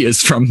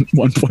ideas from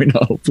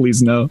 1.0.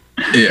 Please no.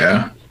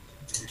 Yeah.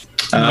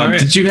 Right.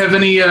 Did you have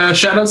any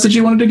shout outs that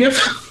you wanted to give?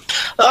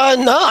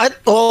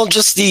 No,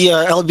 just the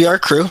LBR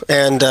crew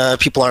and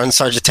people on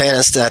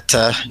Sargentanis that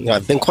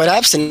I've been quite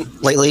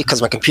absent lately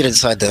because my computer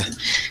decided to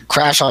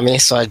crash on me,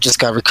 so I just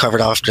got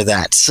recovered after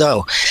that.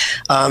 So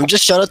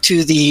just shout out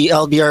to the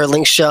LBR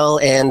link shell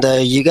and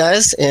you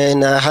guys,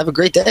 and have a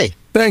great day.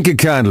 Thank you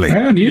kindly.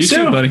 Yeah, you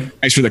too, buddy.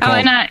 Thanks for the call. Oh,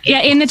 and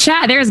in the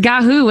chat, there's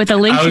Gahoo with a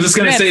link. I was just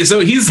going to say,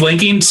 so he's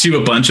linking to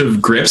a bunch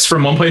of grips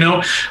from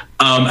 1.0.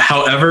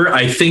 However,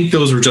 I think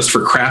those were just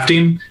for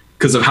crafting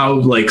because of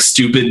how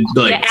stupid,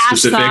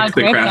 specific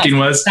the crafting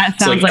was.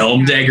 It's like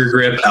Elm Dagger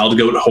grip,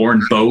 Algoat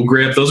Horn bow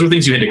grip. Those were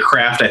things you had to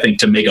craft, I think,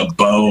 to make a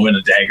bow and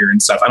a dagger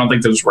and stuff. I don't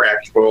think those were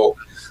actual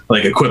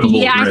equipable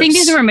grips. I think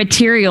these were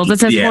materials. It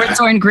says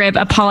sword grip,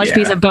 a polished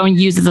piece of bone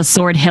used as a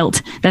sword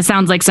hilt. That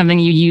sounds like something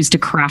you use to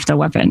craft a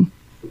weapon.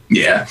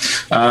 Yeah.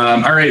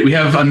 All right. We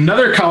have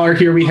another caller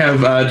here. We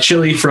have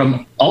Chili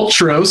from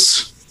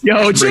Ultros.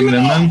 Yo, Chili.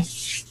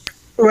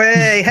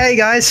 Hey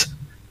guys.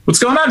 What's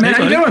going on, man?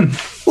 How you doing?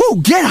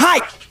 Ooh, get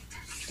hype.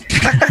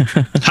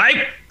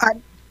 Hype.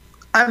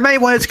 I may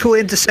want to call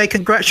in to say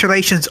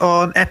congratulations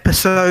on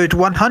episode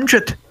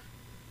 100.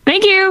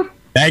 Thank you.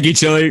 Thank you,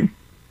 Chili.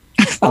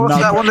 I'll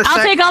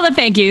take all the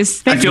thank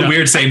yous. I feel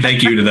weird saying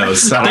thank you to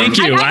those. Thank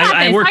you.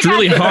 I worked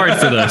really hard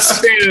for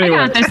this. I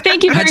got this.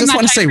 Thank you very much. I just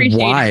want to say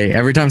why.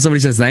 Every time somebody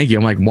says thank you,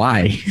 I'm like,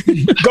 why?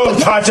 Go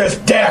touch his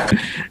dick.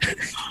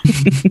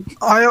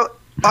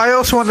 I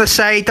also want to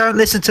say, don't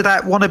listen to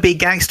that wannabe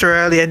gangster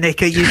earlier,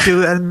 Nika. You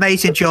do an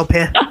amazing job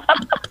here.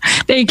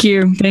 Thank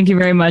you. Thank you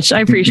very much.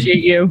 I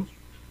appreciate you.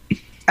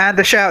 And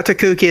a shout out to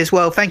Kooky as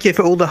well. Thank you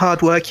for all the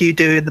hard work you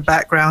do in the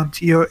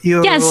background. You're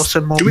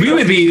awesome. We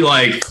would be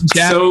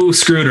so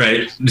screwed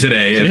right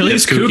today at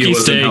least Kooky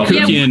stay.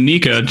 Kooky and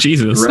Nika,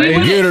 Jesus.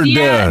 Right? Get her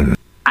done.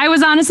 I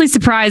was honestly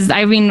surprised.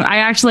 I mean, I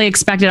actually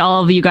expected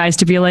all of you guys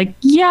to be like,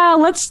 "Yeah,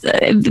 let's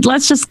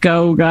just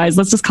go, guys.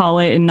 Let's just call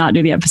it and not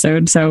do the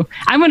episode." So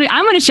I'm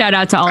gonna shout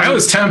out to all. I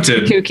was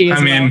tempted. Kooky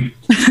I mean,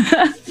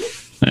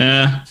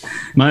 yeah,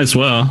 might as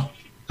well.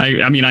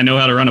 I mean, I know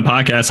how to run a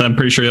podcast. I'm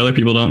pretty sure the other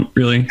people don't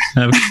really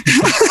have.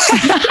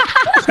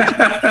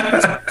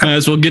 Might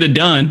as well get it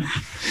done.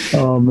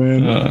 Oh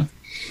man.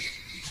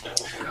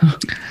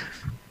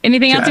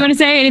 Anything else you want to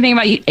say? Anything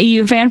about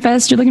EU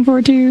FanFest you're looking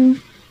forward to?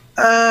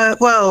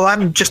 Well,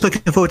 I'm just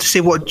looking forward to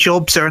see what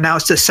jobs are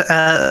announced at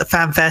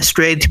FanFest.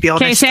 Really, to be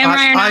honest. Okay,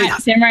 Samurai or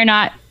not? Samurai or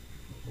not?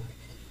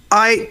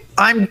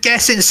 I'm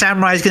guessing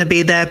Samurai is going to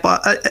be there,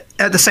 but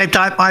at the same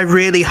time, I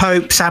really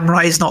hope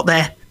Samurai is not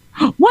there.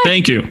 What?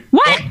 Thank you.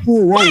 What?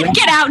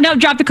 Get out! No,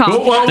 drop the call.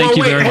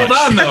 Wait, hold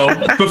on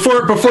though.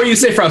 Before you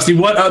say Frosty,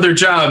 what other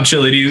job,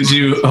 Chili, do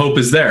you hope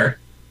is there?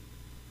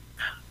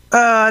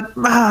 I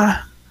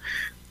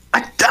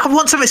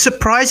want something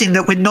surprising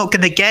that we're not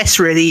going to guess.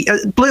 Really,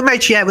 Blue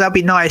Mage, that'd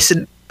be nice.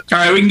 And all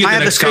right, we can get the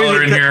next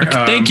caller in here.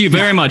 Thank you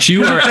very much.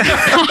 You are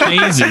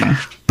amazing.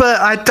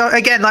 But I don't.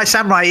 Again, like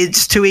Samurai,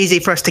 it's too easy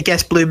for us to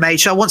guess Blue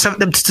Mage. So I want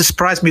them to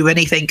surprise me with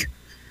anything.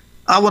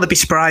 I want to be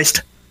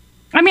surprised.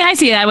 I mean, I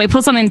see it that way.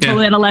 Put something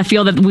totally out of left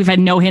field that we've had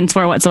no hints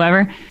for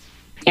whatsoever.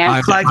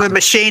 Yeah, like with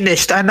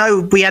Machinist. I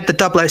know we had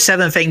the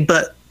 007 thing,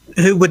 but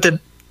who would have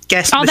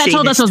guessed? Oh, Machinist? that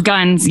told us was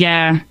guns.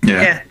 Yeah.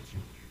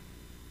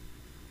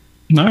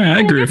 All right,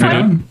 I agree with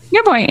you.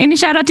 Good point. Any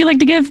shout out you'd like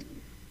to give?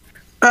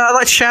 I'd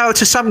like to shout out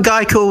to some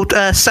guy called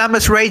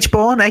Samus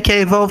Rageborn,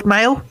 aka Evolved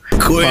Male.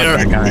 Queer.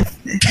 How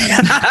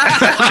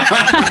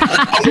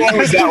long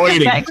was that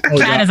waiting?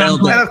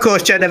 And of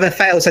course, Joe never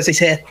fails as he's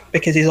here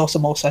because he's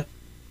awesome also.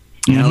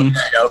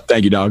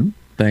 Thank you, dog.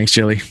 Thanks,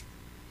 Chili.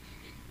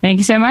 Thank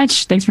you so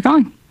much. Thanks for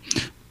calling.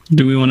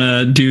 Do we want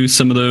to do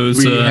some of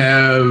those? We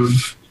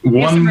have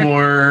one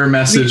more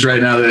message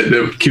right now that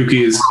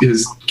Kooky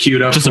is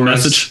queued up. Just for a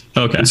message?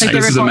 Us. Okay. This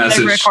is a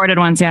message. The recorded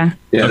ones, yeah.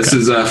 Yeah, okay. This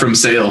is from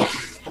Sale.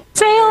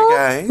 Sale. Hey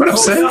guys. What up,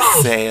 Sale?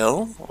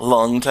 Sale.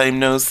 Long time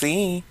no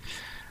see.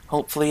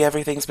 Hopefully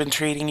everything's been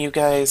treating you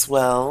guys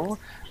well,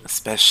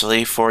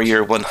 especially for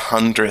your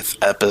 100th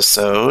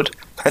episode.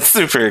 That's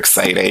super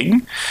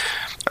exciting.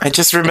 I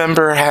just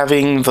remember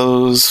having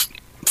those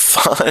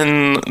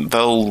fun,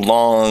 though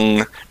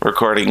long,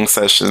 recording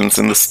sessions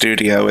in the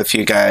studio with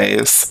you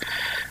guys.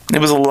 It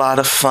was a lot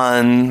of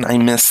fun. I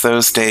miss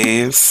those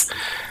days.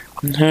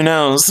 Who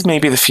knows?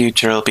 Maybe the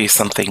future will be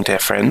something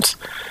different.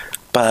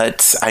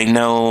 But I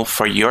know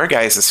for your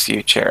guys'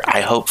 future,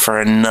 I hope for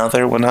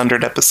another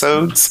 100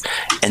 episodes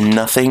and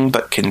nothing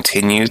but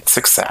continued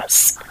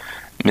success.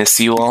 Miss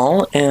you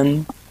all,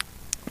 and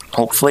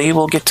hopefully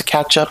we'll get to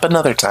catch up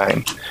another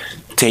time.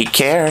 Take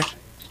care,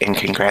 and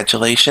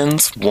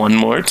congratulations one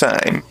more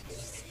time.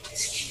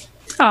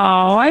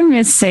 Oh, I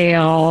miss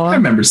Sale. I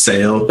remember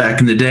Sale back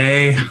in the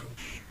day.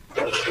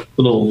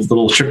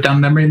 Little trip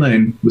down memory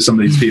lane with some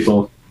of these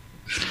people.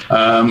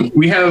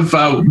 We have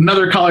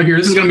another caller here.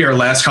 This is going to be our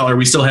last caller.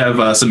 We still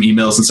have some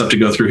emails and stuff to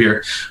go through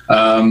here.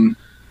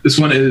 This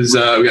one is we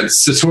got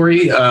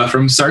Satori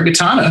from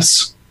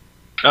Sargatanas.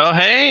 Oh,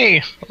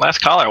 hey, last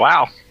caller.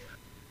 Wow.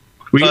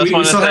 We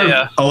still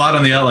have a lot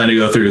on the outline to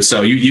go through,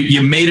 so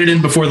you made it in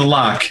before the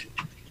lock.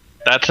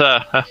 That's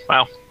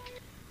wow,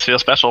 feels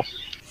special.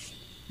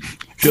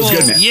 Feels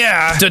good, man.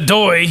 Yeah,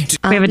 Dadoy.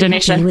 We have a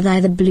donation. With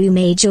either Blue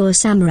Mage or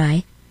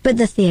Samurai, but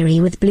the theory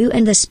with Blue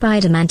and the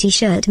Spider-Man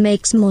t-shirt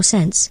makes more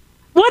sense.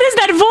 What is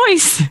that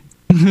voice?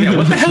 Yeah,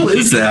 what the hell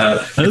is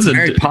that? That is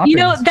very popular. You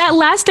know, that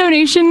last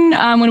donation,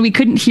 when we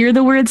couldn't hear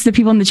the words, the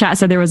people in the chat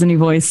said there was a new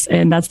voice,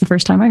 and that's the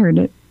first time I heard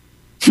it.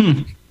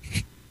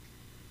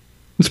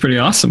 That's pretty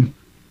awesome.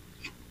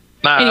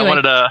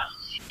 Anyway.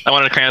 I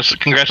wanted to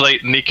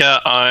congratulate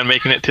Nika on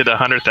making it to the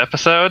 100th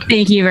episode.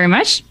 Thank you very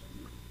much.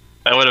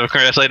 I would have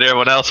congratulated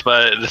everyone else,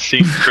 but it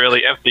seems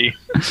really empty.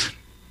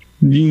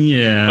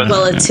 Yeah.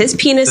 Well, it's his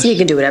penis, and he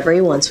can do whatever he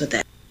wants with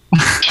it.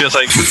 Feels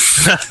like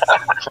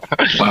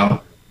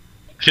wow.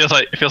 Feels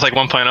like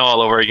 1.0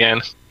 all over again.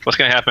 What's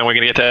going to happen? We're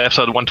going to get to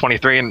episode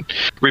 123 and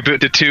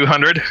reboot to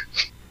 200.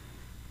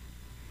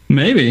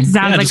 Maybe.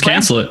 Sounds like just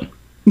cancel it.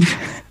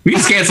 We can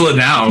just cancel it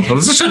now.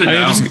 Let's just shut it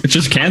down.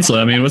 Just cancel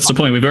it. I mean, what's the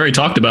point? We've already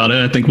talked about it.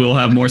 I think we'll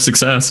have more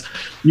success.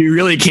 You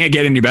really can't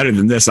get any better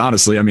than this,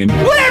 honestly. I mean,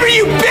 whatever,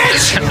 you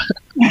bitch.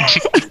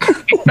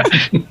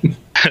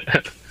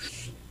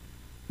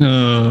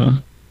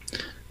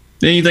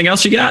 Anything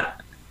else you got?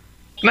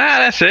 Nah,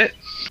 that's it.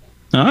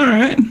 All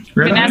right.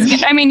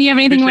 I mean, you have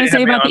anything you want to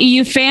say about the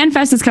EU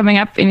FanFest is coming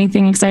up?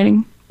 Anything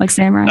exciting, like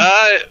Samurai?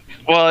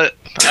 Well,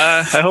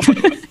 I hope.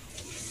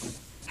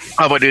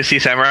 I would do see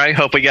Samurai.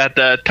 Hope we got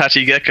the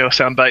Tachi Gecko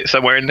soundbite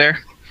somewhere in there.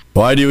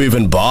 Why do you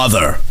even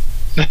bother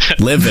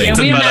living?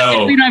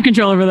 Yeah, we don't have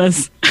control over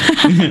this.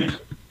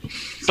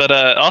 But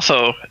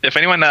also, if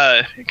anyone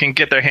can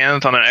get their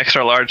hands on an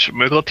extra large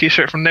Moogle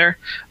T-shirt from there,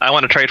 I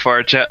want to trade for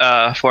a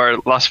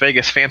Las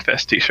Vegas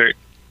FanFest T-shirt.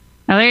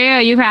 Oh, there you go.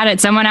 You've had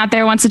it. Someone out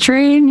there wants to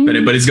trade.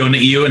 But he's going to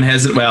EU and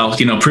has it. Well,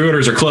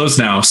 pre-orders are closed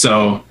now,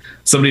 so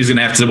somebody's going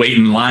to have to wait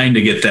in line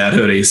to get that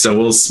hoodie. So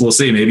we'll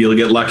see. Maybe you'll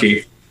get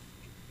lucky.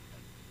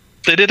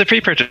 They did a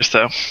pre-purchase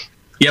though.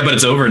 Yeah, but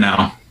it's over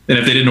now. And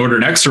if they didn't order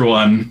an extra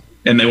one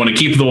and they want to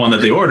keep the one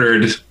that they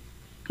ordered,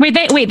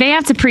 they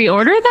have to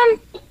pre-order them?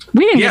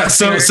 We didn't. Yeah,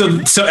 so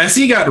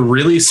SE got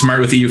really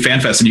smart with EU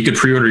FanFest, and you could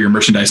pre-order your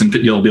merchandise and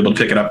you'll be able to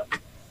pick it up.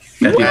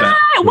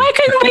 Why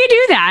couldn't we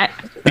do that?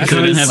 Because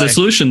they didn't have the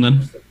solution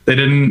then. They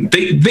didn't.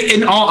 They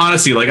in all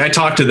honesty, like I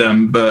talked to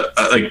them, but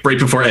like right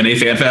before NA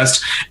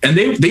FanFest, and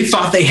they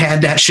thought they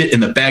had that shit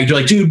in the bag. They're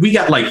like, dude, we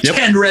got like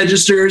 10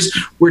 registers.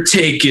 We're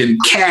taking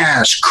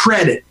cash,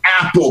 credit,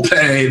 Apple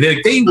Pay.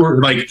 They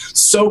were like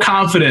so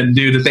confident,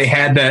 dude, that they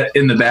had that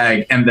in the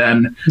bag, and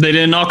then they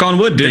didn't knock on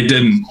wood, dude.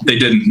 They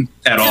didn't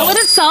at all. That would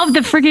have solved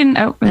the friggin'.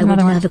 Oh, I would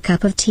have a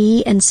cup of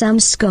tea and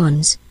some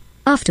scones.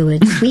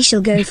 Afterwards, we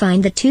shall go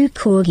find the two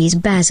corgis,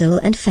 Basil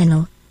and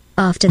Fennel.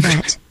 After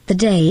that, the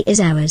day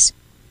is ours.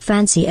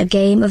 Fancy a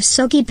game of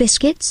soggy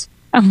biscuits?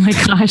 Oh my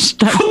gosh,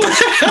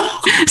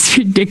 that's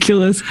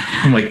ridiculous.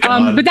 Oh my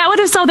god! But that would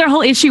have solved their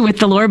whole issue with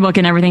the lore book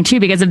and everything too,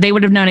 because if they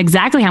would have known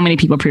exactly how many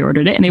people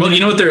pre-ordered it, and you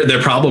know what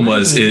their problem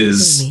was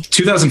is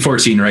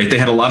 2014, right? They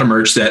had a lot of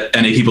merch that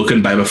NA people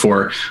couldn't buy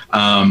before.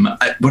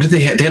 What did they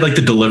have? They had like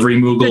the delivery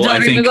Moogle, I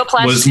think,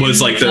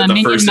 was like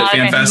the first at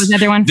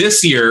FanFest.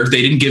 This year,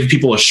 they didn't give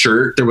people a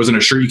shirt. There wasn't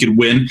a shirt you could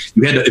win.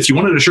 You had to, if you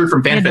wanted a shirt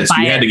from FanFest,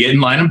 you had to get in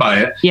line and buy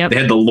it. Yep. They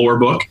had the lore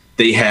book.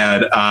 They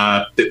had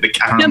the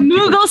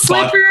Moogle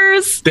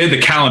slippers. They had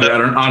the calendar. I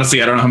don't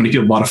know how many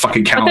people bought a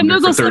fucking calendar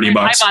for $30.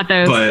 I bought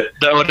those. But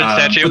the Odin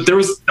statue. But there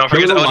was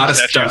a lot of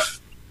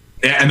stuff.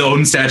 And the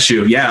Odin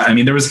statue. Yeah, I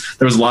mean there was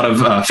a lot of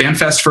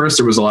FanFest first.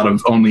 There was a lot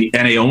of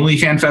NA only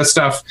FanFest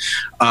stuff.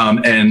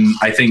 And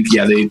I think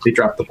they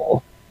dropped the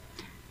ball.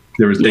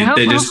 They didn't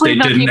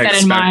keep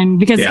that in mind,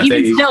 because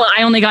still,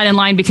 I only got in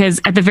line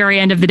because at the very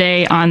end of the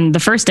day, on the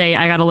first day,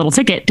 I got a little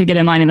ticket to get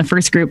in line in the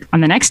first group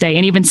on the next day,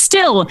 and even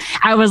still,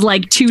 I was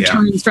like two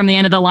turns from the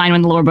end of the line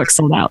when the lore book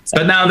sold out. So.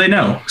 But now they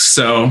know,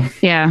 so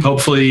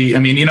hopefully, I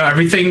mean,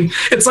 everything.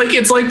 It's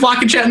like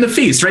block and chat in the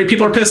feast, right?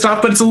 People are pissed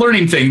off, but it's a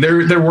learning thing.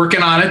 They're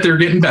working on it. They're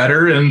getting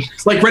better, and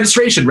like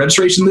registration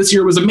this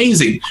year was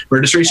amazing.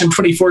 Registration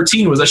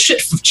 2014 was a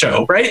shit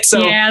show, right?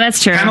 So yeah,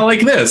 that's true. Kind of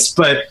like this,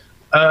 but.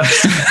 I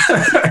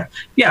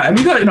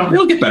mean,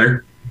 it'll get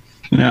better.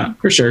 Yeah,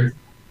 for sure.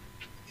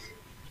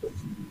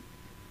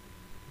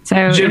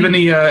 So, do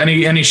you have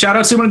any shout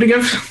outs you wanted to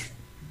give?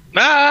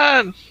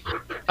 I'll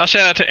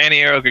shout out to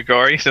Aniro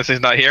Gregori since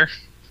he's not here.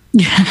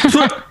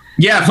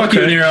 Yeah, fuck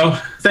you, Nero.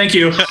 Thank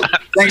you.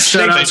 Thanks.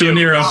 Shout out to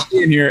Nero.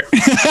 In here.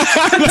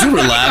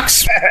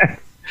 Relax.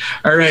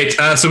 All right,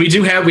 so we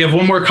have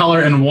one more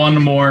caller and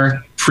one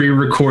more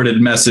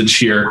pre-recorded message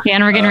here. Yeah,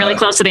 and we're getting really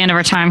close to the end of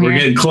our time here. We're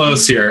getting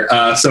close here.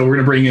 So we're going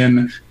to bring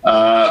in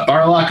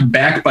Barlock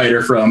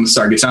Backbiter from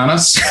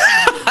Sargatanas.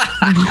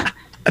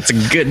 That's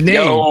a good name.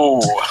 Yo,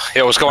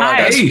 what's going on,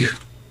 guys? Hey.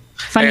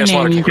 I just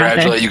want to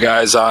congratulate you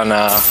guys on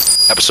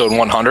episode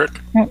 100.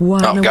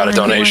 Got a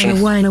donation.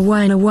 Okay,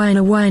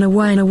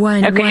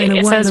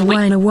 it says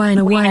Whiner. I'm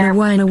glad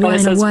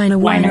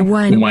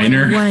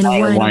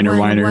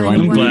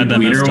that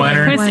Wiener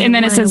Whiner. And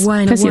then it says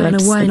pussy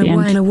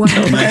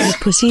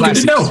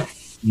lips at the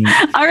end.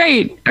 All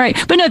right.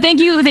 But no, thank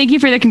you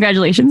for the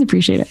congratulations.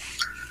 Appreciate it.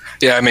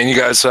 Yeah, I mean, you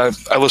guys, I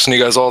listen to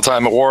you guys all the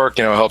time at work.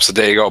 It helps the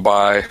day go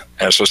by, and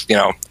it's just,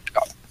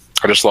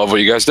 I just love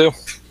what you guys do.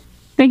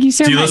 Thank you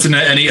so much. Do you listen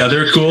to any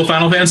other cool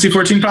Final Fantasy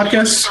 14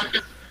 podcasts?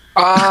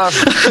 No,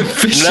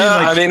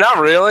 I mean, not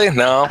really.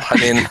 No, I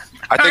mean,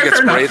 I think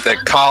it's great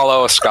that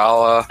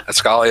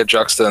Escalia,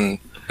 Juxta, and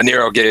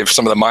Nero gave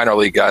some of the minor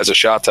league guys a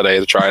shot today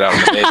to try it out in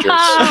the majors.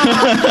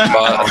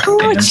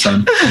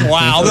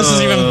 Wow, this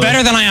is even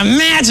better than I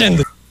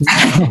imagined.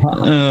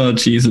 Oh,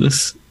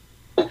 Jesus.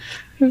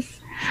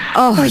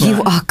 Oh,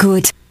 you are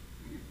good.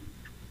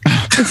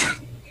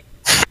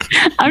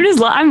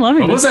 I'm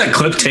loving it. What was that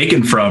clip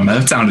taken from?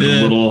 That sounded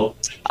a little...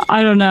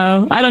 I don't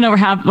know where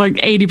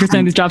 80%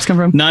 of these jobs come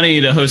from. Not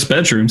any to host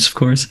bedrooms, of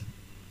course.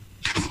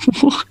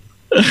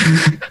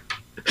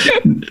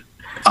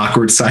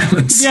 Awkward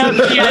silence.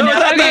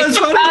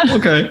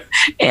 Okay.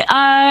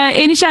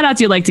 Any shout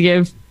outs you'd like to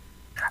give?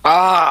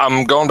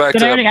 I'm going back to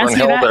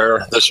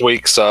Brunhilde this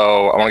week,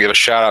 so I want to give a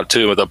shout out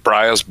to the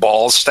Briar's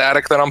Balls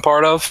static that I'm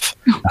part of,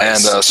 and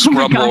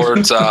Scrub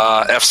Lords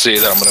FC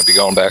that I'm going to be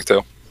going back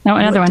to. No,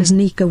 another one. Does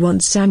Nika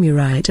want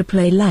Samurai to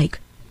play like?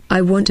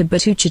 I want a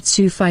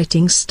Batujutsu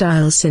fighting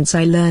style since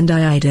I learned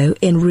Aido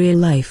in real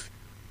life.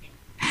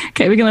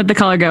 Okay, we can let the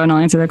caller go and I'll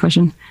answer that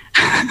question.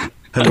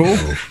 Cool.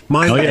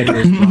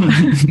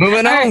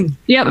 Moving on.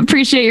 Yep,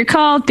 appreciate your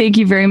call. Thank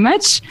you very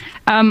much.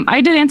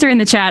 I did answer in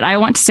the chat. I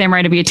want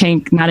Samurai to be a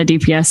tank, not a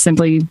DPS,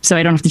 simply so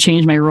I don't have to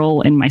change my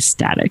role in my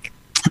static.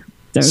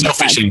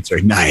 Selfish answer.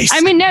 Nice.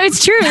 I mean, no,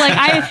 it's true.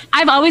 Like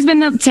I've always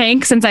been the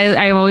tank since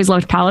I've always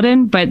loved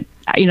Paladin, but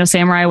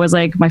Samurai was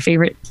like my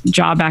favorite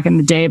job back in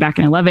the day, back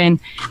in 11.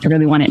 I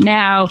really want it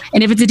now.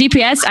 And if it's a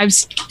DPS, I'm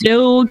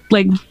still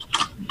like,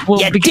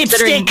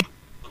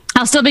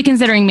 I'll still be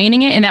considering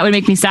maining it, and that would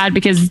make me sad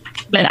because,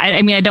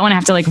 I don't want to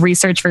have to like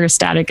research for a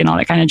static and all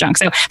that kind of junk.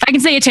 So if I can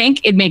say a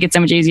tank, it'd make it so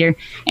much easier.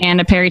 And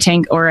a parry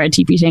tank or a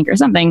TP tank or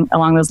something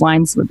along those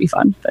lines would be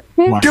fun. But,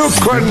 You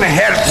couldn't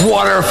hit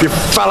water if you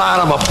fell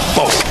out of a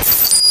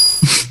boat.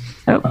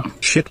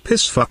 Shit,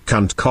 piss, fuck,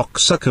 cunt,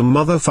 cocksucker,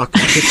 motherfucker,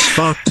 tits,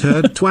 fart,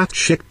 turd, twat.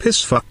 Shit,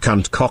 piss, fuck,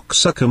 cunt,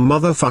 cocksucker,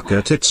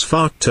 motherfucker, tits,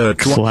 fart, turd,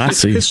 twat.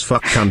 Classy. Piss,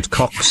 fuck, cunt,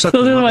 cocksucker.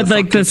 Those are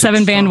like the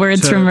 7 band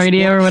words from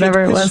radio or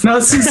whatever it was. No,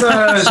 this is this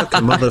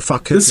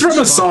is from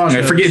a song.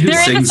 I forget who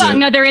sings it.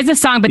 No, there is a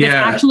song, but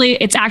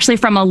it's actually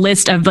from a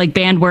list of like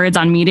band words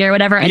on media or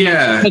whatever. And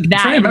then took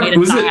that and made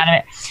a song out of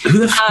it. Who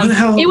the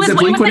hell was it?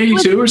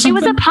 Blink-182 or something?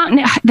 It was a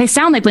punk. They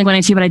sound like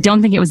Blink-182, but I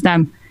don't think it was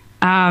them.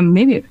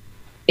 Maybe.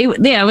 It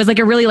was like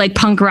a really like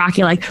punk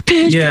rocky like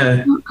pitch.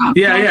 I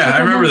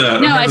remember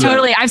that.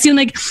 I've seen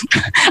like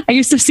I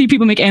used to see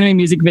people make anime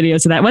music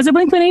videos of that. Was it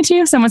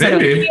Blink-182? Someone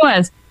said it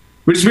was.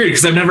 Which is weird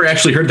because I've never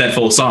actually heard that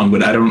full song,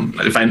 but all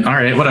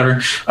right,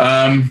 whatever.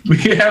 We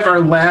have our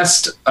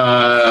last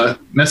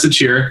message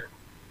here.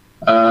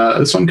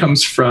 This one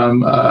comes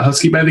from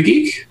Husky by the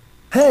Geek.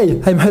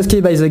 Hey, I'm Husky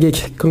by the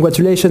Geek.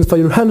 Congratulations for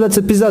your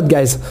 100th episode,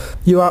 guys.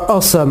 You are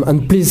awesome,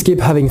 and please keep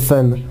having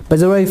fun. By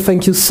the way,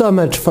 thank you so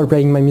much for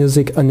playing my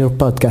music on your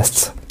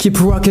podcasts.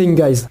 Keep rocking,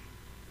 guys.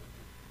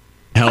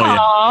 Hell yeah.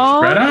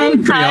 Aww, right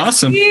on. Pretty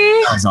awesome.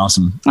 That was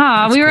awesome.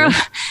 We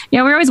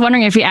were always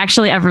wondering if he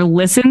actually ever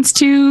listens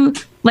to,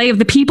 like, if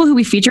the people who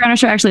we feature on our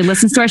show actually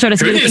listens to our show. To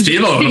hear these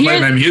people who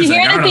play my music.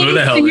 I don't know who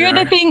the hell they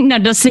are.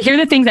 Just to hear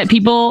the things that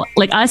people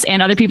like us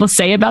and other people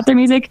say about their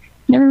music,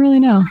 never really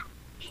know.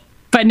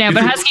 But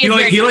Husky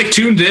he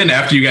tuned in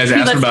after you guys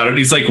asked about it.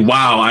 He's like,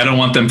 "Wow, I don't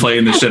want them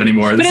playing this shit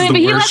anymore. This is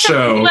the worst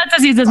show." He lets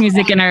us use his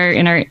music in our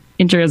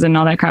intros and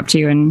all that crap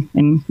too.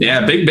 And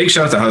yeah, big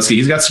shout out to Husky.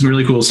 He's got some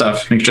really cool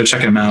stuff. Make sure to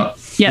check him out.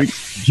 Yep,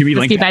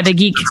 Husky by the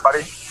Geek.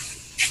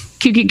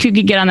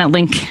 Could get on that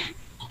link.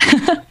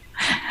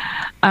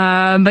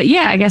 But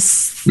yeah, I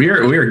guess we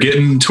are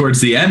getting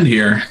towards the end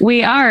here.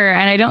 We are,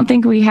 and I don't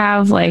think we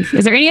have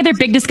is there any other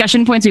big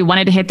discussion points we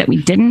wanted to hit that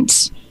we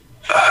didn't?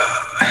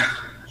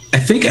 I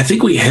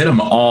think we hit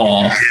them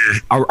all.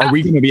 Are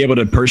we going to be able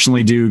to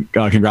personally do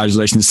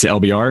congratulations to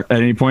LBR at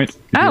any point?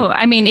 Oh,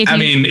 I mean,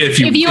 if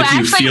you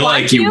feel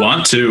like you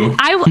want to,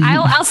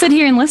 I'll sit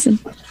here and listen.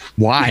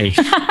 Why?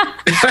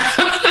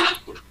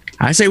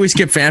 I say we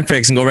skip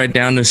fanfics and go right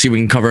down to see if we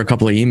can cover a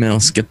couple of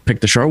emails.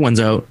 Pick the short ones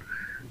out.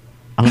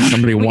 Unless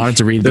somebody wanted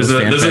to read those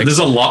fanfics.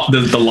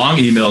 There's the long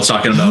email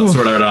talking about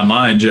Sword Art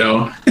Online,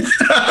 Joe.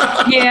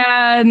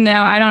 Yeah,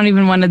 no, I don't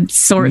even want to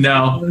sort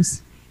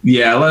those.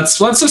 Yeah, let's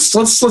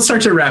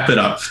start to wrap it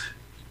up.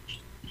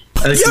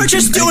 You're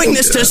just doing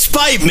this to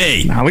spite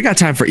me. Nah, we got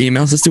time for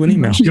emails. Let's do an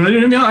email. You want to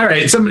do an email? All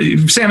right.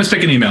 Samus,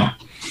 pick an email.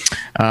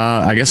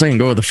 I guess I can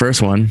go with the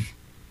first one.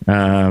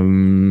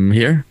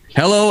 Here.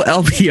 Hello,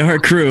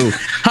 LPR crew.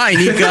 Hi,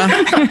 Nika.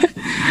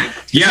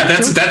 Yeah,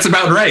 that's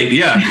about right.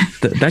 Yeah.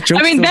 That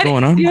joke's still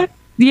going on.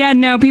 Yeah,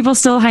 no, people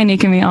still hi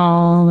Nika me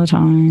all the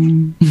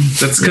time.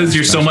 That's because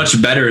you're so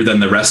much better than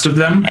the rest of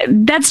them.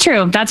 That's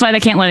true. That's why they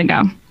can't let it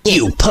go.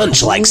 You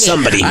punch like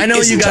somebody. I know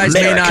you guys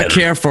may not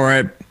care for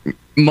it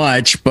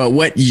much, but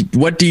what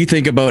do you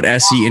think about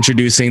SE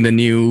introducing the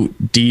new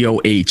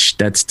DOH?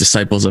 That's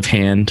Disciples of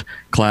Hand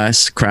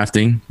class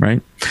crafting,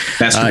 right?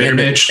 That's the bear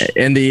bitch.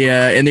 In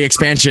the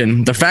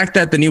expansion, the fact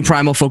that the new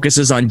primal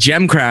focuses on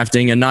gem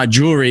crafting and not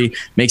jewelry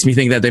makes me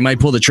think that they might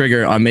pull the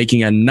trigger on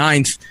making a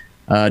 9th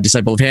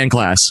Disciple of Hand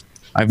class.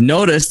 I've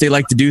noticed they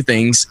like to do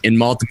things in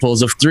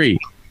multiples of 3.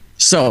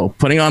 So,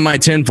 putting on my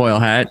tinfoil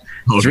hat,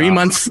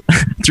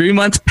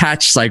 3-month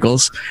patch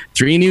cycles,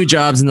 3 new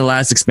jobs in the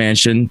last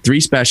expansion, 3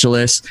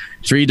 specialists,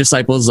 3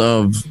 disciples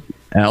of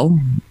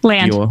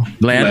Land.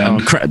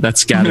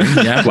 That's gathering.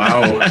 Yeah.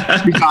 Wow.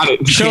 You got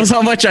it. Shows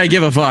how much I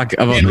give a fuck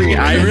about.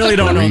 I really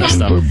don't know this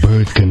stuff. For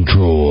birth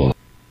control.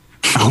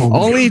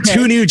 Only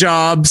 2 new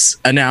jobs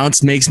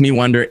announced makes me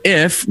wonder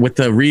if, with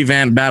the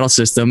revamped battle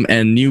system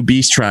and new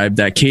beast tribe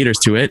that caters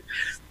to it,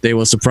 they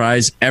will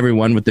surprise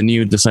everyone with the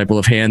new Disciple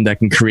of Hand that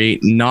can create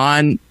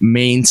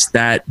non-main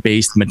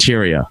stat-based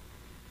materia.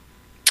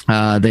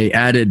 They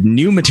added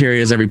new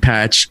materias every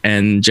patch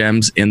and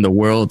gems in the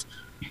world.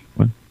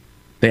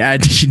 They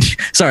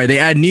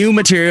add new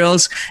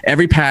materials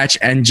every patch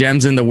and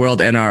gems in the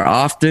world and are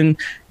often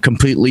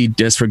completely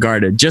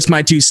disregarded. Just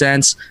my 2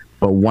 cents,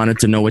 but wanted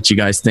to know what you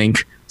guys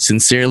think.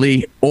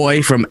 Sincerely,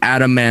 Oi from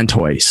Adam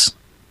Mantoys.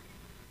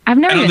 I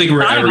don't think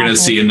we're ever going to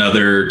see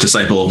another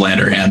Disciple of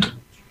Land or Hand.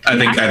 I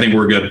think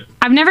we're good.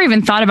 I've never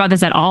even thought about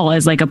this at all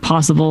as like a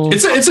possible.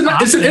 It's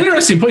an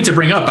interesting point to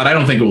bring up, but I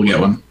don't think we'll get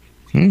one.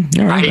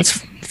 All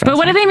right. But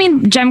what do they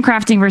mean gem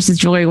crafting versus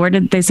jewelry? Where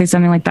did they say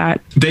something like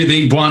that?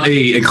 They want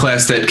a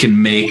class that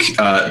can make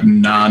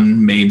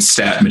non-main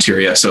stat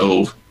materia,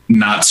 so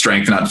not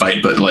strength, not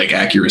fight, but like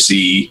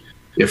accuracy.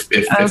 If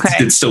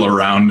it's still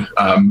around,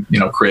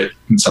 crit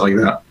and stuff like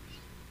that.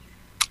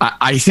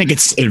 I think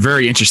it's a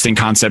very interesting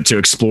concept to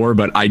explore,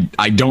 but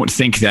I don't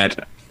think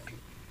that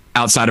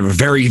outside of a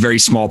very, very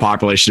small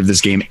population of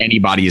this game,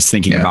 anybody is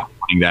thinking about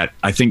wanting that.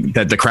 I think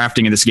that the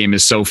crafting in this game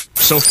is so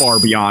far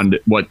beyond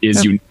what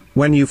is unique.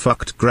 When you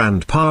fucked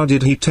Grandpa,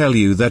 did he tell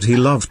you that he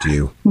loved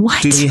you?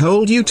 What? Did he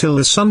hold you till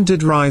the sun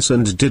did rise,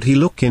 and did he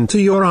look into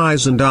your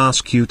eyes and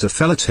ask you to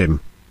fellat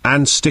him?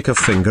 And stick a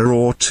finger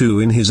or 2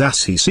 in his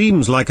ass? He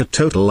seems like a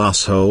total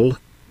asshole.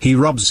 He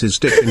rubs his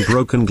dick in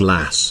broken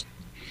glass.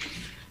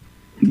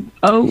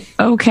 Oh,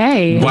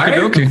 okay.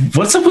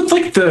 What's up with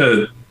like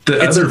the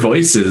other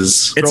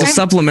voices? It's a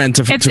supplement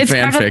to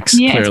fanfics.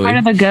 Clearly. It's part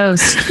of the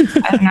ghost.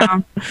 I don't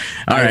know.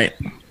 All right.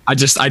 I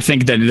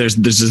think that there's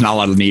just not a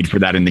lot of need for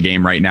that in the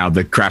game right now.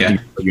 The crafting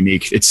is so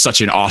unique. It's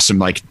such an awesome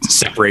like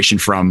separation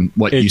from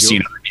what you see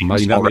in other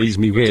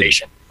games.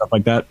 Stuff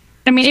like that.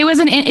 I mean,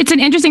 it's an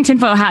interesting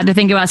tinfoil hat to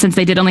think about, since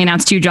they did only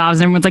announce 2 jobs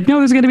and everyone's like, no,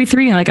 there's going to be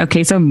 3. And like,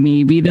 okay, so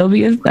maybe there'll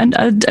be a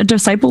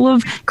disciple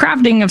of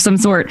crafting of some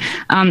sort.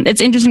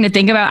 It's interesting to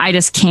think about. I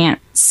just can't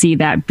see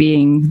that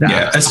being that.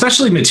 Yeah,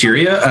 especially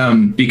materia,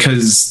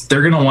 because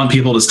they're going to want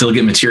people to still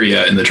get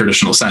materia in the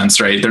traditional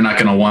sense, right? They're not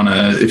going to want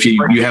to, if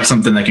you have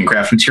something that can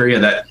craft materia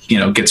that,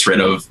 gets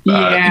rid of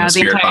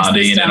spirit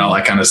bonding and all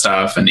that kind of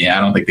stuff. And I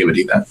don't think they would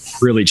do that.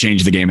 Really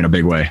change the game in a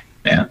big way.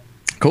 Yeah.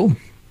 Cool.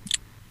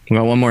 We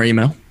got one more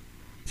email.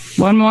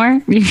 One more?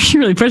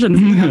 You're really pushing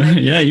this.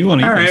 Yeah, you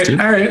want to. All right.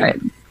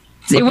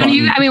 So what do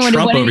you? I mean, what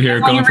Trump do over you here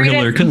going for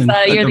Hillary Clinton.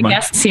 You're the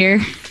guests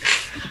here.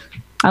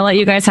 I'll let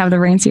you guys have the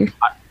reins here.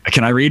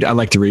 Can I read? I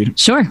like to read.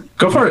 Sure.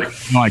 Go for it.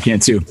 No, I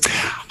can't too.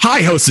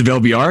 Hi, hosts of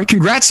LBR.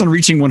 Congrats on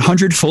reaching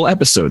 100 full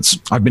episodes.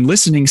 I've been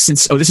listening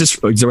since. Oh,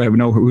 do I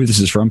know who this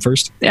is from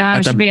first?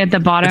 It should be at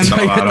the bottom.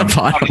 At the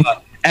bottom.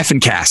 F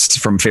and Cast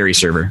from Fairy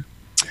Server.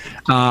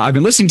 I've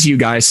been listening to you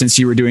guys since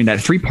you were doing that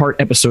 3-part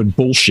episode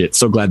bullshit.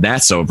 So glad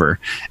that's over.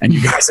 And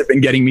you guys have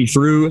been getting me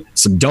through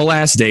some dull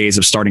ass days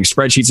of starting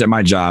spreadsheets at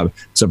my job.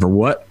 So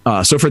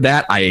for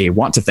that, I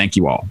want to thank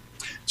you all.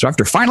 So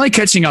after finally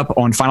catching up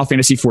on Final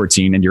Fantasy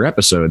XIV and your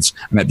episodes,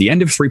 I'm at the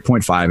end of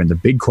 3.5, and the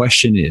big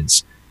question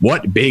is,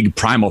 what big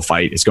primal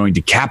fight is going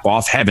to cap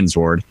off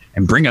Heavensward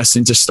and bring us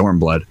into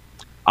Stormblood?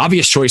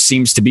 Obvious choice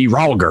seems to be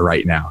Rhalgr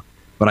right now,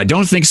 but I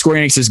don't think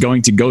Square Enix is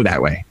going to go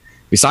that way.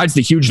 Besides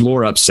the huge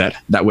lore upset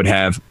that would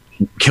have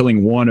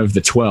killing one of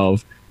the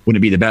 12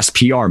 wouldn't be the best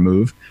PR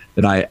move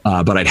but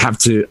I'd have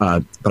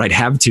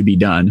to be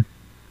done.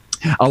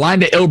 A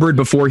line to Ilberd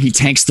before he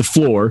tanks the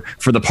floor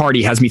for the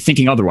party has me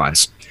thinking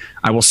otherwise.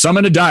 I will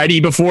summon a deity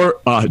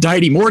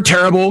more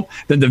terrible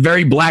than the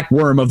very black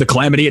worm of the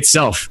calamity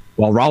itself.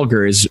 While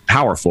Rhalgr is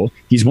powerful,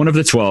 he's one of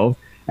the 12,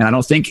 and I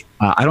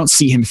don't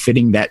see him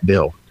fitting that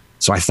bill.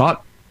 So I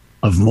thought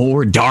of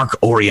more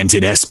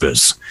dark-oriented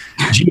espers,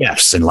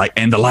 GFs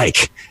and the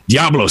like.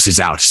 Diablos is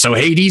out, so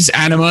Hades,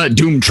 Anima,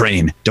 Doom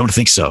Train. Don't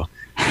think so.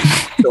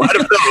 So out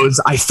of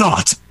those, I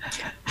thought.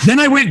 Then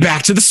I went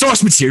back to the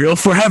source material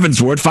for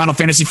Heavensward, Final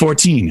Fantasy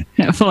XIV.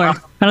 Yeah, Final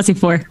Fantasy IV.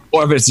 Final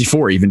Fantasy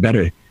IV, even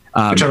better.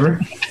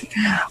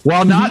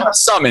 While not a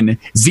summon,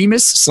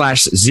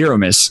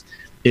 Zemus/Zeromus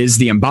is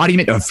the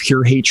embodiment of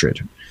pure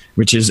hatred,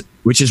 which is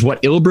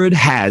what Ilberd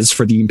has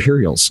for the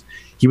Imperials.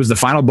 He was the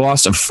final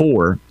boss of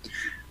 4,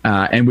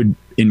 and would,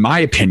 in my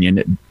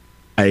opinion,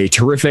 a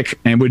terrific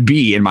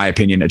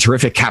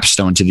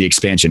capstone to the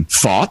expansion.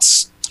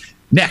 Thoughts?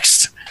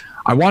 Next,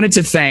 I wanted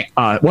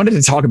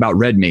to talk about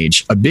Red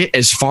Mage a bit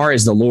as far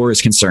as the lore is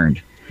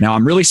concerned. Now,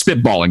 I'm really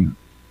spitballing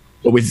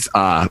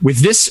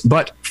with this,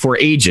 but for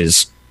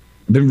ages.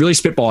 I've been really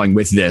spitballing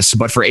with this,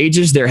 but for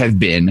ages there have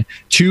been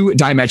 2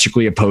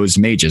 diametrically opposed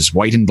mages,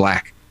 white and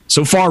black.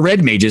 So far,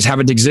 red mages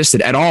haven't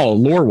existed at all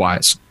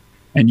lore-wise.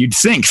 And you'd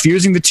think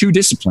fusing the two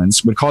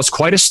disciplines would cause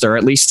quite a stir.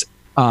 At least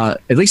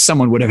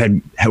someone would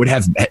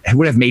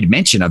have made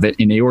mention of it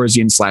in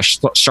Eorzean /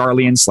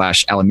 Charlian /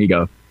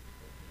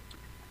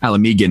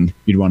 Alamegan.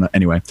 You'd want to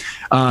anyway.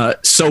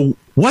 So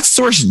what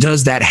source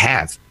does that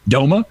have?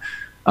 Doma?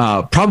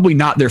 Probably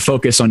not their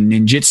focus on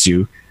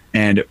ninjutsu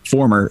and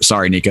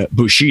Nika,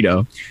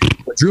 Bushido.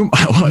 What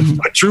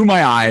drew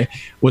my eye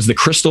was the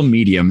crystal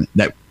medium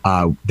that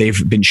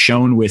they've been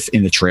shown with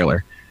in the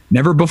trailer.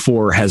 Never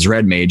before has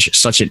Red Mage had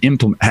such an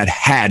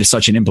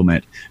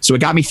implement. So it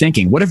got me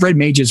thinking, what if Red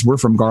Mages were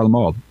from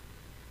Garlemald?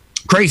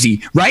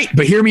 Crazy, right?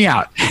 But hear me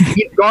out.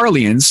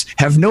 Garleans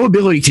have no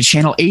ability to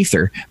channel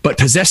Aether, but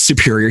possess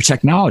superior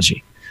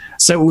technology.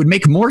 So it would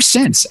make more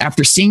sense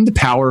after seeing the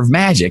power of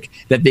magic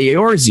that the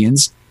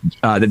Eorzeans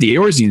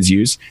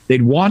use.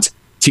 They'd want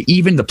to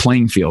even the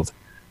playing field.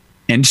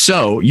 And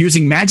so,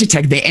 using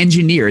Magitech, they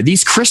engineer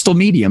these crystal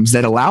mediums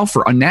that allow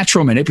for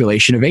unnatural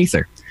manipulation of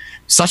Aether,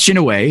 such in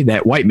a way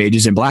that white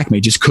mages and black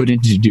mages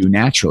couldn't do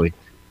naturally,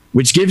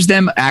 which gives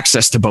them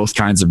access to both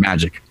kinds of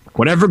magic.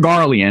 Whatever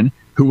Garlean,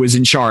 who was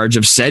in charge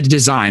of said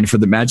design for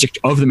the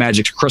magic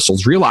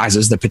crystals,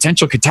 realizes the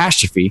potential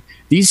catastrophe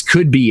these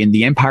could be in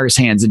the Empire's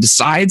hands and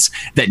decides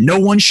that no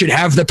one should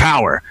have the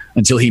power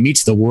until he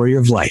meets the Warrior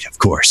of Light, of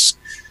course.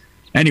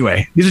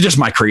 Anyway, these are just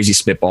my crazy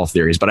spitball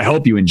theories, but I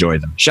hope you enjoy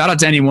them. Shout out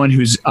to anyone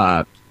who's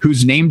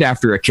named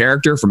after a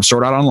character from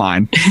Sword Art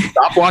Online.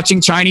 Stop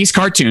watching Chinese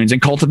cartoons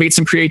and cultivate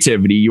some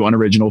creativity, you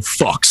unoriginal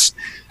fucks.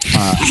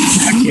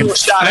 I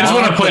just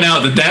want to point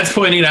out that that's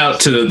pointing out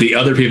to the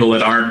other people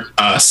that aren't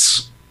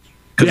us.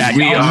 Because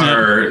we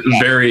are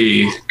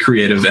very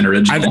creative and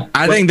original.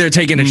 I think they're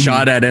taking a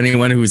shot at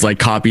anyone who's like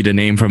copied a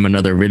name from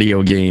another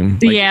video game.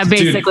 Like, yeah,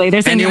 basically.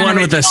 Dude, anyone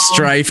with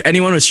Strife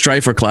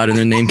or Cloud in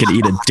their name could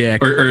eat a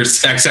dick. Or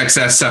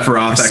XXS,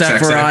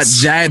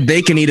 Sephiroth,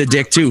 they can eat a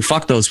dick too.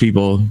 Fuck those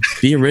people.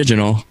 Be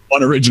original.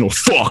 Unoriginal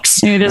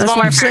fucks. Maybe there's one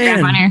more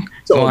paragraph on here.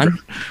 Go on.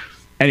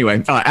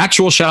 Anyway,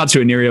 actual shout out to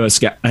Anirio.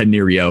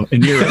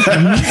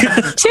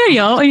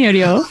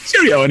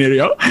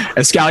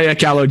 Escalia,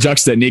 Callo,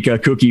 Juxta, Nika,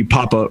 Cookie,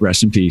 Papa,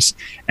 rest in peace.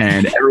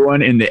 And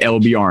everyone in the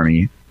LB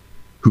army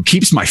who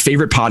keeps my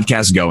favorite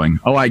podcast going.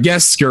 Oh, I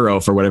guess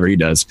Skuro for whatever he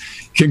does.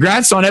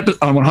 Congrats on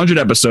 100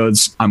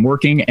 episodes. I'm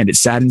working and it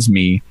saddens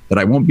me that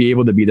I won't be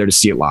able to be there to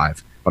see it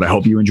live. But I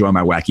hope you enjoy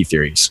my wacky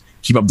theories.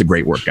 Keep up the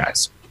great work,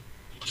 guys.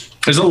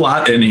 There's a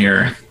lot in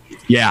here.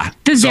 Yeah.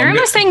 The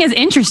Zeramus thing is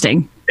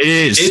interesting.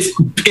 It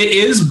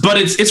is, but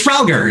it's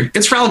Ralgar.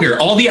 It's Ralgar.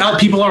 All the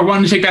people are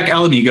wanting to take back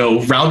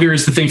Alamigo. Ralgar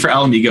is the thing for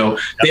Alamigo.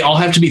 They all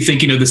have to be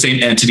thinking of the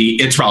same entity.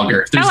 It's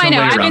Ralgar. There's I know.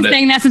 I've been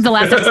saying that since the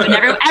last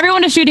episode.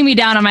 Everyone is shooting me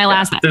down on my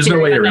last. There's no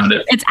way around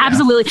it. It's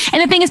absolutely.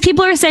 And the thing is,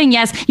 people are saying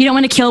yes, you don't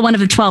want to kill one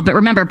of the 12, but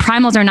remember,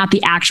 primals are not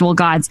the actual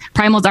gods.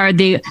 Primals are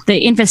the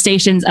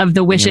infestations of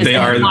the wishes. They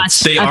are the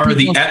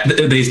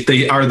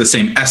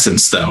same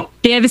essence, though.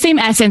 They have the same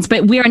essence,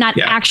 but we are not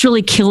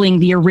actually killing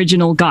the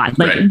original god.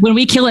 Like when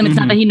we kill him, it's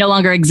not that he no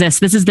longer exists.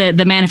 This is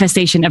the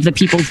manifestation of the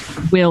people's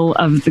will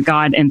of the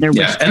god and their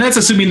wish. Yeah, and that's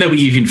assuming that we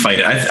even fight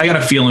it. I got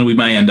a feeling we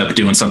might end up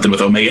doing something with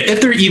Omega.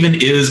 If there even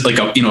is like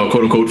a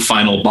quote unquote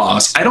final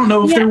boss, I don't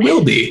know if there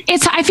will be.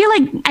 I feel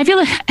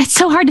like it's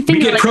so hard to think.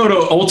 We get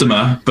Proto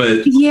Ultima,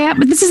 but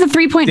but this is a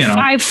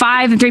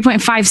 3.55 and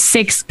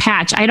 3.56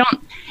 patch.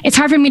 It's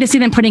hard for me to see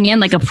them putting in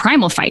like a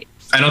primal fight.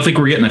 I don't think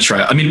we're getting a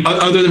trial. I mean,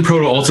 other than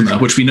Proto Ultima,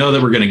 which we know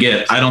that we're going to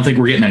get, I don't think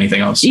we're getting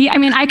anything else. Yeah, I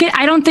mean,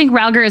 I don't think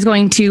Ralgar is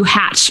going to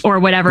hatch or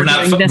whatever. We're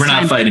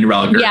not fighting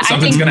Ralgar. Yeah,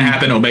 something's going to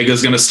happen.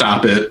 Omega's going to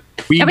stop it.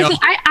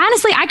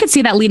 I could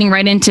see that leading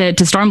right into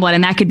Stormblood,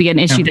 and that could be an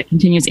issue that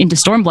continues into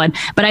Stormblood.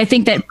 But I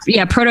think that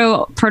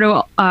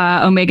Proto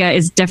Omega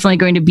is definitely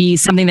going to be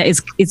something that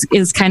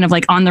is kind of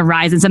like on the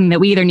rise and something that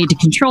we either need to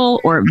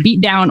control or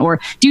beat down or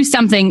do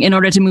something in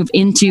order to move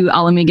into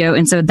Alamigo.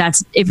 And so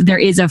that's, if there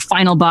is a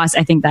final boss,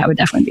 I think that would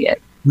definitely be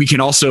it. We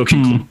can also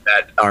conclude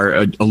that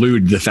or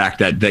allude to the fact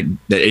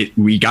that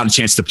we got a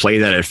chance to play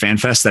that at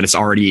FanFest, that it's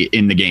already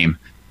in the game.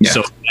 Yeah.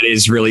 So that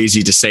is really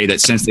easy to say that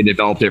since they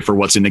developed it for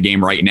what's in the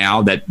game right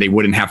now, that they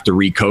wouldn't have to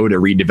recode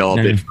or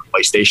redevelop it for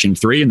PlayStation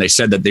 3. And they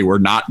said that they were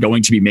not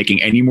going to be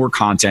making any more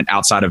content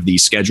outside of the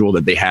schedule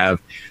that they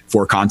have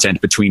for content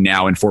between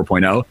now and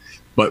 4.0.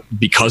 But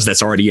because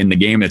that's already in the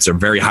game, it's a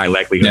very high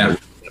likelihood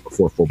that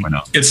before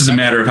 4.0. It's just a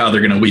matter of how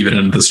they're going to weave it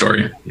into the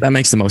story. That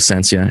makes the most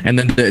sense, yeah. And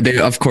then they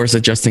of course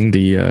adjusting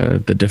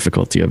the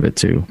difficulty of it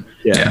too.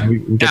 Yeah. We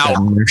get that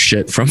more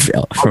shit from.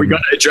 Are we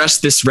going to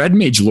address this Red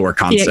Mage lore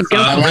concept?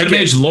 Red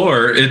Mage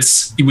lore.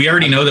 We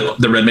already know that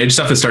the Red Mage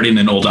stuff is starting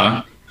in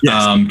Ul'dah.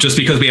 Yes. Just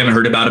because we haven't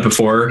heard about it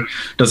before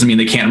doesn't mean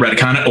they can't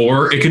retcon it,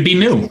 or it could be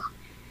new.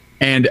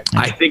 And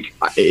I think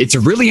it's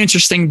really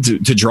interesting to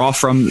draw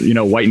from,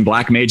 White and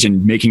Black Mage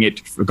and making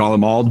it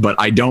Garlemald, but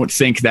I don't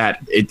think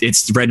that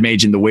it's Red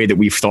Mage in the way that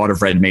we've thought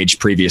of Red Mage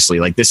previously.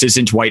 Like, this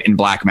isn't White and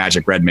Black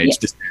Magic Red Mage.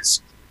 This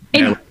is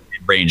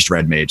ranged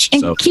Red Mage.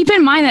 And keep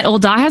in mind that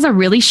Ul'dah has a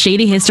really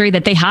shady history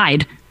that they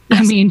hide.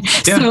 I mean,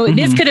 so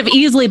this could have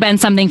easily been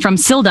something from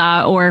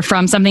Silda or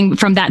from something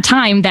from that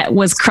time that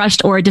was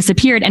crushed or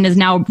disappeared and is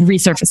now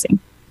resurfacing.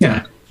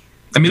 Yeah.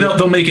 I mean,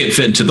 they'll make it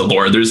fit into the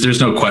lore.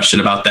 There's no question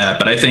about that.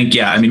 But I think,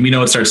 I mean, we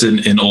know it starts in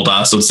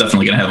Ul'dah, so it's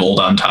definitely going to have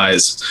Ul'dah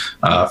ties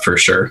for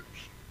sure.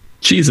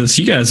 Jesus,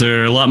 you guys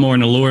are a lot more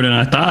in the lore than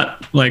I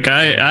thought. Like,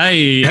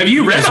 I have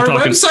you read our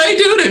website,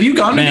 dude? Have you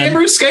gone to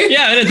Gamerscape?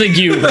 Yeah, I didn't think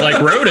you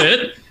wrote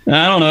it.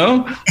 I don't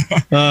know.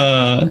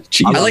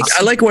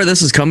 I like where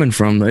this is coming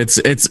from.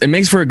 It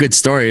makes for a good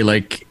story.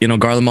 Like,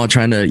 Garlemald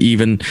trying to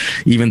even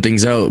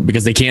things out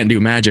because they can't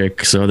do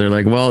magic, so they're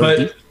like,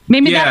 well.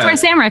 Maybe that's where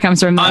Samurai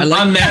comes from.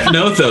 On that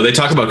note, though, they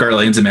talk about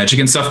Garleans and magic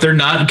and stuff. They're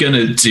not going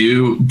to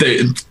do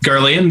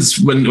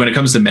Garleans when it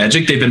comes to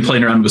magic. They've been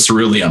playing around with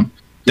ceruleum.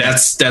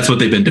 That's what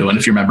they've been doing.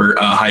 If you remember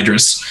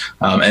Hydrus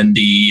and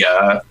the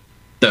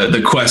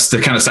quest,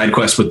 the kind of side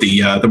quest with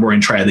the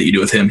Warring Triad that you do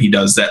with him, he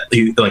does that.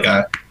 He like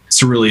a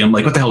ceruleum,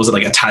 like what the hell was it,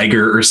 like a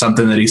tiger or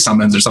something that he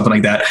summons or something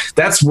like that.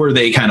 That's where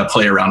they kind of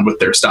play around with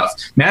their stuff.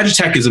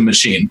 Magitech is a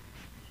machine,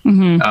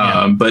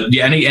 but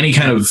any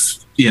kind of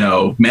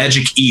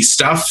magic-y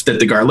stuff that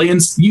the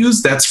Garleans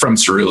use, that's from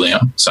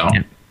ceruleum. So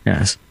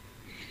yes.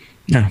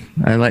 Yeah,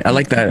 I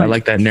like that. I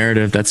like that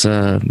narrative. That's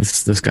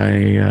this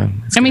guy.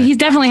 I mean, he's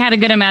definitely had a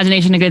good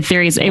imagination, a good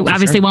theories. It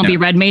obviously won't be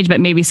Red Mage, but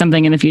maybe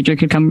something in the future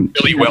could come.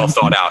 Really well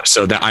thought out.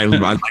 So that I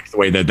like the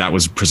way that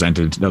was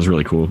presented. That was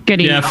really cool. Good.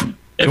 Yeah.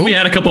 If we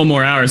had a couple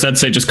more hours, I'd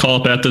say just call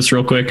up at this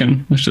real quick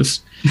and let's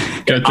just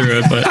go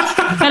through it. But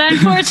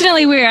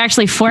unfortunately, we're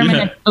actually 4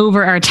 minutes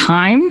over our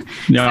time.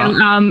 Yeah. So,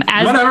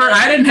 whatever.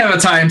 I didn't have a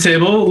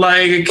timetable.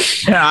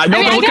 Like, yeah,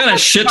 what kind of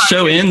shit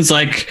show ends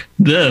like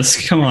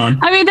this? Come on.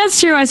 I mean, that's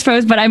true, I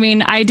suppose. But I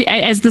mean,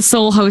 as the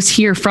sole host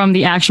here from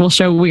the actual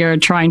show we are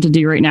trying to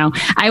do right now,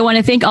 I want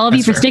to thank all of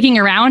you for sticking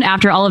around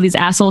after all of these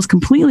assholes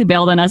completely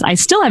bailed on us. I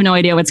still have no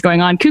idea what's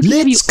going on. Kooky,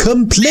 let's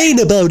complain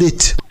about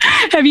it.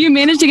 Have you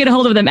managed to get a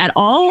hold of them at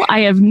all? I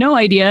have no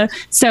idea.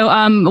 So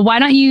why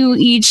don't you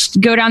each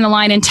go down the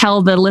line and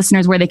tell the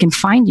listeners where they can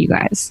find you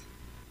guys?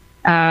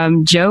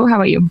 Joe, how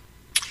about you?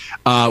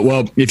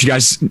 Well, if you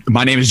guys,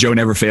 my name is Joe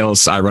Never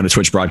Fails. I run a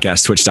Twitch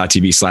broadcast,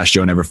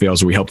 twitch.tv/Joe Never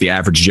Fails, where we help the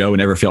average Joe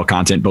never fail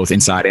content, both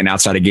inside and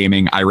outside of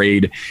gaming. I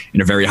raid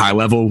in a very high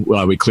level.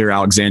 We clear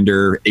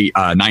Alexander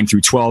 9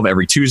 through 12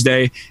 every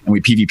Tuesday, and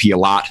we PvP a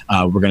lot.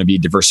 We're going to be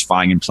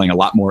diversifying and playing a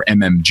lot more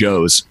MM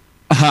Joes.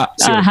 Now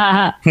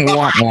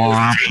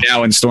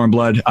in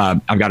Stormblood,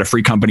 I've got a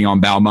free company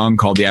on Balmung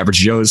called The Average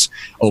Joes.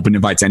 Open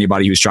invites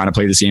anybody who's trying to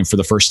play this game for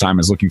the first time,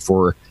 is looking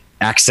for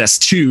access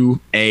to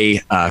a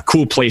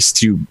cool place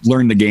to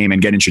learn the game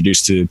and get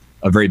introduced to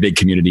a very big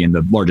community and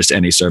the largest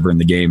NA server in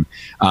the game.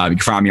 You can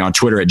find me on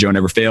Twitter at Joe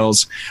Never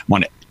Fails. I'm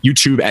on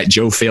YouTube at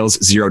Joe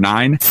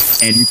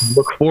Fails09, and you can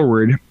look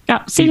forward.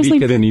 Seriously,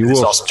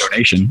 this awesome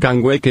donation.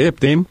 Can we keep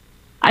them?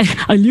 I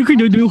look at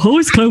the new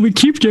host. Can we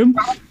keep them?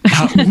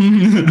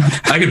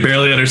 I could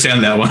barely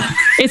understand that one.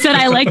 It said,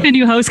 "I like the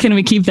new host. Can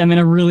we keep them?" in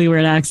a really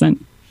weird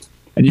accent.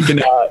 And you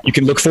can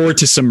look forward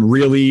to some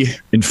really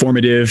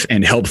informative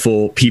and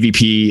helpful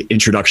PvP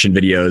introduction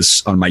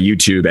videos on my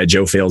YouTube at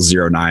Joe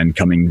Fails09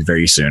 coming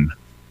very soon.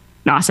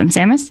 Awesome,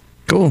 Samus.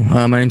 Cool.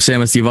 My name's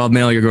Samus, the Evolved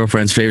Male, your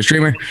girlfriend's favorite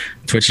streamer.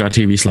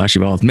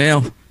 Twitch.tv/Evolved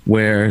Male,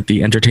 where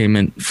the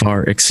entertainment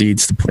far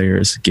exceeds the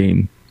player's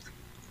game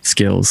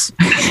skills.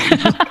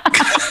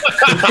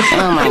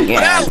 Oh my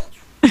god.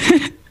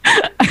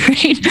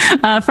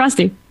 All right,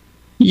 Frosty.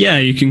 Yeah,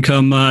 you can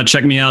come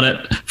check me out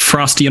at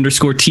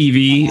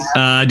Frosty_TV.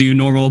 I do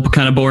normal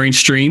kind of boring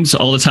streams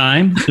all the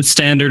time. It's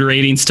standard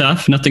rating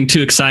stuff, nothing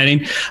too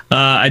exciting.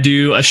 I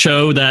do a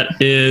show that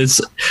is,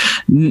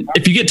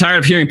 if you get tired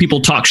of hearing people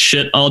talk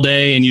shit all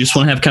day and you just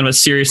want to have kind of a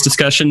serious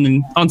discussion,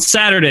 and on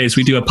Saturdays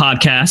we do a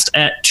podcast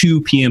at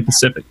 2 p.m.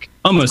 Pacific,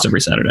 almost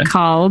every Saturday.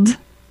 Called?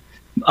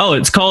 Oh,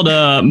 it's called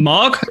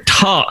Mog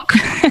Talk.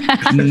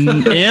 MOGTALK. None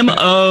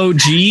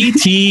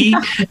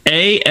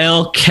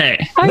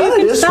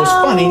of this was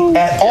funny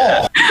at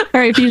all. All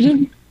right,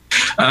 Fusion.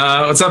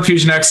 What's up,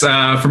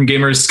 Fusionx from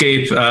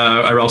Gamerscape.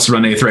 I also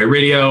run Aetheryte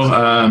Radio.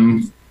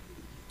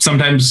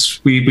 Sometimes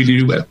we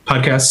do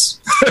podcasts.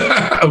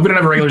 We don't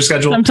have a regular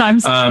schedule.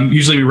 Sometimes.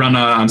 Usually we run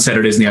on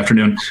Saturdays in the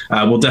afternoon.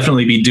 We'll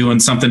definitely be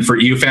doing something for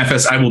EU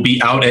FanFest. I will be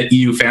out at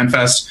EU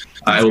FanFest.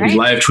 I will be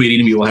live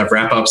tweeting. We will have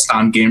wrap-ups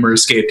on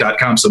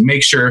gamerscape.com. So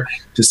make sure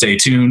to stay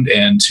tuned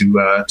and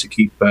to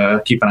keep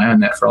an eye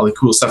on that for all the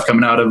cool stuff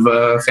coming out of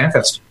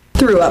FanFest.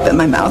 Threw up in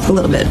my mouth a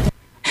little bit.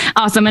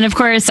 Awesome. And of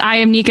course, I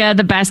am Nika,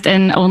 the best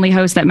and only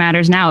host that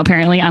matters now,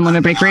 apparently, on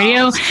Limit Break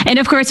Radio. And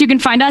of course, you can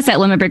find us at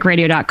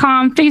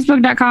limitbreakradio.com,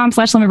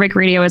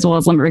 facebook.com/limitbreakradio, as well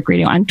as Limit Break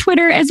Radio on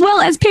Twitter, as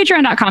well as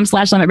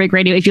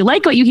patreon.com/limitbreakradio. If you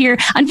like what you hear,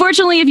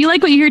 unfortunately, if you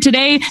like what you hear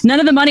today, none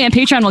of the money on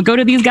Patreon will go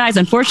to these guys,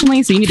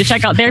 unfortunately. So you need to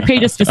check out their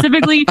pages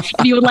specifically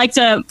if you would like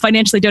to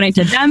financially donate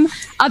to them.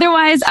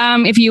 Otherwise,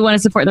 if you want to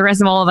support the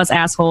rest of all of us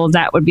assholes,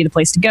 that would be the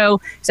place to go.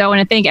 So I want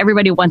to thank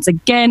everybody once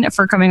again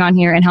for coming on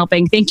here and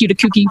helping. Thank you to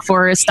Kooky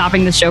for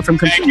stopping the show show from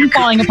completely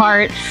falling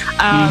apart.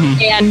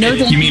 And no,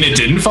 you mean it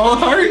didn't fall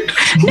apart?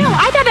 No,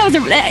 I thought that was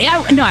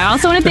I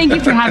also want to thank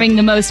you for having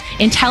the most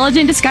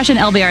intelligent discussion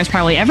LBR has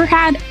probably ever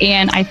had,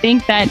 and I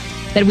think that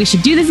we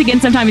should do this again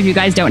sometime if you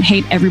guys don't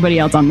hate everybody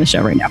else on the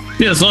show right now.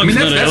 Yeah, as long as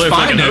that's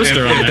fine if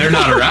they're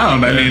not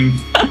around. I mean.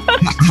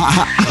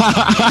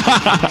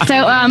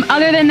 So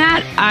other than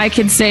that, I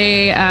could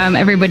say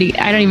everybody,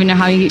 I don't even know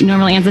how you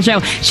normally answer the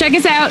show. Check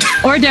us out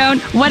or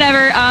don't,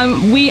 whatever.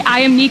 I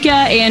am Nika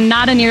and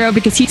not a Nero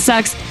because he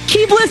sucks.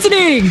 Keep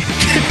listening.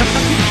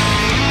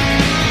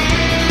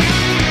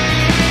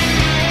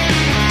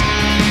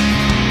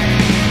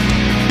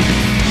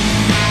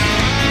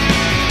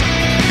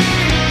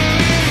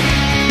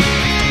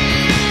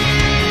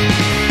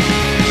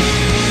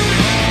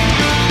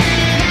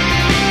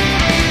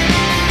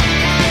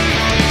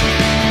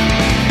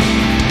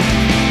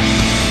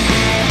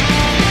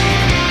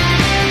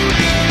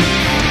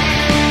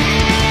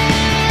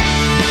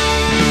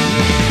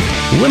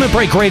 Limit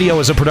Break Radio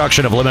is a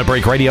production of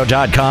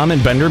LimitBreakRadio.com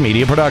and Bender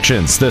Media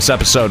Productions. This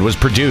episode was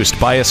produced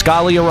by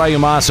Ascalia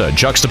Rayumasa,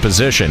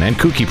 Juxtaposition, and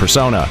Kuki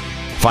Persona.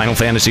 Final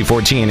Fantasy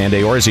XIV and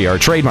Eorzea are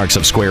trademarks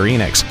of Square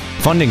Enix.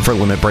 Funding for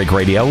Limit Break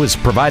Radio is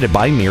provided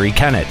by Miri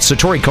Kennett,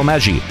 Satori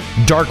Komeji,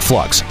 Dark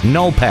Flux,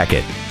 Null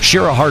Packet,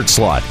 Shira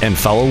Heartslot, and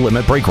fellow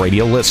Limit Break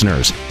Radio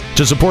listeners.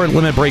 To support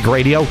Limit Break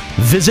Radio,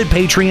 visit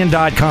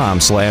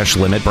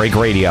patreon.com/Limit Break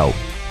Radio.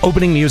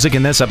 Opening music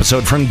in this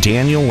episode from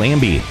Daniel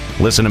Lambie.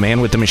 Listen to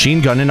Man with the Machine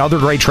Gun and other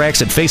great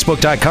tracks at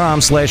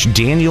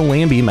facebook.com/Daniel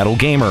Lambie Metal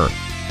Gamer.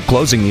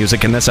 Closing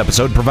music in this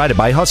episode provided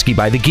by Husky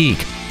by the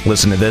Geek.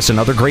 Listen to this and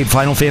other great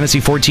Final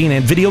Fantasy XIV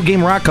and video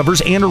game rock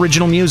covers and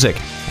original music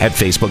at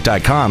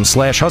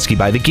facebook.com/Husky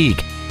by the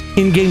Geek.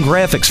 In-game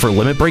graphics for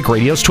Limit Break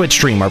Radio's Twitch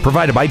stream are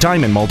provided by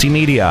Diamond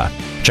Multimedia.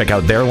 Check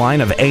out their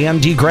line of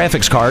AMD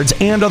graphics cards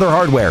and other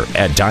hardware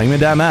at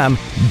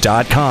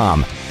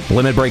diamondmm.com.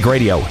 Limit Break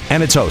Radio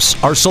and its hosts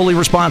are solely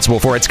responsible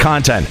for its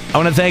content. I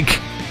want to thank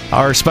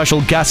our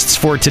special guests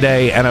for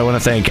today, and I want to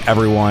thank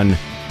everyone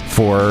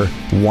for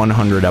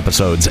 100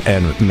 episodes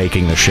and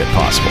making this shit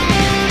possible.